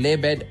bed sleigh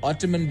bed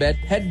ottoman bed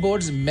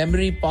headboards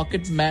memory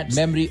pocket mat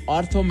memory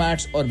ortho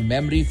mats और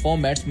मेमोरी फोम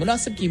मैट्स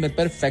मुनासिब कीमत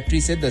पर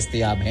फैक्ट्री से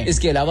दस्तयाब हैं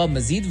इसके अलावा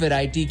मजीद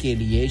वैरायटी के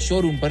लिए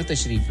शोरूम पर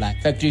तशरीफ लाएं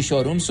फैक्ट्री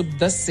शोरूम सुबह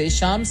 10 से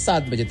शाम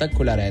 7 बजे तक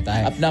खुला रहता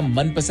है अपना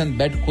मनपसंद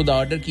बेड खुद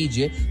ऑर्डर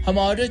कीजिए हम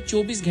ऑर्डर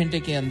 24 घंटे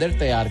के अंदर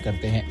तैयार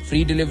करते हैं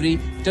free delivery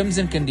terms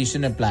and condition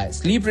apply.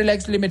 Sleep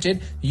Relax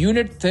Limited,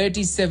 Unit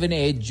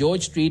 37A,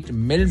 George Street,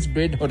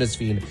 Millsbridge,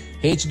 Huddersfield.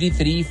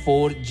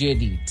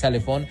 HD34JD.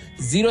 Telephone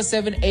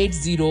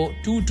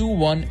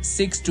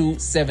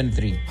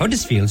 07802216273.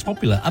 Huddersfield's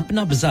popular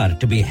Apna Bazaar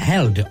to be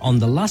held on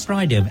the last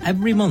Friday of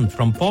every month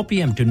from 4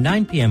 p.m. to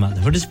 9 p.m. at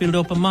the Huddersfield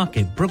Open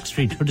Market, Brook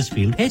Street,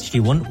 Huddersfield,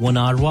 HD1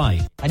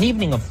 1RY. An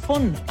evening of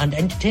fun and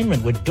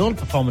entertainment with dual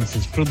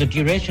performances through the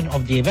duration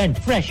of the event.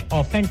 Fresh,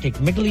 authentic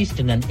Middle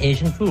Eastern and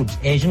Asian foods,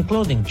 Asian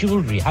clothing,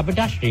 jewellery,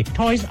 haberdashery,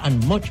 toys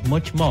and much,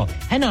 much more.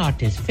 Henna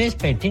artists, face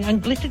painting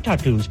and glitter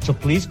tattoos. So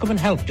please come and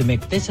help to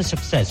make this a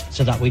success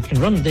so that we can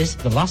run this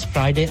the last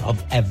Friday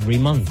of every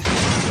month.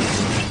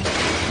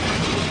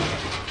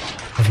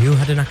 Have you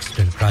had an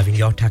accident driving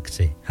your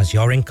taxi? Has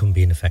your income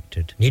been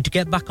affected? Need to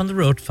get back on the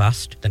road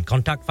fast? Then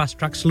contact Fast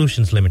Track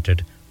Solutions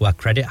Limited, who are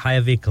credit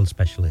hire vehicle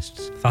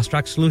specialists. Fast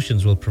Track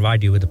Solutions will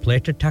provide you with a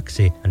plated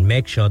taxi and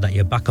make sure that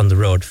you're back on the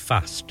road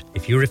fast.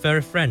 If you refer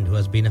a friend who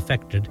has been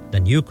affected,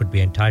 then you could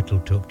be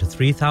entitled to up to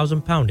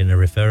 £3,000 in a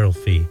referral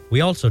fee. We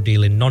also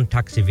deal in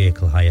non-taxi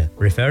vehicle hire.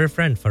 Refer a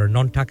friend for a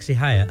non-taxi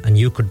hire and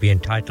you could be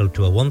entitled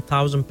to a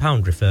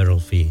 £1,000 referral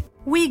fee.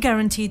 We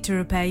guarantee to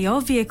repair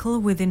your vehicle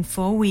within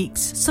 4 weeks,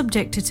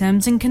 subject to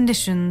terms and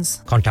conditions.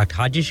 Contact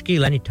Haji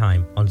Shakil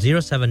anytime on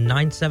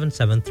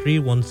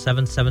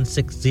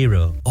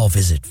 07977317760 or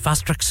visit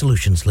Fast Track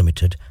Solutions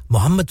Limited,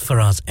 Mohammed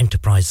Faraz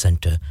Enterprise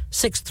Centre,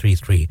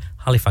 633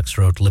 Halifax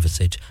Road,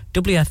 Liversedge,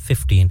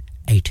 WF15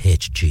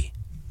 8HG.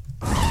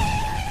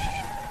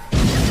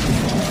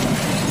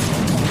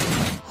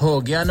 हो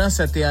गया ना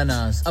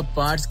सत्यानाश अब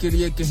parts के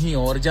लिए कहीं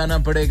और जाना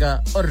पड़ेगा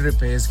और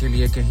रिपेयर्स के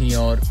लिए कहीं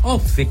और ओ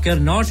फिकर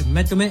नॉट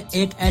मैं तुम्हें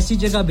एक ऐसी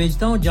जगह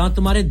भेजता हूं जहां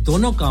तुम्हारे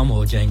दोनों काम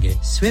हो जाएंगे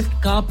स्विफ्ट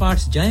कार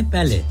पार्ट्स जाएं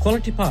पहले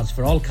quality parts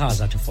for all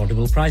cars at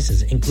affordable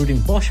prices including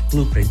Bosch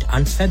Blueprint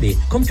and Febi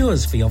come to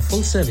us for your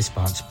full service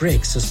parts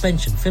brakes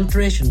suspension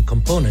filtration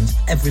components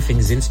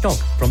everything is in stock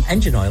from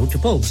engine oil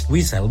to bulbs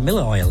we sell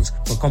Miller oils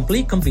for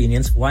complete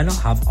convenience why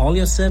not have all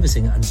your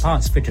servicing and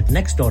parts fitted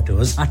next door to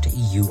us at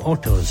EU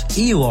Autos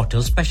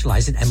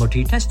specialize in MOT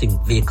testing,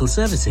 vehicle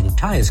servicing,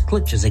 tyres,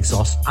 clutches,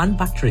 exhausts and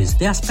batteries.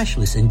 They are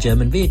specialists in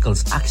German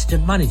vehicles,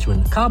 accident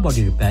management, car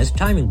body repairs,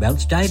 timing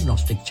belts,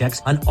 diagnostic checks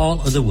and all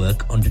other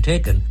work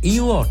undertaken.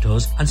 EU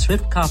Autos and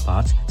Swift Car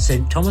Parts,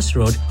 St Thomas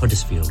Road,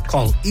 Huddersfield.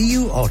 Call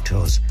EU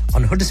Autos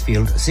on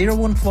Huddersfield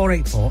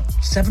 01484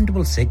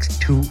 766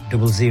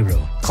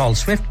 200. Call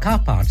Swift Car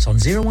Parts on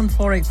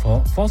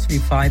 01484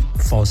 435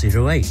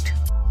 408.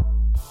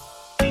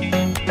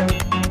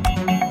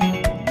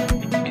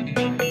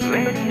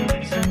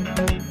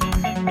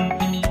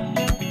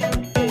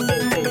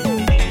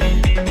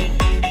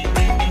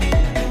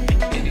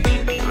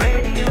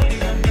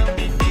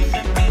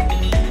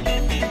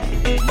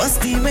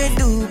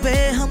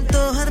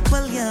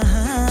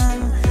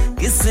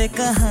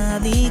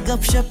 कहानी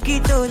गपशप की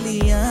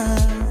टोलियां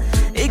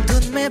एक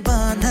धुन में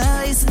बांधा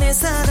इसने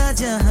सारा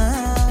जहां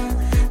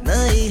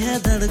नई है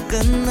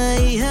धड़कन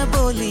नई है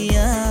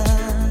बोलियां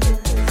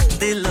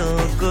दिलों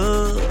को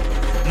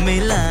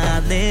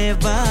मिलाने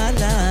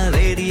वाला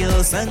रेडियो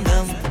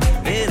संगम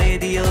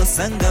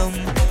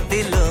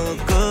दिलों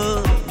को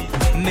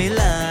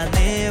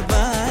मिलाने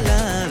वाला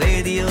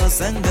रेडियो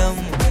संगम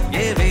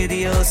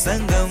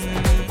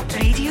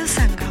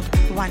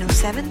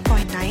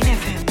 107.9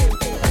 FM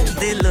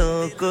दिलों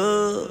को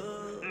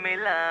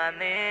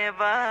मिलाने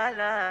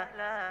वाला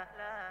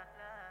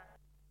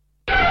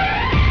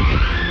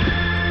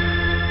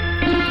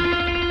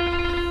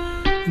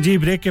जी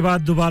ब्रेक के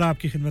बाद दोबारा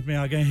आपकी खिदमत में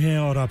आ गए हैं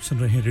और आप सुन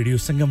रहे हैं रेडियो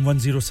संगम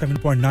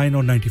 107.9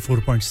 और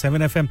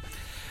 94.7 FM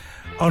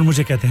और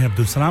मुझे कहते हैं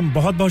अब्दुल सलाम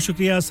बहुत-बहुत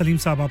शुक्रिया सलीम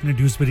साहब आपने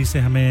ड्यूसबरी से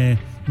हमें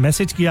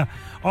मैसेज किया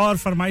और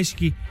फरमाइश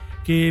की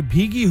कि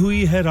भीगी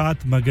हुई है रात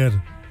मगर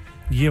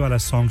ये वाला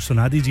सॉन्ग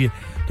सुना दीजिए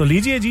तो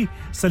लीजिए जी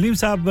सलीम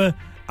साहब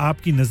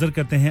आपकी नजर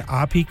करते हैं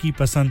आप ही की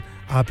पसंद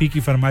आप ही की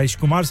फरमाइश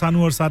कुमार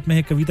सानू और साथ में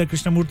है कविता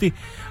कृष्णमूर्ति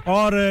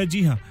और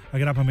जी हां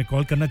अगर आप हमें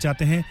कॉल करना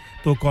चाहते हैं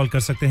तो कॉल कर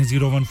सकते हैं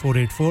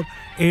 01484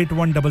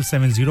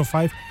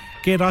 817705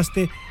 के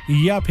रास्ते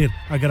या फिर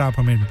अगर आप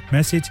हमें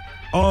मैसेज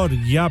और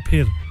या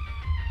फिर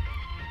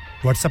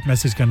व्हाट्सएप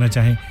मैसेज करना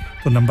चाहें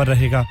तो नंबर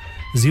रहेगा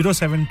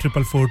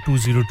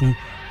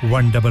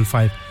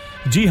 07444202155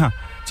 जी हां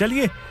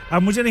चलिए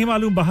अब मुझे नहीं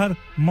मालूम बाहर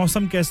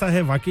मौसम कैसा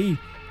है वाकई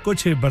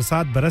कुछ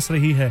बरसात बरस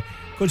रही है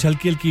कुछ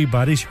हल्की-हल्की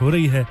बारिश हो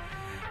रही है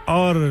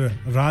और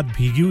रात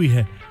भीगी हुई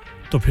है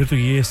तो फिर तो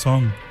ये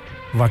सॉन्ग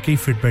वाकई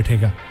फिट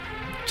बैठेगा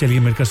चलिए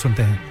मिलकर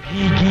सुनते हैं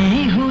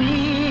भीगी हुई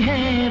है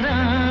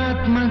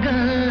रात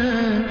मगर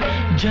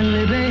जल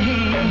रहे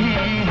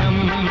हैं हम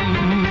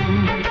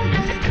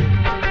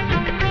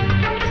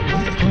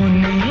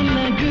होने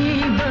लगी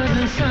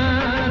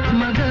बरसात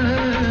मगर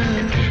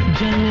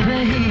जल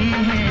रहे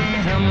हैं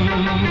हम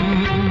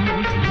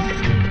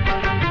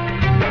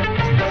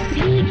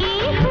भीगी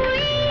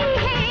हुई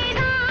है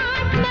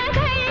रात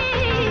मगर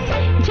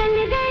जल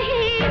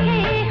रहे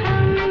हैं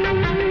हम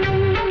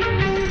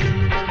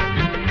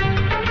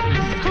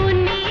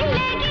होने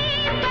लगी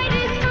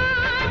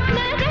बरसात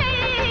मगर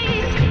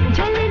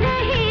जल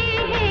रहे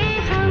हैं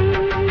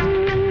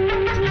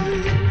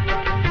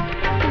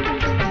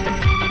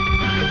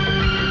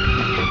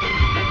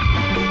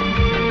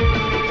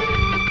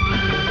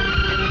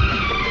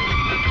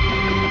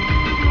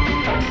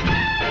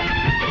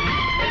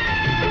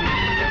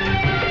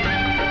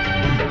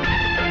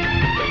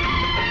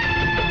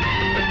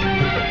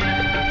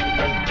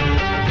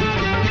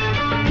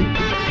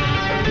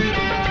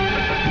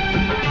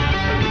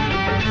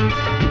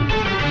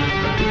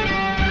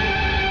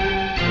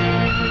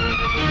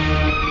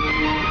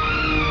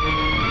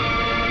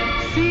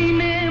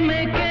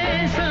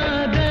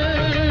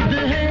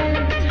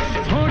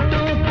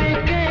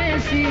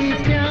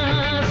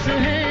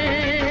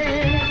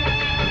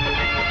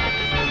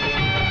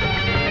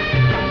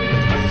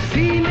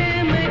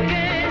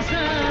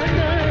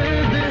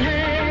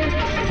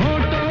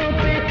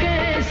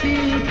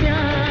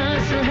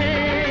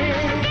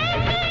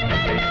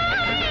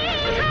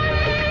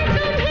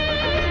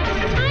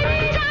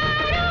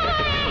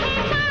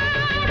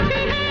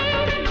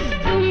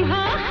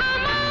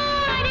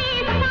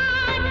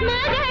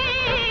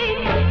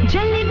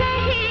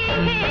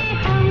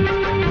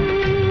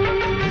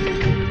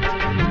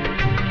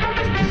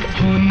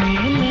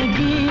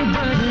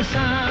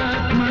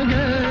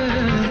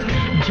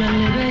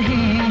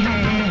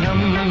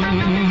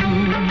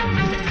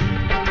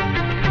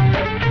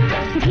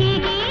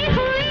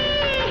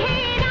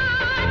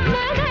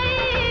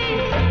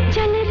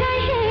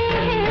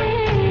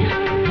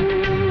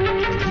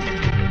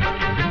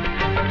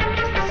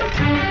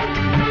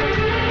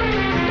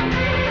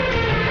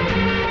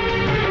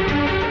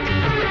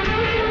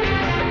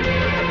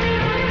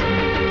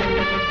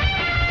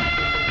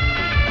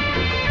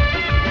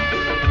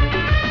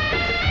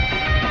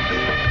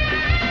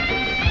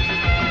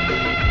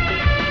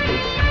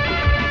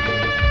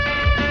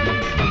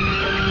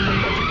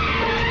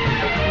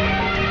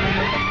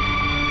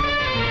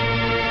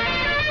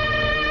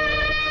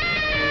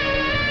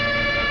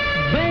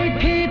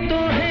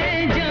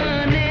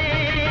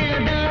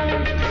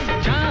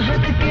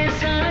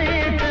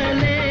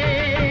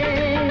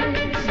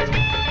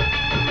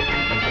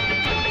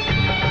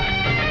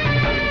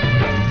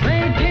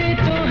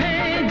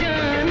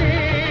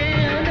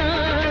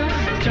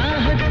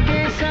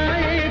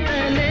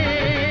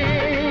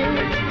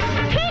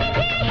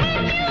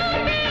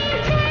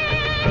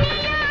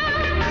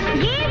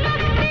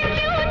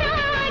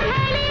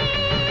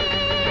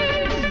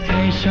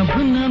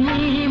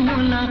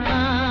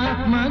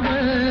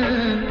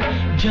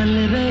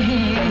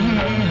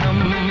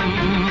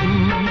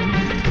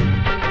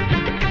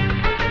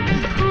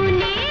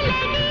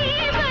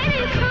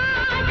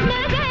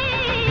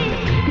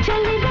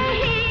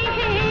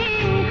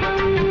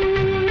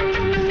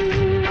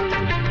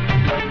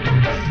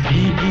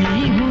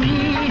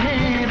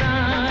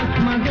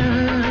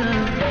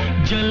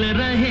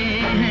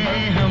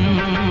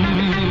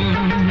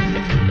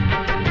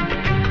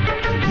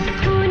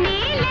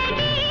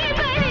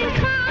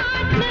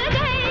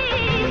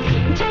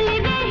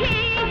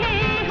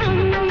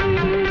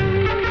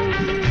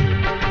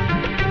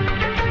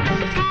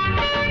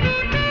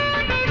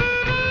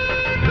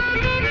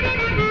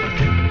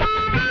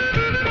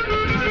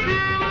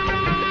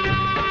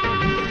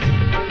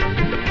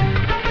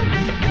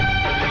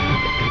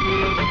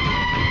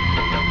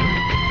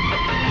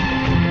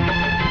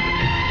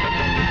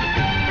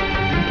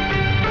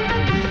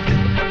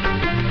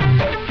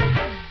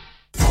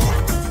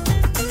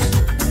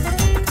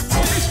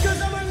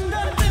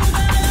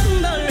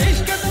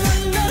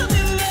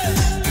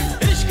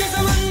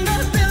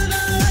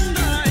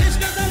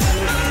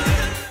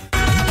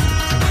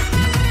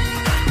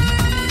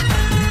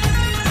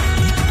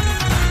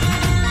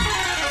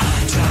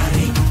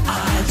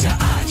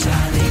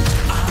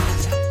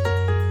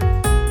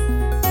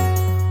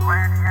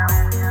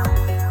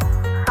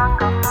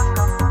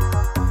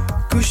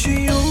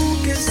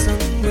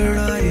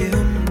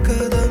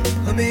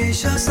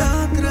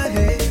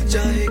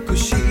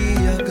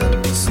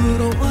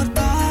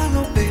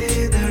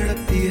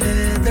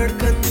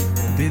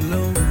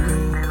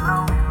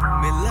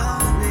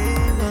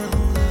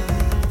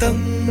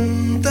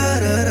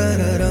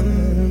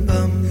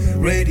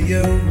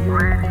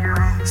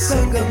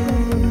संगम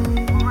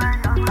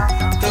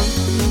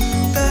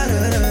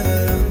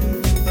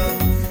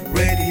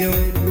Radio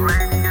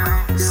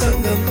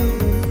Sangam.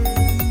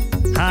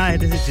 Hi,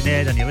 this is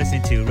Junaid and you're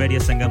listening to Radio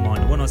Sangam on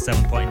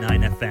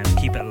 107.9 FM.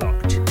 Keep it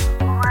locked.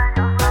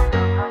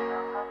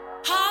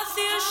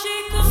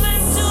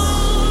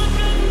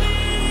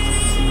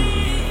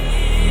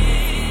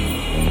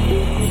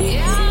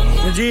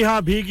 जी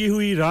हाँ भीगी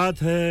हुई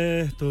रात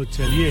है तो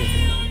चलिए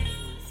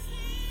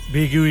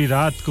भीगी हुई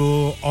रात को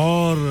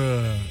और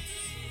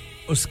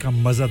उसका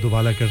मजा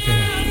दुबाला करते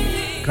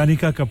हैं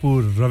कनिका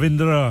कपूर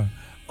रविंद्र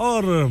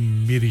और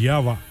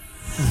मिरियावा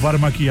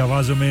वर्मा की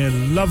आवाजों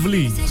में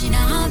लवली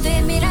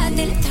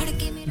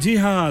जी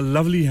हाँ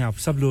लवली हैं आप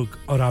सब लोग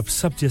और आप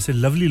सब जैसे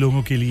लवली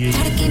लोगों के लिए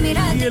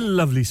ये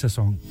लवली सा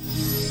सॉन्ग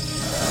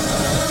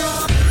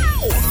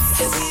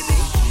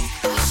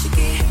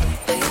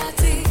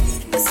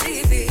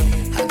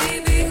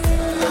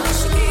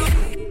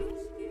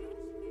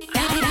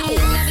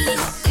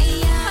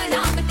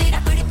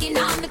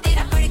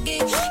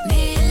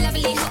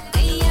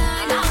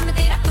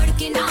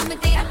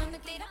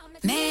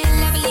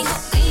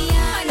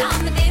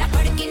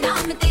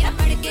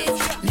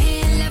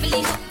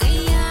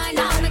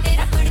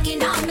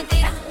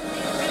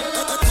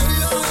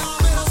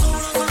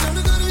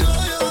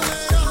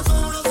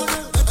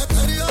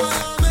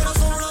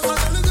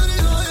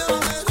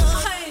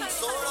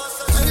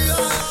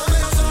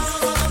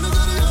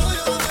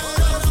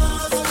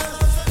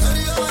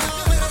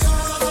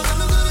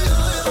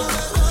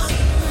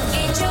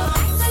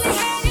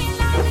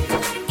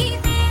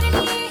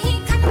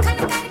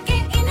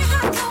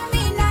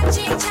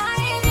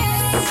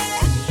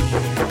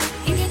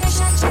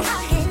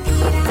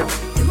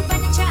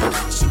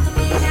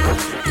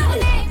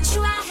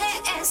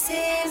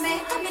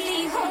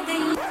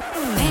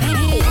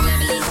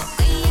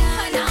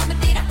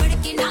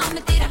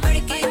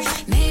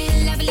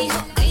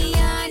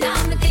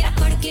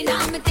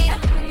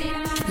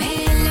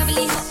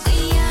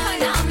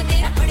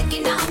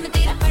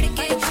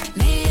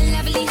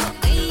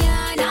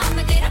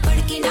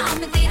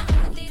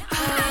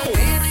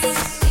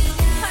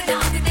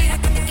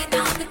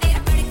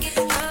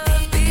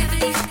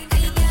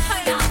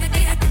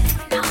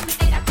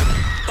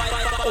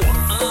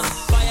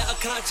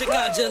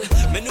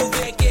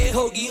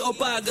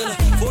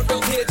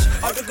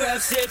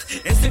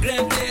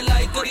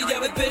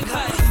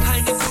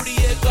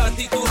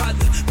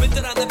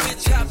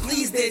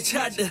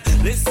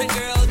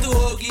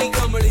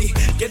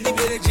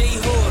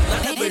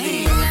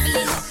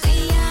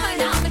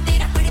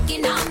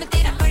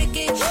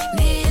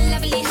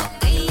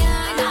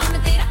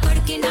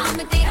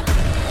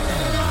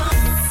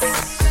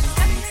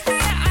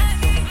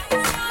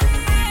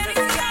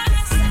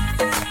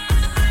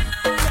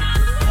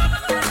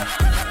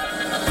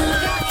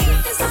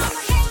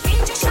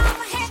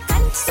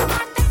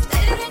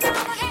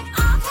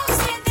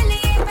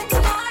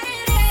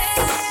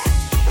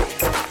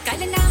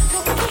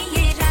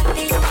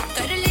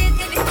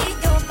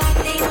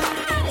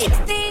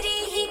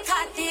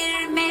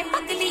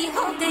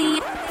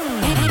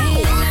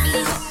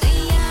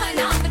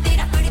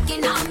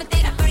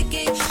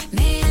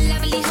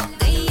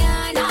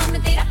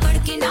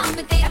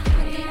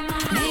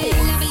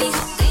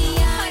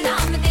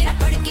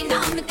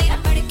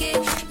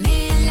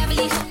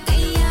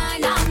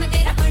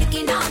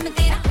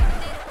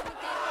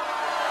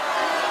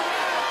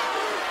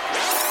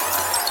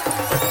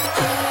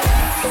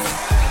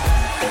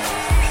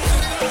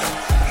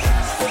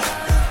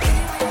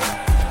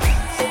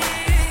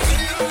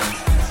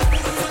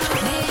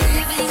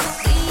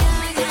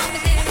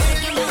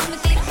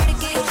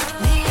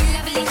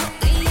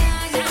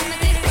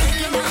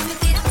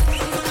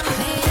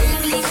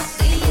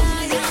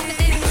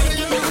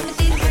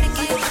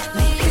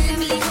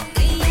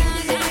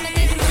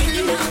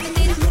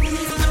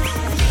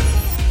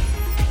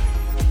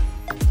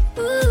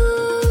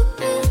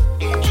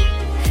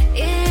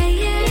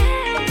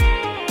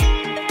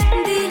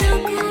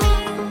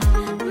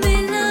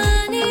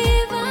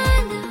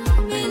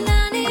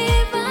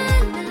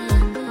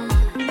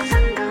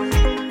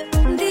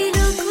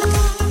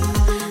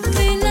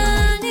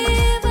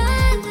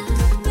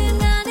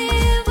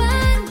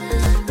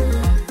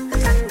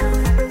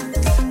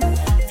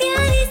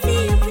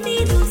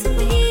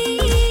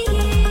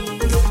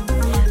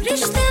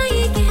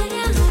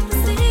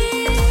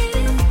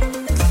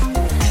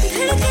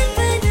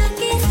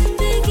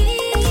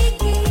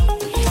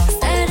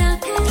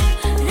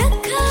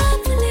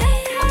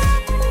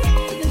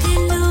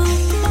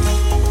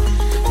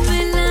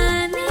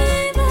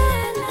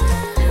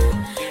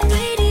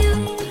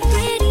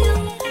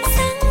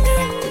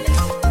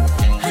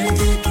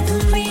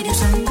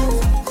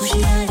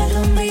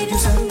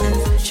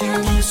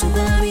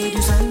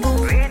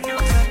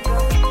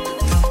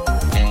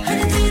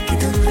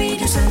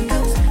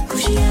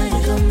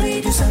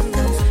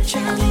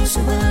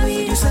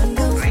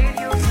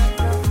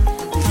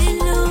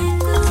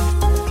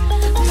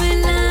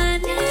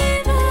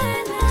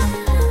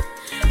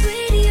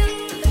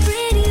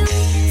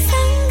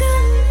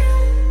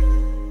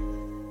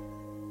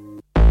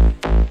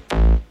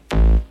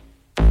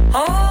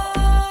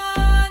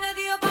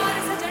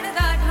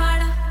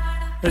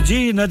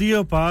जी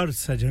नदियों पार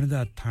सजन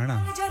दा थाना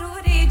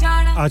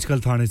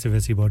आजकल थाने से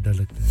वैसे ही बहुत डर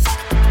लगता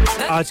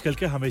है आजकल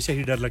के हमेशा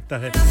ही डर लगता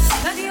है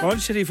कौन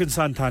शरीफ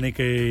इंसान थाने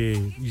के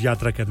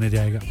यात्रा करने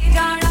जाएगा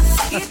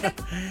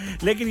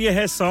लेकिन ये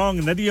है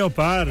सॉन्ग नदियों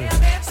पार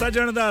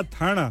सजन दा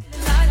थाना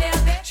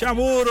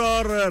शामूर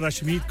और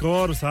रश्मीत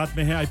कौर साथ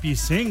में है आईपी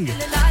सिंह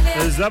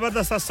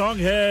जबरदस्त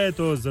सॉन्ग है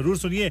तो जरूर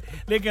सुनिए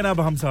लेकिन अब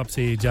हम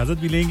आपसे इजाजत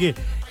भी लेंगे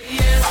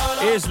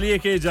इसलिए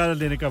कि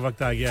इजाजत लेने का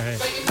वक्त आ गया है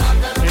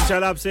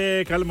इंशाल्लाह आपसे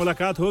कल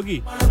मुलाकात होगी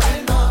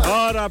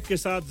और आपके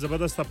साथ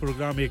जबरदस्त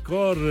प्रोग्राम एक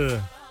और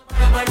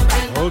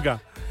होगा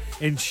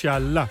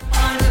इंशाल्लाह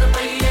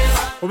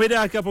उम्मीद है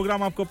आज का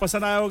प्रोग्राम आपको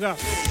पसंद आया होगा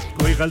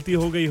कोई गलती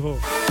हो गई हो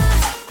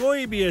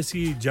कोई भी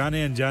ऐसी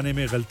जाने अनजाने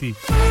में गलती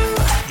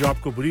जो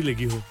आपको बुरी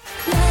लगी हो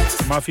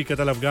माफी का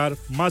तलबगार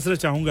माजरत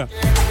चाहूंगा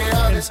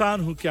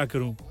इंसान हूं क्या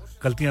करूं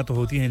गलतियां तो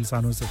होती हैं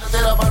इंसानों से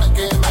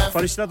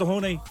फरिश्ता तो हो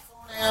नहीं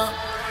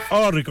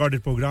और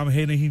रिकॉर्डेड प्रोग्राम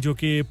है नहीं जो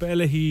कि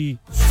पहले ही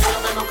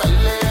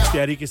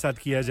तैयारी के साथ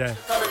किया जाए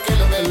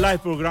लाइव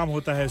प्रोग्राम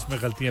होता है उसमें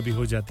गलतियां भी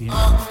हो जाती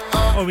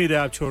हैं उम्मीद है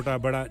आप छोटा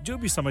बड़ा जो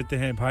भी समझते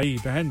हैं भाई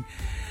बहन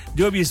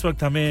जो भी इस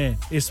वक्त हमें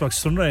इस वक्त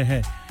सुन रहे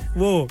हैं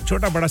वो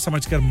छोटा बड़ा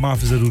समझकर माफ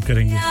जरूर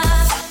करेंगे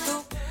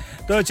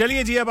तो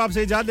चलिए जी अब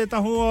आपसे इजाजत लेता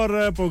हूं और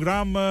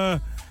प्रोग्राम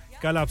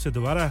कल आपसे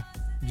दोबारा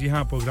जी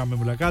हां प्रोग्राम में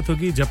मुलाकात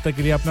होगी जब तक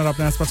के लिए अपना और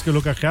अपने आसपास के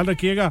लोगों का ख्याल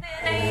रखिएगा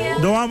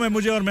दुआ में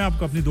मुझे और मैं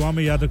आपको अपनी दुआ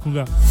में याद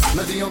रखूंगा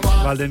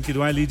वालिदैन की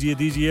दुआएं लीजिए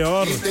दीजिए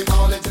और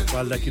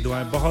वालिदा की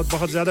दुआएं बहुत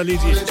बहुत ज्यादा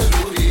लीजिए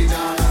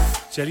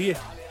चलिए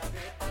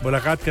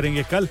मुलाकात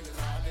करेंगे कल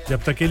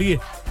जब तक के लिए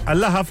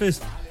अल्लाह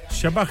हाफिज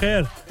शबा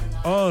खैर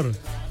और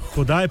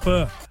खुदाए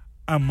पर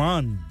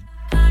अमान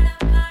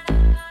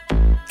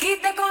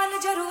कीते कॉल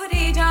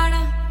जरूरी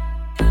जाना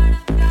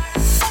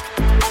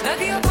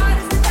नदियों पार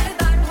से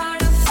चढ़दा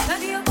ठाणा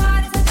नदियों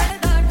पार से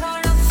चढ़दा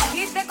ठाणा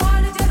कीते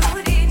कॉल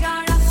जरूरी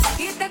जाना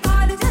कीते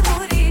कॉल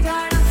जरूरी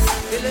जाना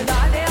दिल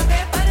ला ले अबे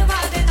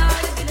परवाह दे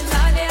नाल दिल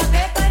ला ले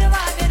अबे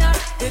परवाह दे नाल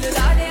दिल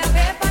ला ले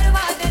अबे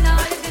परवाह दे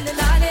नाल दिल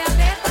ला ले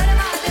अबे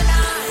परवाह दे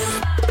नाल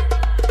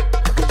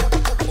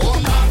ओ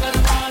नागर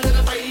माल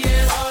रुपये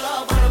वाला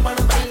बड़ बड़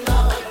बंदा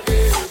अगे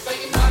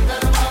कई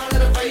नागर माल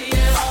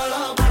रुपये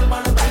वाला बड़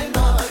बड़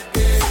बंदा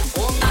अगे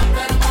ओ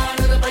नागर माल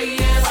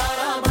रुपये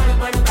वाला बड़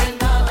बड़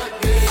बंदा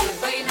अगे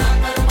कई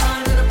नागर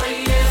माल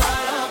रुपये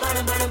वाला बड़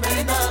बड़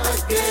बंदा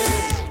अगे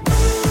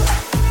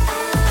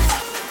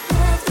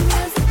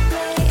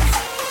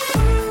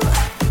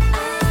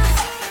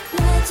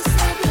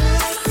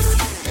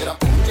मेरा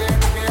पूंजे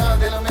गया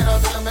दिल मेरा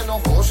दिल मैनू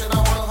होश ना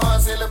हुण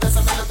हासिल बस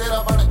मिल तेरा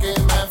बन के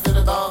मैं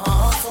फिरदा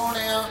हां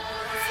सोहणिया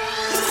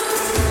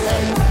है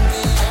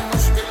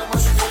मुश्किल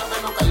मुश्किल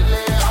मैनू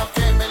कल्ले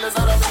आके मिल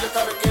जरा दिल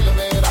कर किल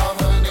मेरा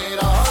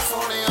हनेरा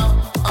सोहणिया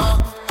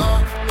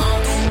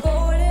तू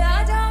कोल आ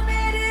जा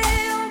मेरे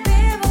ओ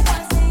बेवफा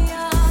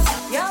सैया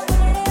या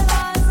मेरे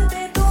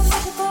वास्ते तू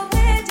मुझको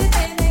भेज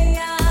दे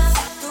नैया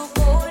तू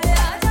कोल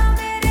आ जा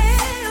मेरे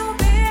ओ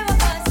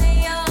बेवफा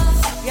सैया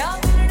या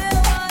मेरे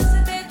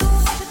वास्ते तू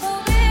मुझको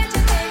भेज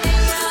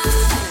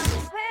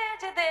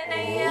दे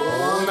नैया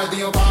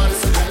नदियों पार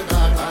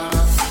सजदा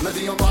ठाणा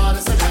नदियों पार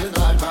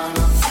सजदा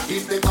ठाणा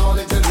कीते कॉल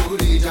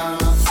जरूरी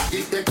जाना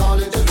कीते कॉल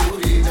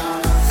जरूरी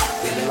जाना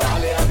दिल ला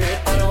ले अबे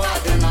परवाह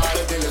दे नाल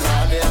दिल ला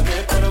ले अबे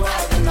परवाह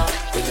दे नाल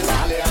दिल ला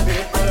ले अबे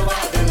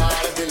परवाह दे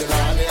नाल दिल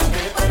ला ले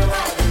अबे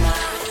परवाह दे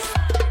नाल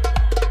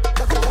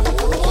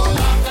ओ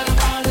नागर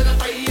माल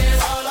रुपये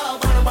वाला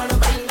बड़ बड़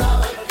बंदा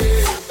अगे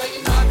कई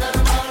नागर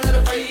माल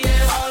रुपये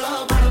वाला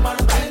बड़ बड़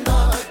बंदा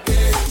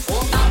अगे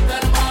ओ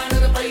नागर माल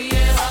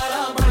रुपये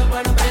वाला बड़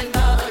बड़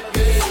बंदा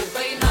अगे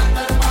कई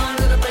नागर माल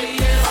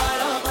रुपये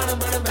वाला बड़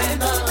बड़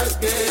बंदा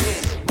अगे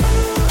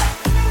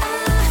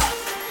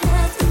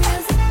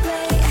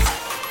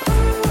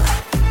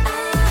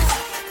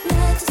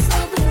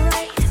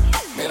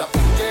मेरा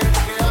पूंजे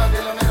गया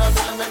दिल मेरा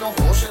दिल मैनू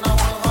होश ना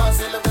हुण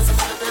हासिल बस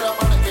मिल तेरा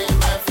बन के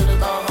मैं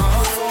फिरदा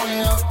हां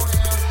सोहणिया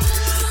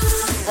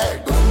है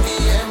डूंगी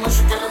है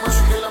मुश्किल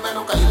मुश्किल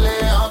मैनू कल्ले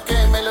आके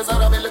मिल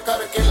जरा मिल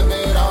कर किल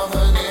मेरा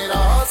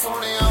हनेरा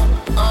सोहणिया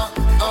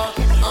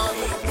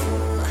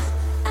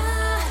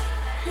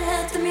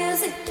Let the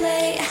music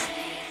play.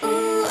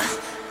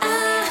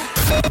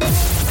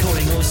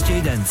 Calling all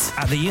students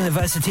at the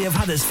University of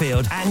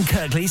Huddersfield and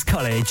Kirklees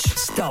College.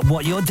 Stop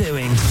what you're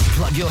doing.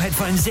 Plug your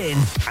headphones in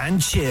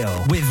and chill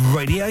with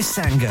Radio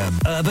Sangam.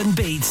 Urban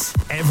beats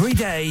every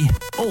day,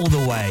 all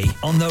the way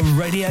on the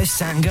Radio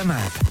Sangam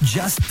app.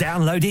 Just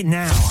download it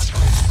now.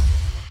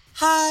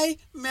 हाय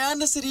मैं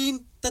नसरीन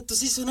ਤੇ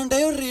ਤੁਸੀਂ ਸੁਣਨ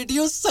ਡਏ ਹੋ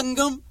radio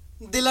ਸੰਗਮ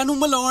ਦਿਲਾਂ ਨੂੰ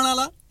ਮਲਾਉਣ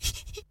ਵਾਲਾ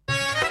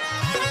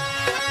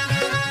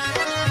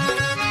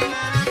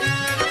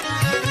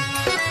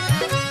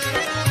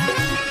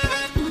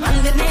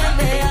अंगने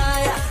में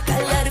आया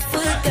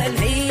कलरफुल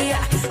कन्हैया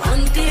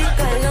उनकी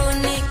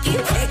कॉलोनी की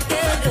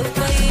फेंके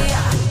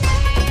रुपया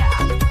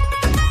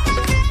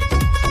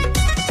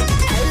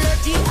हेलो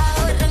जी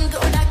आओ रंग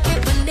उड़ा के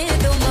बंदे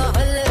दो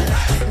माहौल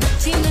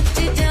नच्ची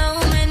नच्ची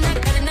जाऊं मैं ना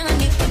करना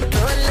नहीं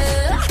control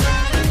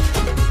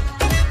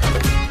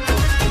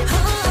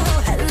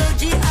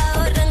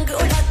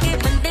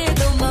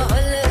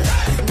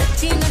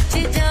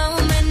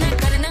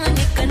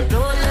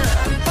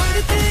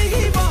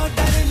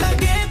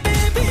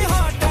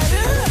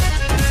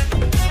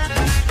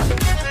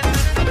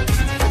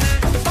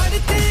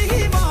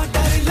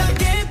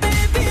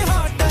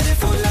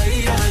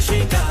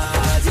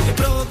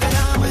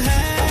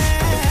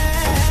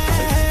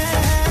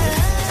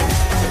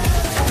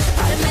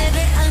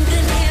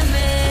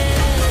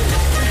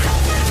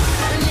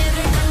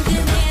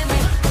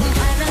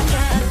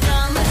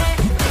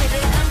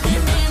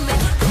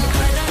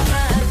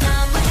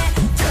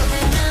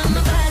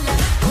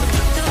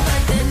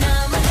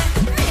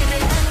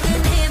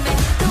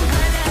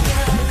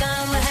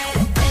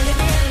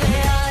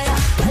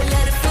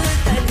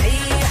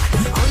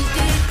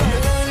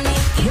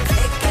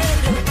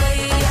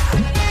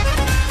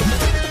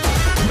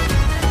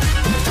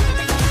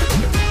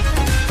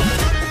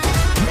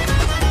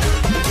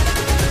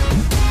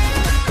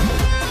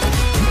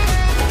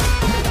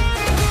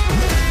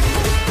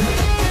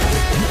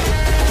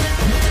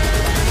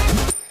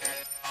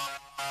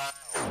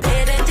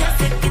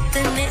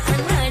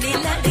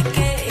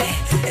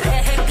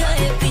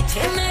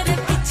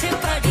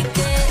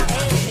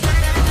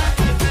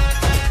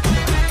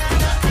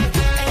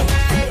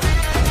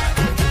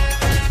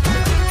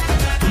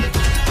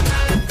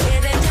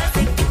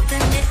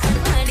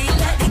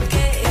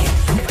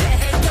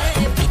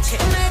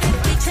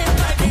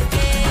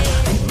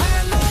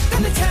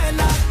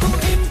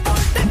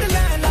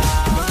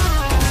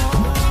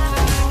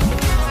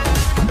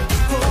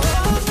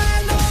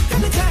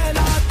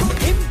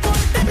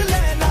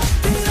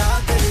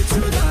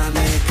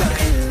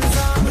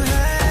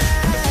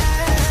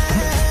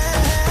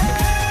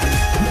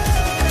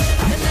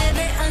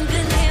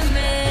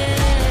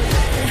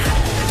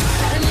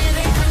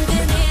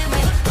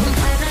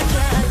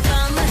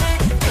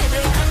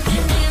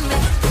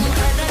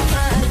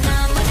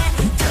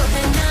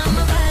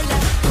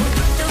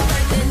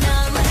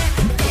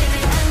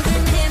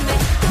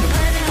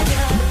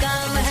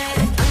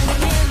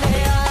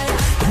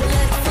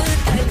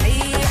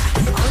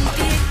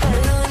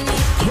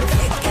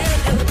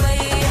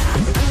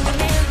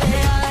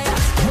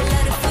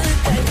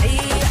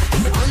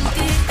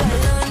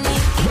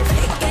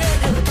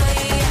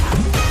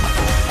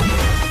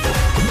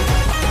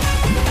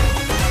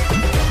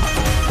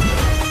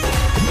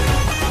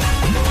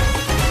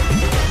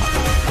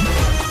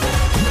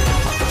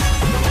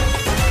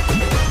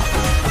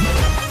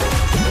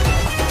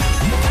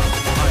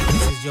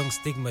young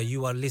stigma.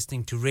 You are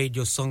listening to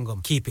Radio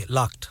Sangam. Keep it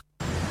locked.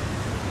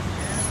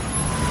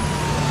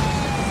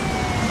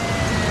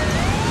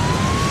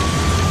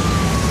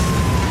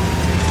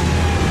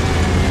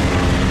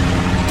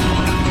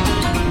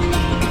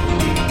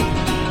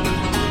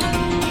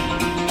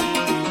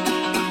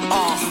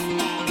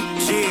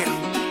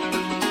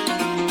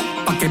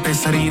 पे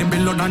शरीर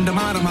बिल्लो डंड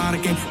मार मार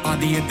के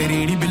आदीए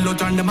तेरेड़ी बिल्लो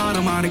चंड मार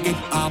मार के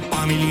आपा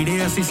भी लीड़े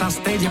असि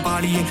सस्ते जे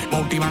पाड़ीए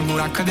मोटी वांगू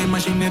रख दे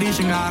मशीनरी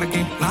शिंगार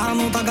के नाल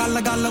नू तां गल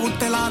गल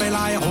उत्ते लारे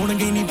लाए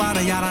होणगे नहीं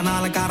पर यारा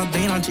नाल कर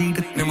देना चीट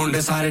ने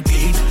मुंडे सारे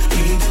टीट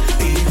टीट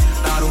टीट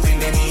दारू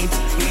पींदे नीट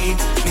नीट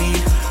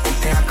नीट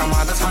उत्ते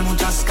कमादा सानू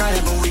चस्का है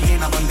बोड़ीए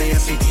ना बंदे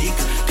असि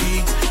ठीक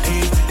ठीक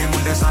ठीक ने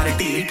मुंडे सारे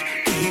टीट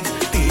टीट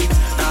टीट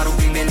दारू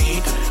पींदे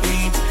नीट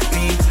नीट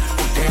नीट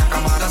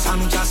कमारा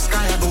सानू चस्का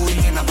है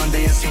गोरी ना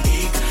बंदे असि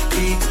ठीक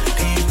ठीक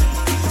ठीक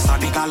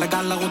साडी गल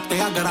गल उत्ते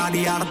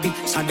अगड़ाड़ी आड़दी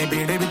साडे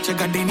बेड़े विच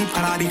गड्डी नहीं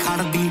फरारी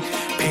खड़दी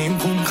फेम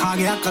फूम खा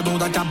गया कदों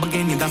दा जब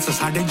के नहीं दस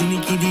साडे जिनी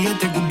की दी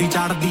इत्थे गुड्डी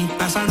चढ़दी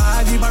पैसा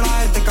डाया जी बड़ा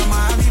है ते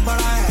कमाया भी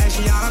बड़ा है ऐश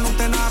यारां नू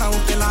ते नारा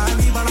उत्ते लाया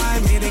भी बड़ा है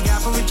मेरे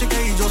गैप विच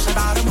कई जो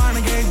सटार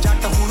बन गए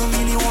जट हुण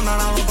भी नहीं होना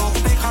नाल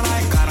टॉप ते खड़ा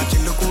है घर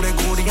चिल्ल कूड़े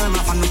गोड़ियां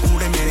ना फन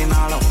कूड़े मेरे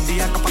नाल हुंदी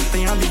है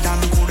कपत्तियां दी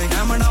जान कूड़े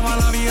ऐमड़ा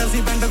वाला भी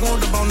असि पेंट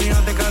कोट पाउनियां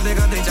ते कदे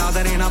कदे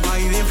चादरे ना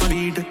पाई दे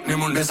फरीट ने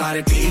मुंडे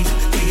सारे टीट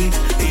टीट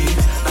टीट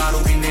दारू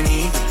पींदे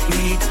नीट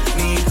नीट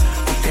नीट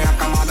उत्ते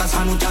कमादा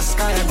सानू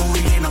चस्का है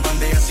गोरी ना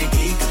बंदे असि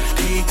ठीक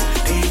ठीक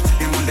ठीक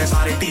ने मुंडे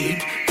सारे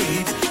टीट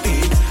टीट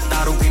टीट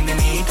दारू पींदे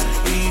नीट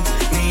नीट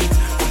नीट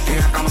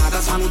उत्ते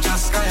कमादा सानू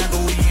चस्का है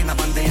गोरी ना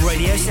बंदे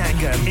Radio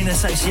Sangam in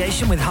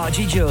association with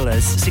Haji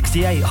Jewellers,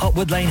 68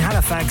 Hotwood Lane,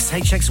 Halifax,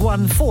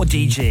 HX1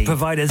 4DG.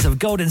 Providers of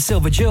gold and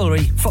silver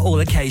jewellery for all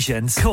occasions. Call